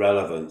and the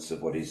relevance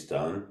of what he's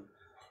done.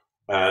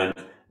 And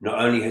not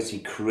only has he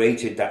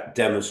created that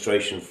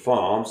demonstration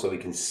farm so we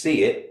can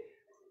see it,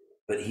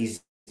 but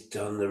he's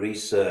done the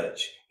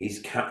research, he's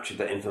captured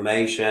that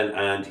information,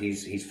 and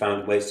he's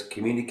found ways to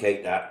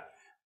communicate that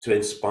to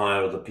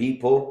inspire other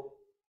people.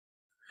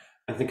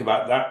 And think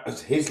about that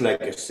as his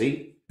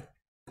legacy.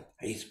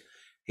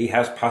 He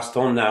has passed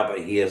on now, but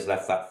he has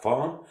left that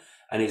farm,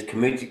 and he's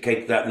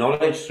communicated that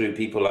knowledge through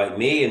people like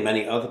me and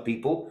many other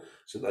people,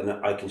 so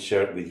that I can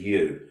share it with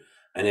you.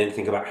 And then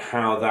think about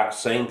how that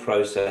same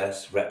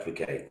process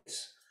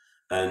replicates.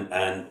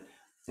 And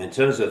in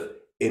terms of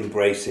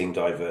embracing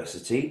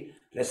diversity,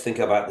 let's think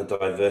about the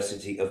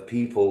diversity of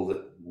people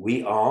that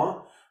we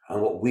are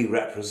and what we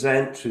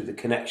represent through the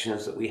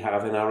connections that we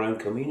have in our own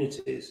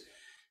communities.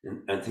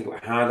 And think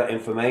about how that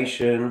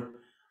information,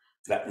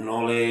 that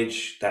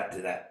knowledge,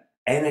 that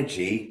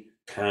energy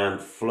can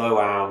flow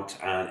out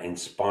and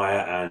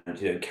inspire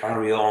and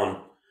carry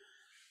on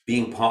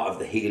being part of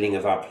the healing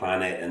of our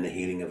planet and the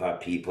healing of our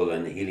people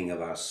and the healing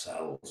of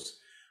ourselves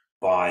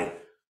by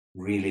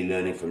really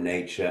learning from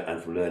nature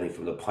and from learning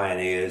from the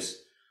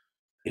pioneers.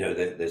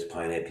 There's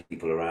pioneer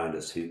people around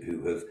us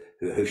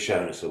who've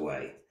shown us a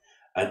way.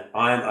 And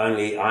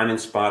I'm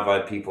inspired by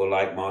people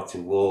like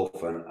Martin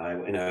Wolf, and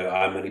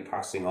I'm only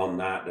passing on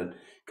that and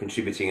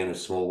contributing in a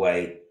small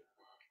way.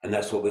 And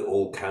that's what we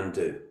all can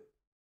do.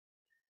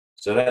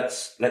 So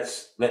let's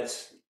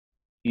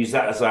use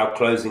that as our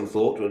closing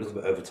thought. We're a little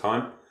bit over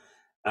time.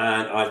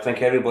 And I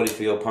thank everybody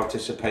for your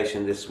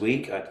participation this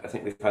week. I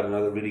think we've had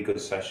another really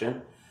good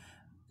session.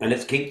 And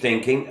let's keep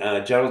thinking.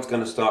 Gerald's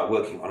going to start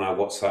working on our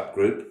WhatsApp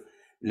group.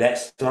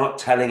 Let's start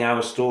telling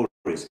our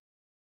stories.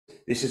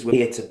 This is where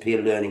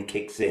peer-to-peer learning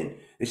kicks in.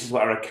 This is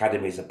what our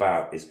academy is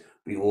about, is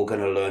we all going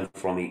to learn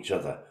from each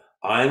other.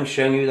 I'm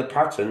showing you the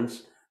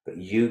patterns, but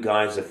you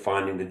guys are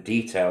finding the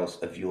details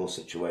of your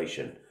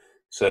situation.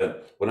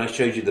 So when I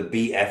showed you the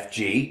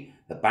BFG,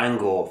 the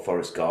Bangor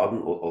Forest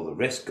Garden or the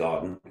Risk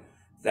Garden,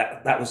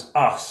 that was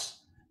us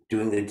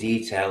doing the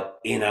detail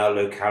in our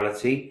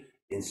locality,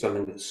 in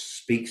something that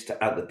speaks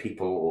to other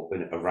people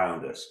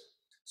around us.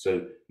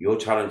 So your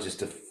challenge is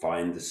to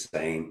find the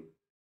same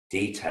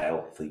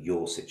detail for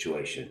your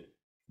situation. It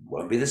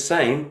won't be the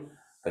same,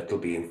 but it'll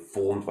be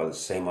informed by the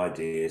same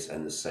ideas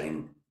and the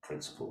same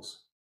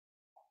principles.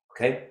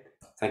 Okay,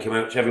 thank you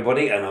very much,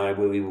 everybody, and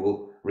we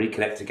will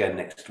reconnect again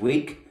next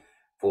week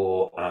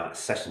for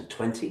session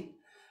 20,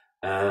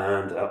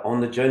 and on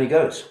the journey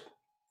goes.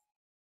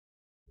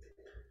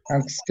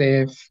 Thanks,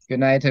 Steve. Good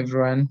night,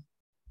 everyone.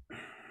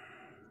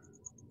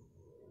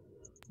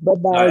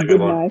 Bye-bye. Good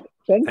night.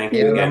 Thank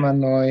you.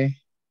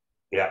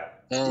 Yeah.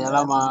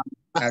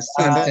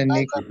 Asante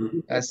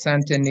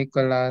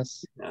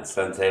Nicholas.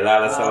 Asante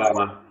Lala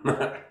Salama.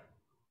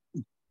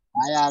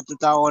 Haya,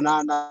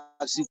 tutaonana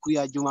siku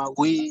ya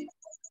Jumapili.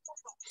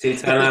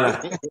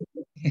 Titanana.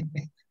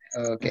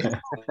 Okay.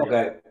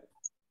 Okay.